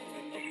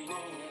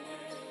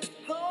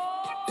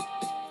 Oh,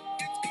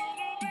 it's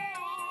gonna be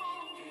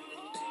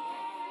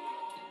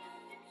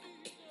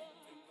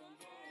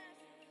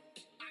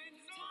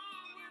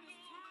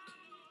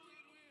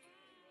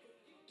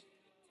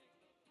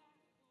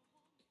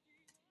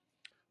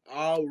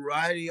all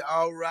righty,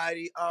 all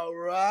righty, all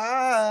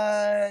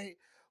right.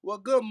 Well,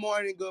 good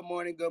morning, good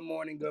morning, good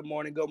morning, good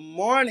morning, good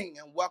morning,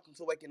 and welcome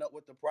to Waking Up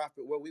with the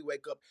Prophet, where we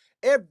wake up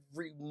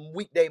every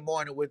weekday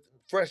morning with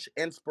fresh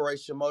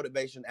inspiration,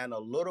 motivation, and a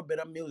little bit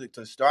of music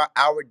to start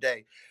our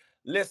day.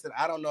 Listen,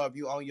 I don't know if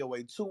you're on your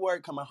way to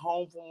work, coming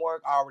home from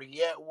work,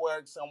 already at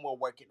work, somewhere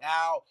working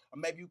out, or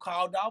maybe you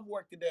called off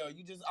work today, or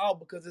you just off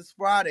because it's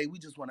Friday. We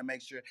just want to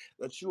make sure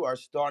that you are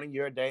starting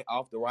your day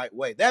off the right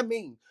way. That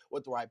means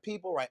with the right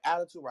people, right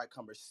attitude, right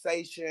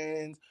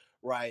conversations,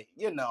 right,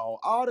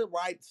 all the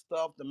right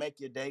stuff to make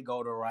your day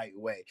go the right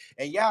way.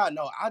 And y'all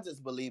know I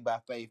just believe by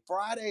faith.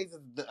 Fridays is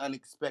the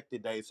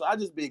unexpected day. So I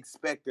just be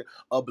expecting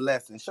a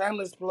blessing.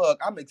 Shameless plug.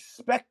 I'm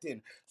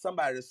expecting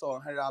somebody to sow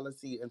 $100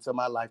 seed into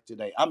my life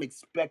today. I'm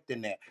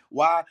expecting that.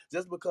 Why?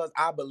 Just because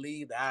I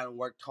believe that I done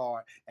worked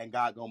hard and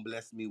God gonna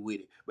bless me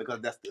with it.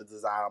 Because that's the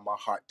desire of my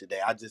heart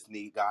today. I just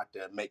need God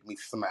to make me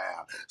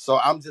smile. So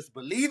I'm just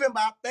believing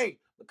by faith.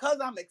 Because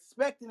I'm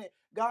expecting it,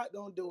 God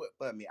gonna do it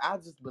for me. I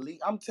just believe.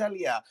 I'm telling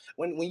y'all,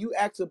 when you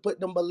actually put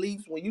them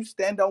beliefs, when you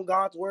stand on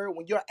God's word,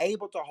 when you're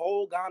able to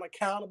hold God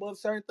accountable of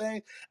certain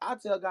things, I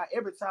tell God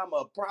every time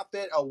a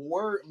prophet, a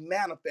word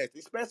manifests,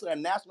 especially a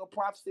national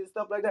prophecy and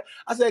stuff like that,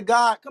 I say,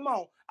 God, come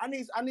on, I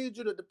need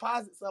you to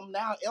deposit something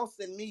now else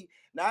in me.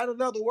 Not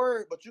another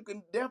word, but you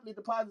can definitely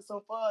deposit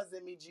some funds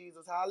in me,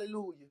 Jesus.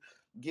 Hallelujah.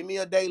 Give me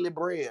a daily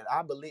bread.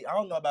 I believe. I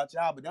don't know about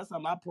y'all, but that's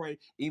something I pray,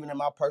 even in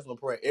my personal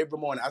prayer every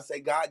morning. I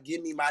say, God,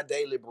 give me my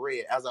daily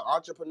bread. As an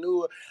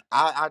entrepreneur,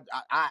 I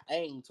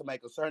aim to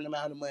make a certain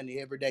amount of money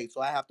every day. So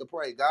I have to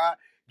pray, God,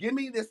 give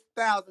me this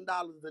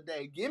 $1,000 a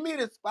day. Give me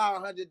this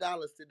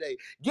 $500 today.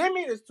 Give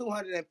me this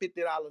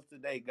 $250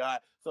 today, God.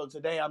 So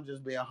today I'm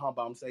just being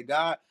humble. I'm saying,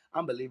 God,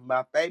 I'm believing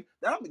by faith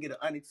that I'm gonna get an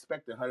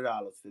unexpected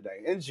 $100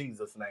 today. In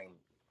Jesus' name.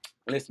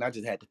 Listen, I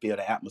just had to feel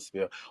the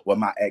atmosphere with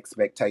my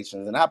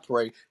expectations. And I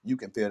pray you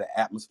can feel the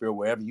atmosphere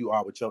wherever you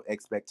are with your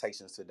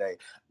expectations today.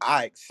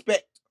 I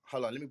expect,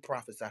 hold on, let me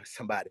prophesy to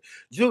somebody.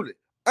 Julie,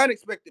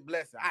 unexpected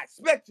blessing. I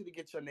expect you to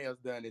get your nails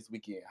done this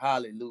weekend.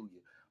 Hallelujah.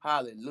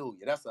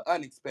 Hallelujah. That's an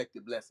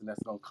unexpected blessing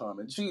that's going to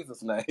come in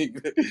Jesus'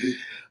 name.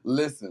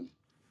 Listen.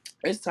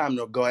 It's time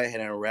to go ahead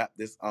and wrap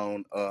this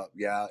on up,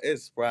 y'all.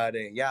 It's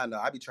Friday, and y'all know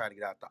I be trying to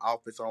get out the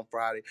office on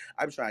Friday.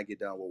 I be trying to get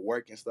done with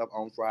work and stuff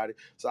on Friday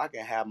so I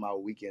can have my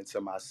weekend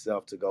to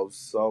myself to go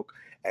soak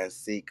and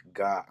seek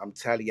God. I'm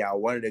telling y'all,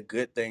 one of the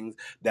good things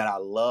that I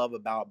love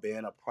about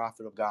being a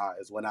prophet of God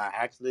is when I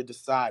actually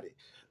decided,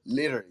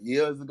 literally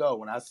years ago,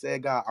 when I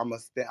said, God, I'm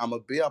gonna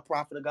be a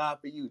prophet of God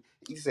for you.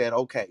 He said,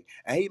 okay,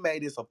 and he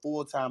made this a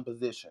full-time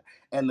position.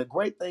 And the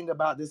great thing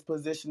about this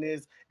position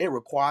is it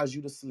requires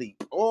you to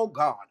sleep. Oh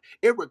God.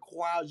 It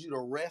requires you to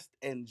rest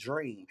and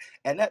dream.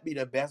 And that be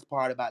the best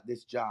part about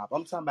this job.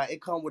 I'm talking about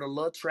it come with a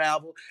little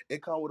travel,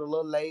 it come with a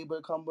little labor,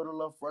 it come with a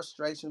little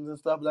frustrations and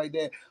stuff like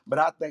that. But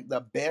I think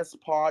the best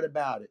part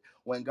about it,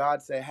 when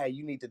God said, hey,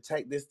 you need to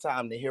take this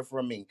time to hear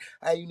from me.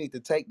 Hey, you need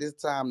to take this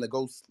time to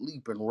go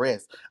sleep and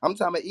rest. I'm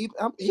talking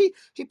about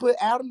he put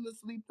Adam to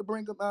sleep to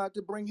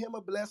bring him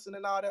a blessing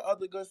and all that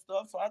other good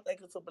stuff. So I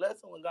think it's a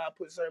blessing when God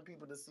puts certain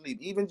people to sleep.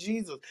 Even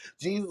Jesus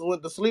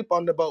went to sleep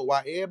on the boat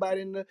while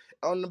everybody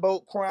on the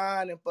boat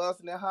crying and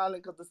fussing and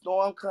hollering because the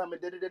storm coming.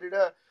 Da, da, da, da,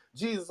 da.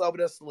 Jesus over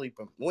there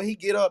sleeping. When he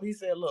get up, he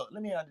said, look,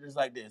 let me handle this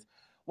like this.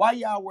 Why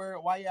y'all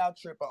worried? Why y'all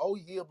tripping? Oh,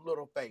 ye of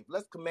little faith.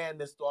 Let's command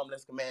this storm.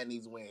 Let's command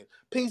these winds.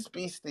 Peace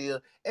be still.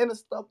 And the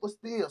stuff was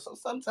still. So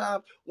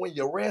sometimes when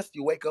you rest,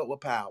 you wake up with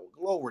power.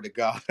 Glory to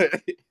God.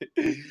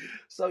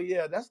 So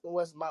yeah, that's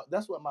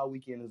what my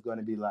weekend is going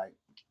to be like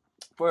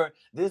for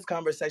this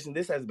conversation.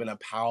 This has been a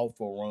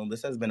powerful room.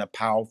 This has been a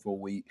powerful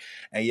week.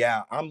 And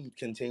yeah, I'm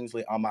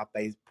continuously on my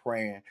face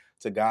praying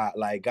to God,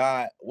 like,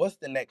 God, what's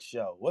the next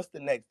show? What's the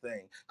next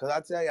thing? Because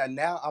I tell you,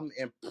 now I'm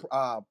in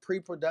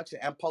pre-production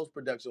and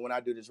post-production when I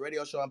do this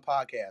radio show and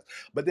podcast.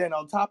 But then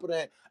on top of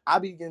that, I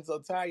be getting so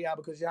tired, y'all,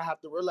 because y'all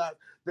have to realize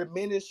the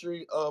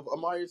ministry of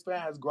Amarius Fan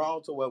has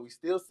grown to where we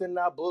still sending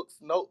out books,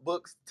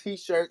 notebooks,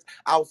 t-shirts.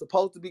 I was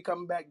supposed to be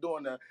coming back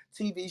doing a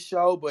TV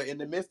show, but in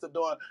the midst of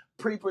doing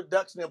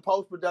pre-production and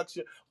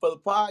post-production for the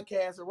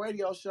podcast and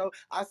radio show,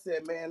 I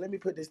said, man, let me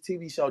put this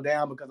TV show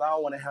down because I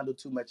don't want to handle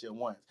too much at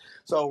once.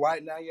 So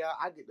right now, y'all,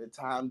 I get the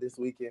time this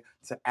weekend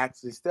to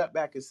actually step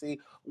back and see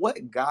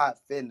what God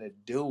finna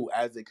do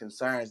as it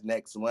concerns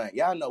next month.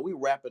 Y'all know we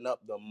wrapping up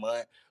the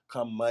month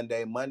come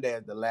Monday. Monday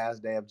is the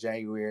last day of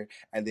January.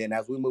 And then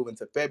as we move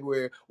into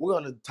February, we're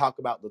going to talk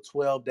about the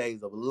 12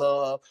 days of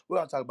love. We're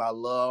going to talk about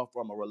love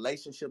from a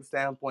relationship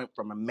standpoint,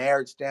 from a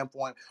marriage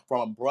standpoint,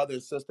 from a brother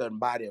and sister and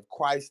body of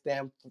Christ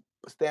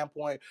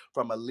standpoint,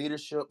 from a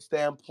leadership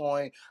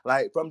standpoint,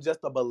 like from just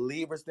a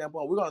believer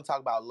standpoint. We're going to talk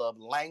about love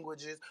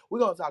languages. We're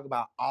going to talk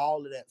about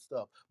all of that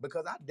stuff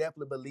because I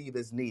definitely believe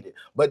it's needed.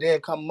 But then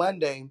come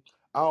Monday,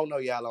 I don't know,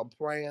 y'all. I'm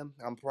praying.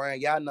 I'm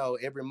praying. Y'all know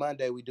every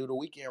Monday we do the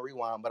weekend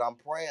rewind, but I'm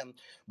praying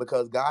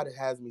because God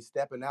has me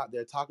stepping out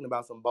there, talking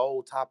about some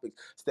bold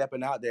topics,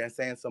 stepping out there and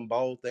saying some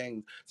bold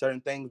things, certain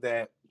things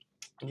that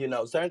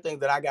certain things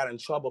that I got in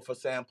trouble for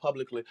saying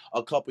publicly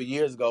a couple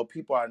years ago,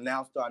 people are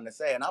now starting to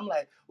say. And I'm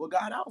like, well,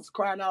 God, I was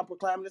crying out,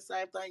 proclaiming the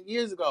same thing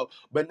years ago.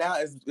 But now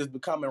it's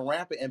becoming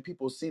rampant and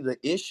people see the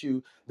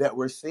issue that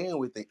we're seeing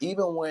with it.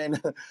 Even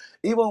when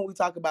even when we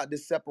talk about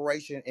this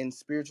separation in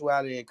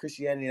spirituality and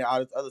Christianity and all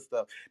this other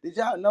stuff, did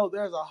y'all know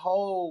there's a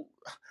whole,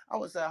 I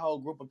wouldn't say a whole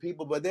group of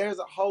people, but there's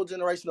a whole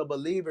generation of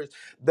believers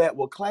that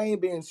will claim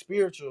being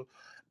spiritual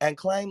and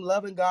claim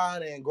loving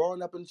God and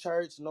growing up in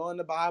church, knowing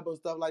the Bible,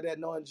 stuff like that,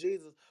 knowing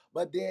Jesus.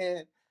 But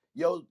then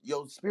your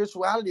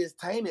spirituality is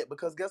tainted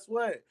because guess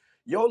what?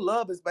 Your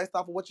love is based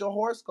off of what your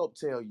horoscope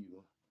tell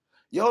you.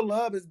 Your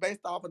love is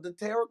based off of the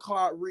tarot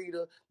card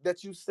reader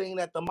that you seen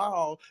at the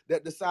mall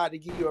that decided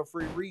to give you a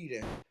free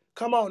reading.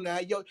 Come on now,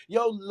 your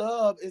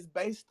love is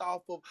based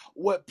off of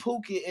what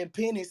Pookie and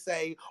Penny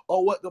say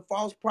or what the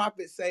false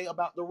prophets say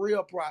about the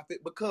real prophet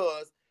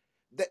because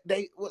that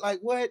they like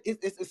what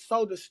it's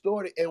so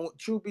distorted. And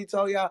truth be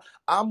told, y'all,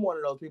 I'm one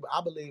of those people. I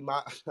believe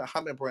my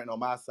I've been praying on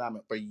my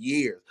assignment for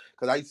years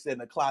because I used to sit in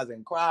the closet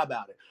and cry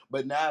about it.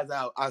 But now as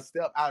I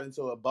step out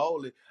into it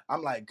boldly,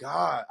 I'm like,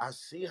 God, I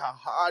see how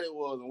hard it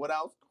was and what I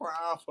was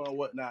crying for and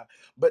whatnot.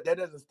 But that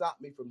doesn't stop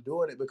me from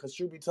doing it because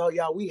truth be told,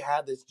 y'all, we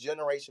have this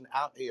generation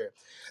out here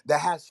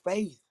that has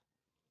faith,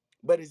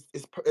 but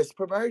it's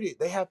perverted.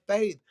 They have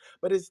faith,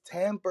 but it's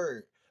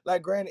tampered.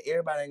 Like, granted,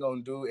 everybody ain't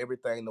gonna do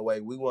everything the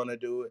way we want to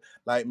do it.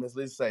 Like Miss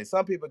Lisa say,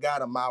 some people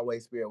got a my way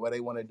spirit where they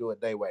want to do it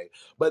their way.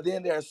 But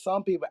then there are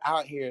some people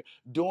out here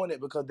doing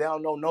it because they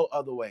don't know no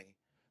other way.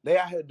 They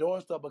out here doing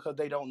stuff because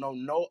they don't know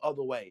no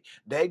other way.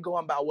 They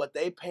going by what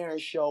their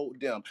parents showed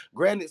them.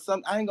 Granted,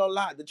 some I ain't gonna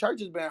lie, the church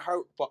has been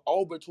hurt for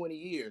over 20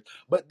 years.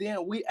 But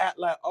then we act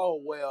like,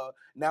 oh well,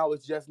 now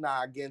it's just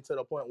not getting to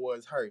the point where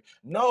it's hurt.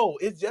 No,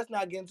 it's just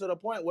not getting to the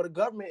point where the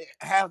government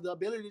has the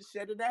ability to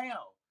shut it down.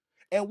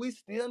 And we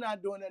still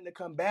not doing nothing to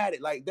combat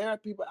it. Like there are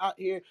people out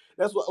here.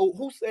 That's what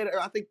who said it.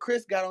 I think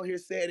Chris got on here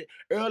said it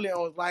earlier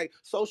on. Was like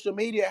social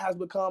media has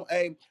become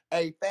a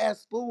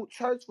fast food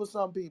church for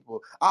some people.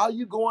 All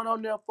you going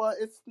on there for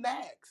is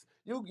snacks.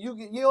 You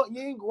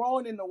ain't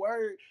growing in the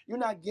word. You're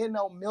not getting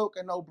no milk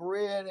and no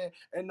bread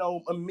and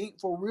no meat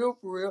for real,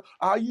 for real.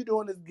 All you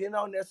doing is getting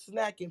on there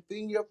snacking,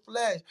 feeding your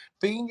flesh,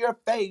 feeding your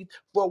faith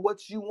for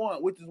what you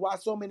want, which is why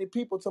so many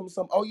people tell me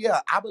something. Oh yeah,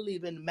 I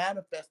believe in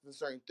manifesting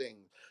certain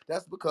things.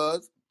 That's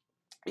because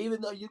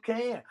even though you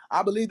can,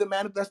 I believe the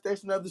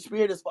manifestation of the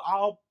spirit is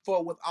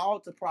for with all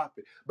to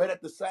profit. But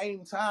at the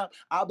same time,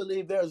 I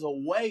believe there's a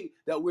way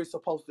that we're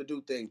supposed to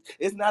do things.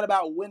 It's not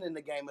about winning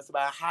the game, it's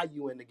about how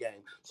you win the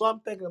game. So I'm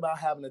thinking about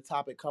having a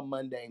topic come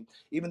Monday,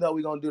 even though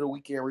we're gonna do the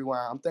weekend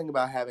rewind. I'm thinking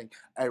about having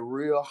a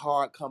real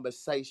hard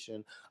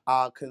conversation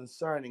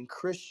concerning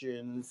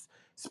Christians,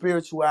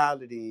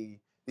 spirituality,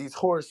 these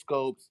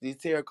horoscopes, these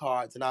tarot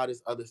cards, and all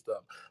this other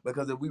stuff.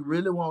 Because if we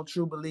really want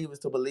true believers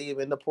to believe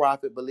in the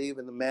prophet, believe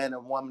in the man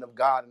and woman of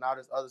God, and all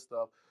this other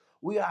stuff,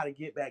 we got to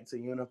get back to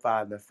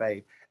unifying the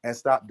faith and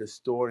stop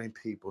distorting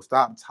people.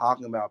 Stop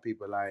talking about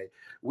people like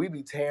we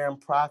be tearing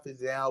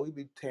prophets down, we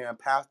be tearing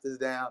pastors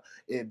down,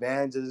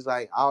 evangelists,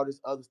 like all this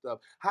other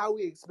stuff. How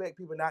we expect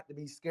people not to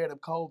be scared of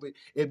COVID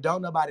if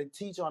don't nobody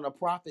teach on a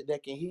prophet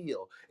that can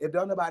heal? If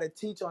don't nobody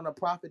teach on a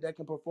prophet that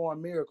can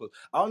perform miracles?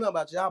 I don't know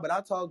about y'all, but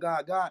I told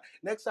God, God,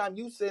 next time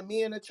you send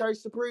me in the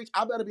church to preach,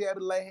 I better be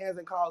able to lay hands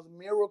and cause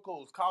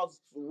miracles,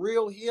 cause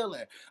real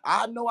healing.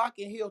 I know I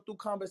can heal through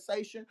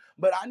conversation,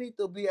 but I need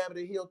to be able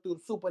to heal through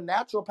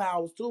supernatural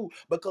powers too,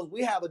 because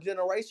we have a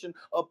generation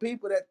of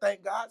people that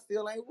think God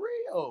still ain't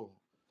real.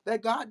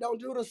 That God don't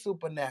do the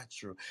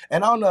supernatural.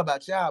 And I don't know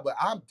about y'all, but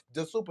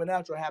the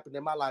supernatural happened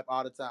in my life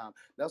all the time.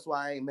 That's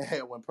why I ain't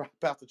mad when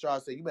Pastor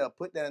Charles said, you better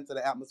put that into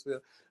the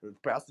atmosphere.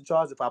 Pastor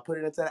Charles, if I put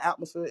it into the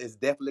atmosphere, it's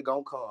definitely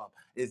going to come.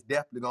 It's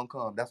definitely going to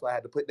come. That's why I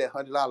had to put that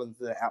 $100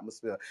 into the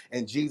atmosphere.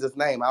 In Jesus'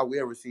 name, I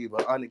will receive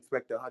an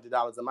unexpected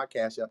 $100 in my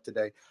cash app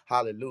today.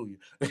 Hallelujah.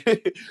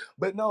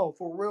 But no,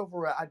 for real,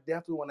 I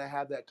definitely want to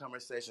have that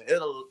conversation.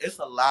 It's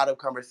a lot of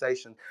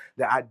conversation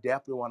that I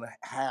definitely want to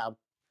have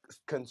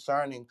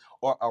concerning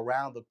or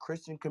around the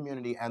Christian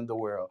community and the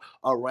world,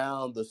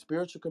 around the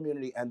spiritual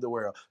community and the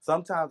world.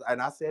 Sometimes, and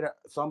I said it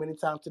so many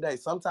times today,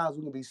 sometimes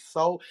we can be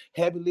so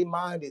heavily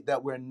minded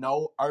that we're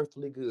no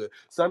earthly good.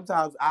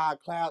 Sometimes our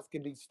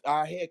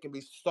head can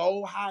be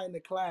so high in the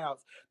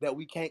clouds that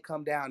we can't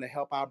come down and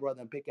help our brother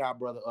and pick our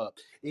brother up.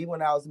 Even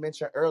when I was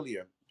mentioned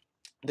earlier,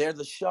 there's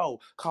a show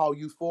called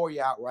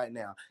Euphoria out right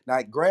now.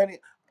 Now,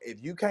 granted,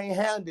 if you can't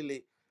handle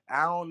it,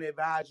 I don't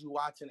advise you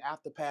watching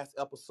after past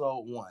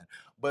episode 1.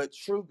 But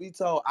truth be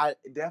told, I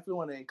definitely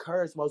want to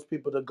encourage most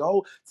people to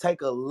go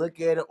take a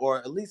look at it or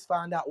at least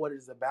find out what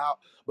it's about.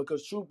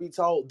 Because truth be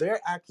told,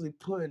 they're actually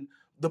putting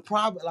the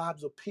private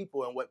lives of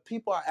people and what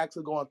people are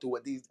actually going through,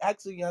 what these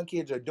actually young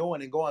kids are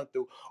doing and going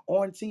through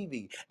on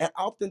TV. And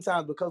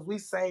oftentimes, because we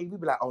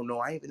be like, oh no,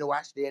 I ain't even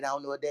watch that. I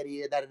don't know what that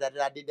is. I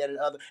did that and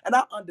other. And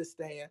I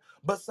understand.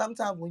 But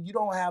sometimes when you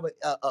don't have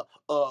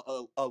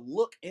a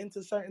look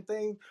into certain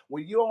things,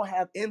 when you don't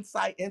have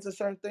insight into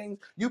certain things,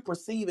 you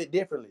perceive it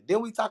differently.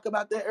 Didn't we talk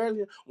about that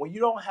earlier? When you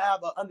don't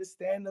have an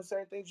understanding of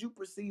certain things, you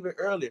perceive it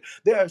earlier.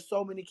 There are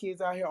so many kids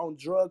out here on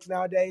drugs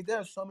nowadays. There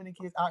are so many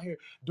kids out here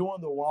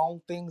doing the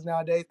wrong things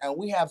nowadays. And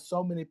we have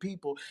so many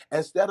people,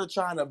 instead of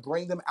trying to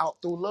bring them out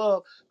through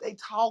love, they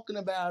talking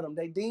about them,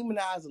 they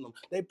demonizing them,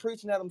 they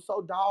preaching at them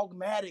so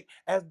dogmatic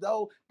as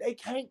though they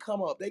can't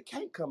come up, they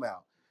can't come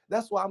out.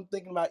 That's why I'm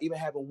thinking about even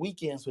having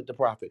weekends with the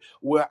prophet,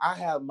 where I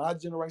have my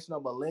generation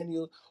of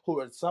millennials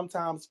who are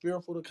sometimes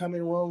fearful to come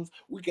in rooms.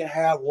 We can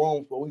have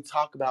rooms where we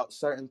talk about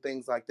certain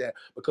things like that.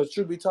 Because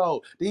truth be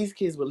told, these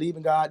kids believe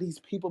in God, these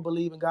people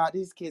believe in God,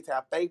 these kids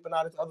have faith and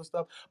all this other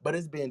stuff, but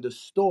it's being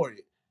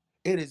distorted.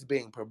 It is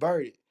being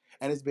perverted,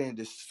 and it's being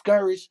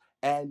discouraged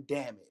and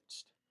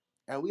damaged.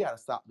 And we got to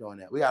stop doing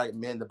that. We got to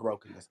mend the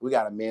brokenness. We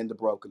got to mend the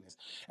brokenness.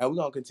 And we're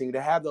going to continue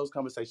to have those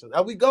conversations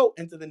as we go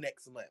into the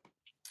next month.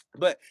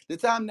 But the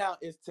time now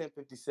is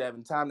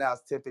 10:57. Time now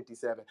is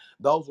 10:57.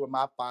 Those were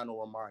my final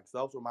remarks.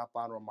 Those were my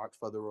final remarks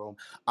for the room.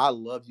 I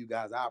love you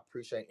guys. I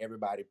appreciate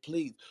everybody.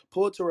 Please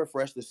pull to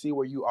refresh to see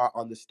where you are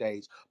on the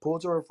stage. Pull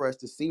to refresh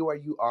to see where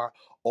you are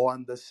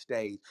on the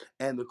stage.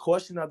 And the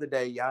question of the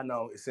day, y'all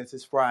know, since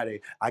it's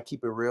Friday, I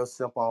keep it real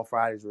simple on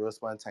Fridays, real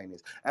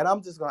spontaneous. And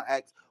I'm just going to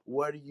ask,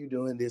 what are you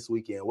doing this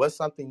weekend? What's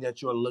something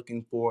that you're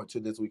looking forward to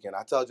this weekend?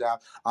 I told y'all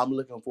I'm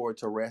looking forward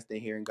to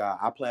resting, hearing God.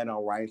 I plan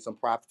on writing some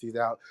prophecies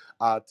out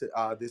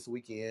this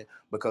weekend,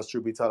 because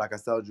truth be told, like I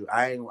told you,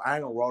 I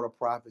ain't wrote a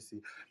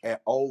prophecy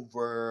at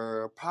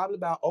probably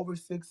about over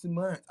 6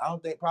 months. I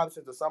don't think, probably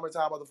since the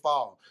summertime or the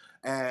fall.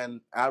 And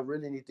I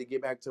really need to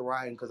get back to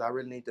writing, because I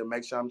really need to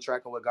make sure I'm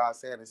tracking what God's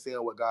saying and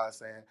seeing what God's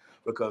saying.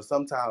 Because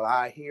sometimes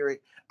I hear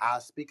it, I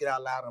speak it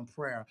out loud in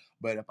prayer,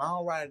 but if I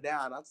don't write it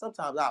down,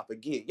 sometimes I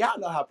forget. Y'all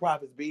know how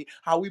prophets be,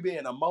 how we be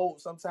in a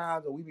mode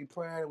sometimes, and we be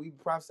praying, and we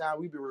be prophesying,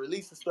 we be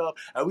releasing stuff,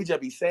 and we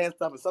just be saying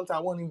stuff, and sometimes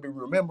we won't even be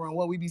remembering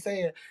what we be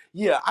saying.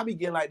 Yeah, I be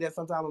getting like that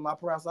sometimes in my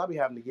prayer, so I be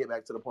having to get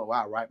back to the point where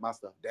I write my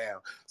stuff down.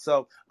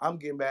 So I'm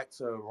getting back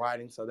to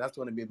writing, so that's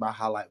going to be my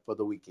highlight for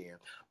the weekend.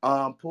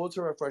 Pull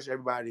to refresh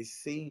everybody,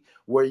 see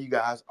where you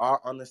guys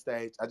are on the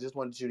stage. I just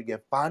wanted you to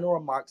give final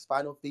remarks,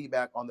 final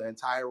feedback on the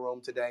entire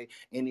room today.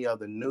 Any of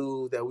the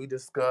news that we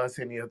discussed,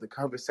 any of the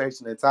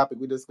conversation and topic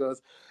we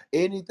discussed,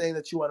 anything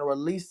that you want to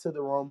release to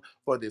the room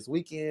for this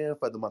weekend,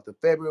 for the month of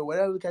February,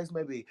 whatever the case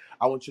may be.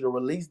 I want you to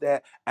release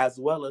that, as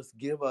well as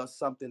give us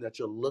something that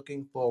you're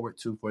looking forward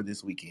to for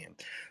this weekend.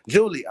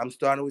 Julie, I'm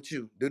starting with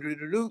you.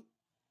 Do.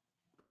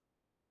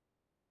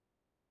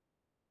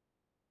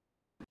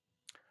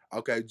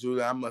 Okay,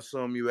 Julie, I'm gonna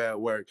assume you at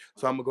work,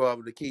 so I'm gonna go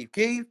over to Keith.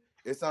 Keith,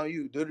 it's on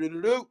you.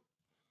 Do.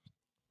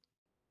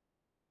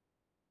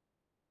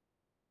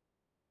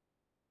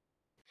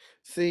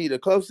 See, the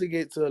closer you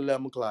get to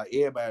 11 o'clock,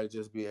 everybody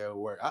just be at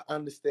work. I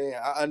understand.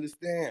 I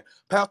understand.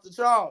 Pastor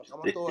Charles, I'm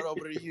gonna throw it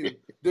over to you.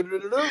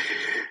 Do.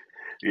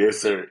 Yes,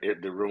 sir.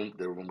 The room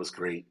was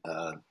great.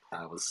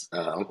 I was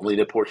only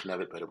a portion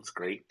of it, but it was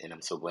great, and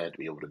I'm so glad to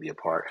be able to be a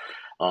part.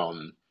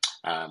 Um,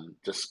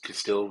 just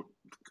still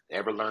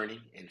ever learning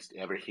and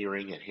ever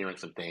hearing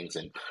some things,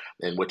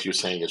 and what you're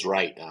saying is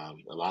right.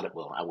 A lot of,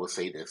 well, I will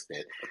say this,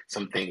 that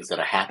some things that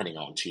are happening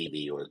on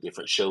TV or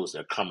different shows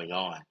that are coming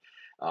on,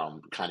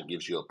 kind of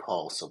gives you a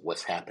pulse of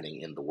what's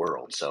happening in the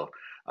world. So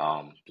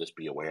just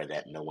be aware of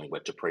that, knowing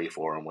what to pray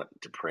for and what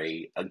to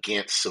pray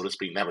against, so to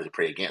speak. Never to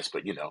pray against,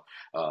 but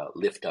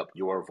lift up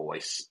your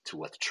voice to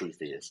what the truth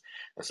is.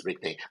 That's a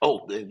big thing.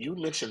 Oh, you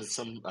mentioned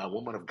some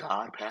woman of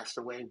God passed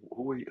away.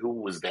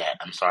 Who was that?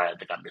 I'm sorry, I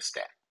think I missed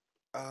that.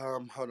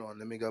 Hold on,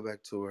 let me go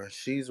back to her.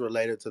 She's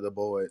related to the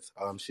Boyds.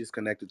 She's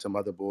connected to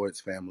Mother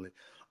Boyd's family.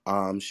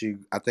 I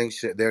think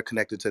they're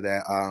connected to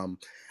that.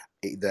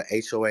 The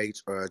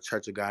HOH, or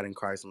Church of God in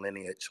Christ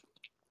lineage.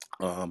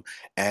 And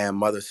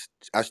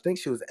I think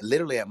she was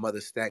literally at Mother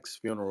Stack's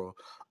funeral,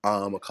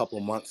 a couple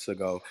months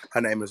ago.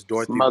 Her name is It's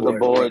Dorothy Mother Boyd.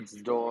 Boyd's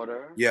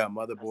daughter. Yeah,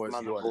 Mother That's Boyd's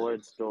Mother daughter.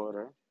 Boyd's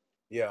daughter.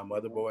 Yeah,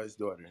 Mother Hmm. Boyd's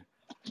daughter.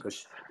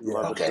 Yeah.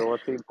 Mother Okay.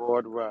 Dorothy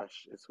Boyd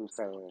Rush is who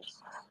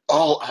passed.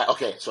 Oh,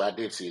 okay. So I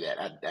did see that.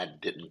 I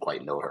didn't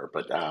quite know her,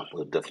 but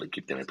we'll definitely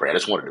keep them in prayer. I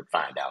just wanted to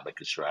find out,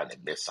 making sure I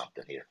didn't miss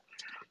something here.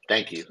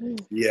 Thank you,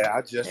 Yeah,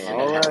 I just and seen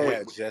All it. have a It right. great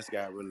had just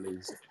got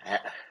released.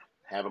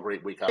 have a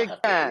great week. I'll Big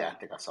have to. Yeah, I time.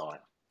 think I saw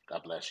it.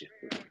 God bless you.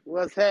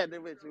 What's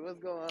happening with you? What's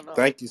going on?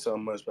 Thank you so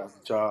much, Pastor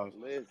Charles.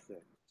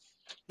 Listen.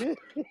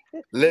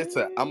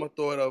 Listen, I'm gonna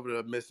throw it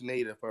over to Miss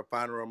Nita for a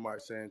final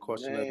remarks and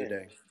question of the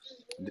Man.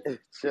 day.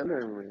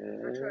 Chilling,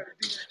 man.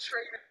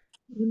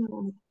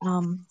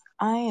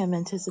 I am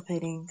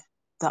anticipating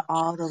the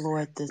all the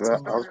Lord this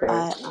Well, month.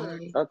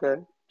 okay.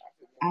 Okay.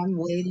 I'm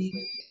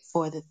waiting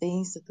for the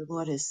things that the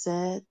Lord has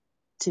said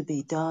to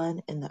be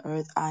done in the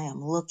earth. I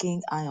am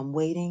looking, I am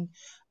waiting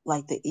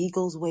like the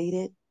eagles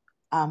waited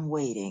I'm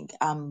waiting.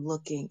 I'm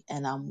looking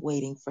and I'm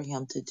waiting for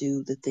him to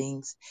do the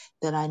things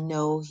that I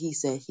know he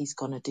said he's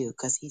going to do,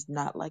 because he's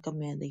not like a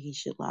man that he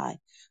should lie,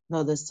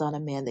 nor the son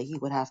of man that he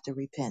would have to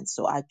repent.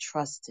 So I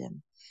trust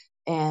him.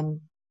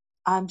 And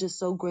I'm just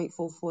so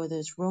grateful for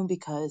this room,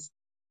 because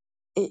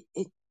it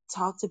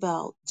talked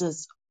about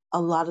just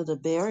a lot of the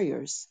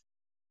barriers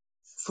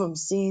from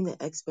seeing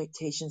the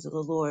expectations of the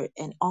Lord,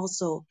 and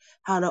also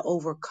how to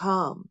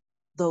overcome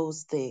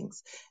those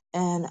things.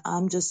 And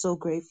I'm just so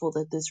grateful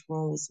that this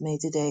room was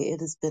made today.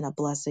 It has been a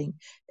blessing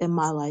in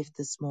my life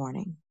this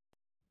morning.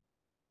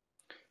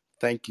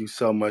 Thank you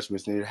so much,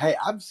 Miss Nita. Hey,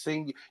 I've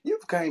seen you.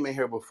 You've came in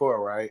here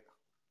before, right?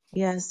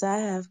 Yes, I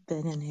have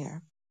been in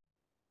here.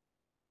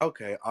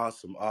 Okay,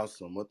 awesome,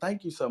 awesome. Well,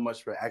 thank you so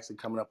much for actually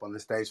coming up on the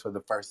stage for the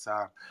first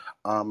time.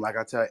 Like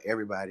I tell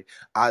everybody,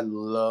 I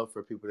love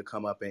for people to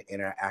come up and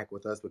interact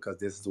with us, because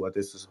this is what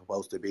this is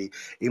supposed to be.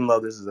 Even though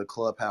this is a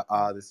clubhouse,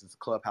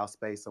 clubhouse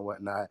space and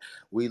whatnot,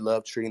 we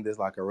love treating this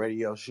like a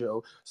radio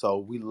show. So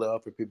we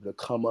love for people to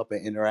come up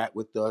and interact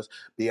with us,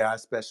 be our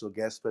special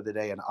guest for the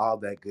day, and all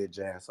that good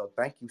jazz. So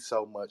thank you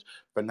so much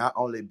for not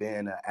only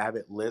being an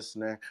avid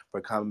listener, for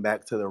coming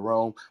back to the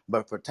room,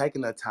 but for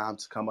taking the time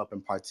to come up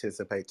and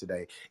participate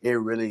today. It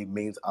really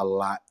means a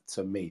lot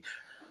to me.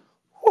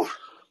 Whew.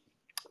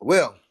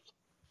 Well,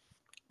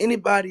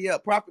 anybody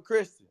else? Prophet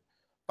Christian,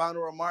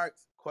 final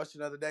remarks,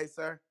 question of the day,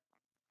 sir?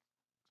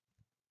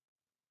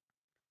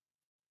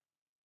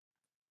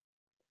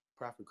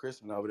 Prophet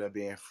Christian over there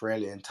being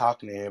friendly and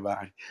talking to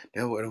everybody.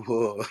 That's what it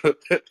was.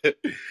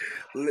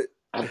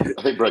 I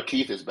think Brother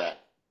Keith is back.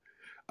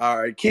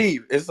 All right,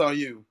 Keith, it's on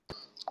you.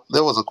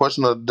 There was a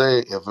question of the day.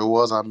 If it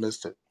was, I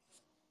missed it.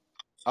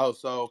 Oh,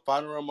 so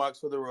final remarks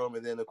for the room,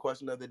 and then the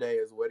question of the day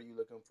is, what are you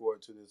looking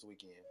forward to this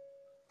weekend?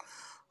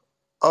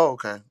 Oh,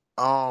 okay.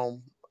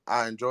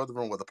 I enjoyed the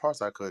room with the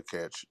parts I could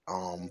catch.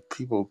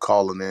 People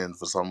calling in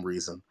for some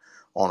reason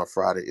on a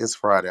Friday. It's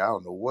Friday. I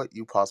don't know what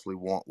you possibly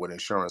want with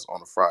insurance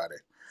on a Friday.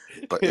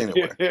 But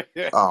anyway,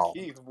 um,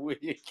 Keith,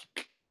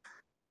 weak.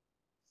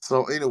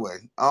 so anyway,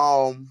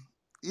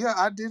 yeah,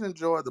 I did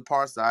enjoy the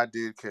parts that I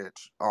did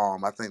catch.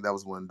 I think that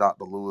was when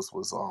Dr. Lewis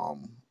was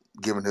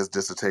giving his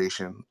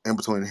dissertation. In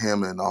between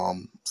him and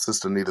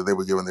Sister Nita, they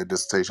were giving their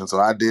dissertation. So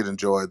I did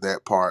enjoy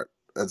that part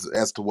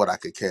as to what I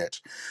could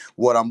catch.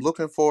 What I'm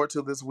looking forward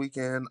to this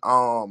weekend,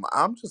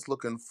 I'm just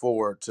looking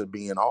forward to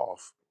being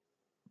off.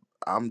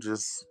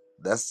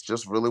 That's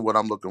just really what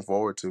I'm looking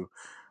forward to.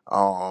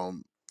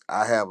 Um,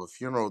 I have a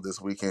funeral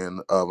this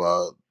weekend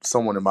of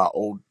someone in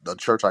the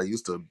church I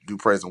used to do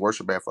praise and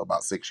worship at for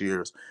about 6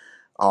 years.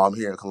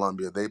 Here in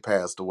Columbia, they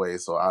passed away,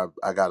 so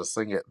I got to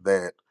sing at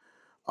that.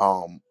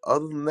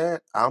 Other than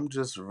that, I'm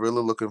just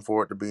really looking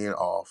forward to being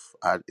off.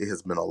 It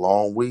has been a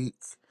long week.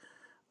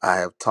 I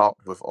have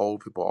talked with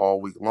old people all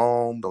week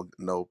long. Don't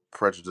no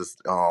prejudice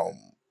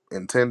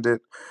intended,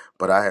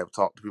 but I have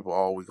talked to people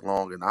all week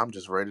long, and I'm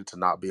just ready to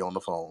not be on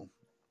the phone.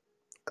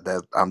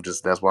 That's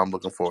what I'm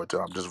looking forward to.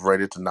 I'm just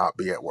ready to not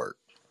be at work.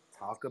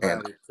 Talk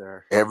And about it,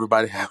 sir.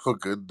 everybody have a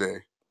good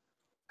day.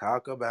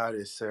 Talk about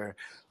it, sir.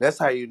 That's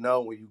how you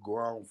know when you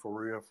grown for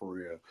real.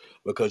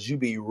 Because you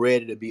be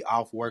ready to be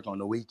off work on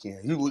the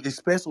weekend.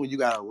 Especially when you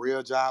got a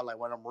real job, like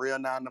when I'm real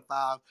 9 to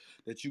 5,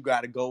 that you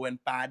got to go in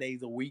 5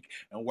 days a week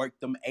and work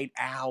them 8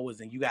 hours,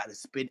 and you got to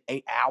spend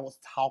 8 hours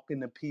talking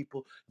to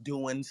people,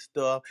 doing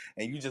stuff,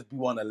 and you just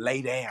want to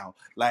lay down.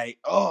 Like,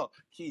 oh,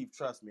 Keith,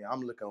 trust me,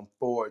 I'm looking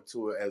forward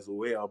to it as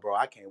well, bro.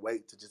 I can't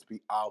wait to just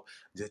be off,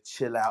 just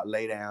chill out,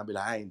 lay down, be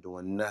like, I ain't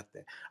doing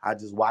nothing. I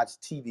just watch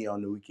TV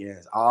on the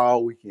weekends,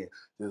 all weekend.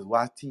 Just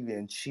watch TV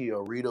and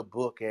chill, read a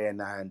book every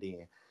now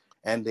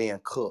and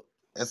then cook.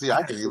 And see,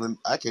 I can't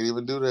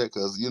even do that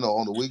because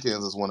on the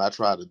weekends is when I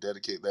try to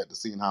dedicate that to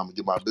seeing how I'm gonna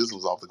get my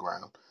business off the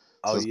ground.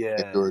 Oh Since I can't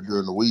yeah. do it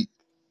during the week,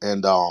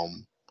 and other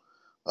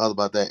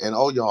about that, and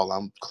oh y'all,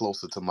 I'm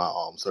closer to my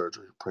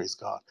surgery. Praise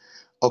God.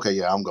 Okay,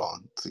 yeah, I'm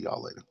gone. See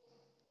y'all later.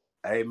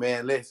 Hey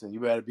man, listen, you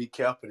better be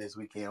careful this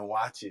weekend.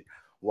 Watch it.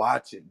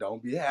 Watch it.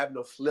 Don't be having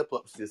no slip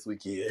ups this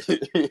weekend.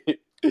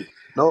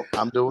 Nope,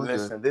 I'm doing good.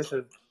 Listen, this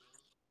is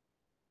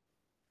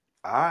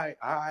all right,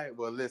 all right.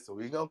 Well, listen,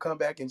 we're gonna come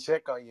back and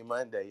check on you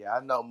Monday. Yeah,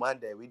 I know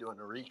Monday we doing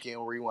the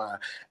weekend rewind,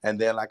 and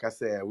then, like I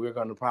said, we're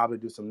gonna probably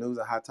do some news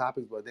and hot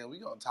topics. But then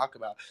we're gonna talk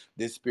about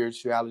this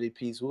spirituality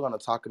piece. We're gonna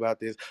talk about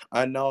this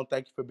unknown.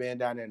 Thank you for being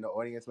down there in the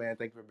audience, man.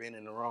 Thank you for being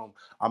in the room.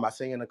 I've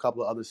seen you in a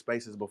couple of other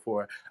spaces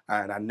before,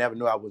 and I never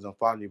knew I was gonna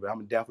follow you, but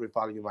I'm definitely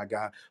following you, my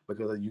guy,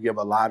 because you give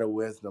a lot of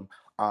wisdom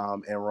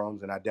in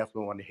rooms, and I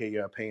definitely want to hear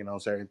your opinion on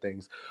certain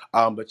things.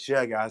 But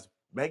yeah, guys,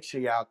 make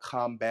sure y'all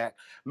come back.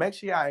 Make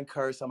sure y'all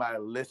encourage somebody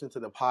to listen to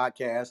the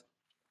podcast,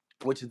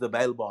 which is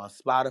available on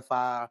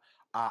Spotify,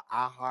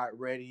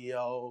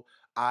 iHeartRadio,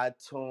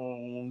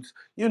 iTunes,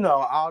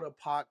 all the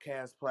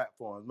podcast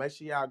platforms. Make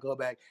sure y'all go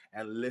back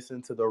and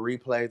listen to the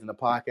replays and the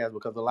podcast,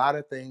 because a lot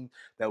of things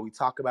that we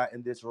talk about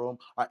in this room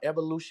are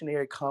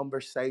evolutionary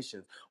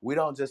conversations. We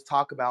don't just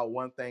talk about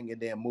one thing and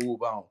then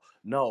move on.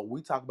 No,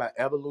 we talk about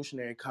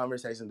evolutionary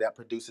conversation that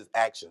produces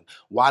action.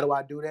 Why do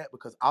I do that?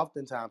 Because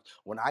oftentimes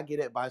when I get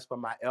advice from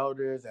my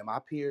elders and my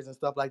peers and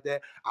stuff like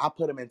that, I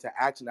put them into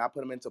action. I put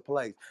them into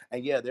place.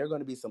 And yeah, there are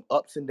going to be some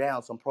ups and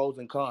downs, some pros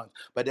and cons,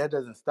 but that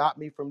doesn't stop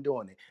me from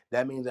doing it.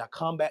 That means I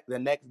come back the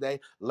next day,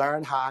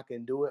 learn how I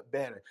can do it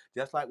better.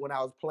 Just like when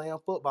I was playing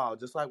football,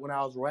 just like when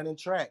I was running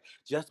track,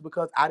 just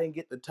because I didn't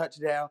get the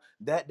touchdown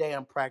that day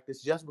in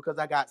practice, just because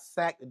I got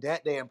sacked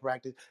that day in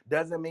practice,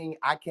 doesn't mean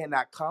I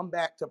cannot come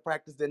back to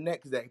practice the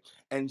next day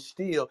and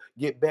still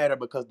get better,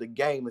 because the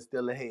game is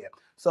still ahead.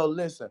 So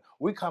listen,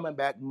 we're coming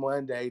back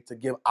Monday to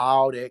give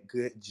all that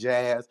good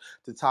jazz,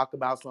 to talk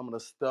about some of the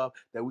stuff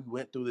that we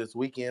went through this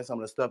weekend, some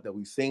of the stuff that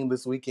we've seen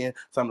this weekend,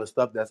 some of the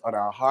stuff that's on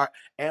our heart.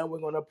 And we're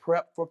going to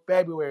prep for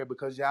February,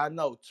 because y'all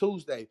know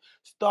Tuesday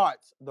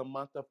starts the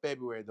month of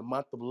February, the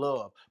month of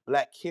love,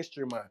 Black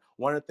History Month.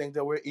 One of the things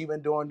that we're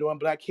even doing during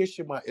Black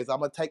History Month is I'm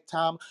going to take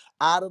time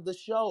out of the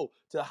show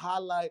to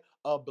highlight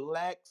a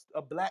black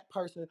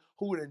person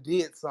who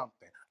did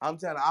something. I'm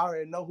telling you, I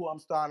already know who I'm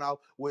starting off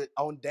with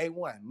on day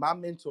one. My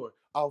mentor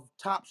of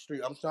Top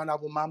Street. I'm starting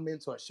off with my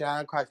mentor,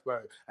 Sharon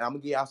Kreisberg. And I'm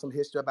going to give y'all some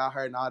history about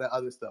her and all that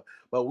other stuff.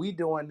 But we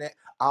doing that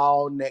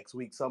all next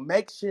week. So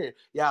make sure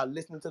y'all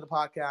listening to the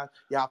podcast,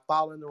 y'all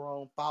following the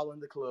room, following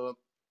the club,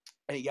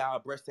 and y'all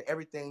abreast to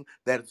everything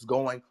that is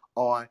going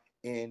on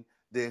in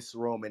this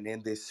room and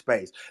in this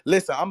space.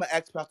 Listen, I'm going to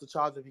ask Pastor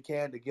Charles, if you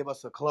can, to give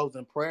us a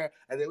closing prayer,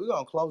 and then we're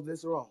going to close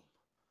this room.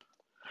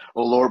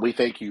 Oh Lord, we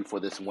thank you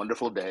for this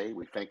wonderful day.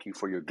 We thank you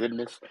for your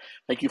goodness.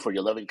 Thank you for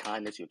your loving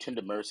kindness, your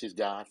tender mercies,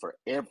 God, for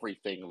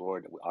everything,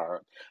 Lord,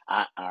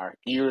 our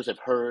ears have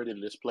heard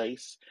in this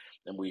place.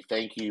 And we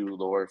thank you,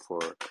 Lord, for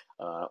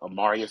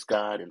Amarius,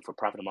 God, and for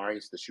Prophet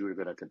Amarius, that you are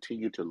going to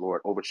continue to,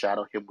 Lord,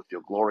 overshadow him with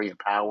your glory and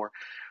power.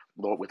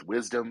 Lord, with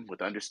wisdom,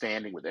 with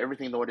understanding, with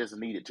everything, Lord, is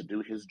needed to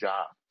do his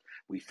job.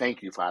 We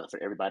thank you, Father,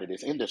 for everybody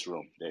that's in this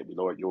room, that,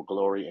 Lord, your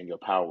glory and your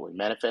power will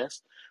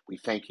manifest. We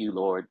thank you,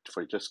 Lord,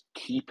 for just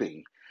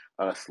keeping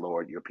us,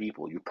 Lord, your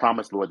people. You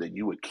promised, Lord, that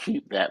you would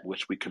keep that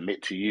which we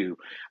commit to you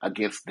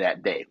against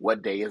that day.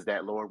 What day is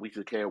that, Lord? We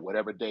should care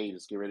whatever day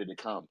is getting ready to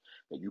come,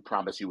 that you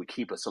promised you would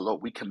keep us. So,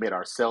 Lord, we commit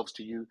ourselves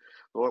to you.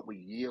 Lord, we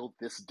yield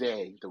this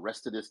day, the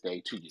rest of this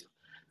day, to you.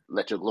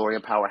 Let your glory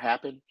and power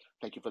happen.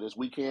 Thank you for this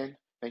weekend.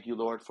 Thank you,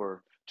 Lord,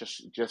 for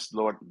just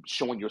Lord,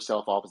 showing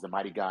yourself off as the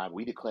mighty God.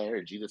 We declare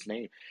in Jesus'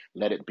 name,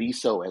 let it be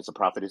so, as the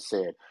prophet has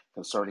said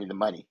concerning the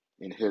money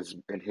in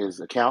his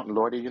account, and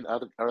Lord, in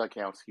other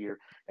accounts here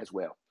as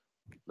well.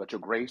 Let your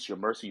grace, your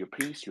mercy, your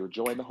peace, your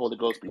joy in the Holy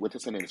Ghost be with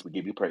us in this. We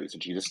give you praise in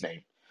Jesus'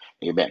 name.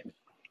 Amen.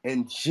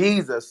 In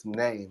Jesus'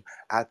 name,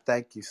 I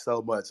thank you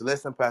so much.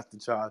 Listen, Pastor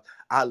Charles,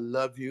 I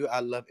love you. I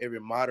love every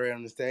moderator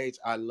on the stage.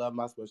 I love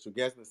my special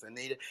guest, Miss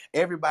Anita.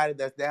 Everybody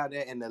that's down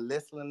there in the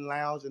listening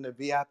lounge in the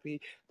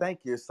VIP,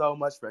 thank you so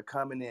much for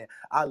coming in.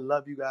 I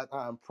love you guys.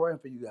 I'm praying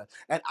for you guys.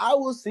 And I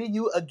will see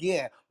you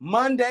again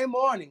Monday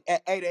morning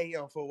at 8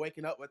 a.m. for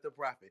Waking Up with the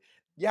Prophet.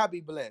 Y'all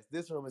be blessed.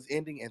 This room is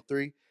ending in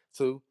 3,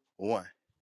 2, 1.